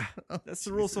 Yeah, Oh, that's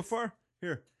the rule so Jesus. far.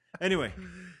 Here. Anyway,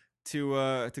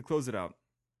 to close it out,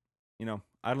 I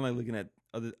don't like looking at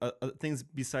other things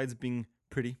besides being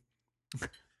pretty.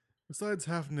 Besides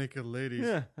half naked ladies,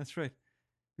 Yeah, that's right.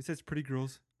 Besides pretty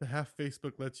girls, the half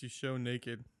Facebook lets you show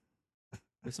naked.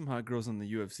 there's some hot girls on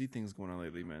the UFC things going on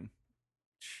lately, man.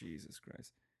 Jesus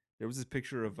Christ. There was this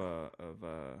picture of one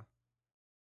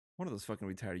of those fucking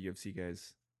retired UFC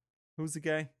guys. Who was the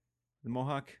guy? The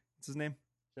Mohawk? What's his name?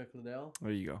 Chuck Liddell.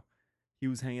 There you go. He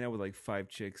was hanging out with like 5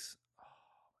 chicks.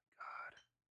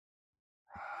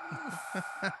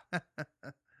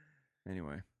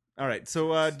 Anyway. All right.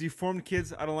 So deformed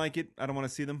kids, I don't like it. I don't want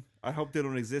to see them. I hope they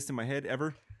don't exist in my head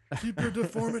ever. Keep your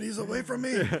deformities away from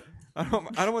me. I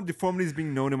don't want deformities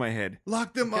being known in my head.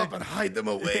 Lock them up and hide them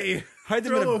away. Hide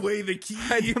them Throw in a away the key.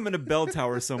 hide them in a bell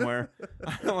tower somewhere.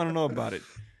 I don't want to know about it.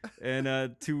 And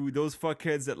to those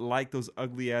fuckheads that like those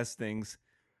ugly ass things,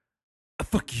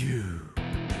 fuck you.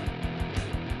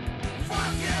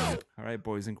 Fuck you! All right,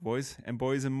 boys and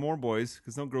more boys,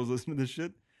 because no girls listen to this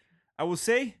shit. I will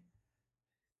say,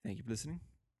 thank you for listening,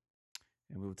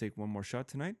 and we will take one more shot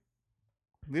tonight.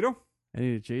 Lido, I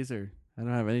need a chaser. I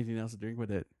don't have anything else to drink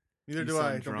with it. Neither You do I.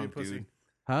 sound Don't be a drunk, pussy. dude.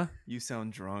 Huh? You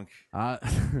sound drunk. Let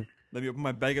Let me open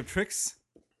my bag of tricks.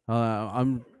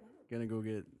 I'm gonna go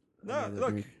get. No, another look.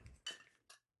 drink.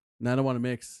 No, I don't want to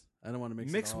mix. I don't want to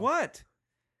mix. Mix at all. what?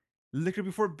 Liquor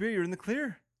before beer. You're in the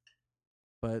clear.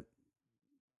 But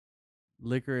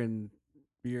liquor and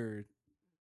beer,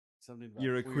 something. About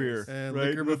You're a queer. And Right?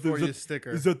 liquor Is that- before is you that- sticker.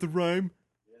 Is that the rhyme?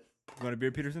 You want a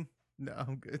beer, Peterson? No,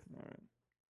 I'm good. All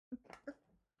right.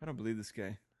 I don't believe this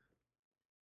guy.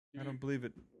 I don't believe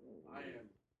it.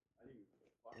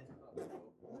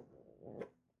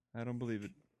 I don't believe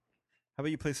it. How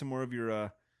about you play some more of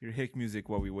your hick music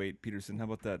while we wait, Peterson? How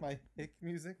about that? My hick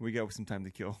music. We got some time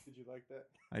to kill. Did you like that?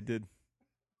 I did.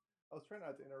 I was trying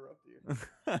not to interrupt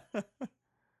you.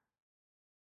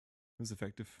 It was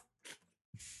effective.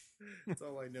 That's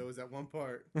all I know is that one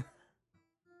part.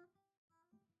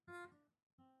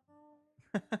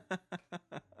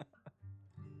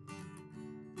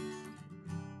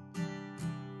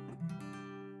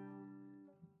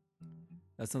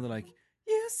 That's something like,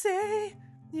 you say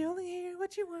you only hear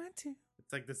what you want to.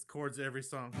 It's like this chords every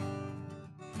song.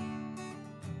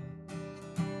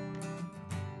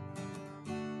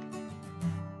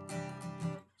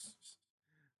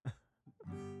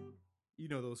 You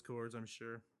know those chords, I'm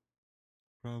sure.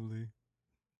 Probably.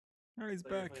 All right, he's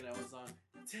back.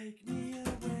 Take me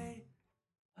away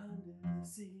under the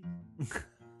sea.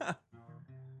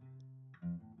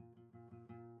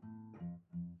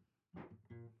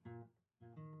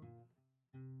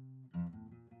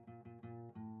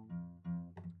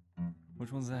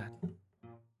 Which one's that?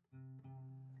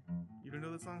 You don't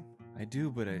know that song? I do,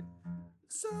 but I...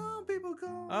 Some people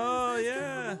call Oh, me Space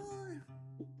yeah. Cowboy.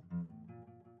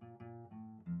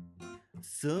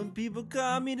 Some people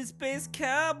call me the space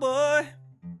cowboy.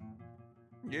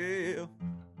 Yeah.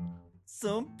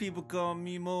 Some people call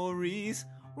me Maurice.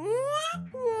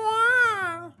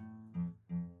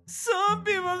 Some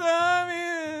people call me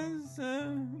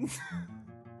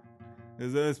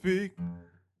as I speak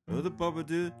of the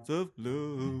puppets of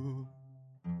love.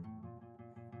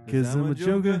 'Cause I'm a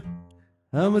joker,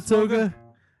 I'm a toker,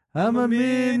 I'm a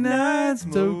midnight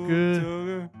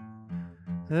stoker.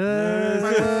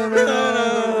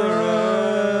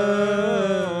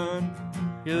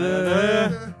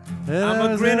 I'm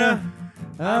a grinner,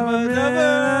 I'm a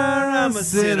lover, I'm a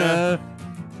sinner,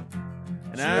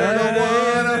 and I don't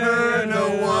wanna hurt no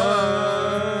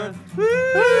one.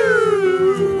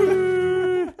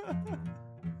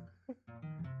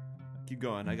 Keep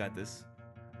going, I got this.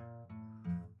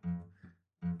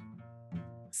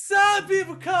 Some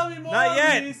people call me Maurice. Not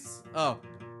yet. Oh.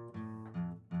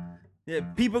 Yeah,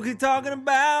 people keep talking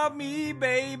about me,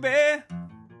 baby. They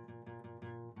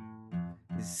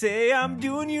say I'm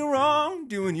doing you wrong,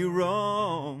 doing you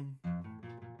wrong.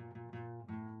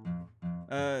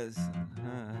 And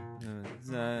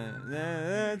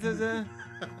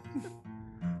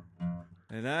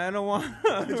I don't want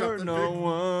to hurt no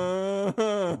one.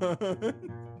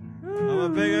 I'm a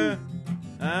bigger,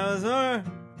 I'm a sore,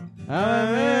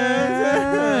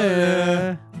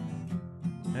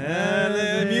 and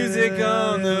the music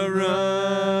on the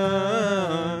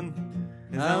run.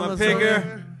 'Cause I'm a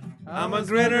picker, I'm a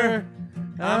grinner,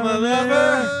 I'm a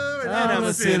lover, and I'm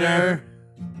a sinner.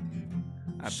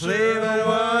 I play but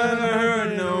one to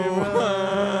hurt no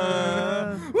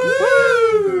one. Woo!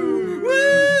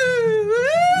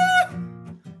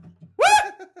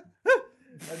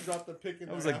 I dropped the pick in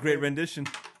That was a great rendition.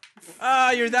 Ah,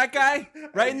 you're that guy?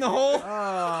 Right in the hole? In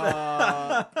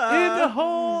the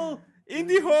hole. In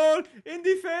the hole, in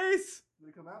the face. Did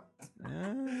it come out?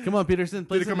 Come on, Peterson.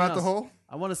 Play Did it come something out the else. hole?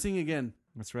 I want to sing again.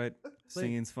 That's right.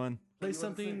 Singing's fun. Play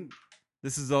something.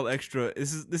 This is all extra.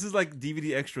 This is like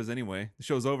DVD extras anyway. The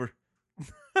show's over.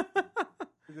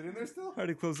 Is it in there still?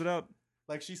 Already close it out.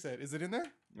 Like she said, is it in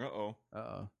there? Uh-oh.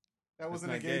 Uh-oh. That That's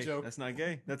wasn't a not gay joke. That's not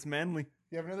gay. That's manly.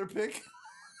 You have another pick?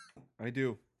 I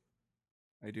do.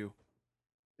 I do.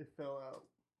 It fell out.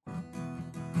 I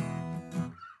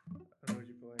don't know what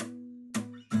you're playing.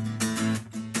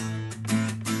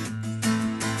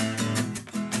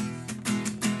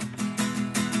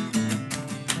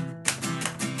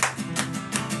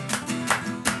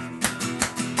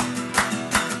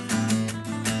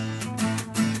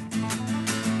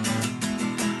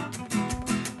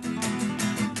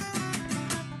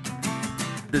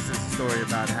 This is a story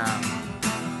about how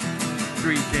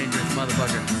 3 dangerous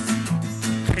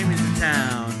motherfuckers came into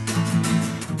town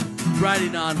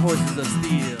riding on horses of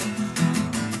steel,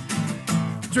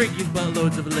 drinking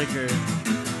buttloads of liquor,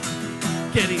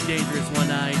 getting dangerous one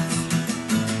night,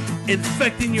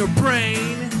 infecting your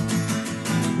brain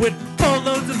with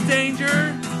boatloads of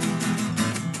danger.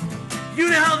 You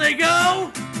know how they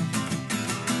go?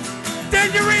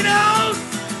 Dangerinos!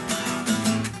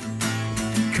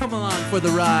 Come along for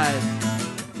the ride,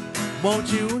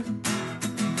 won't you?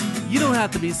 You don't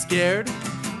have to be scared.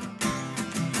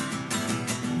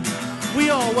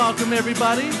 We all welcome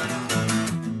everybody.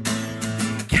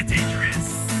 Get dangerous.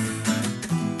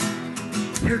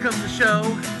 Here comes the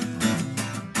show.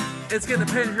 It's gonna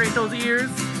penetrate those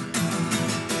ears.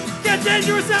 Get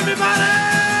dangerous, everybody!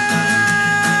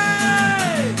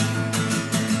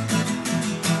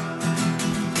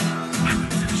 Welcome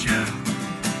to the show.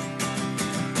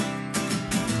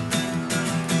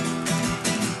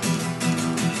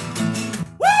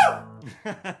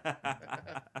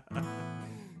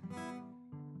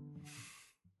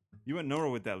 You went nowhere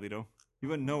with that, Lido. You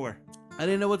went nowhere. I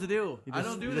didn't know what to do. You I just-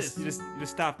 don't do you this. just- You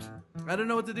just stopped. I don't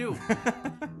know what to do.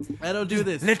 I don't do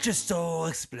this. Let your soul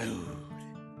explode.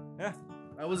 Yeah.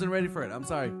 I wasn't ready for it. I'm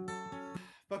sorry.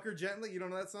 Fuck her gently. You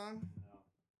don't know that song?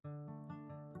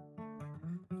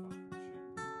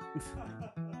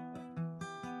 No.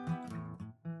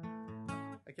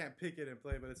 I can't pick it and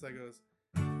play, but it's like goes.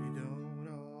 You don't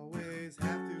always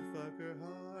have to fuck her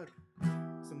hard.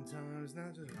 Sometimes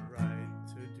not just right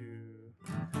to do.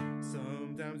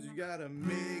 Sometimes you gotta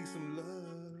make some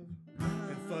love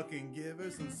and fucking give her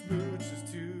some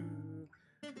smooches too.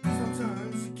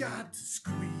 Sometimes you got to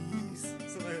squeeze.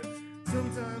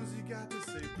 Sometimes you got to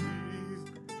say please.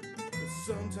 But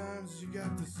sometimes you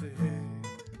got to say, hey,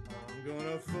 I'm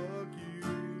gonna fuck you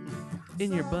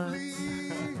In your butt.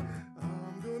 softly.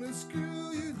 I'm gonna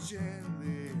screw you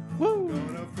gently. I'm Woo.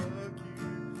 gonna fuck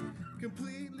you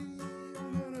completely.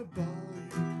 I'm gonna ball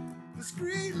you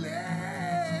discreetly.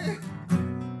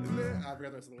 And then, I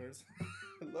forgot the rest of the words.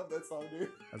 I love that song, dude.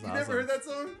 That's You awesome. never heard that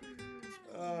song?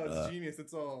 Oh, it's genius.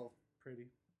 It's all pretty.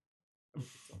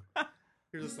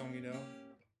 Here's a song you know.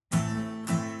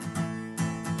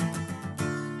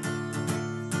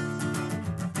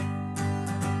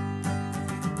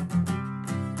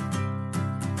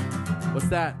 What's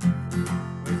that? Wait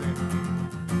a second.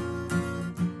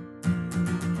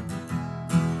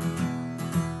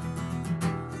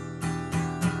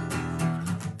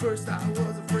 First I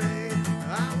was afraid,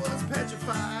 I was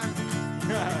petrified,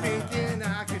 thinking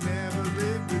I could never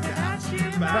live without you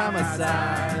by my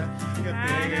side.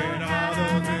 Thinking all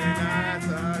those nights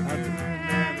I could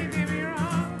never be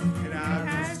wrong, and I've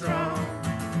been strong.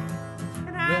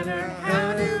 And I learned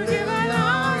how to get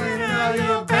along, and now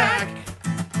you're back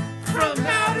from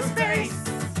outer space.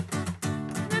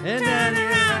 And then you're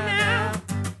around now,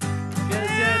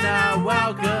 'cause you're not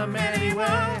welcome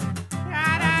anyway.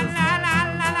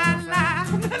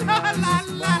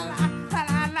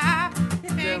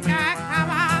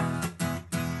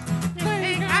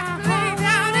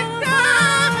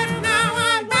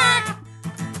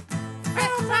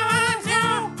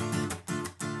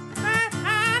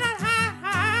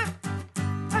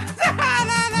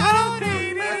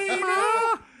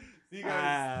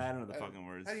 I don't know the fucking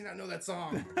words. How do you not know that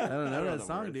song? I don't know know that the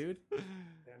song, words. dude.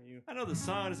 Damn you. I know the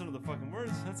song, I just don't know the fucking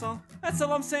words. That's all. That's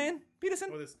all I'm saying.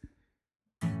 Peterson. What is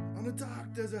on the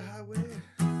dark desert highway,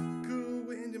 cool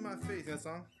wind in my face. You know that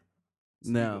song?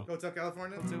 No. Hotel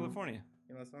California? Hotel California.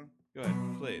 You know that song? Go ahead,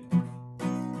 play it.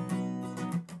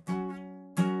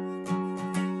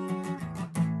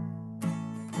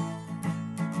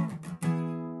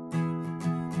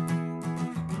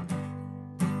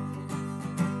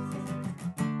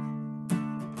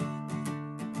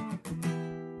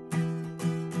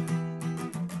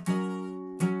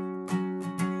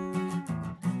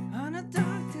 On a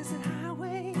dark desert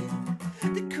highway,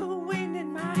 the cool wind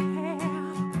in my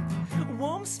hair, a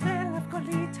warm smell of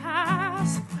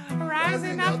colitas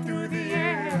rising up through the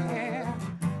air.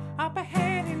 Up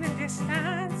ahead in the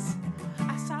distance,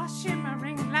 I saw a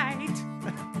shimmering light.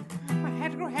 My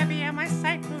head grew heavy and my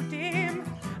sight grew dim.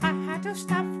 I had to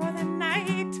stop for the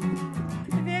night.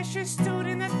 There she stood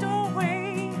in the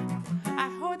doorway. I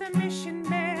heard the mission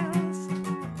bells.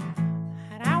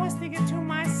 And I was thinking to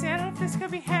myself, this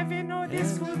could be heaven or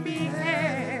this could be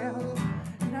hell.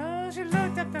 No, she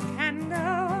looked up the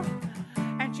candle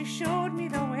and she showed me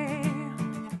the way.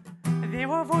 There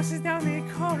were voices down the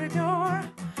corridor.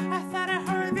 I thought I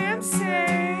heard them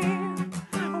say,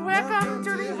 welcome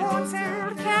to the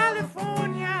Hotel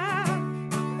California.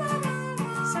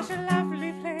 Such a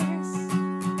lovely place.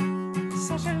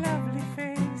 Such a lovely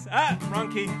face. Ah, wrong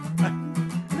key.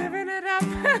 Living it up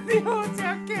at the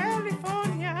Hotel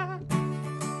California.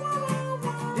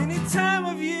 Any time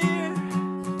of year,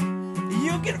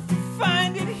 you can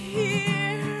find it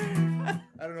here.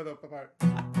 I don't know the part.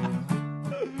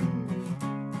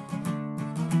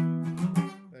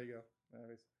 There you go.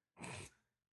 Anyways.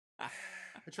 I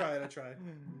tried. I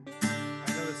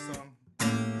know this song. What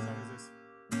song is this?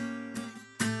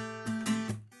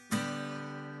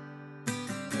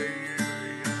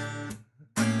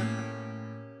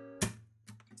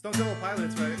 Stone Temple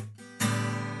Pilots, right?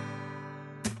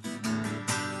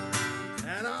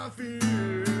 And I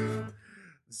feel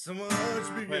so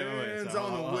much begins So,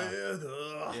 on the hold on.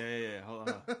 weather. Yeah. Hold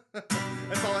on.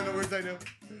 That's all I know. Words I know.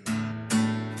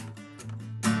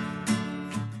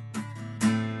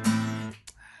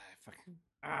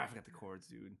 I forgot the chords,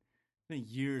 dude. It's been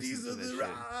years These since are I did the that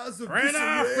shit. rise of When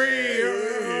I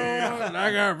feel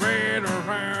like a red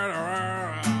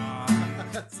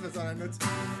That's the song I know too.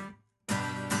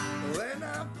 When I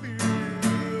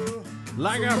feel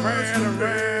like so a much red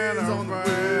depends on the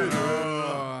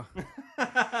weather.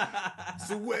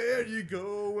 So where you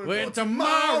going When for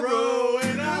tomorrow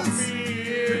and I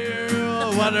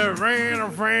feel what a rain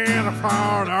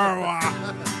apart.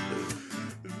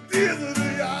 These are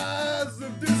the eyes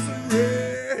of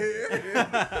disarray.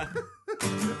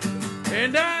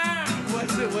 And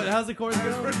what's it? How's the chorus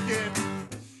go? Freaking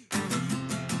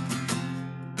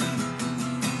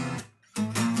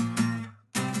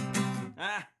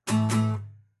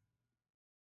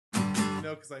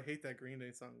because I hate that Green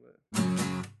Day song. But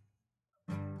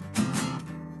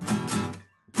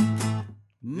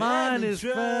Mine is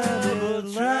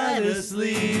trouble trying to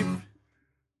sleep.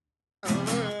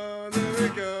 oh, there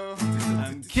we go.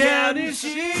 I'm counting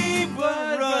sheep,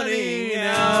 but running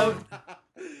out.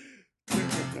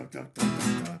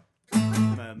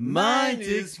 My mind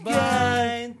is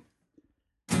fine,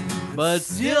 but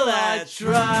still I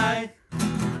try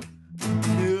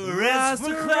to rest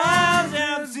for clouds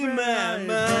out to my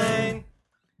mind.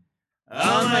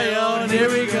 On my own, here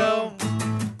we go.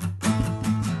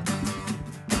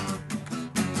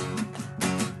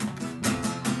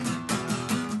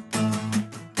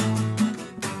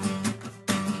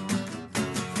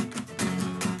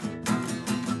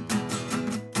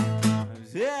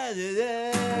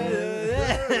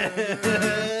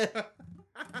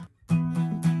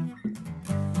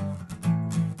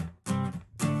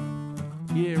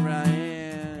 Here I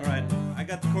am. All right, I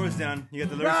got the chords down. You got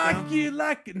the lyrics Rock down? you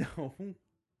like it. No.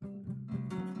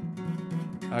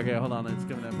 Okay, hold on. It's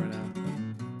coming up right now.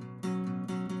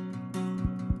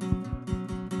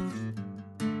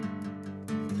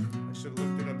 I should have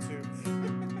looked it up too.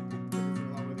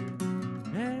 Along with you.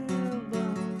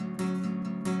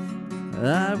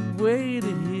 I've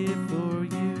waited here for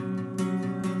you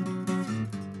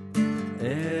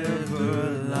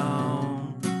ever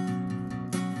long.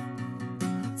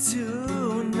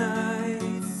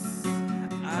 Tonight,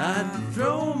 I'd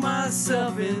throw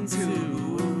myself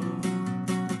into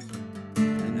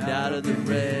and out of the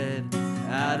red,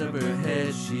 out of her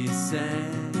head she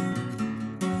sang.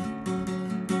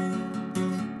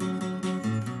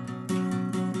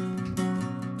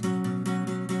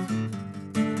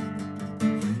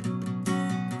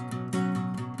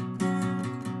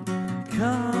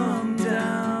 Come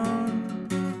down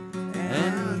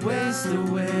and waste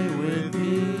away with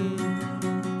me,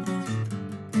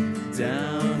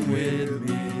 down with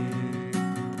me.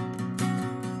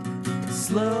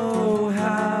 Slow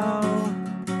how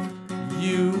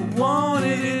you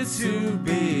wanted it to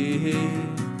be.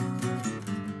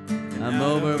 I'm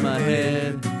over my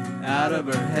head, out of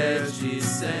her head she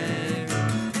sang.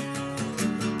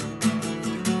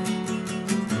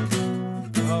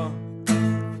 oh.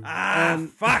 Ah,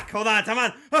 fuck. Hold on. Come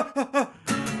on.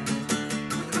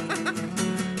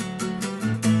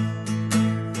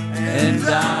 And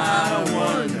I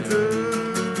wonder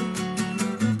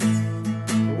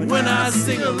when I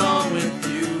sing along with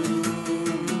you,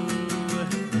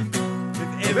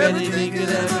 if anything could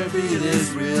ever be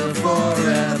this real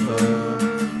forever.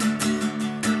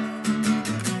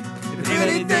 If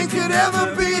anything could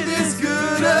ever be this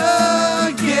good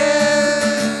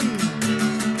again.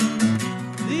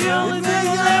 The only thing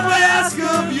I'll ever ask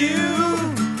of you,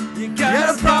 you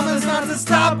gotta promise not to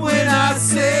stop when I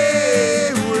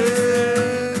say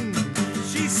when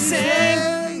she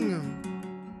sang.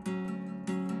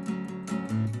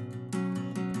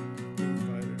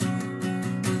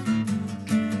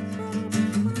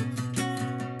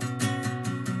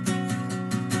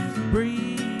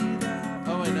 Breathe out.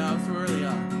 Oh wait, no, I was too early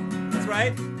on. That's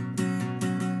right.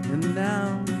 And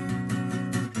now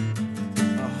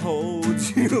I'll hold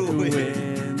you in.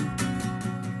 win.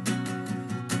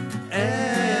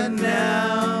 And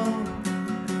now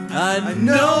I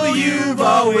know you've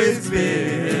always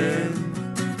been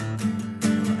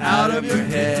out of your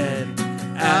head,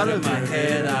 out of my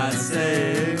head, I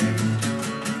say.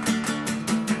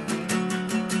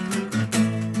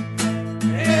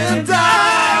 And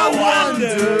I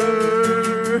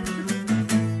wonder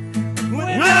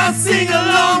when I sing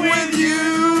along with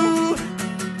you,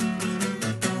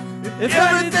 if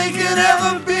everything could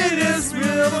ever be this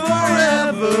real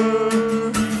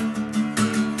forever.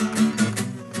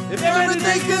 If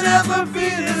everything could ever be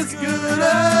this good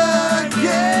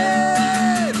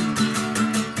again.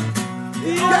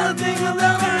 The only thing I'll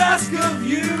ever ask of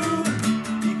you,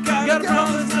 you gotta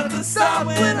promise not to stop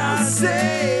when I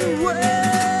say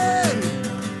when.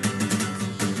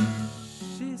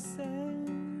 She said.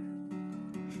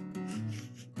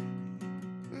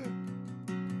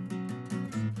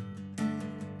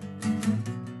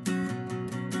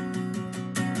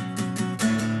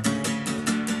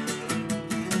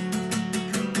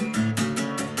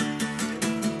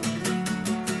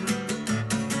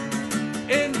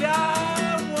 And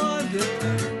I wonder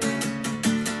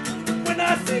when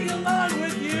I sing along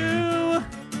with you,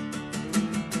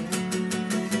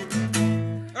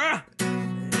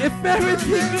 if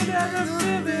everything could ever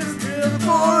be this good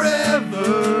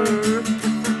forever.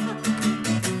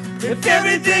 If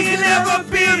everything could ever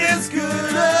be this good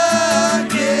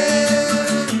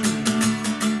again.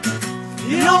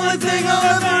 The only thing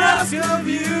I'll ever ask of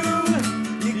you,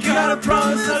 you gotta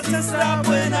promise not to stop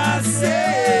when I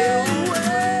say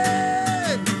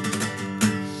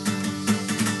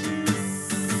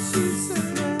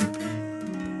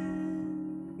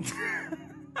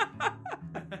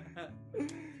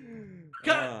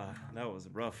that was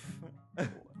rough.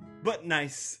 But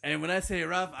nice. And when I say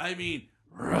rough, I mean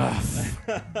rough.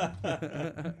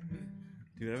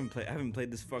 Dude, I haven't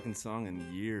played this fucking song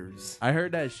in years. I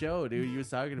heard that show, dude. You was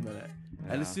talking about it.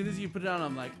 Yeah. And as soon as you put it on,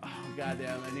 I'm like, oh,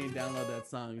 goddamn, I need to download that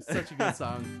song. It's such a good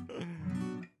song.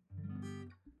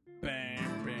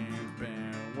 Bam, bam,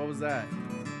 bam. What was that?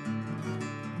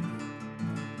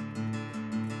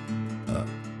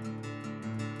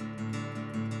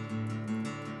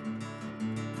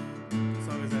 What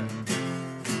song is that?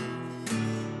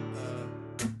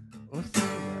 What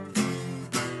song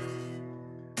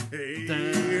is that?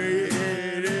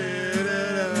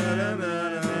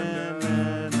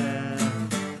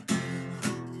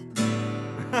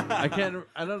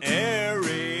 I don't.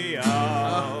 Aerials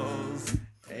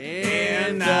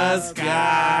In the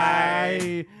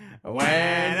sky. When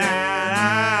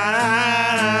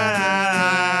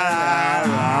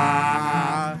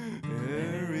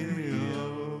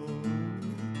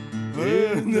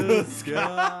in the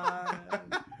sky.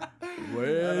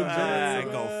 When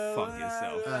Go fuck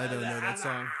yourself. I don't know that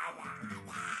song.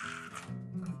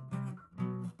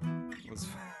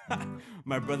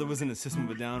 My brother was in a System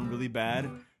of a Down really bad.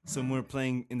 So when we were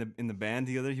playing in the band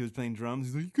together, he was playing drums.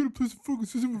 He's like, "You gotta play some fucking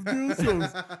System of a Down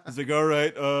songs." I was like, "All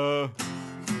right."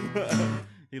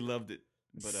 He loved it.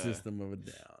 But, System of a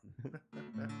Down.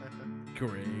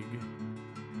 Greg.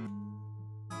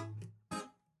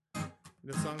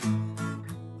 This song?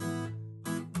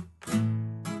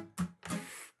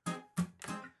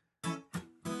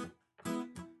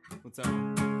 What's that one?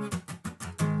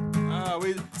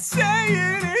 We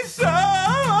saying it so.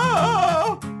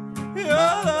 Your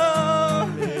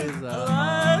love is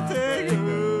a take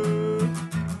you.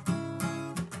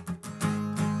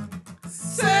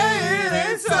 Saying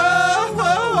it so.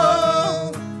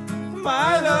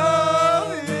 My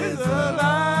love is a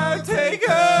life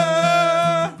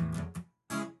taker.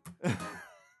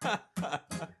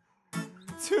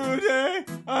 Today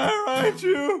I write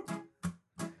you.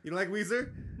 You like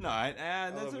Weezer? No, love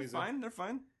they're Weezer. fine. They're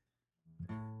fine.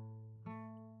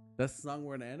 That's the song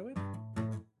we're gonna end with?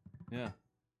 Yeah.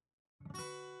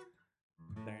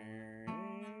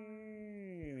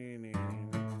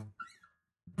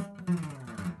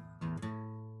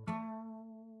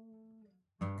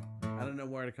 I don't know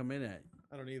where to come in at.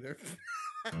 I don't either.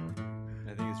 I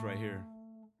think it's right here.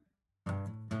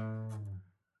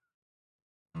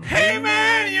 Hey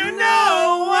man, you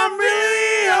know I'm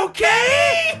really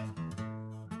okay.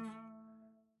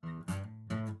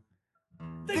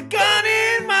 The gun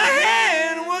in my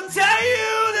hand will tell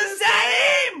you the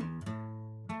same.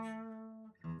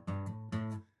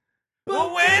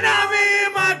 But when I'm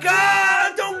in my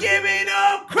car, don't give me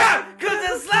no crap, 'cause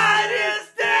the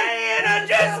slightest thing and I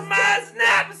just might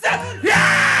snap. So,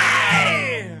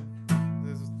 yeah!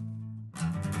 This is...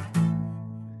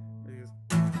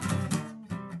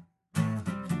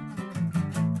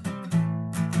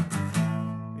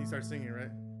 He starts singing,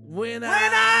 right? When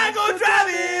I go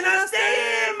driving, I stay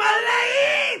in my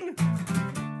lane.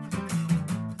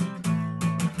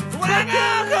 When I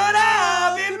get caught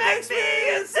up, it makes me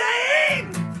insane.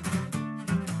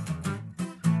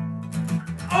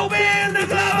 Open the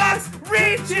glove box,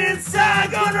 reach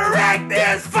inside, gonna wreck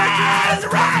this fire's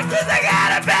right, 'cause I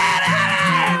got a bad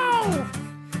habit.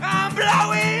 I'm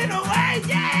blowing away,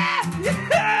 yeah,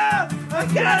 yeah. I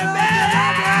got a bad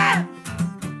habit.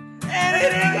 And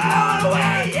it ain't going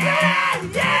away, yeah,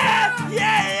 yeah,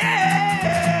 yeah,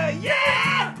 yeah, yeah,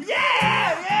 yeah,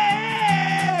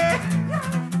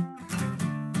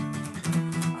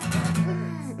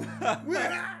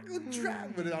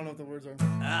 But I don't know what the words are.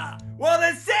 yeah. Well,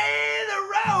 they say the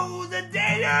road's a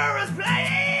dangerous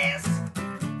place.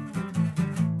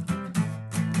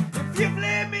 If you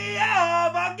flip me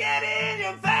off, I'll get in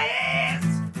your face.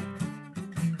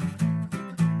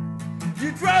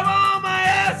 You drive on my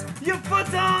ass, your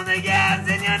foot's on the gas,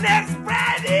 and your next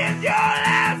breath is your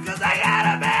last, 'cause I got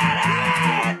a bad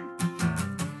habit.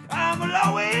 I'm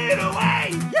blowing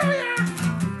away. Yeah, yeah.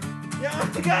 Yeah,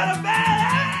 I got a bad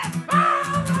habit.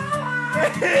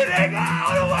 It ain't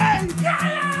going away. Yeah,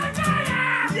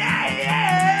 yeah, yeah,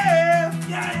 yeah,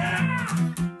 yeah,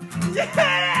 yeah.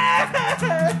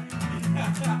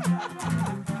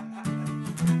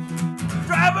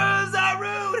 Drivers are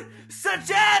rude, such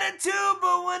attitude,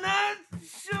 but when I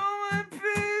show my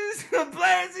peace, I'm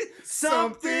blazing.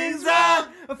 Something's wrong.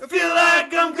 I feel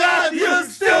like I'm God. You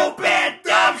stupid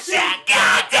dumb shit.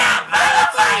 Goddamn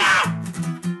motherfucker.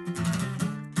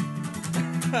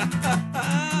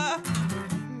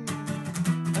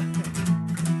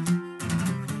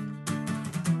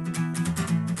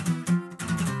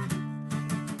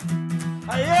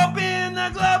 I open the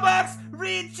glove box,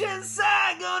 reach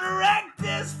inside, gonna wreck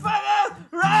this fucker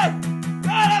right.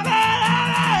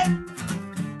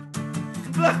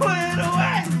 Blow it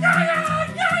away.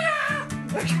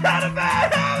 I got a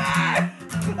bad habit.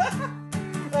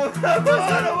 I'm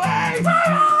blowing away.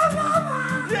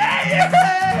 Yeah, yeah.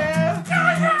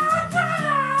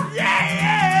 Yeah, yeah.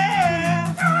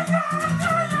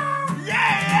 Yeah, yeah.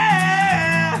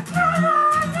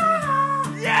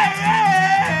 Yeah, yeah.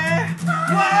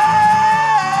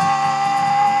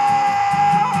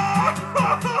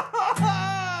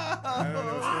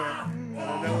 I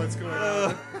don't know what's going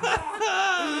on.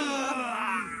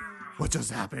 What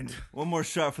just happened? One more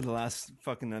shot for the last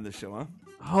fucking end of the show, huh?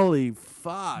 Holy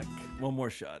fuck. One more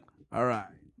shot. All right.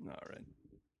 All right.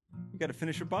 You got to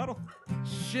finish your bottle.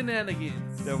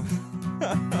 Shenanigans. That was,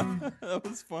 that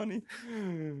was funny.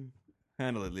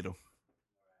 Handle it, Lido.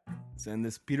 Let's end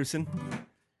this. Peterson,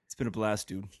 it's been a blast,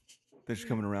 dude. Thanks for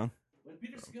coming around. When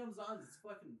Peterson comes on, it's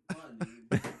fucking fun,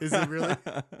 dude. Is it really?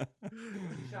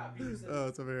 Shot, Peterson. Oh,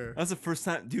 it's over here. That's the first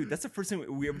time, dude. That's the first time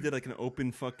we ever did like an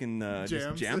open fucking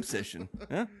just jam session.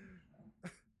 Huh?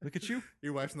 Look at you.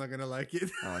 Your wife's not gonna like it.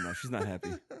 Oh no, she's not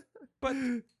happy.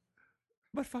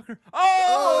 But fuck her.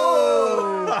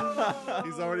 Oh!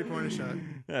 He's already pouring a shot.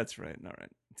 That's right. All right.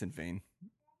 It's in vain.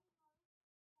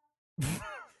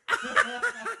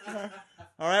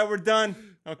 All right, we're done.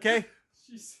 Okay.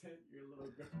 She said your little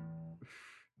girl.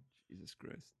 Jesus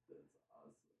Christ.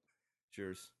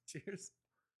 Cheers. Cheers.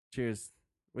 Cheers.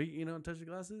 Wait, you don't touch the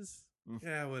glasses?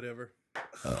 Yeah, whatever.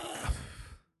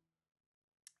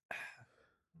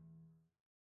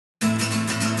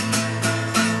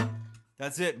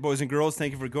 That's it, boys and girls.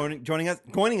 Thank you for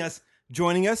joining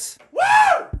us.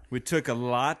 Woo! We took a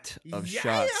lot of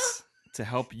shots to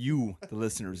help you, the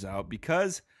listeners, out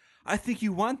because I think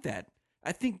you want that.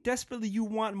 I think desperately you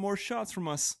want more shots from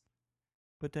us.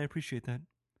 But I appreciate that.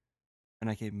 And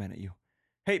I can't be mad at you.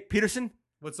 Hey, Peterson.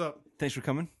 What's up? Thanks for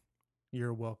coming.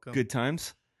 You're welcome. Good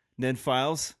times.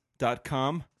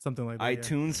 NedFiles.com. Something like that.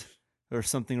 iTunes or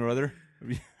something or other.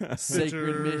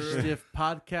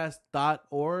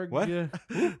 SacredMischiefPodcast.org. What?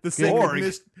 The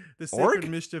Sacred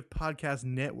Mischief Podcast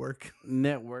Network.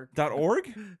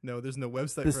 .org? No, there's no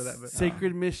website The for that. But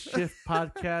Sacred Mischief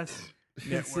Podcast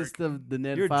consists of the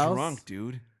Ned You're Files. drunk,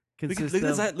 dude. Look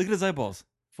Consists at his eyeballs.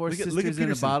 Four look at sisters in the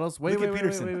Peterson. bottles. Wait, Look at wait,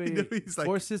 Peterson. wait. He's like,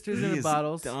 Four sisters he in the is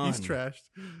bottles. done. he's trashed.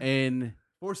 And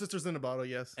 4 sisters in a bottle,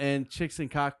 yes. and chicks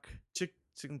and cock.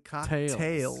 Chicken Tails.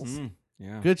 cocktails.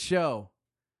 Yeah. Good show.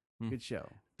 Mm. Good show.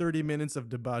 30 minutes of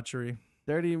debauchery.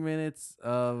 30 minutes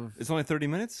of It's only 30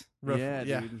 minutes? yeah,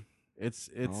 dude. It's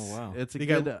Oh, wow. it's a You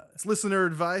good got- It's listener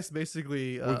advice,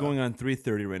 basically. We're going on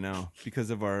 3:30 right now because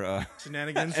of our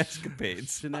shenanigans.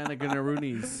 escapades.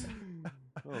 shenanigans.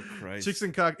 Oh, Christ. Chicks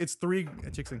and cock. It's 3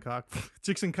 chicks and cock.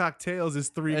 Chicks and cocktails is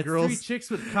 3 It's girls. 3 chicks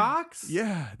with cocks?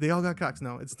 Yeah, they all got cocks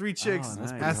now. It's 3 chicks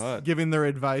nice. Pretty hot. giving their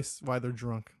advice why they're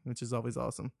drunk, which is always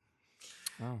awesome.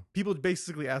 Oh. People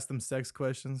basically ask them sex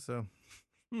questions, so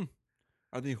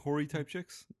Are they hoary type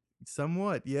chicks?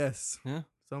 somewhat, yes. Yeah.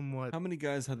 Somewhat. How many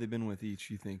guys have they been with each,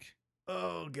 you think?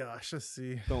 Oh gosh, let's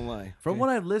see. Don't lie. From okay? what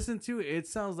I've listened to, it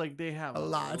sounds like they have A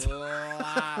lot.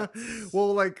 lots.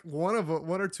 Well, like one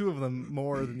or two of them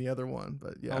more than the other one,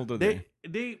 but yeah. How old are they?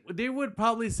 They would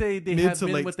probably say they Mid have to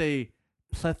been late. with a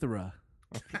plethora.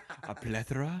 A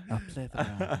plethora? A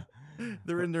plethora.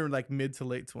 They're in their like mid to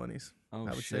late 20s. Oh,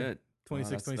 I would say. shit.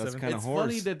 26, That's 27. kind of It's horse.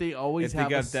 funny that they always if they have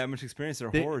got a, that much experience,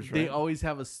 they're they, whores, right? they always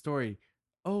have a story.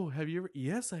 Oh, have you ever?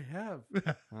 Yes, I have.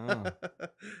 Oh,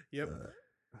 Yep.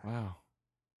 wow.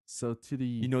 So to the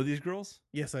You know these girls?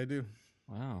 Yes, I do.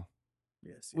 Wow.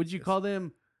 Yes. would you call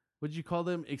them? Would you call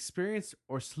them experienced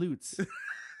or sleuths?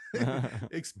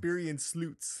 Experienced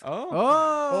sleuths? Oh.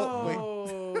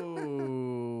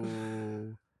 Oh,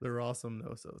 They're awesome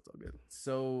though, so it's all good.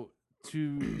 So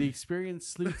to the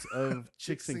experienced sleuths of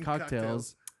Chicks and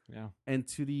Cocktails, Yeah. and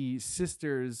to the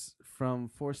sisters from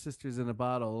Four Sisters in a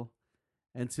Bottle,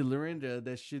 and to Lorinda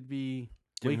that should be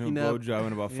Give him waking a up. blowjob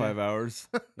in about 5 hours.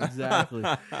 Exactly.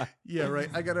 Yeah, right.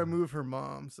 I gotta move her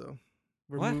mom, so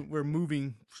What? we're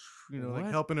moving. You know, like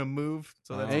What? helping him move.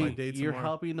 So that's my Hey, date you're tomorrow.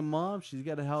 helping the mom. She's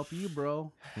got to help you,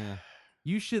 bro. Yeah.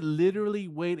 You should literally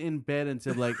wait in bed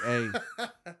until like, hey,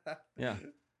 Yeah.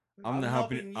 I'm I'm not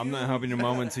helping I'm not you. helping your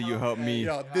mom until you help me.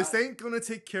 Yo, this ain't gonna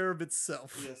take care of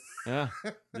itself. Yeah.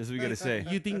 This is what you gotta say.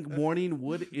 you think morning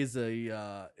wood is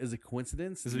a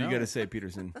coincidence? This is what you No. gotta say,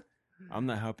 Peterson. I'm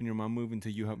not helping your mom move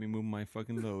until you help me move my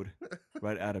fucking load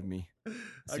right out of me.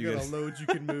 So I you got guys- a load you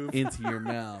can move. Into your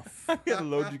mouth. I got a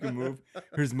load you can move.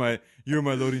 You're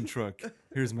my loading truck.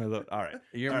 Here's my load. All right.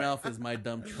 Your mouth is my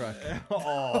dump truck.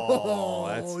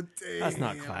 Oh, that's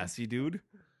not damn. classy, dude.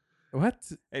 What?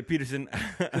 Hey, Peterson.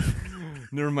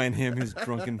 Never mind him. He's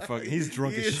drunken. He's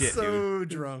drunk He as is shit, so dude.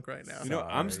 drunk right now. You know,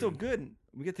 I'm still good.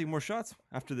 We get to take more shots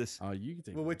after this. Oh, you can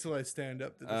take We'll wait till I stand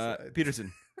up to decide.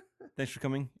 Peterson, thanks for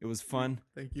coming. It was fun.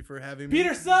 Thank you for having me.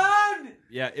 Peterson!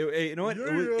 Yeah, you know what?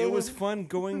 It was fun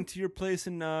going to your place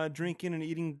and drinking and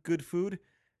eating good food.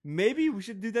 Maybe we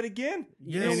should do that again.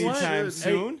 You know what? Anytime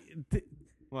soon. Hey,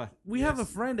 What? we have a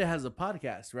friend that has a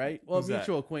podcast, right? Well, Who's that?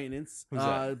 mutual acquaintance Who's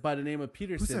that? by the name of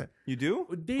Peterson. Who's that? You do?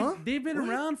 They've been What?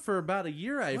 around for about a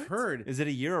year, I've What? heard. Is it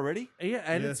a year already? Yeah,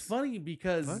 and it's Yes. funny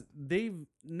because What? they've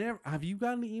never. Have you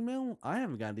gotten the email? I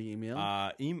haven't gotten the email.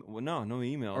 Well, no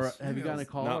emails. or have you gotten a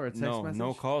call or a text message?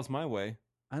 No calls my way.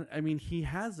 I mean, he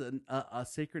has a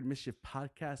Sacred Mischief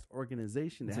podcast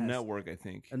organization. It's that a has- network, I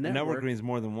think. A A network network. means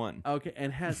more than one. Okay,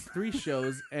 and has 3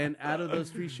 shows, and out of those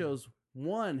 3 shows,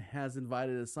 one has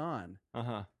invited us on.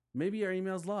 Uh-huh. Maybe our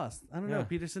email's lost. I don't know, Yeah.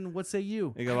 Peterson. What say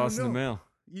you? It got I lost in don't the know.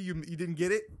 mail. You didn't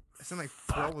get it? I sound like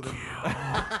 12 of them.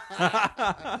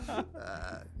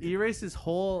 He erased his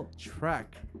whole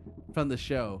track from the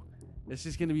show. It's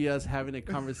just going to be us having a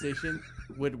conversation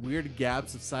with weird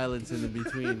gaps of silence in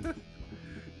between.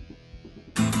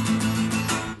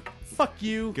 Fuck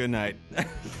you. Good night.